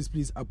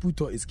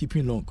Aputo is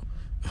keeping long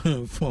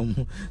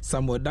from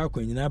Samuel Dako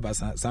in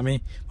Nabasa,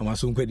 Same, Mama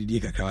Sunko Didi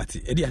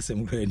Kakawati, Eddie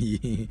Asem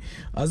Granny.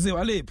 I say,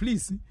 Wale,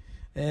 please.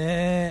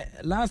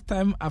 Last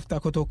time after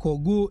Kotoko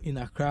go in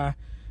Accra,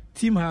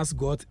 team has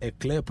got a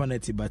clear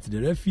penalty, but the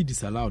referee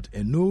disallowed,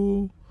 and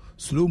no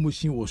slow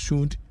motion was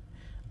shown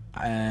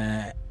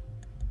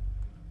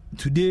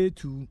today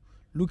to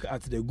look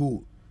at the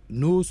goal.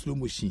 No slow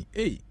motion.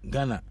 Hey,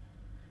 Ghana,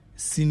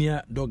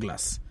 Senior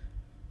Douglas,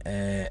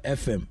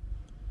 FM,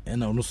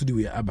 and I also do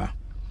with Abba.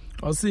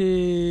 I say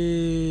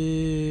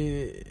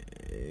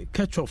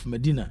catch off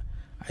Medina.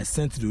 I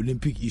sent the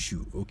Olympic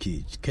issue.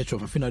 Okay, catch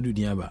off. I think I do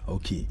the other.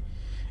 Okay.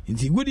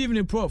 Good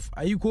evening, Prof.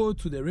 Are you called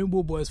to the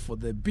Rainbow Boys for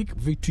the big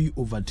victory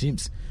over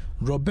Dreams?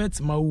 Robert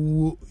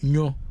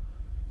Maunyo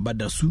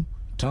Badasu,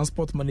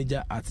 transport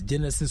manager at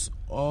Genesis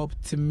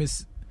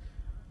Optimized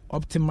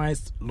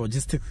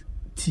Logistics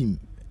Team.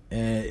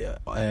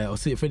 I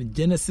say friend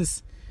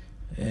Genesis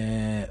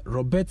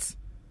Robert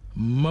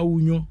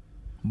Maunyo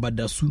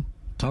Badasu,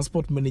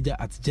 transport manager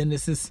at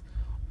Genesis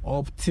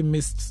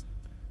Optimist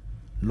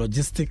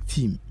Logistic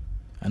Team.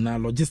 And our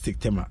logistic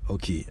tema.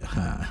 Okay.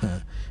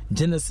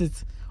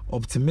 Genesis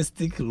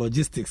Optimistic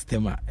Logistics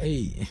tema.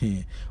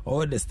 Hey.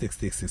 All the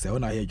sticks. I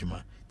want to hear you,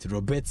 man. To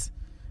Robert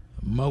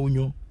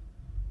Maunyo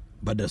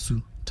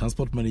Badasu,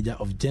 transport manager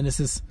of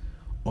Genesis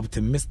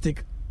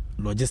Optimistic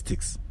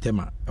Logistics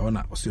tema. I want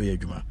to hear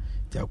you, man.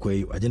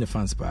 Jakwe, Ajene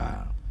fans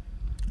pa.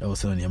 I was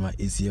saying, Yama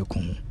is here.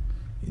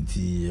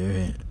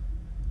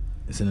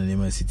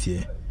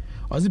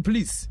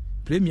 Please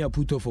play me a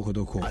put off for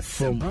Kodoko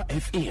from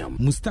FM.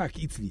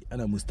 Mustak Italy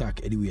and a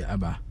Mustak anyway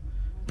Abba.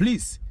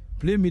 Please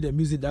play me the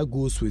music that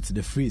goes with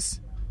the phrase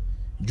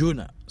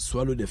Jonah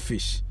swallow the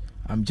fish.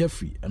 I'm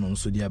Jeffrey and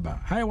also the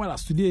Abba. Hi, well,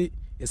 today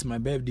is my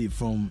birthday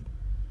from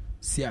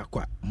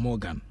Siakwa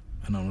Morgan.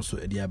 and also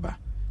Ediaba.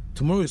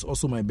 Tomorrow is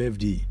also my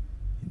birthday.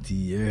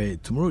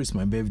 Tomorrow is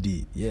my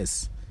birthday.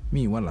 Yes,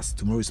 me Wallace.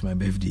 Tomorrow is my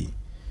birthday.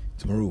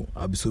 Tomorrow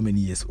I'll be so many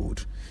years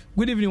old.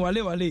 Good evening,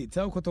 Wale.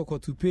 Tell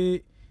Kotoko to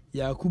pay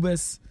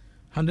Yakubes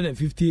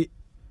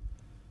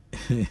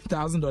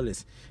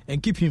 $150,000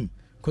 and keep him.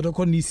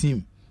 Kotoko needs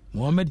him.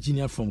 Mohammed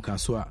Junior from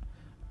Kaswa.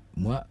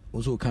 Moi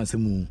also can't say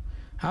more.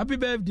 Happy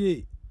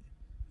birthday.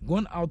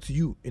 Gone out to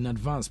you in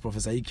advance,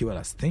 Professor Ike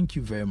Wallace. Thank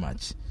you very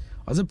much.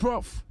 As a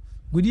prof,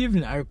 good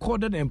evening. I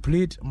recorded and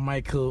played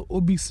Michael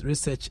Obik's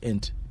research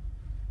and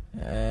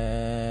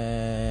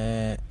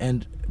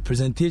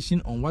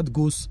presentation on what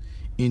goes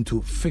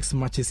into fixed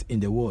matches in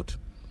the world.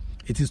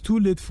 It is too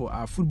late for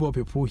our football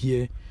people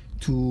here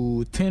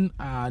to turn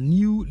over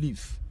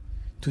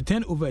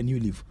a new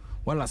leaf.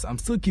 Wallace, I'm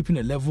still keeping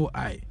a level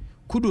eye.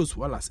 Kudos,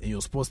 Wallace, and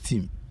your sports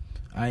team.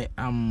 I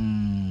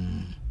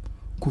am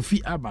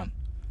Kofi Aban,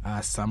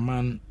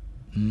 Amasaman.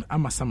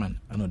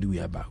 I know the way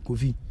about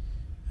Kofi.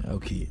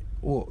 Okay.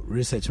 Oh,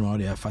 research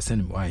around there.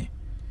 Fascinating. Why?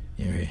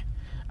 Anyway,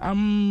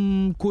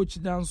 Coach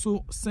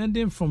Danso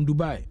sending from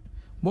Dubai.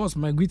 Boss,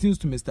 my greetings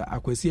to Mr.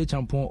 Akwesi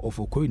Champon of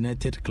Oko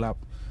United Club.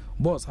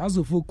 Boss, as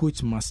a full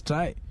coach must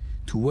try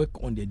to work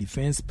on their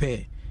defense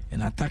pair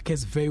and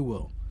attackers very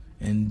well.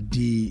 And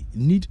they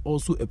need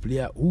also a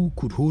player who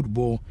could hold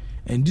ball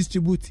and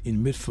distribute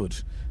in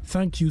midfield.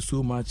 Thank you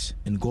so much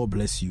and God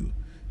bless you.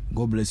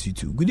 God bless you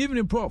too. Good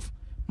evening, Prof.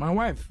 My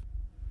wife,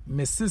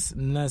 Mrs.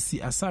 Nancy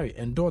Asari,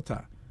 and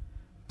daughter,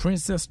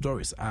 Princess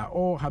Doris, are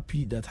all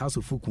happy that House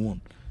of Folk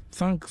won.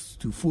 Thanks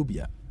to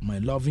Phobia, my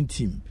loving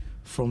team,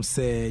 from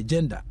Sir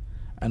Gender,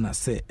 and I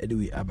say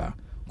Edwin Abba.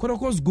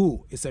 Kotoko's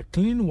goal is a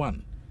clean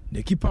one.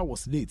 The keeper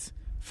was late.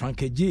 Frank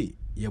J.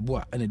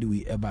 Yeboah and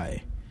Edwin Abba.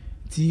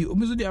 Ti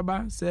Omizu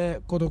Diaba say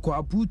Kotoko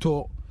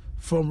Aputo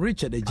from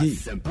Richard J.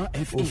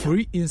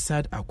 Ofori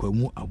inside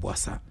Akwemu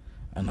Abuasa.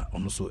 And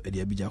also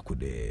Ediabija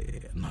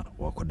Kode na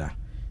Wakoda.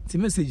 The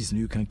messages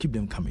you can keep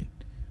them coming.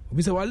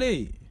 Obisa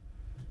Wale,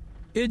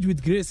 age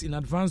with grace in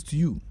advance to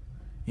you.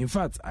 In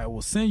fact, I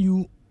will send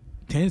you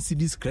 10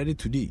 CDs credit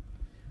today.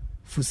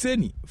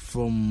 Fuseni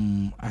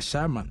from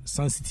Ashaman,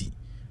 Sun City.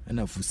 And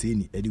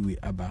Fuseni, anyway,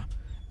 Abba.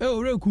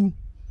 Oh, Reku.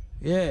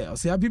 Yeah, I'll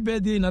say happy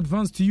birthday in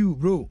advance to you,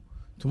 bro.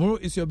 Tomorrow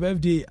is your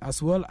birthday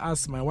as well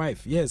as my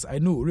wife. Yes, I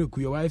know, Reku,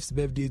 your wife's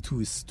birthday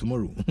too is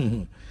tomorrow.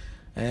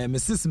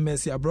 Mrs.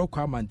 Mercy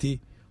Abrokwamante,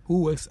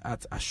 who works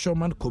at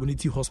Ashaman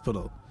Community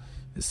Hospital.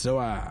 So,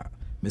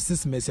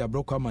 Mrs. Mercy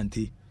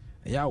Abrokwamante,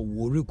 ya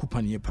worry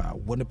kupanye pa,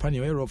 one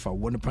panye, rofa,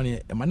 one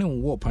panye, a man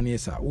in war panye,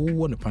 sa,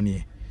 one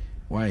panye.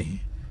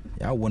 Why?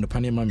 Yeah, one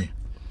panye, mommy.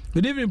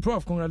 Good evening,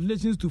 Prof.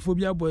 Congratulations to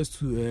Phobia Boys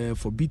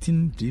for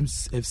beating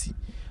Dreams FC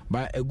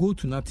by a goal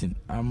to nothing.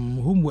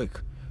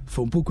 Homework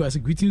from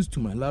Pokwasi. Greetings to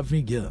my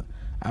loving girl,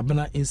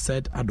 Abana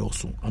inside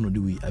Adoso. I know the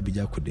way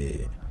Abija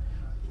could.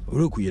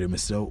 Roku yere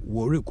mesel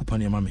worry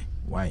kupanye mame.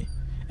 Why?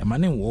 A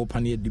man in war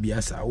panye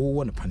DBS, I will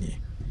want panye.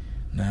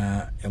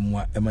 Na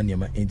emwa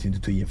emaniama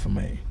 18 year for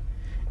my.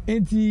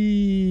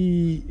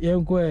 Enti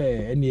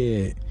yankwe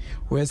ene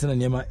wesa na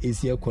nyama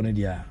Asia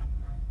Konedia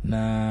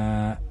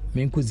na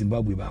menko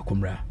Zimbabwe ba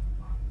komra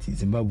ti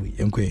Zimbabwe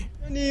yankwe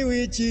ni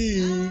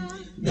wichi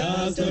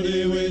na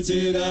story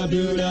wichi na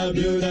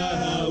builda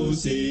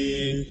house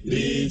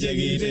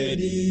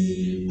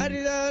rijegidedi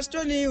adida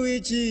story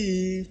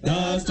wichi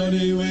na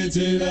story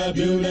wichi na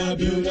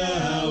builda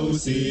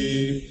house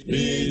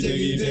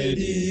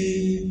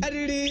rijegidedi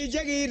adidi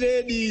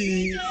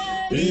jegidedi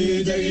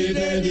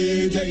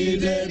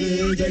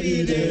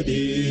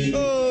jagidedi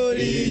oh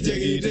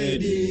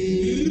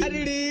rijegidedi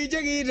adidi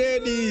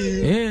jagidedi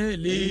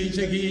li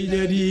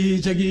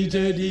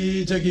jagidedi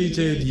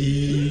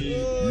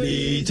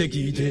li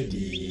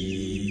jagidedi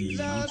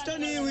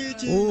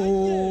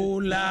oh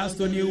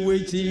last on you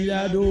waiting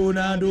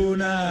dona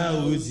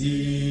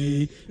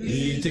uzi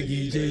li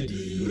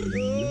jagidedi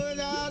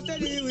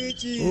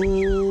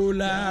oh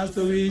last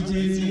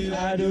waiting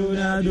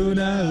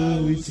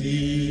dona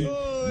uzi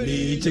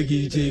li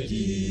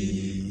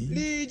jagidedi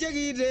li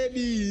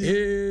jagidedi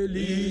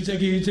li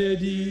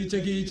jagidedi li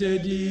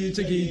jagidedi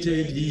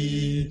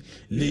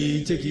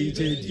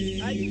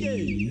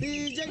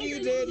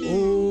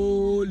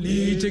oh li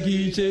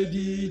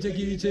jagidedi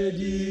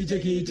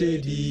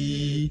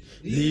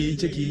li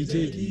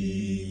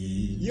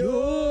jagidedi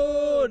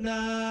Yona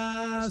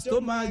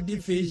stomach the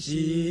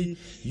fishy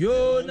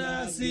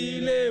Yona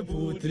sile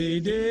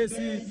putre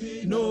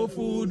desi no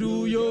food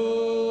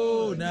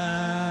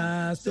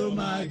Yona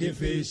stomach the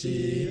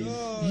fishy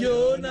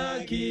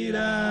Yona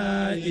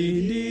kira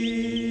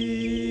indi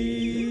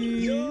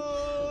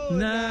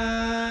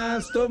na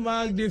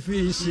stomach the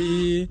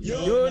fishy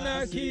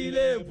Yona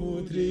kile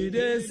putre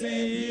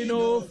desi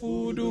no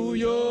food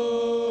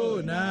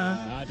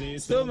Yona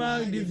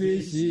stomach the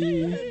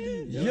fishy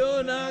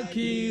Yona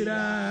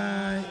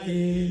kira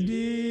indeed.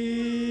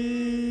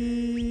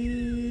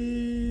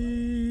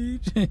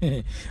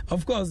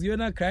 Of course,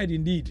 Yona cried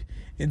indeed.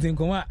 In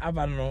Tinkoma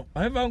Abano,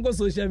 I never go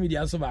social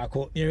media so back.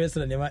 Nearest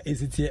and never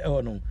ACTA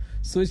or no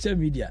social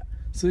media.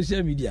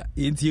 social media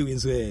enti we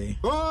so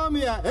come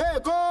here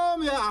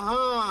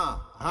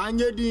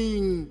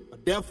anyedin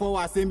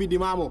therefore asemi di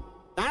mamo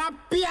ara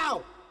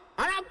piao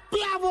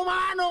for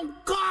man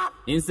ko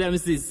insem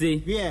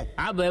sisi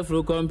aba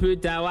fro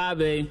computer wa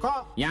be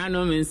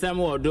yano insem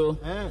wodo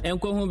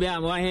enko hu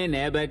bia mo he na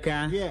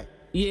ebeka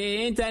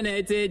ye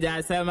internet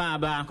ja sema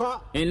aba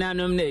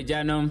enanum na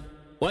ejanom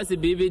what's the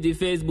BB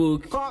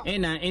Facebook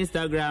ina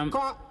Instagram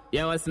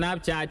ya was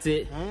Snapchat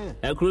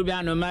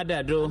ekrubia no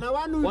madado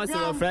what's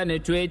your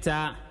friend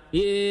Twitter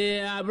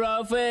yeah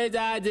bro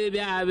feta de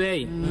bia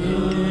be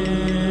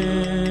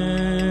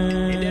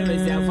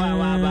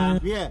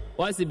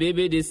what's the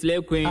baby the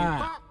slave queen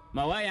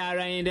ma why are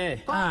in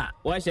there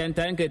wash and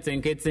tank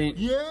kitten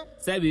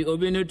sabi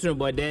obi no tro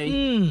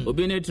bodai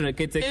obi no tro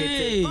kete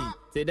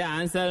say that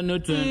answer no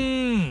tro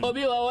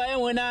obi wa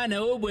enwona na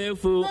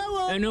ogbefu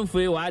enu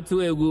fu wa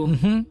to egu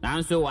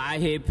nanso wa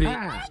happy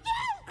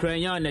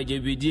krenya na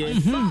jebidie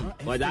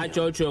wa da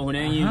church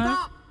hunanyi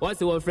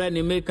what's your friend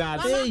in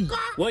makeup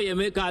what you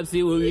makeup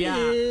see we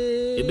are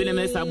ebine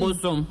mesa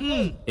bosom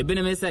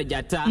ebine mesa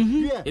jata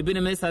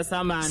ebine mesa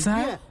saman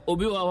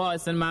obi wa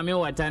horse and mami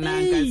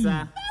watana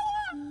nkasa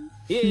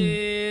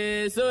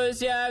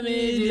social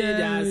media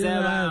just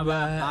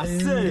baba I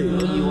say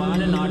you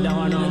want another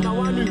one I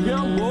want to hear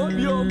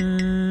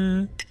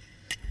bobium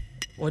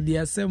what the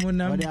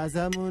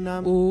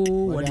asemunam oh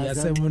what the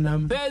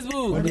asemunam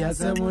Facebook what the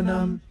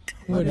asemunam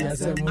what the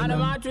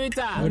asemunam and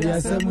Twitter what the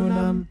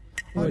asemunam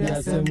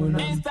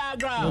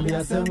Instagram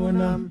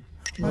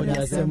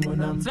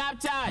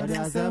Snapchat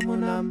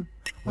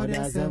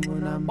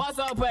what's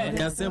up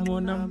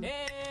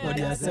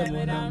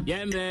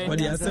Yembe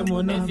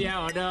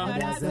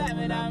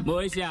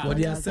Mosha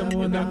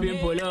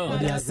Pimpolo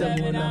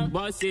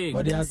Bossy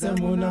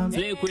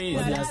Slay Queen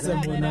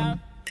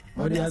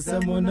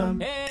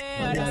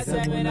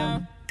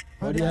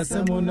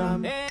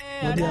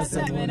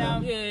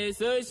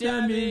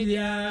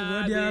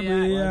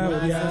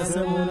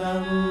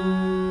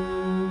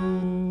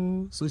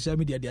social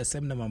media they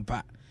asem na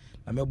mampa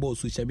na mebo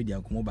social media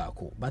nkomo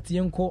baako but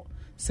yenko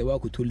se wa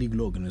koto league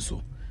log no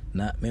so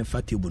na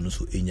memfa table no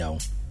so enyawo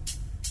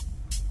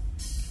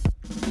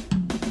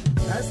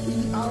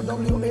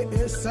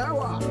SERWAA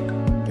Sewa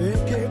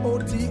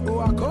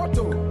AKOTO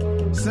Akoto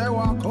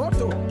Sewa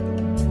Koto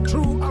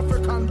True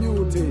African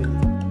Beauty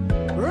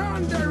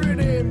Run the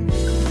rhythm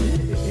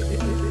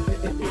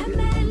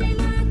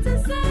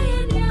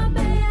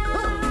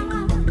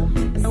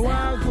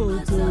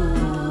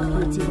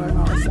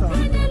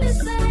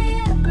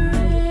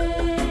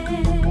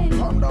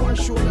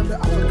show them the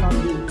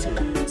African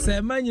beauty. Say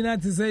man you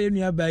not to say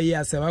you are by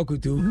here Sewa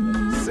Koto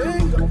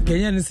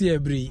Kenya nsi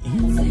ebri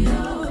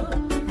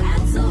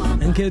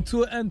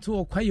Nketu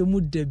ento kwayo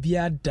mu da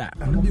biada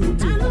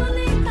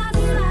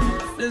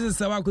This is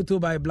Sewa Koto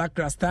by Black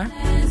Rasta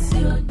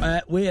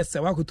we is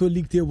Sewa Koto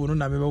league table no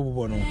na me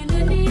bobo no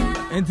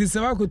enti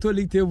Sewa Koto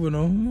league table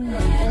no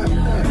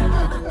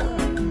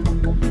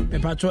me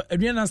patro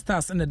Adriana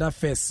Stars in that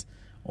first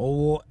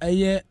or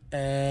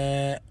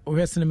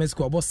Western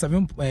Mexico about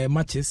 7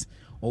 matches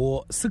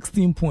or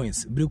 16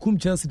 points. Brekum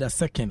Chelsea the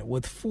second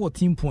with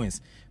 14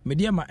 points.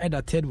 Mediama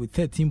Edda third with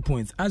 13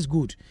 points. As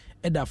good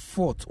Edda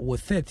fourth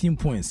with 13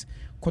 points.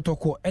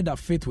 Kotoko Edda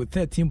fifth with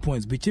 13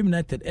 points. Bichim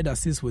United Edda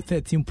sixth with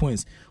 13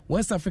 points.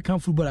 West African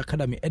Football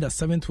Academy Edda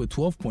 7th with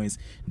 12 points.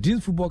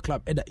 Dreams Football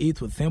Club Edda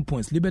 8th with 10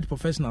 points. Liberty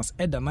Professionals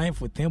Edda 9th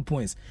with 10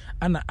 points.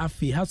 Anna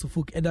Afi House of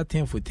Folk Edda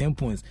 10th with 10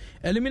 points.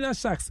 Elimina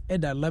Sharks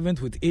Edda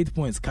 11th with 8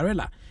 points.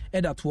 Karela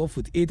Edda 12th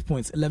with 8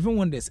 points. 11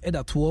 Wonders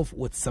Edda 12th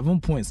with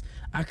 7 points.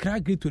 Accra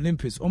Great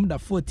Olympics Omda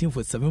 14th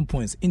with 7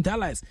 points.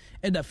 Interlies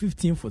Edda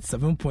 15th with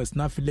 7 points.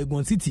 Nafi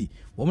Legon City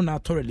woman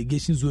out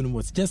relegation zone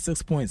was just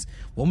 6 points.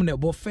 Woman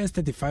about first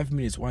 35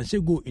 minutes. One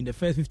should go in the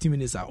first 15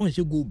 minutes. I one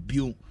should go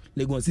beyond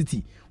Legon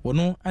City. One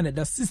no and that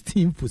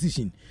 16th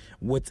position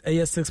with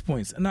 6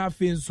 points. And I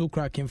feel so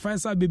cracking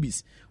 5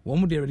 babies. One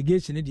with the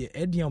relegation in the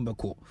Edian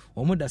Bako.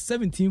 One with the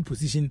 17th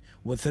position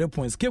with 3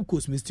 points. Cape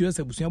Coast Mysterious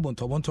Abusian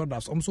Bonto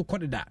Drafts also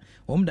caught that.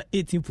 One with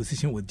the 18th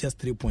position with just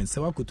 3 points.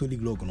 So I could totally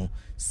logo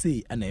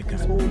say an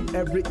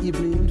every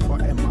evening for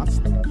a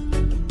must.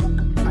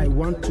 I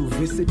want to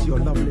visit your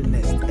lovely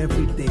nest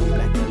every day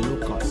like a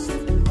locust.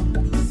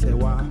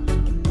 Sewa,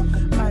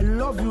 I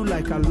love you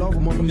like I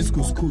love Mommy's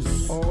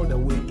couscous all the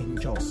way in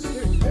Jos.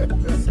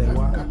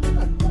 Sewa,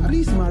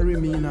 please marry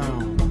me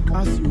now,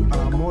 as you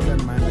are more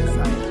than my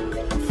desire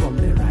from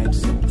the right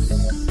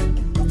source.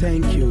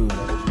 Thank you,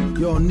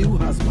 your new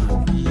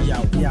husband.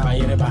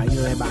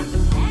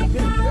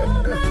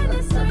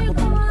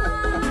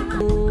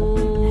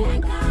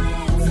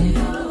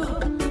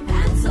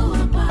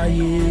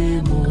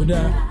 Aye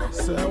Moda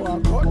Sewa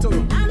Koto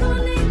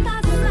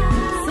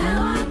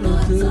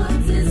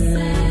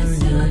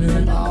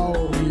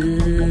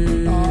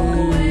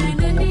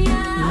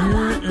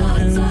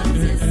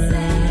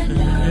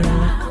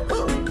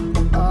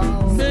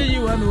Say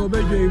you want to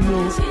obey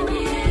more.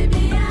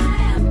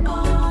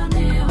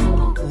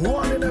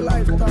 One in a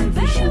lifetime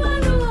for sure.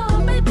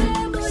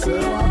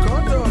 Sewa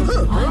Koto,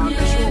 run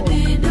the show.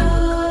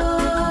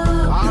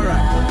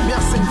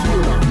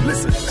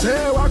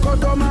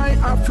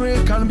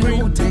 trick and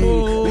beauty.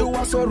 You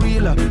are so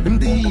real,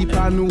 deep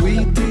and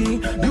witty.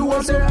 You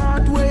are the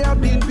heart where I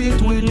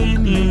beat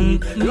within me.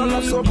 Your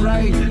love so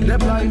bright, the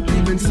blind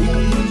even see.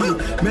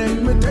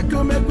 Make me take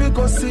you, make me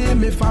go see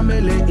me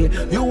family.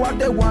 You are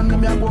the one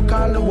me I go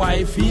call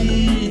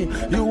wifey.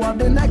 You are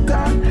the nectar,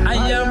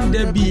 I am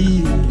the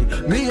bee.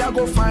 Me I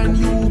go find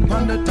you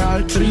on the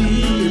tall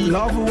tree. If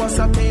love was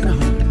a thing,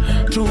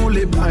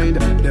 truly blind,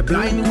 the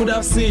blind would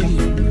have seen.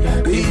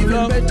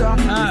 Even better,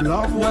 if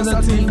love was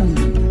a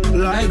thing,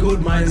 like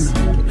good minds.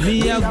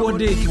 Me I go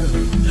dig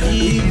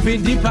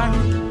even deeper.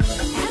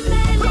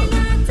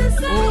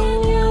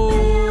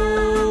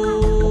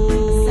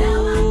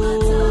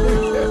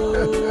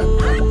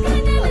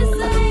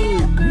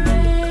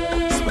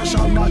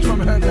 Special match from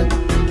heaven.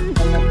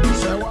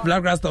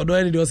 Black Rasta, although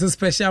it was a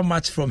special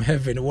match from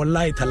heaven. One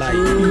light alive.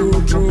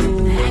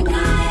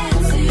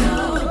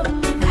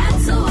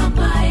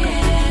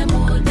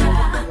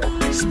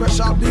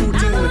 Special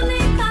beauty.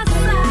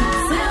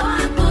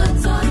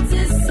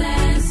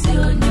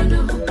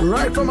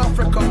 Right from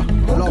Africa. I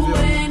love you.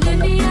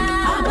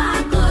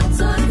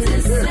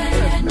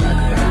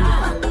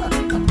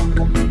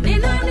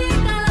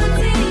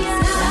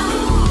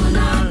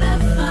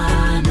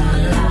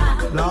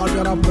 Lord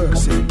God have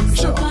mercy.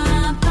 Sure.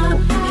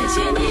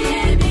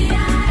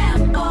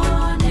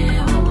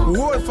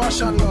 Old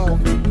fashioned love.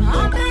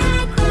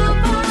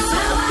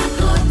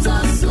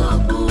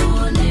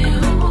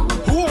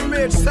 Who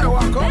made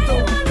Sewa Koto?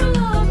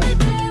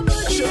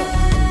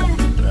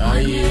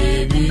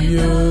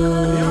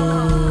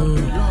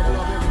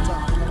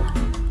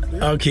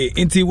 Okay,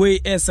 inti way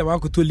Sewa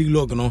Koto league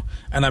log no,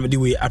 and I'm the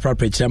way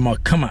appropriate chairman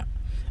kama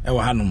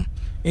ewa hanum.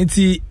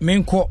 Inti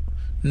menko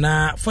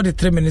na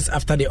 43 minutes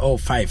after the all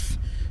 5.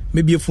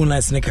 Maybe a phone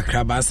line snake a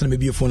crab,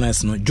 maybe a phone line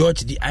no.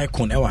 George the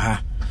icon ewa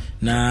ha.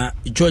 Na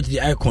George the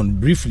icon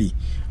briefly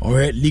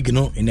or league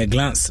no in a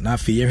glance na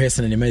fe ye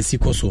hwese na the Messi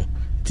koso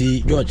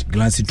ti George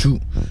glance too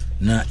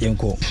na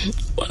yenko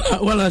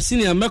well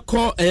senior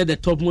meko the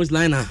topmost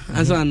liner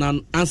answer na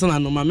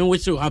no ma me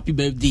wish you happy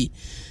birthday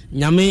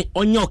nyame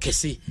onyo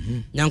kese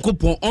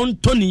nyankopon on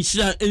toni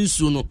hira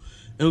ensu no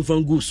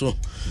emfan gu so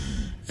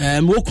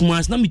me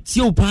okumas na me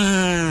tie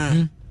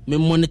pa me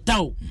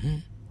monitor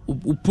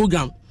o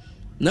program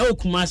na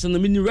okumas na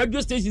mini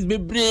radio stations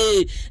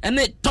bebre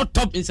ene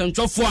top in some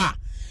chofo a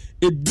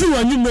edu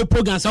anyu me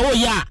programs a wo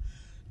ya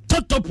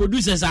top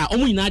producers are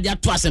omo nyina dia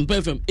to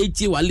Asempa FM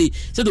 80 wale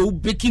said the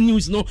breaking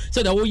news no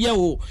said that wo ye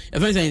wo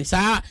even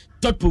say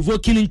top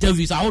provoking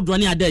interviews how do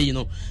any other you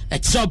know e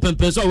tell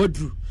pempen so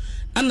wadru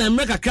and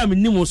America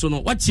come nim so no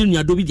what you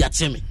nyado bi dia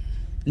cheme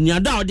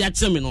nyada o dia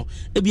cheme no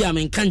e bia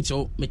me nka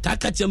nche me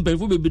taka chempen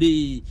fo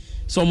bebre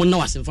so omo na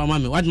Asempa ma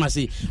me what must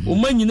say o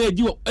man nyina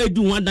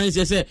edu one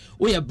dance say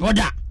wo ye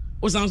brother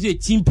o sounds a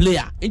team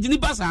player engineer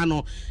basa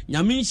no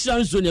nyame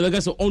nsanso ne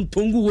bega so on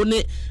tongu wo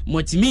ne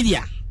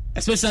multimedia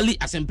especially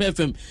Asempa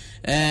FM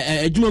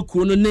adwuma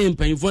kuo no name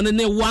panfo no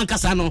ne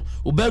wankasa no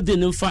o birthday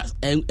no fa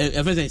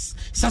events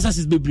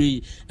successes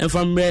bebre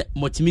emfa mre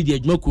multimedia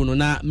adwuma kuo no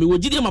na me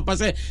wogide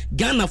mapase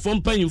Ghana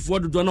from panfo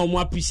dodo na o mo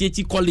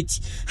appreciate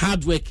quality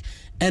hard work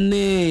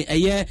ene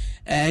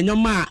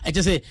enyoma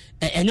say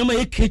enyoma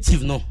e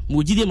creative no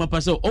wogide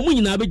mapase o mo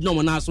nyina abedina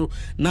mo na so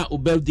na o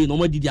birthday no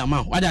mo didi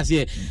ama what I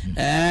say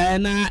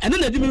na ene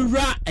na di me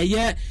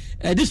wura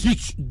this week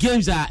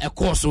games are a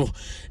course so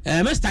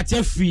let's start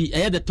free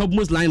the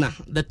topmost liner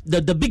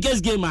the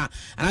biggest game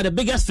and the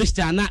biggest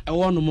fixture na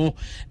one more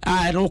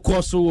I don't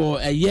course so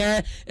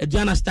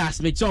Diana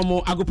Stars me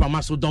chomo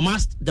agopama so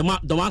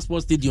Domas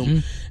Sports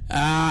Stadium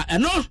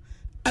and no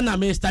and I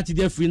may start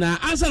there free now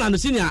answer and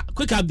senior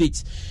quick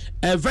update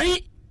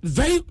very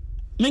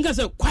Menga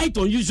say quite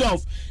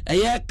unusual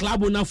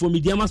club owner for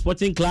Mediama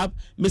Sporting Club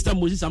Mr.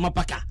 Moses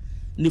Amapaka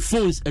the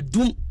phones a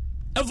doom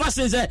ever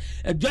since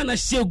Diana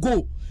share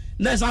go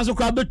next answer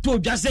crowd to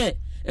just say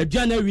a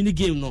Diana win the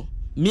game no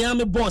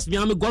Miami boss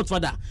Miami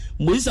godfather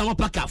Moses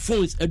Amapaka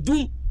phones a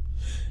doom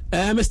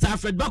Mr.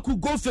 Alfred Baku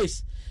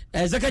Goldface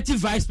executive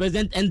vice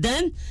president and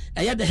then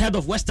the head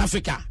of West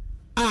Africa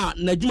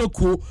Najuma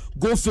Ko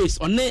Goldface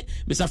on ne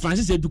Mr.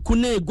 Francis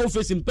Edukune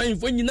Goldface in pain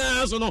for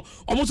nyina so no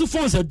almost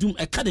phones a doom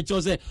a card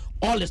say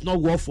all is not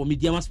well for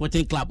Mediama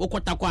Sporting Club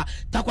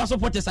takwa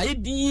supporters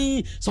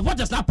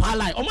supporters na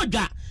pala oh my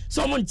god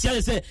someone tell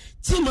say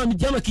team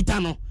Mediama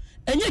Kitano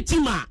enye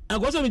team a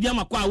go so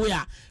Mediama kwa we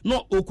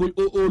no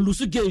o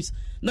lose games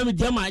na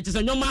Mediama it is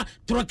nyoma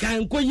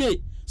trokan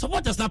koye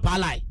supporters na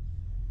pala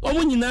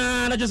omo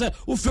nyina na just say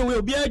ufewe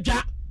obi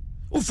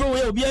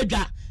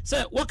adwa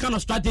say what kind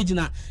of strategy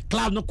na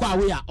club no kwa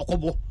we a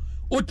okobo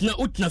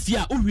utna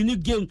fia o win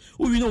game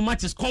o win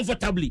matches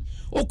comfortably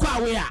o kwa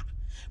we a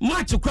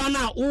match kwa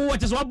na o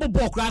what is what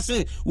ball kwa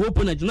say we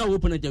open na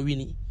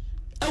winning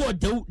e what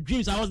the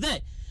dreams I was there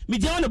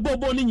Mediama the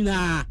ball ni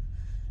nyina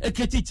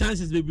eketi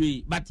chances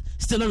baby but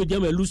still no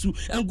Mediama lose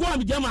and go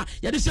Mediama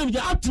ya the same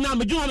up to now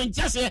Mediama me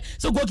chase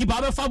so goalkeeper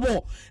be fa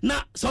ball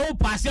na so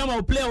pass am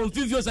o play on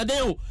 5 years a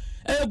day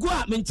go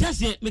a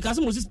mentase because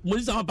Moses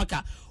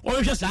Amapaka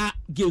or just a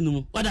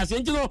game. What I say,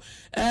 you know,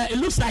 it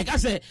looks like I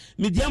say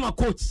Mediama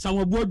coach,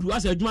 some board, I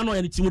said, Jumano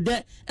and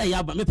Timude,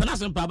 Ayaba, me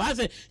Panasan Papa, I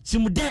say,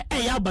 Timude,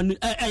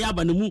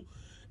 Ayabanumu.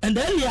 And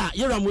then,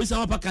 you're a Moses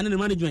Amapaka and the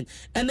management,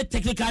 and the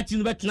technical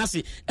team, but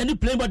Nasi, and the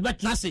playing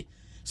but Nasi.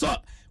 So,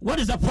 what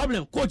is the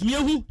problem? Coach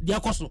Miahu, the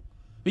Akoso.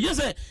 We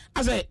just say,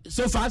 I say,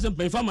 so far as a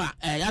performer,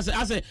 I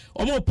say,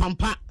 Omo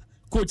Pampa,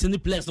 coach in the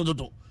place, no,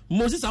 do.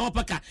 Moses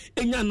Amapaka,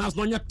 and you're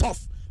not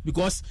tough.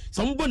 Because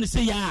somebody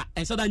say yeah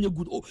and said that you're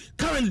good. Oh,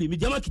 currently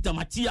Mediama Kita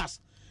Matthias.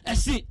 I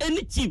see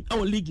any team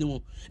our league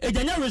no. A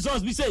general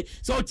results we say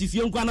so if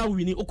you gonna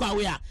win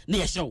Okawea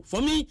near show. For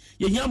me,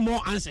 you hear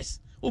more answers.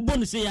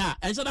 Obon say yeah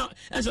and said that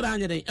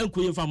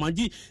Enkoye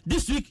Famandi.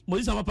 This week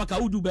Moses Amapaka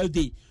will do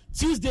birthday.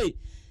 Tuesday,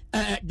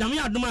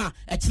 Damia Duma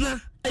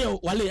Etna Wale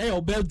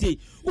Ayo birthday.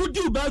 Who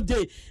do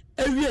birthday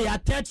every year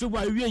 3rd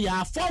February, year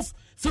 4th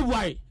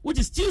February, which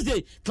is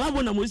Tuesday. Club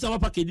on Moses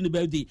Amapaka in the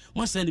birthday.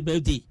 Must send the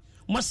birthday.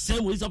 Must say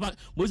Moses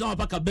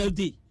Amapaka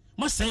birthday.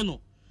 Must say no.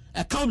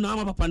 I come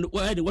now, Papa.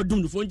 What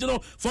doing for you know?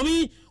 For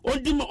me,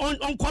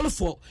 on call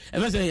for.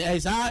 If I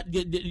say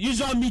the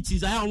usual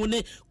meetings, I want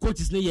to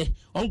coaches near.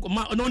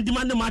 Don't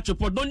demand the match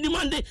report. Don't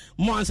demand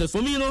more answers.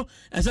 For me, you know,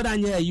 I said I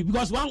you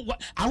because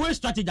I will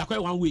strategy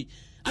acquire one way.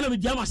 And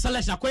with Jama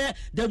Salah acquire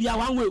there be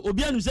one way.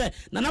 Obianu say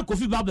Nana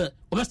Kofi Babel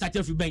over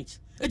started free bench.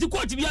 It's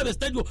quite to be a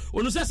stadium.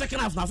 On the second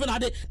half,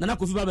 Nana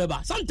Kofi Babel.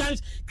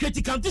 Sometimes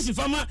critical this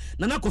farmer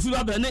Nana Kofi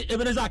Babel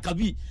Ebenezer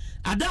Kabi.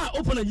 Ada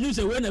open a news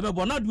away never,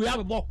 but not we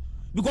have a ball.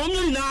 Because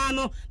me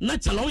no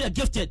natural we are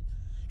gifted.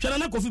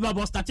 Nana Kofi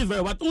Babel started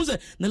very well. The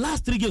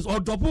last 3 games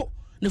or double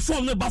the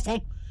form the baffom.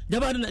 They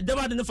were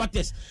the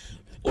factors.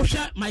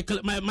 Osha Michael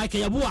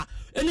Yabua.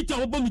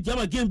 Anytime we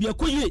Jama game be a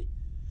koye.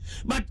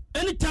 But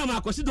anytime I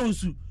consider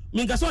Donsu,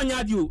 Mingaso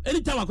Nyadio,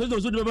 anytime I consider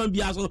Donsu,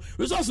 Biaso,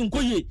 resource in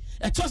Koye,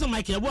 a choice of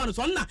Michael Yabua,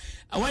 so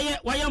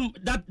why am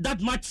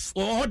that much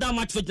or that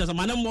much fitness a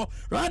man more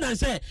rather than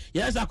say,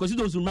 yes, I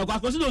consider Donsu, I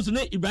consider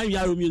Donsu, Ibrahim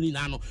Yarumi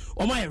Nano,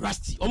 or my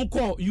Rusty,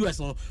 call US,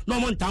 no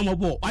one time or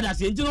ball. What I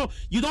say, you know,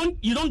 you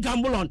don't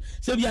gamble on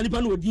Serbia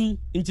Nipan Odin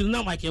until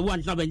now, Michael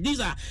one. These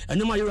are a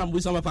number of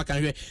with some of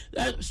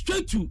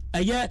straight to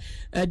a year,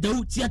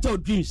 the theater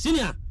dream,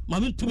 senior,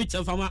 Mamin to meet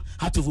from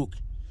Hatuvuk.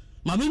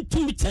 Mamin to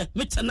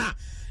metana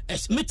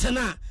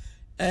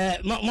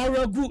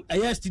Maragu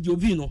a studio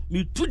vino,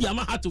 me to the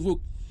Ama had to vote.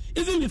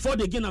 Even before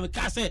the game, I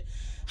can't say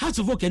has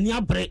to vote and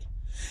ya break.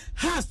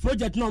 Has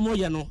project no more,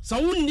 you know. So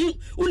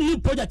only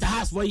project a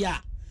house for ya.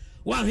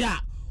 1 year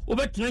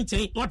over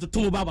 19, not to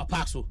Tomo Baba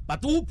Paxo,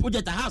 but who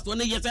project a house when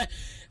they say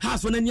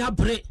house when ya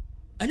break.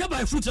 And you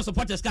buy fruits of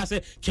supporters can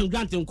say King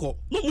Grant and Co.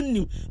 No one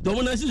knew the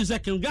one I say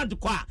King Grant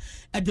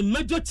at the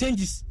major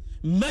changes.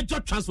 Major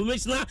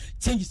transformational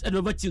changes at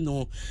the team,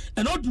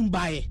 and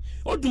Odumbaye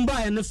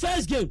in the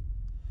first game.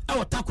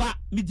 Our Takwa,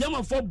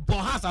 Mediama for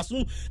Bohas as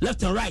soon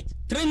left and right,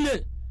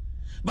 3-0.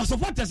 But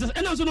supporters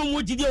and also no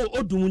more GD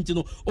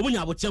Oduntino,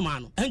 Obunya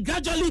Chairman, and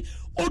gradually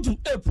Odum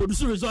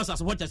produce results as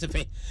supporters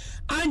pay.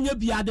 And you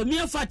be the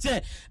mere fact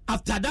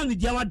after that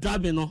Mediama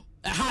driving a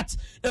hat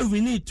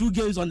we need 2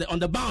 games on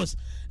the bounce,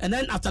 and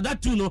then after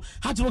that too no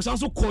hat works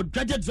also called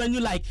dreaded venue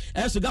like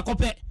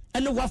Sugakope.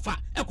 And the Wafa,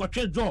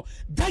 a draw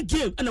that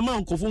game, and the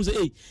man conforms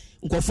a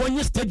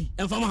steady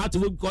and farmer had to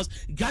work because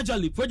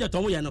gradually project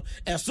Omoyano,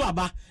 a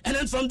swaba, and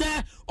then from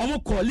there,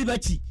 Omo call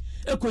Liberty.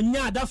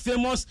 Ekonya that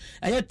famous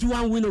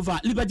 2-1 win over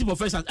Liberty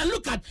Professionals. And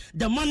look at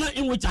the manner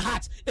in which a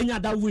hat any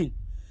other win.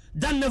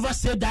 That never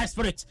said that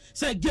spirit.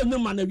 Say give no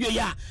man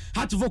yeah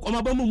had to vote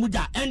Omabomu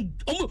Muda and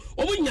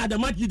Omunya the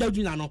match leader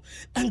Junano.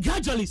 And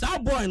gradually it's our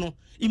boy no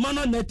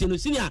Emmanuel Netino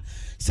senior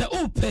say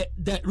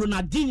the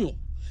Ronaldinho.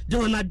 The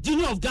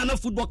Ronaldinho of Ghana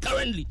football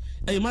currently,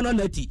 Emmanuel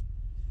Neti.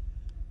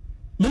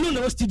 Me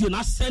no studio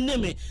na send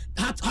me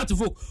how to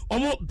vote.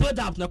 Omo build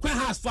up na quite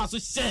has fast so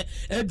say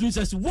Edwin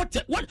says what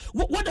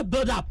the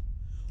build up?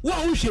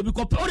 What who should be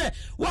compared?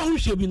 What who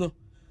should be no?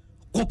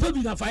 Compare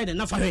be na fire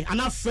na fire and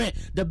afraid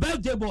the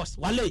birthday boss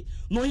wale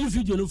no you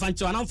video no fan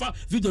and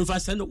video no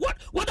send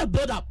what the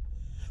build up?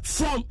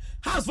 From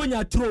house when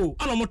you throw,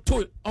 and I'm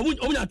to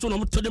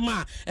the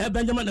man,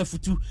 Benjamin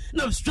Futu.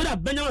 No, straight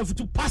up Benjamin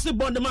Futu, pass the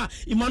ball the man,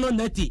 Emmanuel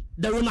Neti,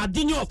 the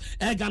Ronaldinho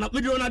of Ghana,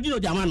 with Ronaldinho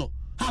Diamano.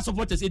 House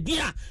supporters,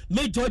 dear,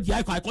 made George the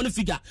iconic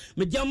figure,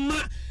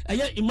 Mediama,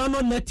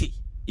 Emmanuel Neti,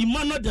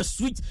 Emmanuel the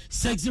sweet,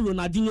 sexy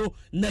Ronaldinho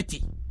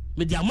Neti,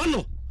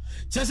 Mediamano.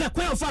 Just a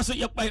quite fast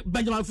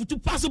Benjamin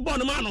Futu pass the ball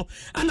the man,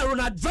 and a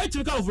Ronald very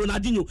typical of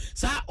Ronaldinho.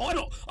 So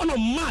on a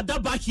mad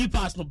that back heel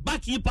pass, no.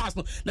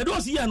 That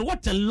was here, and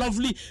what a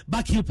lovely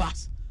back heel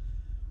pass.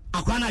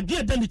 Akwana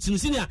dear then it's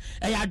senior.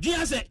 I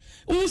idea say,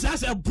 who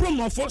has a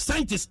broom for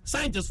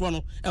scientists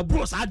one, a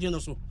bros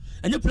adino so.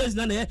 And the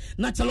president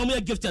natural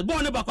me gifted.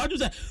 Born about what you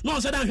say, no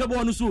said I'm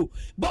born so.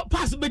 But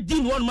pass be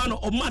dean one man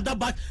or mad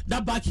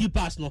that back heel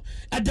pass no.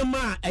 At the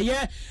man a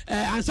year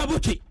and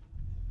sabotage.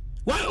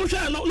 Why no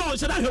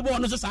said I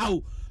born as a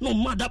sow. No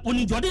mother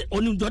only Jody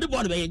born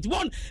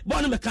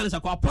born mechanics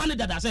are planted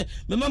that I said,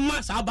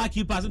 Mamma Sao back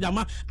you pass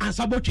Jama and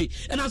Sabochi.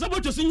 And I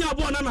support to senior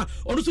Bonana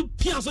or also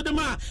Piazza de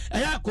Ma,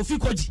 Kofi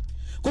Koji.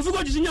 Kofi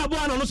Koji senior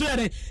born on also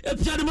a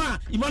Piadema,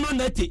 Imano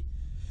Neti.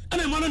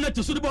 And I'm on net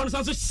to see the bonus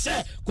and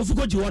say, Kofi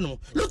Koji one.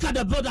 Look at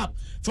the build up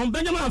from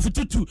Benjamin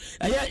Fututu,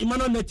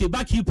 Imano Neti,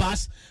 back he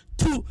pass.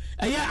 To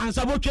a year and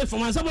Sabotage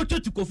from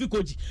Sabotage to Kofi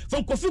Koji,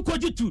 from Kofi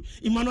Koji to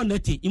Imano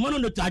Neti,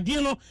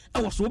 Adino,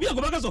 I was so be a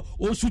Gobagazo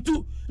or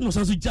Sutu, no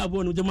Sansu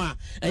Jabo, no Dema,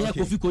 a year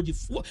Kofi Koji,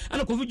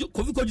 and a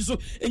Kofi Koji so,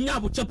 and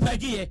Yabu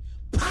Chapagi,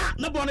 pa,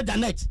 no bonnet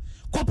than net.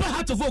 Copper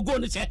had to go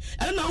and say,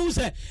 and now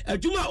say, a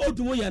Juma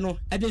Odumoyano,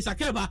 a de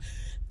Sakeba.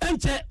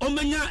 Ente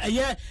omenya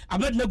eye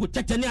abedna go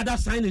check any other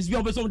sign is be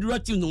on some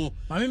directive no.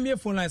 Mami me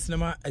phone line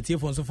cinema etie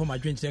phone so for my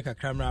drink check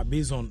camera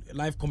based on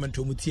live comment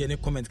to mutie any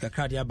comment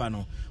kakra dia ba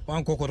no.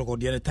 Wan kokoro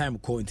the time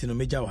call intino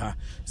meja ha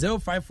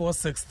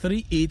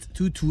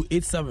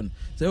 0546382287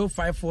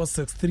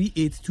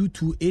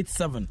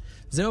 0546382287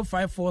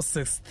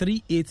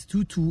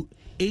 0546382287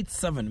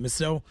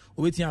 Mr.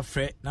 Owetia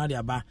Fre na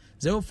dia ba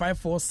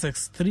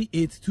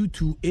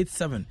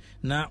 0546382287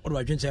 na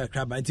odwa drink check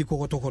kakra ba enti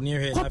kokotoko ne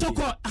hwe na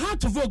how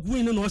to vote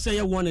win no say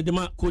you want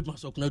the coach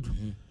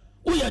Masoknadu.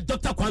 We are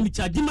Dr. Kwame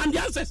Cha demand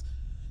the answers.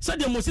 So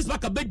the Moses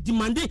Makabe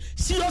demanding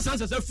serious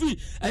answers free.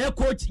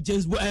 Coach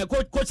James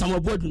coach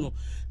Samuel Bodu no.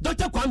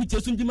 Dr. Kwame Cha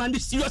soon demanding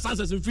serious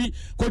answers free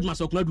coach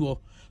Masoknadu.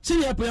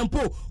 See here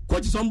Pempo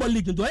coach somebody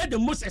league to the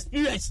most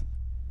experience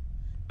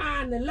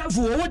and the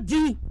level what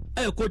did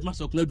coach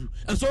Masoknadu.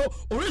 And so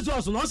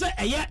results no say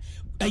a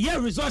year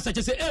results such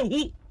as say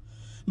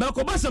but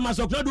Kobasa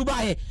Masoknadu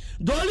bae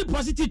the only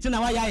positive thing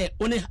na why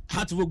only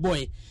Hartford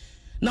boy.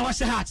 Now I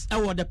say Hearts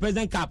award the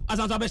President Cup as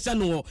I say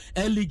no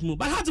league move.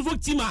 But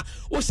Hartford team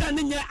o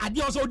sending here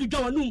ade also do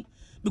jowanum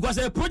because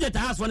a project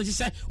has one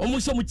say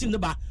almost so much in the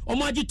bar.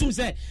 Omaji tum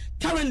say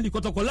currently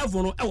Kotoko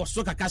level no e was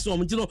so kaka so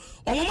omutino.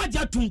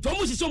 Omaji tum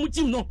almost so much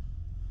no.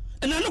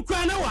 And I no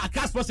cry now a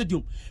cast for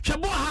stadium.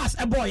 Shabo has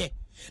a boy.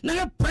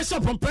 Now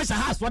pressure from pressure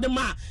has for the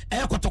man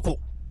Kotoko.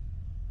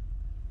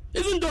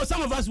 Even though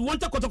some of us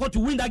wanted Kotoko to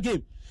win that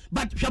game,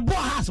 but Shabo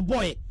has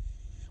boy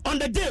on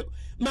the day.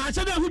 Man,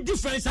 so who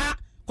difference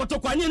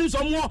Kotoko any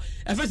some more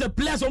if a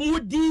player some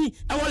more D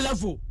our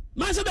level.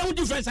 Man, so who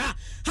difference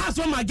has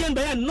one again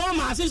by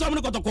normal since some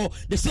Kotoko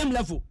the same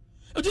level.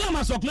 Do you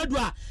must talk not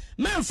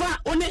man fa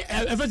only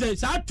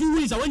if 2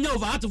 weeks when you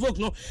over to vote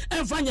no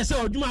and find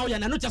yourself do my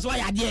and not just why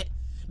I did.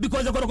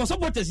 Because the Kotoko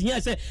supporters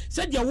here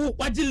said you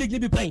what the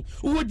league be playing.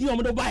 Who would you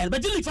want to buy?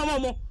 But the league for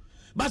more.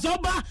 But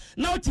Oba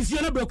now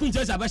Tifiana broken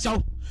church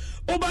abashaw.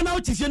 Oba now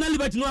Tifiana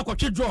liberty no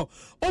akwache draw.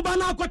 Oba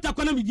now kwata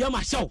kwana media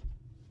mashaw.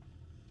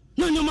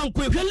 No man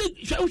kwe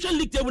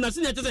league table na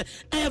senior say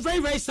very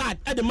very sad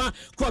at the man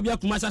Krobia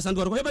Kumasa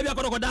Sandoro. He be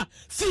akoda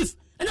fifth.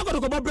 And you got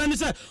to brand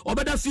say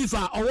obeda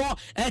FIFA or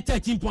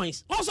 13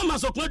 points. Also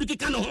Masokno do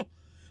kika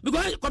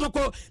because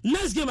Kotoko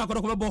next game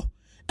akoda bo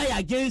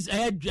against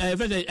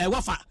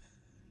Wafa.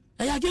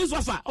 Against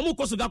Wafa. Omo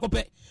koso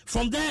gakope.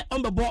 From there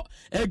on the ball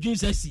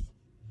Dreams SC.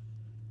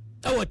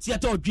 Our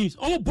theater of dreams.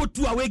 Almost both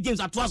 2 away games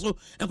at Twaso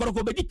and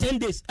Kotoko be 10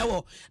 days.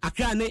 Our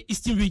Accra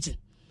Eastern region.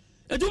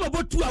 And do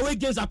about 2 away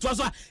games at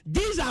Twaso.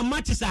 These are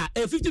matches are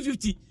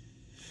 50-50.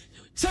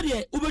 Said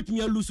ye ubet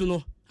me lose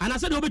no. And I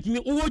said ubet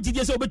me who did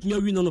you say ubet me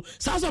win no.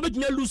 South ubet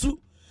me lose.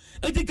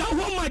 And the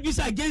how much this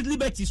against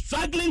Liberty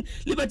struggling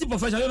Liberty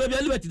professional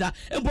Liberty that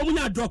and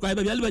Bomunya draw by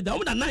Liberty that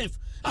 9th.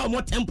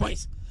 More 10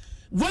 points.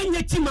 When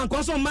your team and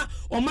Kosoma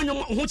or man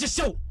who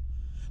show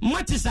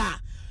matches are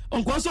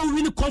on also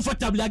win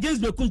comfortably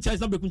against Bekuncha,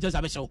 not Bekuncha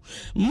Abesho.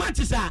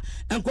 Matches are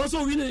and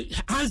also win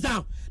hands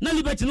down. Now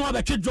Liberty no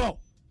about draw.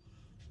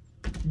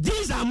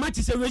 These are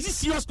matches a really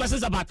serious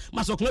questions about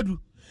Masoknadu.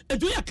 And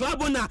do your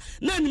club on now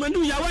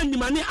manu ya want the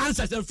money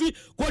answers and free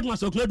court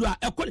Masoknadu.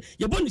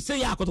 You want to say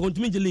you could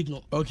continue the league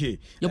no. Okay.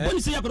 You want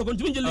to say you could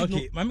continue the league.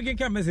 Okay. Mami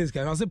can message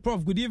I say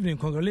Prof, good evening.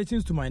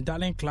 Congratulations to my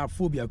darling club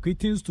Phobia.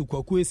 Greetings to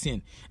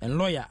Kwakuesian and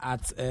lawyer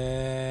at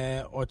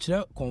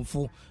Oche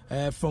Konfu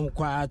from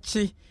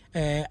Kwachi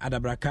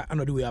Adabraka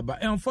another way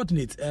about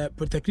unfortunate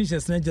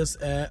technicians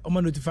just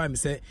notify me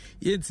say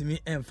yet me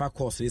and fa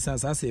course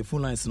since I say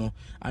phone lines no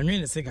and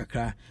when say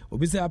kakra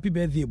obi say happy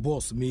birthday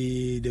boss,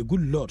 may the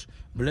good Lord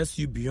bless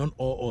you beyond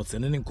all odds.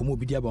 And then komo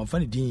bidia ba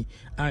mfani din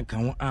anka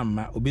ho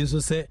amma obi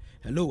nso say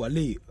hello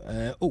wale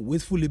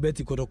wasteful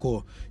Liberty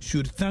Kotoko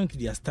should thank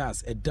their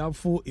stars. A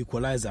doubtful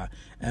equalizer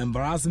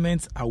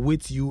embarrassment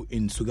await you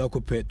in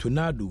Sugakope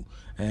Tornado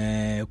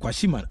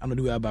Kwashiman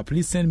another way about.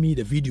 Please send me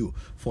the video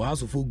for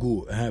House of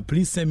Go.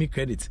 Please send me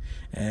credit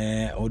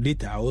or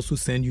data. I also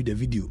send you the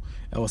video.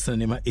 I was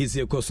sending my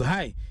easier course. So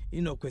hi,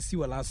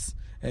 Kwesi last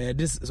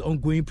this is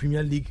ongoing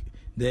Premier League.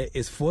 There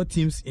is 4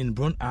 teams in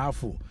Brown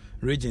Ahafo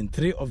region.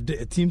 3 of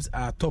the teams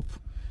are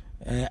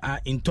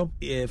in top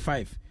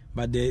 5,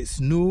 but there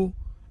is no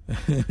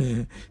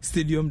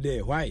stadium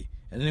there. Why?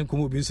 And then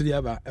come up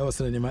I was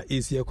sending my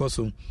easier course.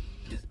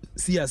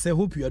 Sia say,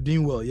 hope you are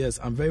doing well. Yes,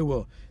 I'm very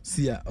well.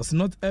 Sia, as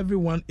not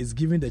everyone is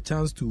given the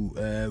chance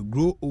to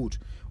grow old.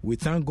 We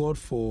thank God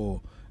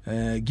for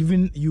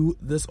giving you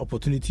this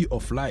opportunity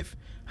of life.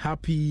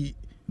 Happy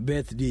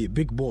birthday,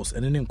 big boss,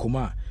 and then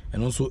Nkoma,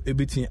 and also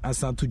everything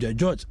answer to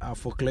George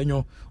for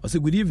Klenyo. I say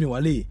good evening,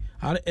 Wale.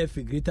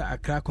 RF Greater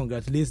Accra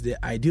congratulates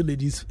the Ideal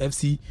Ladies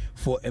FC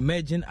for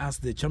emerging as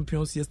the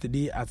champions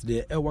yesterday at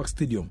the Airworks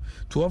Stadium.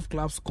 12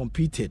 clubs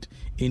competed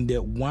in the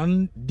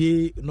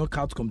one-day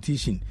knockout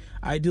competition.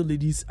 Ideal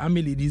Ladies,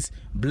 Army Ladies,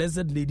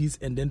 Blessed Ladies,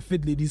 and then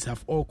Fit Ladies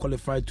have all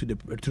qualified to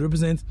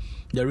represent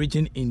the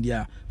region in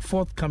their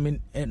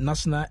forthcoming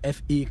National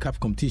FA Cup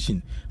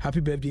competition.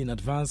 Happy birthday in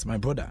advance, my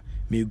brother.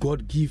 May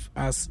God give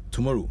us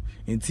tomorrow.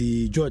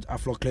 Inti George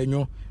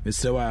Afloklenyo,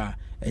 Mr.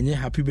 Enye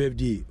happy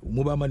birthday.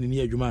 Mobile man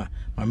in Juma.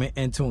 Mame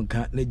Anton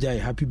can't nejai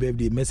happy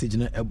birthday message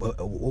na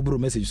obro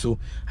message. So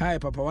hi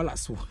Papa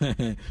Wallace.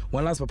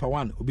 One last Papa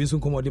one. Obinsun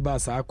komodiba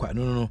sa akwa.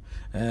 No.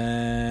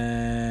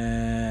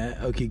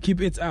 Okay, keep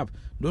it up.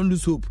 Don't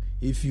lose hope.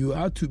 If you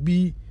had to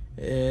be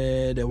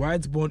the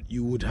white bond,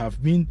 you would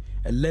have been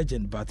a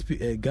legend. But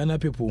Ghana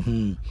people,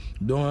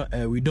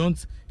 we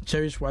don't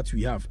cherish what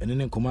we have. And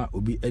then Nkoma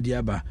Obi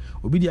Ediaba.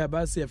 Obi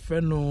Diaba say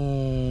friend no.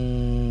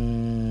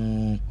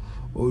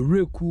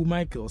 Oreku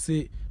Michael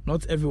say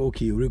not every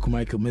okay. Oreku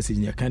Michael message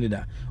in your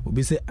candidate.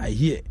 Obi say I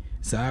hear.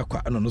 Sa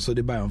kwa no so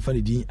de buy on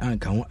funny din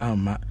anka ho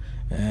amma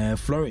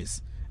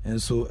Florence.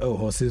 And so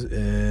horses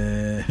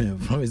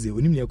Florence they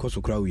only koso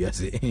kra we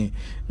say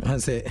man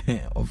say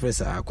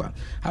officer akwa.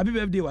 Happy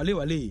birthday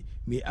Wale.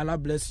 May Allah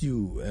bless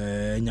you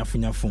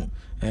nyafu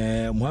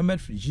Muhammad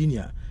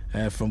Virginia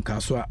from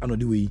Kaswa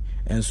another way,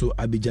 and so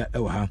Abidja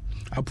Ewaha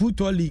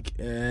Aputo League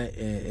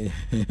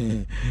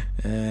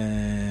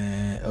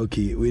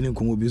okay we didn't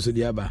come so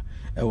diaba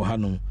Ewaha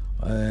no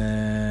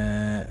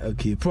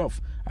okay Prof,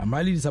 I'm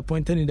highly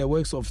disappointed in the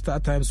works of Star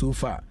Times so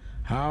far.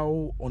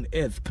 How on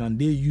earth can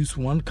they use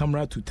one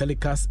camera to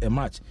telecast a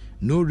match?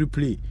 No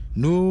replay,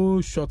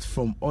 no shots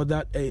from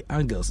other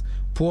angles,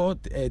 poor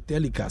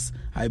telecast.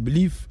 I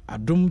believe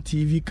Adom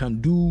TV can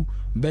do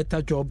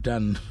better job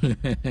than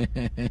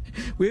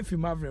wait for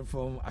Maverick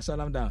from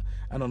Ashalam down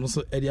and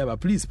also Ediaba.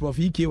 Please, Prof.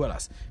 E.K.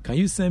 Wallace, can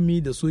you send me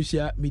the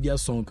social media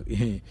song?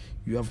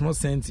 You have not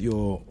sent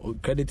your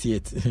credit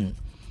yet.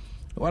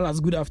 Wallace,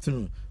 good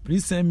afternoon.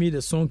 Please send me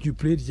the song you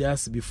played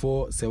just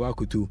before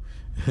Sewakutu.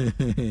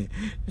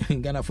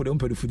 Ghana for the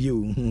umpire for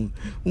you.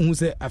 Who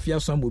say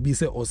Afia song will be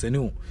say or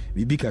senu,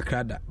 Bibi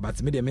Kakrada,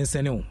 but me the men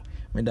senu.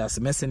 Me that's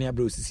Messenia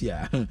bros is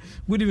here.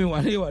 Good evening,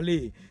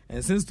 Wale.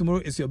 And since tomorrow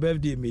is your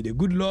birthday, may the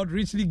good Lord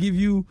richly give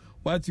you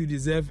what you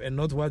deserve and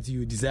not what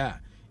you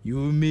desire.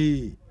 You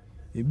may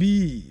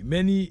be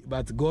many,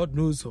 but God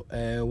knows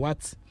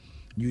what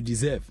you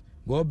deserve.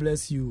 God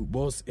bless you,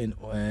 boss, and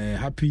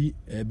happy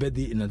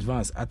birthday in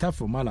advance. Attack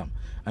from Malam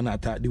and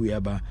attack the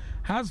Weaba.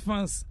 Has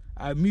fans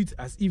are mute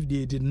as if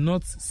they did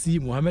not see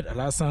Mohamed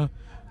Al-Hassan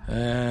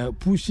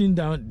pushing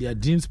down their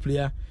dreams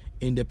player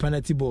in the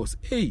penalty box.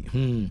 Hey,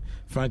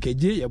 Frank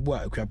J.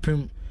 Yabua,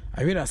 Krapim,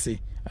 I will say,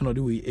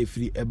 another way, a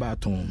free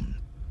baton.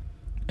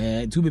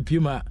 To be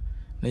Puma,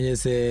 then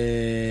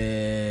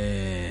say,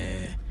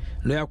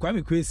 Lawyer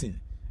Kwame Kwesi,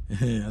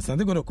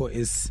 Santiago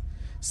is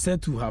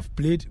said to have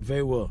played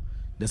very well.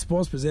 The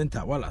sports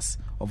presenter Wallace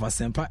of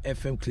Asempa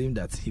FM claimed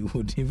that he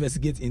would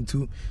investigate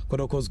into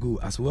Kodoko's goal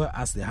as well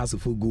as the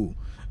Hasselhoff goal.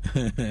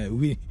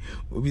 we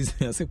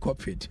say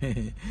corporate,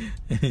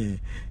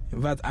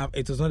 but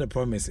it was not a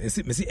promise.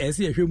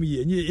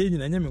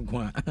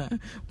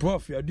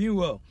 Prof, you are doing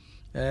well.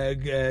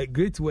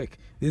 Great work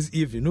this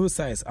evening. No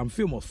size. I'm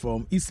famous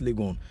from East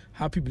Legon.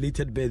 Happy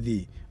belated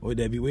birthday, or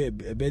there be a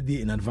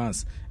birthday in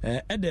advance.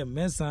 Adam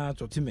Mensa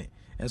Chotime,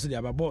 and so the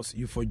other boss,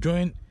 you for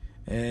join.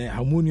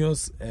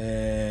 Harmonious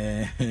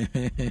as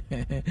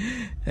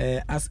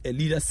a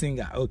leader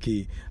singer.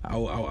 Okay,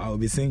 I'll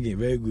be singing.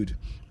 Very good.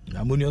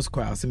 Harmonious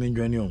choir. As for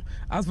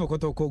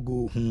Kotoko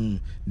Go,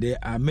 there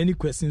are many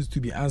questions to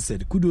be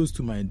answered. Kudos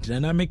to my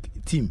dynamic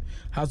team,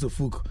 House of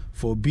Folk,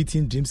 for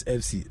beating Dreams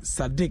FC.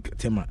 Sadiq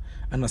Tema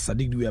and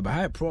Sadiq Duya.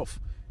 Hi, Prof.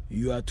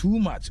 You are too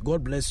much.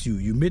 God bless you.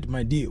 You made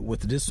my day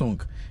with this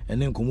song.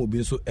 And then Komo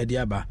Binso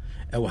Ediaba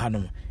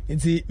Ewahanum.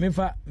 Inti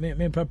Mempa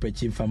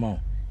Pechin Famao.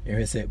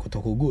 You say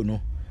Kotoko Go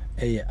no,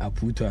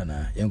 Aputo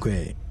ana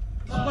Yanko.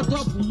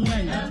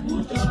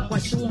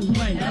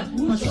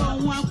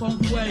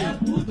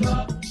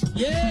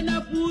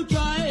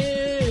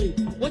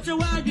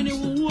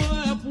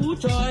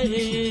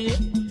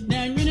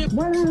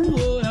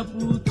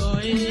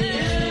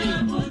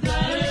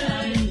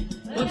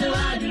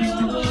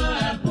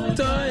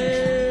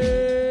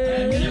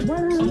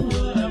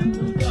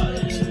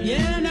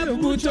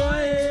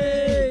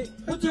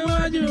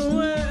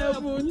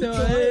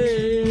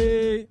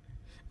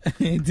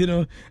 You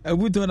know,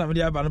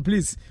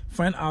 please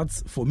find out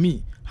for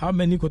me how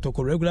many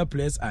Kotoko regular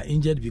players are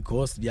injured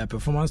because their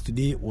performance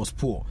today was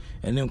poor.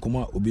 And then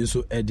Kuma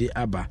Obiso Ede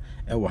Abba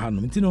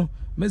Ewahanum. You know,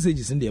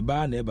 messages in the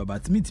bar neighbor,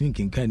 but meeting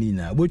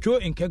Kinkanina. Bocho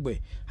in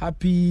Kegbe,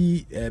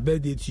 happy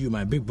birthday to you,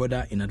 my big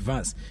brother, in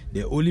advance.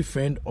 The only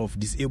friend of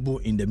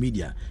disabled in the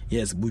media.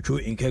 Yes,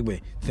 Bocho in Kegbe.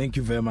 Thank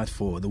you very much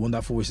for the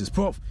wonderful wishes.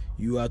 Prof,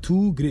 you are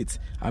too great.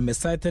 I'm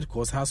excited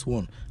because has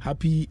won.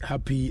 Happy,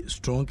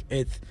 strong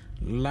earth.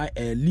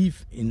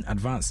 Leave in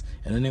advance.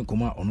 And then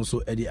Kuma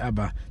also Eddie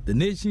Abba, the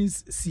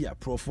nation's seer,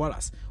 Prof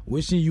Wallace,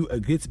 wishing you a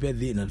great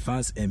birthday in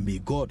advance, and may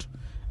God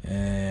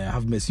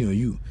have mercy on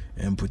you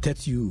and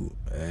protect you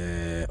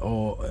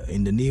all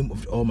in the name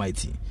of the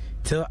Almighty.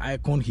 Tell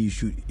Icon he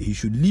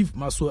should leave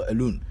Maswa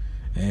alone.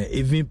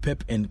 Even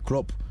Pep and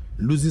Klopp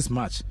loses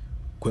match.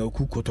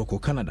 Kweku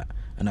Kotoko Canada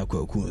and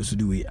Kweku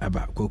Suduwe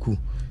Abba Kweku.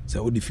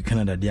 So if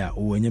Canada there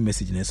or any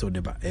message in so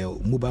deba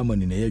mobile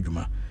money na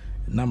yejuma.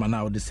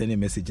 Now the sending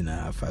message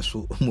na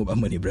faso mobile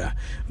money bra.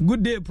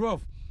 Good day,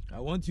 Prof. I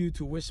want you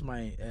to wish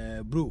my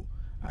bro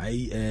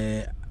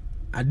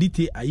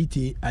Adite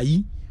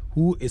Ayi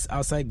who is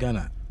outside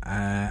Ghana.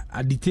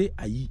 Adite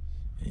Ayi.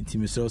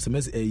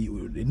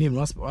 The name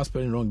was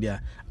spelling wrong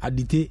there.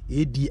 Adite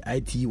Adity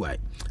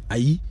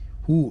Ayi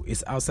who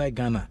is outside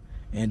Ghana,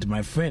 and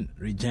my friend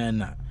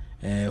Regina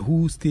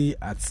who stay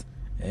at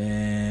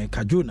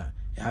Kajona.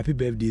 Happy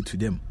birthday to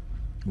them.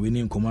 We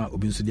name Koma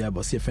Obinso dia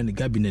boss friend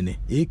Gabinene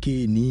AK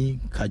ni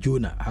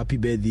Kajona. Happy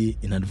birthday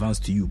in advance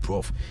to you,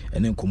 Prof.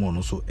 And then come on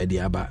also Eddie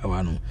Abba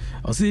Awano.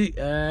 I'll see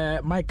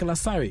Michael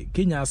Asari,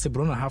 Kenya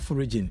Sebrona half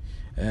region.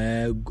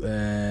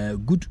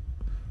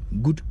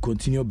 Good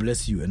continue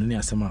bless you. And then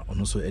Asama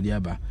also Eddie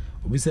Abba.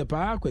 Obise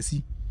pa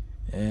kwesi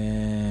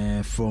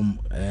from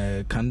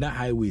Kanda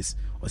Highways.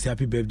 I'll say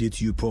happy birthday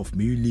to you, Prof.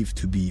 May you live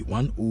to be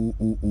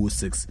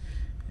 10006.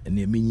 And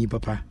then mini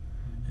papa.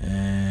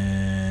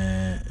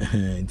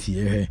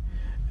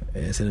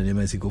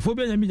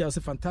 Phobia Nyamija was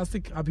a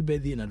fantastic happy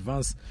birthday in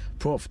advance,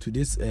 Prof. To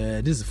this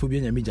is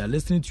Phobia Nyamija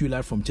listening to you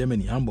live from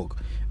Germany, Hamburg.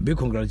 Big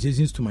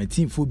congratulations to my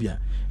team Phobia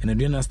and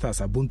Adriana Stars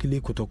Abunkile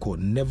Kotoko.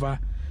 Never.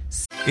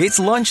 It's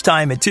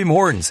lunchtime at Tim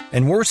Hortons,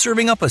 and we're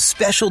serving up a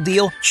special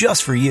deal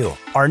just for you.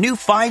 Our new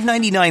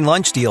 $5.99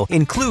 lunch deal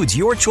includes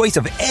your choice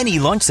of any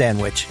lunch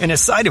sandwich and a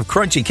side of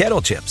crunchy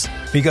kettle chips.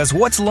 Because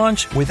what's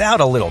lunch without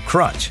a little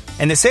crunch?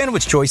 And the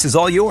sandwich choice is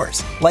all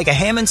yours, like a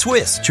ham and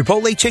Swiss,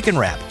 Chipotle chicken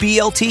wrap,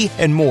 BLT,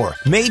 and more,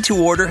 made to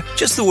order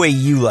just the way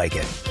you like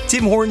it.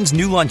 Tim Hortons'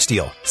 new lunch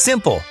deal.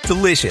 Simple,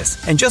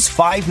 delicious, and just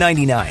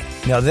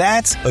 $5.99. Now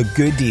that's a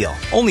good deal.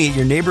 Only at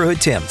your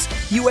neighborhood Tim's.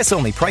 U.S.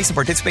 only. Price and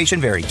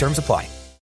participation vary. Terms apply.